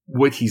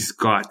what he's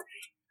got.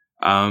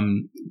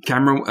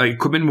 Camera,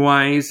 equipment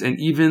wise, and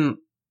even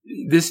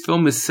this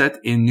film is set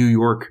in New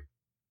York.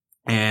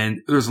 And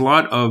there's a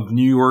lot of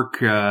New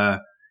York, on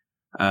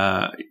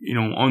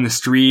the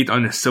street,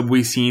 on the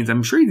subway scenes.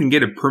 I'm sure you can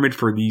get a permit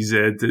for these,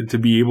 to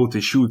be able to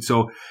shoot.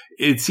 So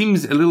it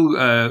seems a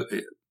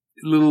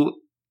little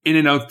in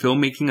and out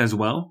filmmaking as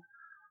well.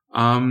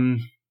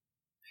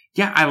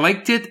 Yeah, I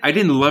liked it. I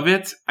didn't love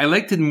it. I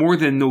liked it more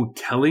than No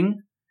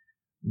Telling,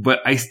 but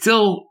I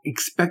still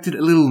expected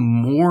a little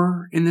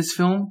more in this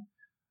film.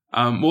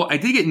 Well, I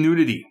did get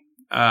nudity.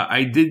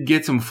 I did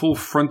get some full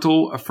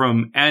frontal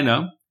from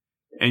Anna,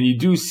 and you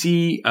do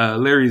see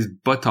Larry's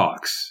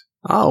buttocks.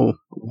 Oh,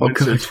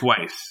 once or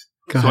twice.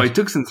 God. So I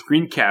took some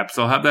screen caps.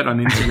 I'll have that on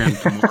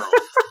Instagram tomorrow.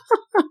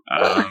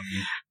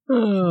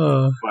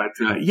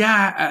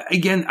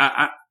 Again,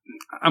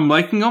 I'm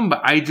liking them,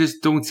 but I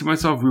just don't see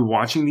myself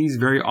rewatching these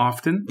very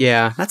often.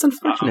 Yeah, that's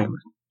unfortunate.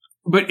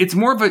 But it's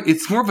more of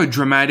a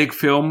dramatic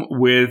film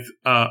with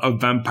a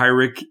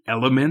vampiric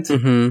element.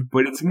 Mm-hmm.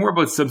 But it's more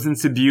about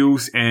substance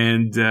abuse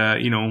and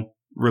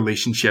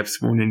relationships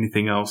more than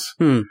anything else.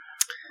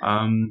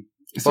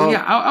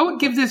 I would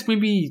give this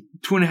maybe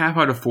 2.5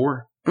 out of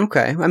 4.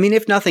 Okay. I mean,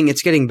 if nothing,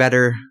 it's getting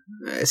better.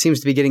 It seems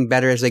to be getting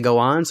better as they go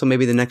on, so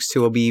maybe the next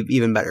two will be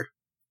even better.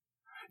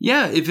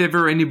 Yeah, if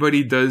ever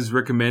anybody does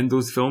recommend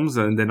those films,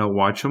 then I'll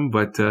watch them.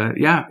 But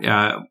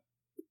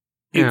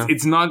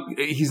it's not.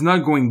 He's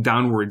not going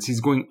downwards. He's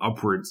going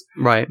upwards.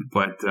 Right.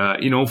 But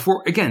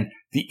for again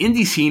the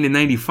indie scene in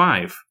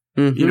 95,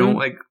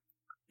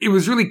 it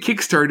was really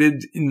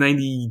kickstarted in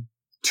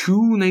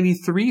 92,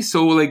 93.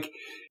 So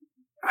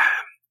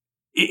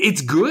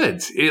it's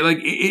good.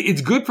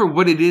 It's good for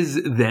what it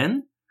is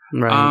then.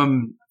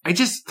 Right. I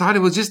just thought it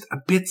was just a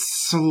bit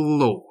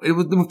slow.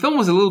 The film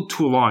was a little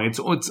too long. It's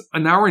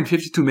an hour and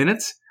 52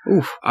 minutes.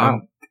 Oof.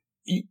 Wow.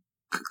 You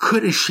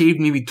could have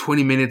shaved maybe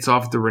 20 minutes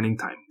off the running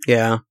time.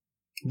 Yeah.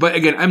 But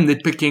again, I'm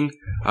nitpicking.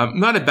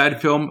 Not a bad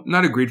film,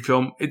 not a great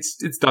film.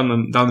 It's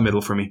down the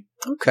middle for me.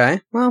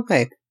 Okay. Well,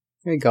 hey,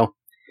 there you go.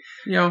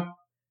 Yeah.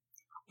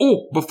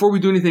 Oh, before we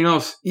do anything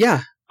else.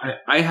 Yeah.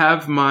 I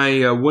have my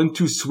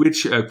 1-2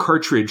 switch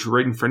cartridge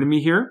right in front of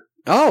me here.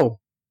 Oh.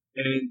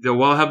 And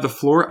while I have the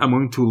floor, I'm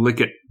going to lick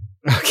it.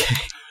 Okay.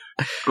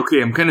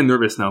 Okay, I'm kind of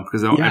nervous now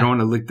because I don't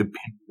want to lick the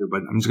pin here,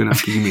 but I'm just going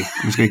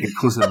to get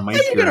close to the mic.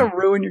 You're going to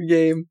ruin your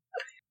game.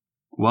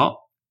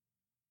 Well,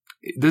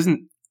 it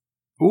doesn't.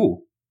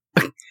 Ooh.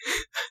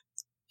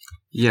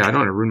 Yeah, I don't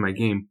want to ruin my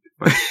game.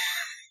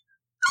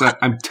 But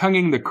I'm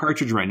tonguing the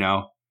cartridge right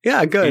now.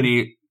 Yeah, good. In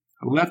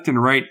a left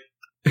and right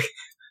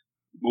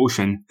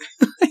motion.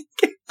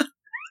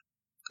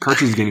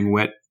 Cartridge is getting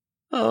wet.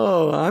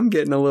 Oh, I'm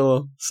getting a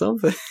little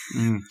something.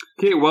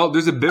 Okay, well,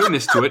 there's a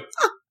bitterness to it.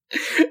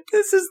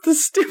 This is the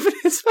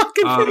stupidest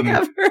fucking thing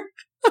ever.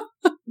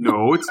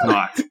 No, it's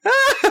not.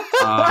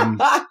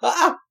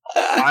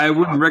 I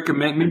wouldn't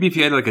recommend. Maybe if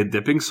you had a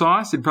dipping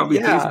sauce, it'd probably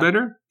taste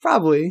better.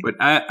 Probably. But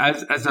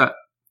as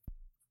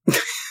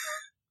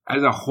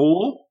a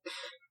whole,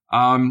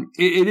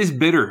 it is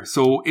bitter.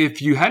 So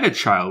if you had a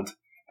child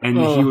and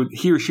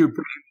he or she would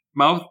put it in his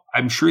mouth,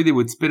 I'm sure they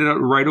would spit it out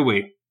right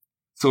away.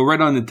 So right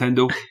on,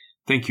 Nintendo.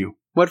 Thank you.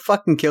 What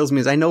fucking kills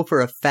me is I know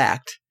for a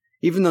fact,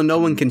 even though no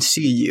one can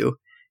see you,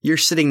 you're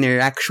sitting there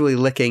actually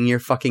licking your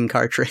fucking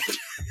cartridge.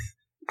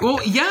 Well,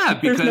 yeah,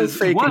 because there's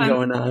no faking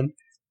going on.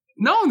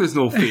 No, there's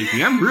no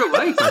faking. I'm real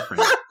life, my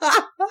friend.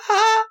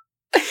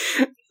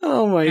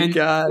 Oh my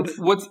God.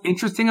 What's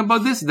interesting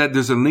about this is that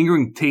there's a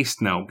lingering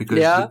taste now because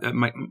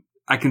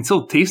I can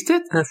still taste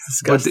it. That's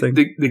disgusting.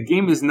 But the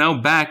game is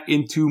now back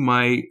into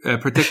my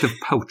protective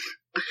pouch.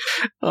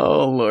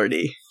 Oh,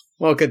 Lordy.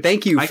 Well, good.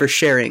 Thank you for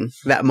sharing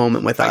that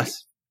moment with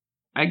us.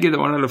 I give it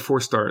 1 out of 4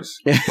 stars.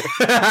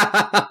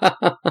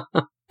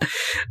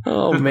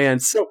 Oh, man.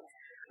 So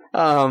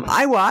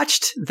I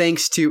watched,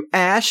 thanks to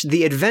Ash,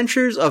 The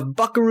Adventures of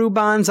Buckaroo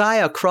Banzai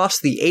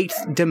Across the Eighth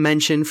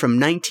Dimension from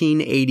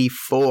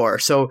 1984.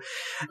 So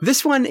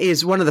this one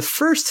is one of the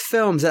first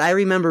films that I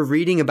remember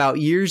reading about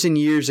years and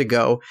years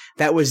ago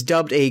that was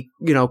dubbed a,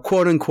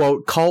 quote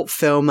unquote cult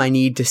film I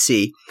need to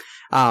see.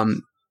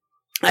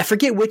 I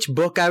forget which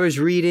book I was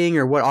reading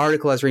or what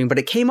article I was reading, but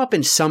it came up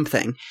in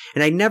something,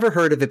 and I'd never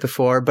heard of it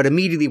before, but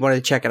immediately wanted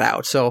to check it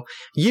out. So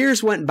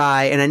years went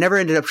by, and I never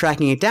ended up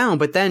tracking it down,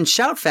 but then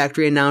Shout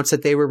Factory announced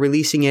that they were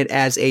releasing it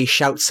as a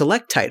Shout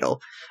Select title.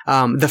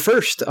 The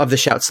first of the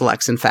Shout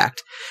Selects, in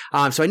fact.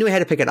 So I knew I had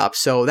to pick it up,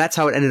 so that's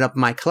how it ended up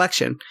in my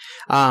collection.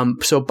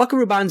 So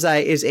Buckaroo Banzai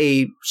is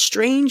a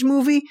strange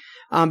movie,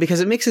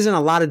 because it mixes in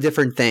a lot of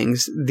different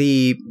things.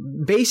 The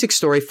basic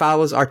story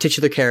follows our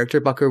titular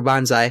character, Buckaroo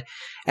Banzai,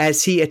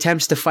 as he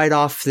attempts to fight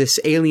off this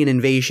alien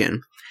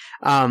invasion.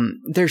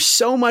 There's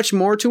so much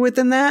more to it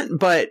than that,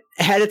 but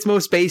at its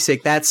most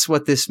basic, that's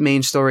what this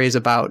main story is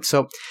about.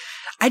 So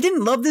I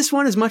didn't love this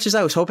one as much as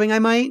I was hoping I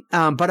might,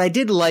 but I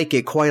did like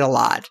it quite a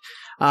lot.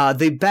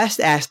 The best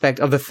aspect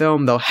of the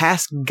film, though,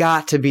 has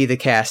got to be the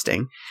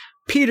casting.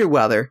 Peter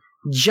Weller,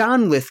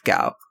 John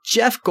Lithgow,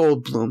 Jeff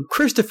Goldblum,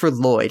 Christopher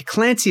Lloyd,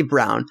 Clancy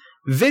Brown,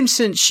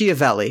 Vincent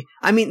Schiavelli.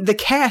 I mean, the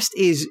cast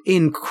is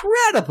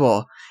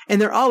incredible, and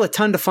they're all a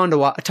ton of fun to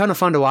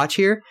watch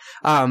here.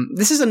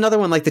 This is another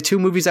one like the two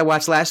movies I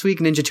watched last week,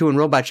 Ninja 2 and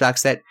Robot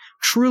Jox, that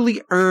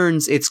truly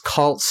earns its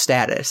cult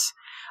status.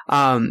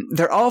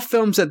 They're all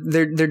films that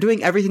they're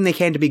doing everything they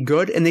can to be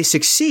good, and they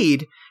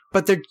succeed,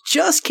 but they're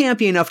just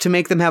campy enough to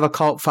make them have a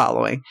cult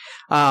following.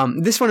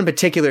 This one in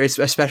particular is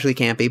especially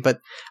campy, but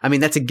I mean,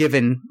 that's a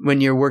given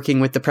when you're working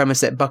with the premise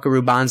that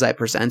Buckaroo Banzai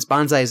presents.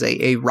 Banzai is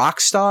a rock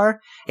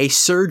star, a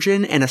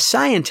surgeon, and a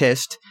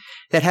scientist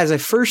that has a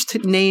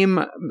first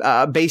name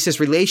basis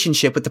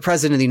relationship with the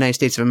President of the United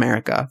States of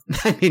America.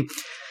 I mean,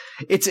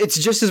 it's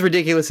just as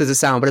ridiculous as it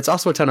sounds, but it's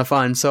also a ton of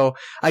fun. So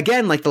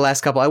again, like the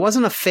last couple, I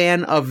wasn't a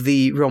fan of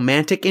the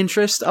romantic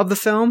interest of the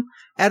film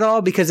at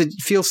all because it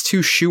feels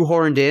too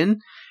shoehorned in.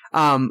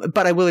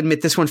 But I will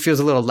admit this one feels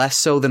a little less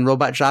so than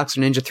Robot Jox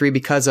or Ninja 3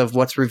 because of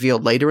what's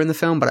revealed later in the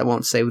film, but I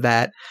won't say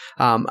that.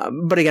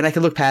 But again, I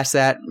can look past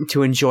that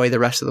to enjoy the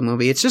rest of the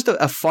movie. It's just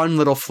a fun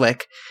little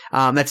flick.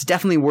 That's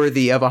definitely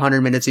worthy of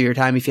 100 minutes of your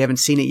time if you haven't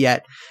seen it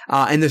yet.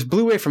 And this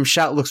Blu-ray from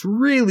Shout looks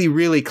really,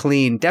 really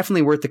clean.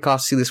 Definitely worth the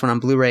cost to see this one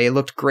on Blu-ray. It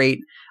looked great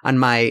on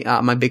my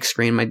my big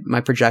screen, my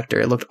projector.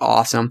 It looked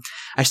awesome.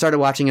 I started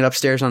watching it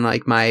upstairs on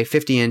like my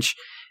 50-inch,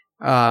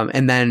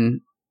 and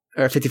then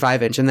or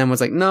 55-inch, and then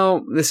was like,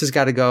 no, this has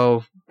got to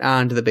go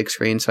onto the big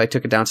screen. So I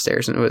took it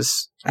downstairs, and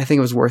I think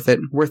it was worth it,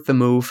 worth the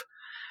move.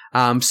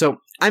 So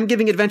I'm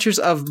giving Adventures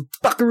of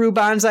Buckaroo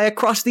Banzai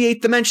Across the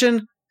Eighth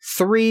Dimension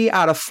 3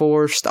 out of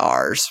 4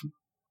 stars.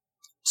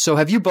 So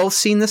have you both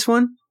seen this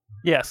one?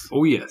 Yes.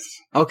 Oh, yes.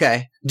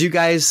 Okay. Do you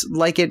guys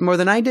like it more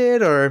than I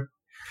did, or?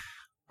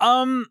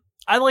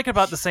 I like it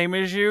about the same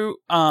as you.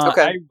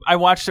 Okay. I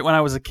watched it when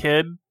I was a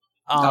kid.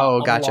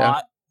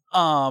 Gotcha. A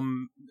lot.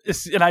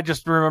 And I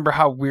just remember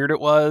how weird it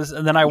was,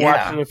 and then I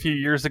watched it a few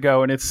years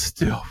ago, and it's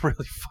still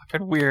really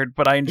fucking weird,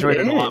 but I enjoyed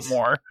it a lot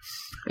more.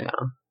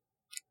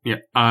 Yeah,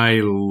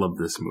 I love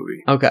this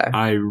movie. Okay.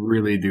 I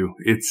really do.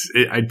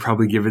 I'd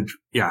probably give it,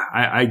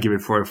 I give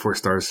it 4 out of 4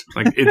 stars.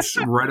 Like, it's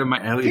right on my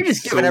alley. You're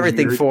just giving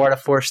everything weird. 4 out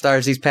of 4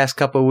 stars these past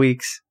couple of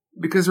weeks.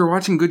 Because we're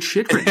watching good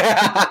shit right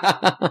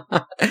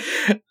now.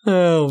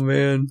 Oh,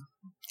 man.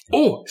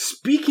 Oh,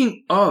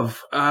 speaking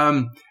of,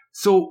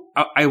 so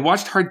I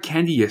watched Hard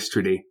Candy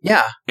yesterday.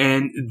 Yeah.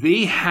 And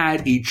they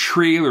had a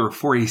trailer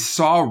for a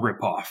Saw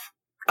ripoff.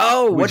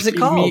 Oh, what's it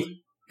called?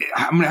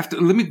 I'm going to have to,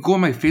 let me go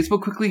on my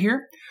Facebook quickly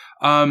here.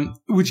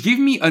 Which gave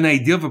me an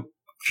idea of a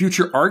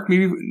future arc,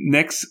 maybe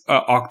next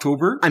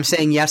October. I'm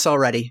saying yes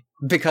already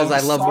because I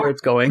love where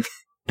it's going.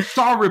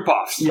 Saw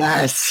ripoffs.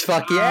 Yes.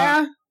 Fuck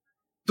yeah.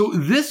 So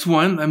this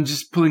one, I'm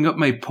just pulling up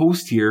my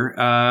post here.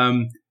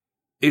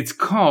 It's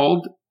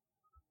called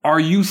Are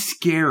You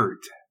Scared?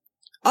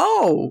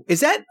 Oh, is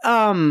that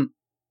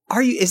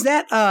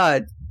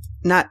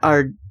not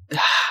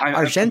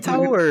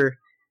Argento or?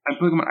 I'm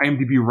putting on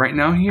IMDb right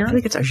now here. I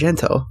think it's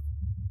Argento.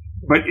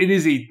 But it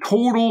is a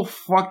total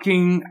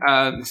fucking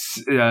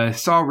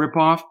Saw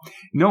ripoff.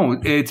 No,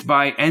 it's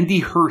by Andy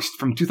Hurst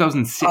from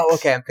 2006. Oh,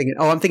 okay.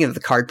 I'm thinking of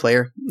the card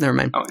player. Never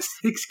mind.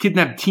 6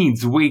 kidnapped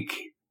teens wake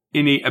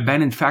in a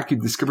abandoned factory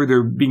to discover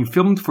they're being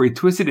filmed for a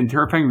twisted and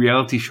terrifying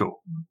reality show.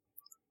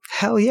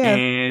 Hell yeah.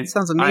 And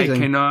sounds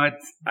amazing. I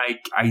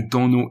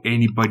don't know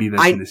anybody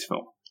that's in this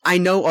film. I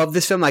know of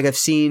this film. Like, I've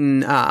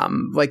seen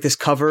like this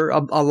cover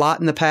a lot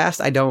in the past.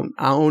 I don't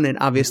own it,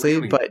 obviously,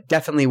 really? But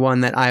definitely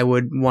one that I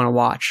would want to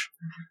watch.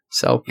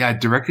 So yeah,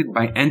 directed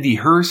by Andy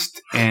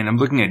Hurst, and I'm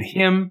looking at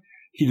him.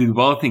 He did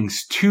Wild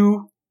Things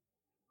 2.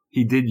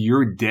 He did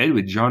You're Dead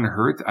with John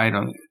Hurt.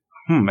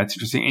 That's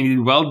interesting. And he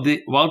did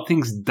Wild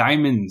Things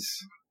Diamonds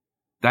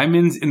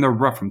in the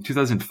Rough from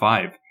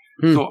 2005.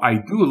 So I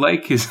do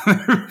like his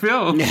other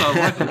films. So I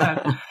watch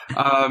that.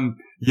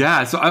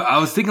 Yeah, so I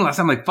was thinking last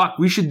time, like, fuck,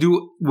 we should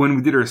do, when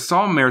we did our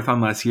Saw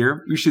marathon last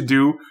year, we should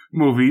do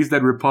movies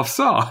that rip off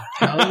Saw.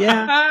 Oh,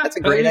 yeah. That's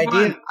a great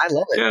idea. I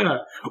love it. Yeah.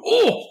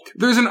 Oh,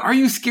 there's an Are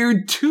You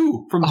Scared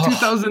 2 from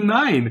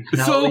 2009.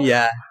 So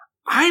yeah.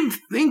 I'm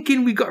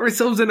thinking we got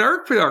ourselves an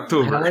arc for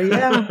October. Oh,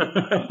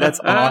 yeah.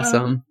 That's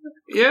awesome.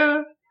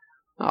 Yeah.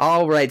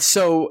 All right.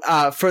 So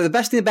for the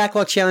Best in the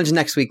Backlog Challenge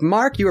next week,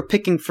 Mark, you are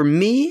picking for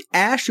me.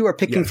 Ash, you are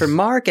picking for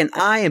Mark. And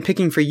I am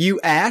picking for you,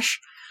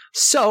 Ash.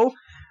 So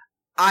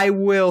I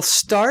will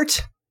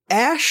start.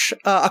 Ash,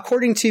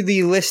 according to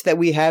the list that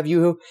we have,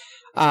 you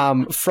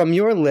from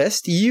your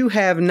list, you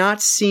have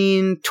not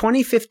seen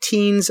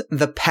 2015's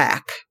The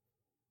Pack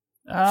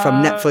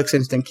from Netflix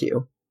Instant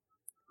Queue.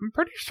 I'm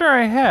pretty sure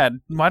I had.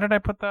 Why did I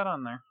put that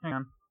on there? Hang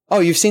on. Oh,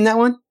 you've seen that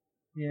one?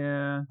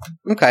 Yeah.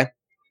 Okay.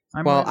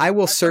 I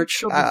will search.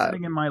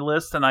 Sitting in my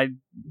list, and I've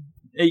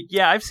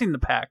seen The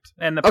Pact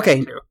and The Pact 2.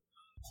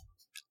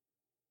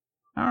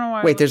 I don't know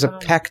why. Wait, there's a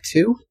Pack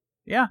 2?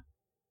 Yeah.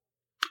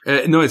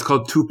 No, it's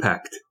called Two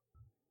Pact.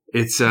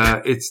 It's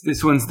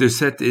this one's, they're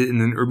set in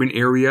an urban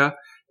area,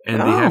 and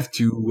they have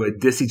to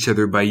diss each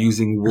other by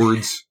using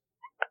words.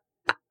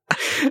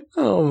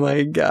 Oh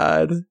my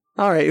god!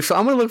 All right, so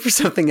I'm gonna look for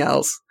something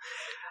else.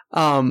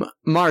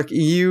 Mark,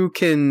 you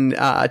can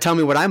tell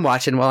me what I'm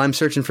watching while I'm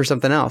searching for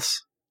something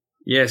else.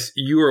 Yes,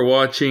 you are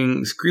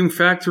watching Scream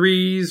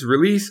Factory's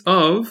release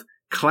of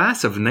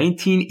Class of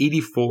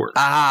 1984.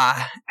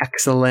 Ah,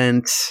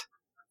 excellent.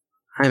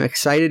 I'm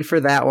excited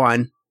for that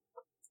one.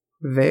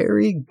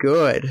 Very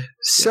good.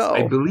 So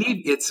yes, I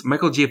believe it's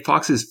Michael J.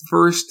 Fox's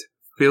first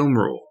film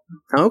role.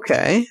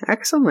 Okay,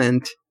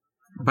 excellent.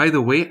 By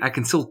the way, I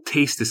can still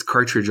taste this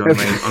cartridge on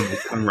my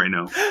tongue right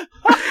now.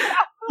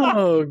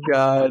 Oh,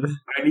 God.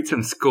 I need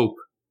some scope.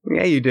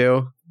 Yeah, you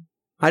do.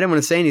 I didn't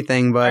want to say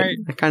anything, but I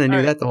kind of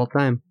knew that the whole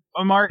time.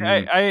 Mark,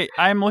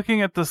 I'm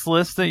looking at this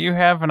list that you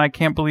have, and I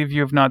can't believe you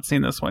have not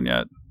seen this one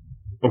yet.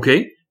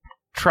 Okay.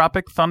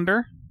 Tropic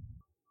Thunder?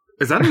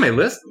 Is that on my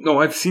list? No,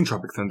 I've seen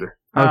Tropic Thunder.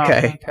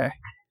 Okay. Okay.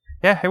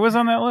 Yeah, it was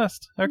on that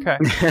list. Okay.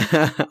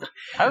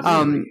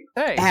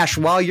 Ash,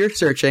 while you're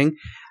searching,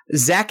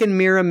 Zach and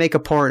Mira Make a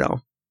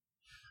Porno.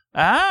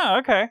 Ah,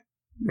 okay.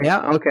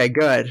 Yeah, okay,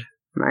 good.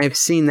 I've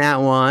seen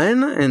that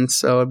one, and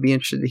so I'd be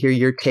interested to hear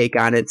your take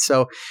on it.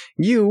 So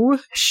you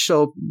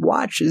shall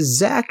watch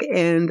Zach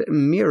and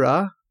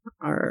Mira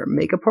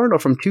Make a Porno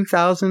from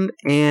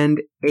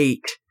 2008.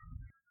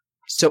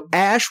 So,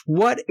 Ash,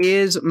 what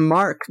is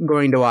Mark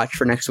going to watch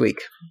for next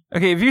week?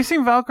 Okay, have you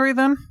seen Valkyrie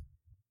then?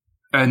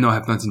 No, I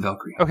have not seen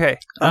Valkyrie. Okay.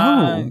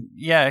 Yeah,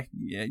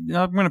 I'm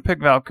going to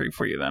pick Valkyrie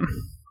for you then.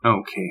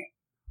 Okay.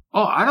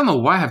 Oh, I don't know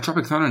why I have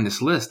Tropic Thunder on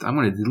this list. I'm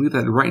going to delete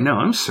that right now.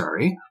 I'm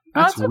sorry.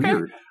 That's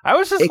weird. Okay. I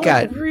was just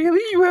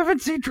really? You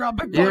haven't seen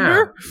Tropic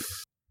Thunder?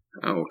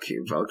 Yeah. Okay,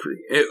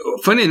 Valkyrie.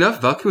 Funny enough,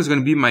 Valkyrie was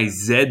going to be my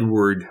Z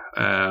word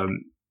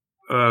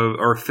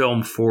or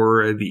film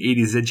for the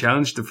 80s Z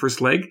Challenge, the first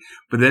leg.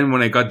 But then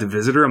when I got The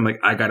Visitor, I'm like,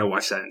 I got to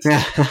watch that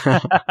instead.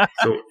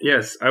 So,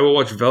 yes, I will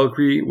watch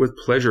Valkyrie with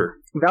pleasure.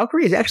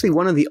 Valkyrie is actually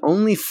one of the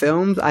only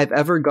films I've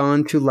ever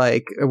gone to,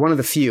 one of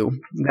the few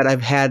that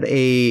I've had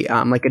we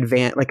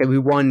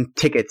won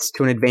tickets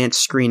to an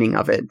advanced screening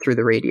of it through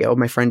the radio.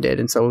 My friend did,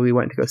 and so we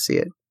went to go see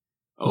it.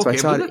 Okay, so I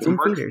saw it in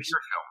theaters.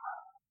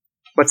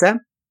 What's that?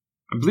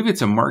 I believe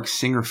it's a Mark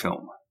Singer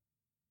film.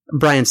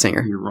 Brian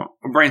Singer. You're wrong.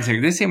 Brian Singer.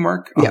 Did they say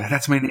Mark? Oh, yeah,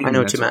 that's my name. I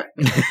know what you meant.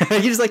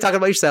 You just like talking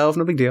about yourself.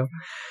 No big deal.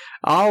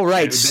 All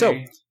right, so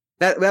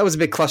that was a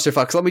big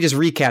clusterfuck. So let me just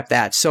recap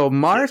that. So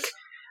Mark. Yes.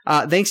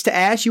 Thanks to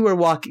Ash, you were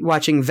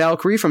watching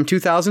Valkyrie from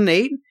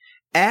 2008.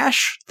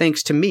 Ash,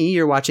 thanks to me,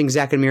 you're watching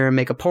Zach and Mira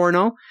Make a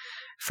Porno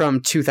from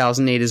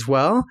 2008 as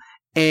well.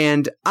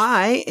 And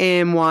I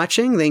am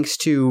watching, thanks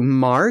to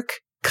Mark,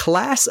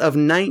 Class of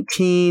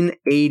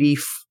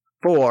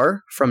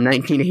 1984 from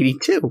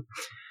 1982.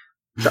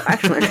 So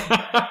actually,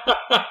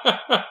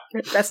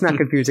 that's not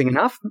confusing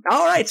enough.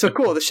 All right, so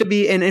cool. This should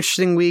be an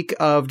interesting week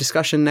of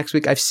discussion next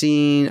week. I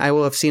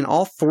will have seen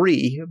all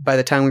three by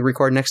the time we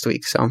record next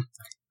week, so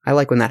I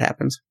like when that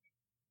happens.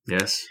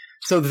 Yes.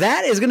 So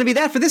that is going to be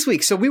that for this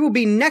week. So we will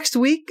be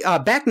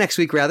back next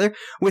week,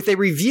 with a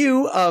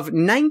review of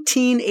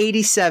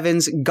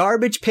 1987's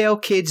Garbage Pail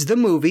Kids, the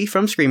movie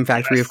from Scream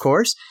Factory, of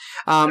course.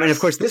 And of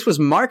course, this was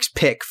Mark's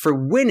pick for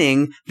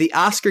winning the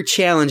Oscar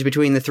challenge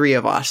between the three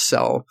of us.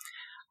 So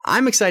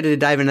I'm excited to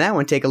dive into that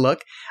one, take a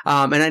look.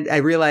 And I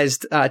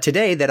realized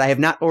today that I have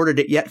not ordered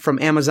it yet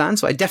from Amazon,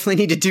 so I definitely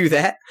need to do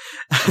that.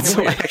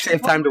 So I actually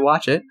have time to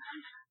watch it.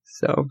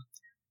 So...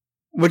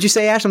 What'd you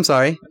say, Ash? I'm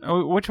sorry.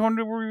 Which one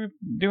were we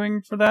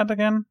doing for that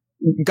again?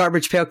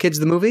 Garbage Pail Kids,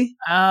 the movie?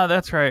 Ah,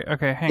 that's right.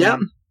 Okay, hang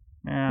on.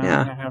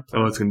 Yeah.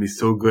 Oh, it's going to be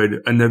so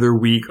good. Another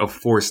week of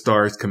 4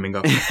 stars coming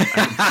up.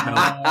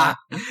 I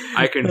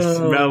can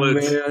smell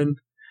it. Man.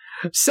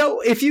 So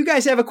if you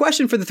guys have a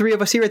question for the three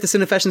of us here at the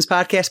Cinefessions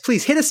podcast,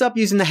 please hit us up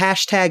using the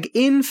hashtag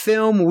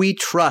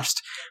InFilmWeTrust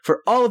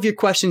for all of your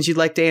questions you'd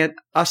like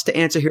us to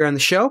answer here on the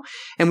show,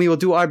 and we will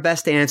do our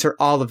best to answer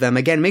all of them.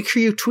 Again, make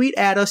sure you tweet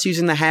at us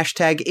using the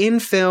hashtag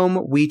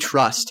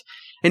InFilmWeTrust.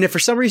 And if for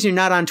some reason you're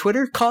not on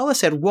Twitter, call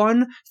us at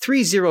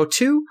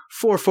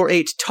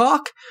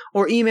 1-302-448-TALK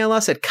or email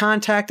us at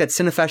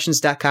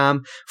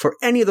contact@cinefessions.com for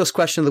any of those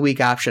question of the week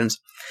options.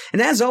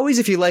 And as always,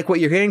 if you like what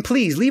you're hearing,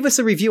 please leave us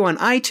a review on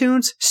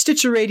iTunes,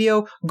 Stitcher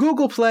Radio,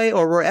 Google Play,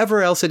 or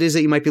wherever else it is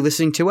that you might be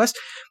listening to us.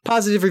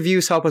 Positive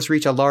reviews help us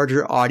reach a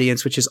larger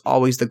audience, which is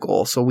always the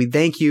goal. So we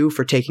thank you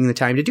for taking the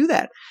time to do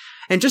that.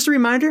 And just a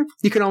reminder,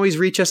 you can always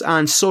reach us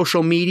on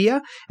social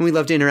media, and we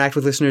love to interact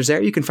with listeners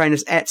there. You can find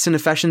us at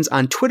Cinefessions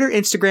on Twitter,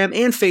 Instagram,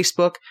 and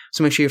Facebook,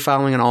 so make sure you're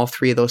following on all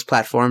three of those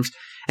platforms.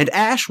 And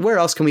Ash, where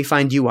else can we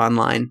find you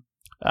online?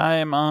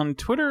 I'm on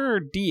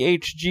Twitter,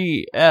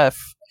 DHGF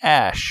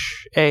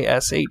Ash,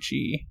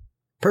 ASHE.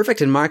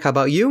 Perfect. And Mark, how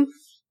about you?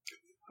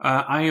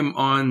 I am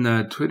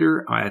on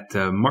Twitter at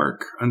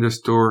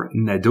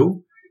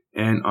Mark_Nadeau,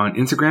 and on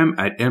Instagram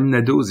at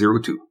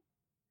mnadeau02.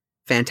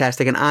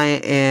 Fantastic. And I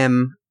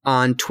am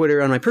on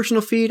Twitter on my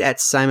personal feed at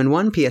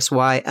Simon1,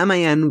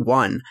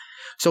 PSYMAN1.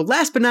 So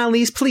last but not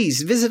least,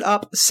 please visit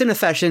up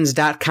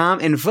Cinefessions.com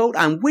and vote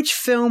on which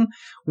film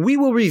we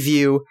will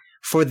review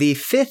for the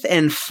 5th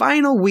and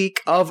final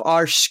week of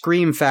our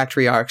Scream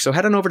Factory arc. So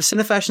head on over to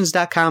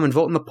Cinefessions.com and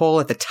vote in the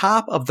poll at the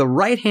top of the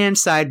right-hand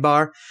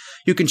sidebar.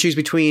 You can choose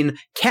between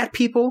Cat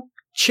People,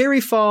 Cherry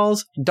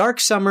Falls,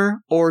 Dark Summer,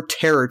 or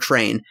Terror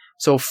Train.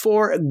 So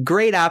 4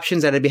 great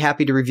options that I'd be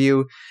happy to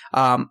review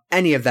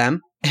any of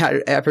them.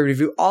 Happy to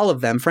review all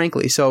of them,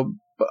 frankly. So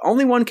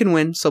only one can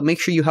win, so make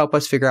sure you help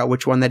us figure out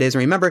which one that is. And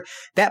remember,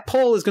 that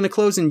poll is going to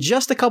close in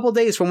just a couple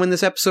days from when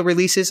this episode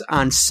releases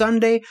on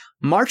Sunday,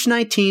 March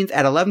 19th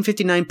at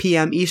 11:59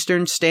 p.m.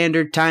 Eastern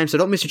Standard Time. So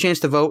don't miss your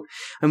chance to vote.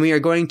 And we are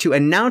going to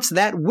announce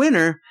that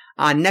winner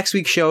on next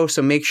week's show,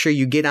 so make sure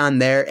you get on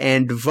there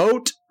and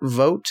vote,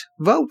 vote,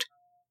 vote.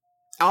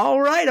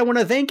 All right, I want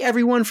to thank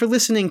everyone for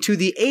listening to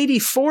the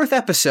 84th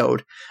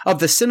episode of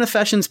the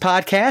Cinefessions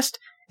podcast.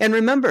 And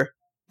remember,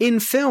 in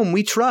film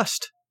we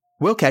trust.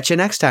 We'll catch you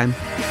next time.